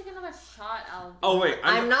have to take another shot, Albie. Oh wait,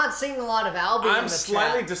 I'm not seeing a lot of Albie. I'm in the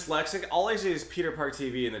slightly chat. dyslexic. All I see is Peter Park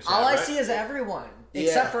TV in the chat. All I right? see is everyone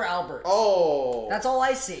except for Albert. Oh, that's all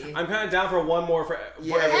I see. I'm kind of down for one more for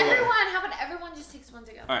everyone. Everyone, how about everyone just takes one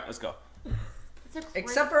together? All right, let's go.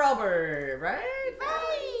 Except for Albert, right?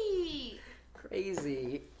 Right.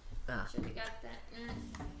 Crazy. Should have got that.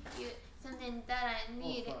 Something that I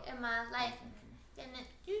need in my life.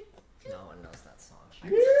 No one knows that song.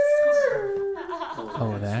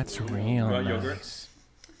 Oh, that's real You want nice. yogurt?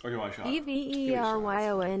 Or do you want a shot?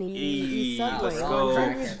 EVERYONE Subway Let's go.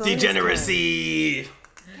 100 bonus Degeneracy.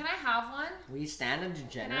 Can I have one? We stand a Can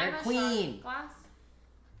I have degenerate a queen. shot glass?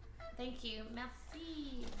 Thank you.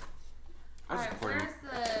 Merci. I was Alright, supporting where's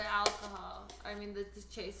the alcohol? I mean, the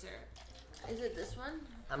chaser. Is it this one?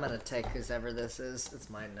 I'm gonna take whoever this is. It's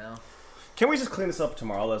mine now. Can we just clean this up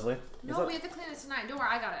tomorrow, Leslie? No, we have to clean this tonight. Don't worry,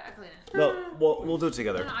 I got it. I clean it. No, we'll do it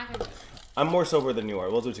together. No, I can do it. I'm more sober than you are.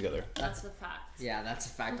 We'll do it together. That's the fact. Yeah, that's a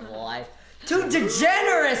fact of life. To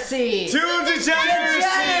degeneracy! To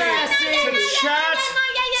degeneracy! To chat!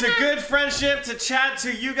 To good friendship! To chat! To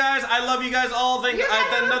you guys! I love you guys all! Thank you!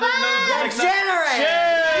 Degenerate!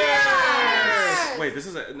 Cheers! Wait, this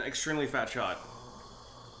is an extremely fat shot.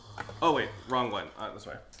 Oh wait, wrong one. This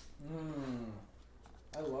way.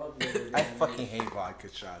 I love it. I fucking hate vodka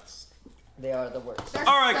shots. They are the worst.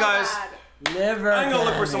 Alright, guys. Never. I'm gonna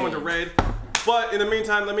look for someone to raid. But in the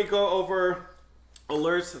meantime, let me go over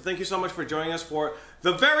alerts. Thank you so much for joining us for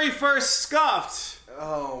the very first Scuffed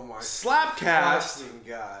Slapcast. fucking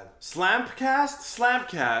God. Slampcast?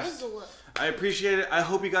 I appreciate it. I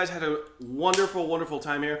hope you guys had a wonderful, wonderful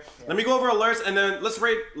time here. Yeah. Let me go over alerts and then let's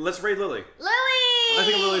raid Lily. I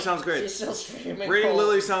think Lily sounds great. She's still streaming. Raiding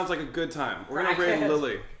Lily sounds like a good time. We're gonna raid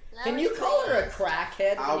Lily. Can you call her a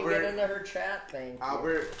crackhead when you get into her chat? Thank you.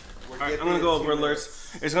 Albert, Alright, I'm gonna go over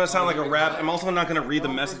alerts. It's gonna sound like a rap. I'm also not gonna read the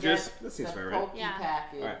messages. That seems fair, right?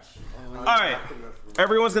 Yeah. Alright.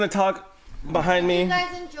 Everyone's gonna talk behind me. You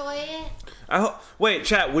guys enjoy it? Wait,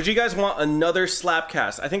 chat, would you guys want another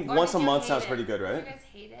Slapcast? I think once a month sounds pretty good, right? You guys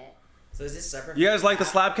hate it? So is this separate? You guys like the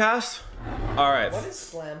Slapcast? Alright. What is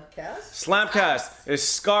Slampcast? Slampcast is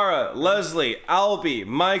Skara, Leslie, Albie,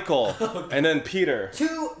 Michael, and then Peter.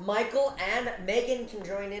 Two, Michael and Megan can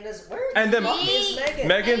join in as well. And then is Megan?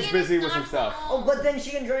 Megan's busy with some stuff. Oh, but then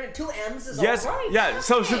she can join it. Two M's is Yes, all right. yeah,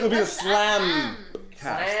 so she could be the Slam.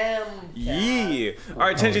 Yeah.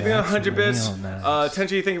 Alright, Tenji, thank you for the 100 bits.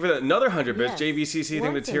 Tenji, thank you for another 100 bits. JVCC,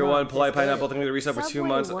 thank you for tier 1. Polite Pineapple, thank you for the resub for 2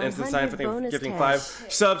 months. Instant Sign, thank you for gifting 5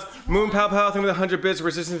 subs. Moon Pow Pow, thank you for the 100 bits.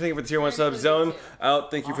 Resistance, thank you for the tier 1 subs. Zone Out,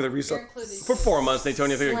 thank you for the resub for 4 months.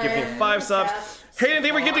 Natonia, thank you for gifting 5 subs. Hayden,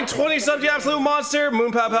 thank you for gifting 20 subs, you absolute monster.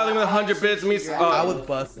 Moon Pow Pow, thank you for the 100 bits. I would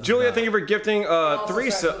bust. Julia, thank you for gifting 3.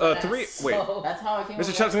 Wait. That's how I came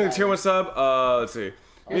Mr. Chubb, thank you for the tier 1 sub. Let's see.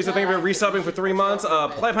 Lisa, thank you for resubbing for 3 months.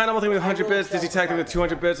 Polite Pineapple, thank you for 100 bits. Dizzy Tech, thank you for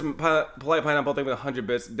 200 bits. Polite Pineapple, thank you for 100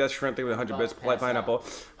 bits. Death Shrimp, thank you for 100 bits. Polite Pineapple,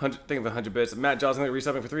 thank you for 100 bits. Matt Jaws, thank you for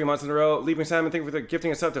resubbing for 3 months in a row. Leaping Salmon, thank you for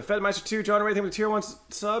gifting a sub to Fedmeister 2. John Ray, thank you for tier 1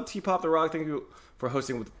 sub. T-Pop The Rock, thank you for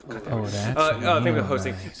hosting with. that's thank you for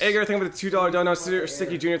hosting. nice. Edgar, thank you for the $2 donut.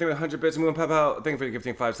 Sticky Jr., thank you for 100 bits. Moon Pow, thank you for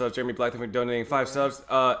gifting 5 subs. Jeremy Black, thank you for donating 5 subs.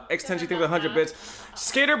 X10G, thank you for the 100 bits.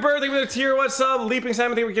 Skater Bird, thank you for the tier 1 sub. Leaping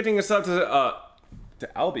Salmon, thank you for gifting a sub to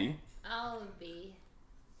Albie.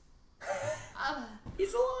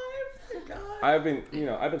 He's alive. God. I've been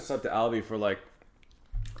subbed to Albie for like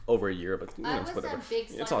over a year, but it's whatever.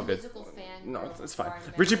 It's all good. No, it's fine.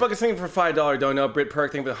 Richie Buckets, thank you for $5 dono. Brit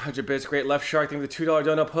Perk, thank you for the 100 bits. Great Left Shark, thank you for the $2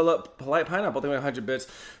 dono. Pull Up Polite Pineapple, thank you for 100 bits.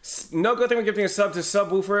 No Go, thank you for gifting a sub to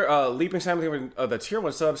Subwoofer. Leaping Salmon, thank you for the tier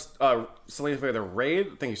 1 subs. Selena for the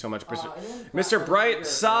raid, thank you so much. Mr. Bright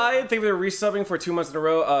Side, thank you for resubbing for 2 months in a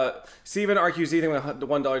row. Steven RQZ, thank you for the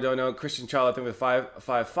 $1 dono. Christian Child, thank you for the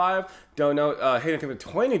 555 dono. Hayden, thank you for the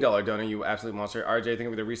 $20 dono. You absolute monster. RJ, thank you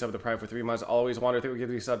for the resub of the Prime for 3 months. Always Wander, thank you for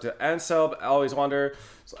giving a sub to Ansel. Always Wander,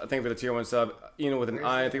 thank you for the tier 1 sub. Eno with an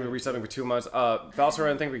I, thank you for resubbing for 2 months.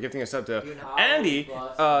 Valsaran, thank you for gifting a sub to Andy.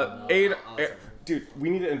 Dude, we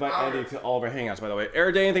need to invite Andy to all of our hangouts, by the way.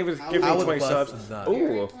 Airday, thank you for gifting 20 subs.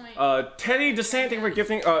 Ooh. Teddy Descent, thank you for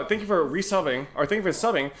gifting, thank you for resubbing, or thank you for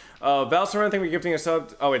subbing. Valsaran, thank you for gifting a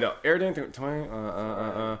sub. Oh, wait, no. Airday, thank you for 20.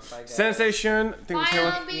 Sensation, thank you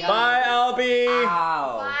for 20. Bye, Albie.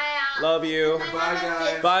 Bye, Love you. Bye,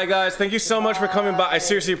 guys. Bye, guys. Thank you so much for coming by. I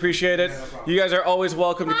seriously appreciate it. You guys are always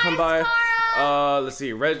welcome to come by. Let's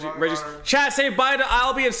see. Reggie's chat, say bye to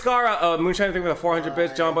Albie and Scara. Moonshine, thing with a 400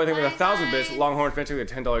 bits. John Boy, thing with 1,000 bits. Longhorn Finch, with a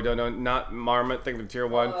 $10 dono. Not Marmot, thing with tier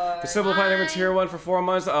 1. The Simple Pie, thing with tier 1 for 4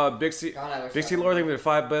 months. Big C Lord, thing with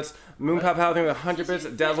 5 bits. Moon Pop Pow, thing with 100 bits.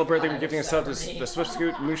 Dazzle Bird, thing with gifting a sub to the Swift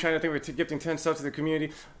Scoot. Moonshine, thing with gifting 10 subs to the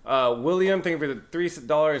community. William, thing for the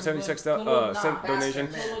 $3.76 cent donation.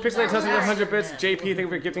 Pixelate Tusk, thing with 100 bits. JP, thing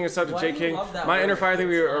for gifting a sub to J King. My Inner Fire, thing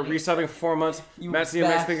we are resubbing for 4 months. Matt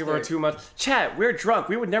CMX, thank you for 2 months. Chat, we're drunk.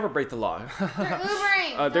 We would never break the law. They're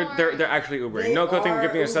Ubering. They're actually Ubering. Noko, thing for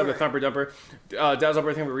gifting a sub to Thumper Dumper. Dazzle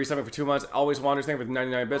Bird, thing for resubbing for 2 months. Always Wanders, thing for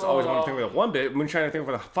 99 bits. Always Wanders, thing with 1 bit. Moonshine, thing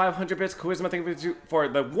for the 500 bits. Charisma, thing for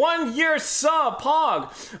the 1 year sub. Pog.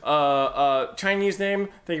 Chinese name,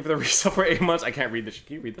 thank you for the resub for 8 months. I can't read this.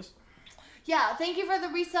 Can you read this? Yeah, thank you for the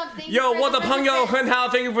resub. Thank Yo, you for what the pung yo, Hun Hun Hao,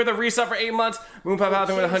 thank you for the resub for 8 months. Moon Pop Hao,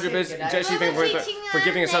 thank you for the 100 bits. Jessie, thank you for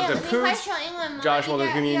giving a sub to Pooch. Josh, well, the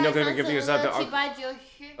community, no good for giving a sub to.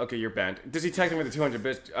 Okay, you're banned. Dizzy Tech, thank you for the 200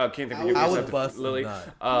 bits. Can't think of giving a sub to Lily.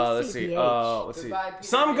 Let's see.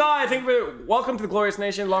 Some guy, thank you for welcome to the glorious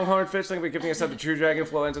nation. Longhorn Fish, thank you for giving a sub to True Dragon.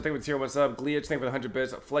 Floenza, thank you for the tier 1 sub. Gleach, thank you for the 100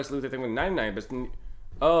 bits. Flex Luther, thank you for the 99 bits.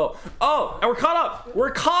 Oh, and we're caught up.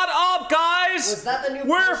 We're caught up, guys. Was that the new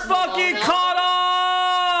We're fucking caught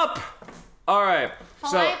up. All right.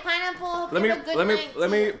 So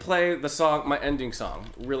let me play the song, my ending song,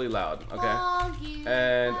 really loud, okay?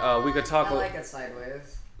 And we could talk. I like it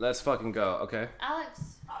sideways. Let's fucking go, okay? Alex,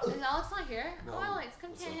 is Alex not here? No. Oh, Alex,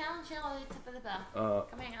 come hang out and chill on the tip of the bell.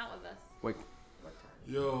 Come hang out with us. Wait.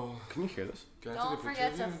 Yo. Can you hear this? Don't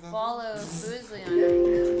forget to follow Foozly on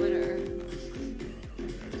Twitter.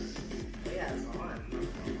 Yeah, it's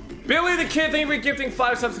on. Billy the Kid, thank you for gifting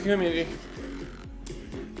 5 subs to the community.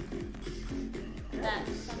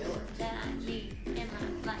 That's something that I need in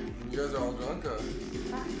my life. You guys are all drunk,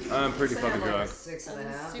 I'm pretty fucking drunk.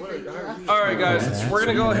 6.5. Alright guys, we're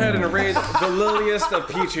gonna go ahead and raid the liliest of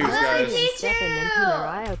Pichus, guys. Stefan and Peter,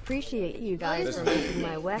 I appreciate you guys for making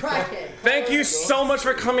my weapon. Thank you so much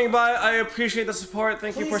for coming by. I appreciate the support.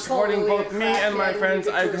 Thank you for supporting both me and my friends.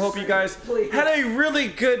 I hope you guys had a really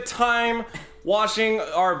good time watching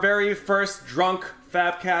our very first drunk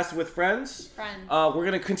Fabcast with friends. We're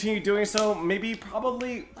gonna continue doing so, maybe,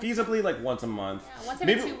 probably, feasibly, like once a month. Yeah, once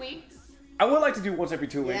every 2 weeks. I would like to do once every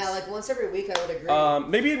 2 weeks. Yeah, like once every week I would agree.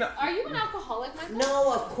 Maybe. Are you an alcoholic, Michael?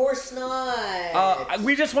 No, of course not.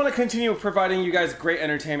 We just want to continue providing you guys great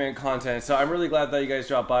entertainment content. So I'm really glad that you guys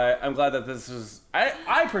dropped by. I'm glad that this was.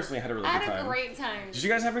 I personally had a really good time. I had a great time. Did you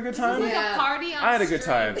guys have a good time? This was like a party on I had a good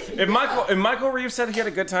time. If Michael Reeves said he had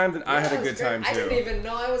a good time, then I had a good time too. I didn't even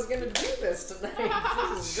know I was gonna do this tonight.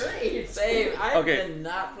 This is great. Same. I did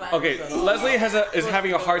not plan this at all. Leslie is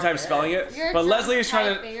having a hard time spelling it, but Leslie is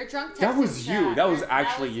trying to. You're drunk That was you. That was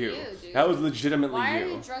actually you. That was legitimately Why you. Are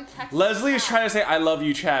you drunk texting Leslie is trying to say I love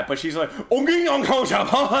you, chat, but she's like, That's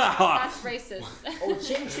racist. Oh,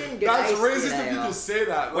 chin chin. That's racist if you just say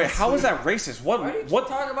that. Wait, how is that racist? What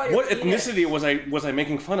ethnicity was I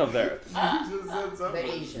making fun of there?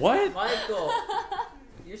 What? Michael,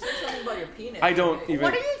 you said something about your penis. I don't even.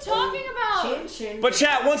 What are you talking about? Chin chin. But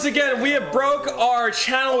chat, once again, we have broke our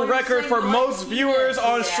channel record for most viewers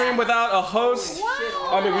on stream without a host. Wow.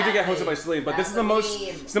 I mean, we did get hosted by Celine, but this is the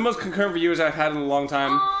most concurrent viewers I've had in a long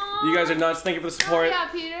time. You guys are nuts. Thank you for the support. Yeah,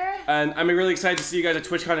 Peter. And I'm really excited to see you guys at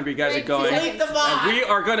TwitchCon and you guys are going. Delete the VoD. And we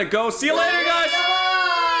are gonna go. See you later, guys.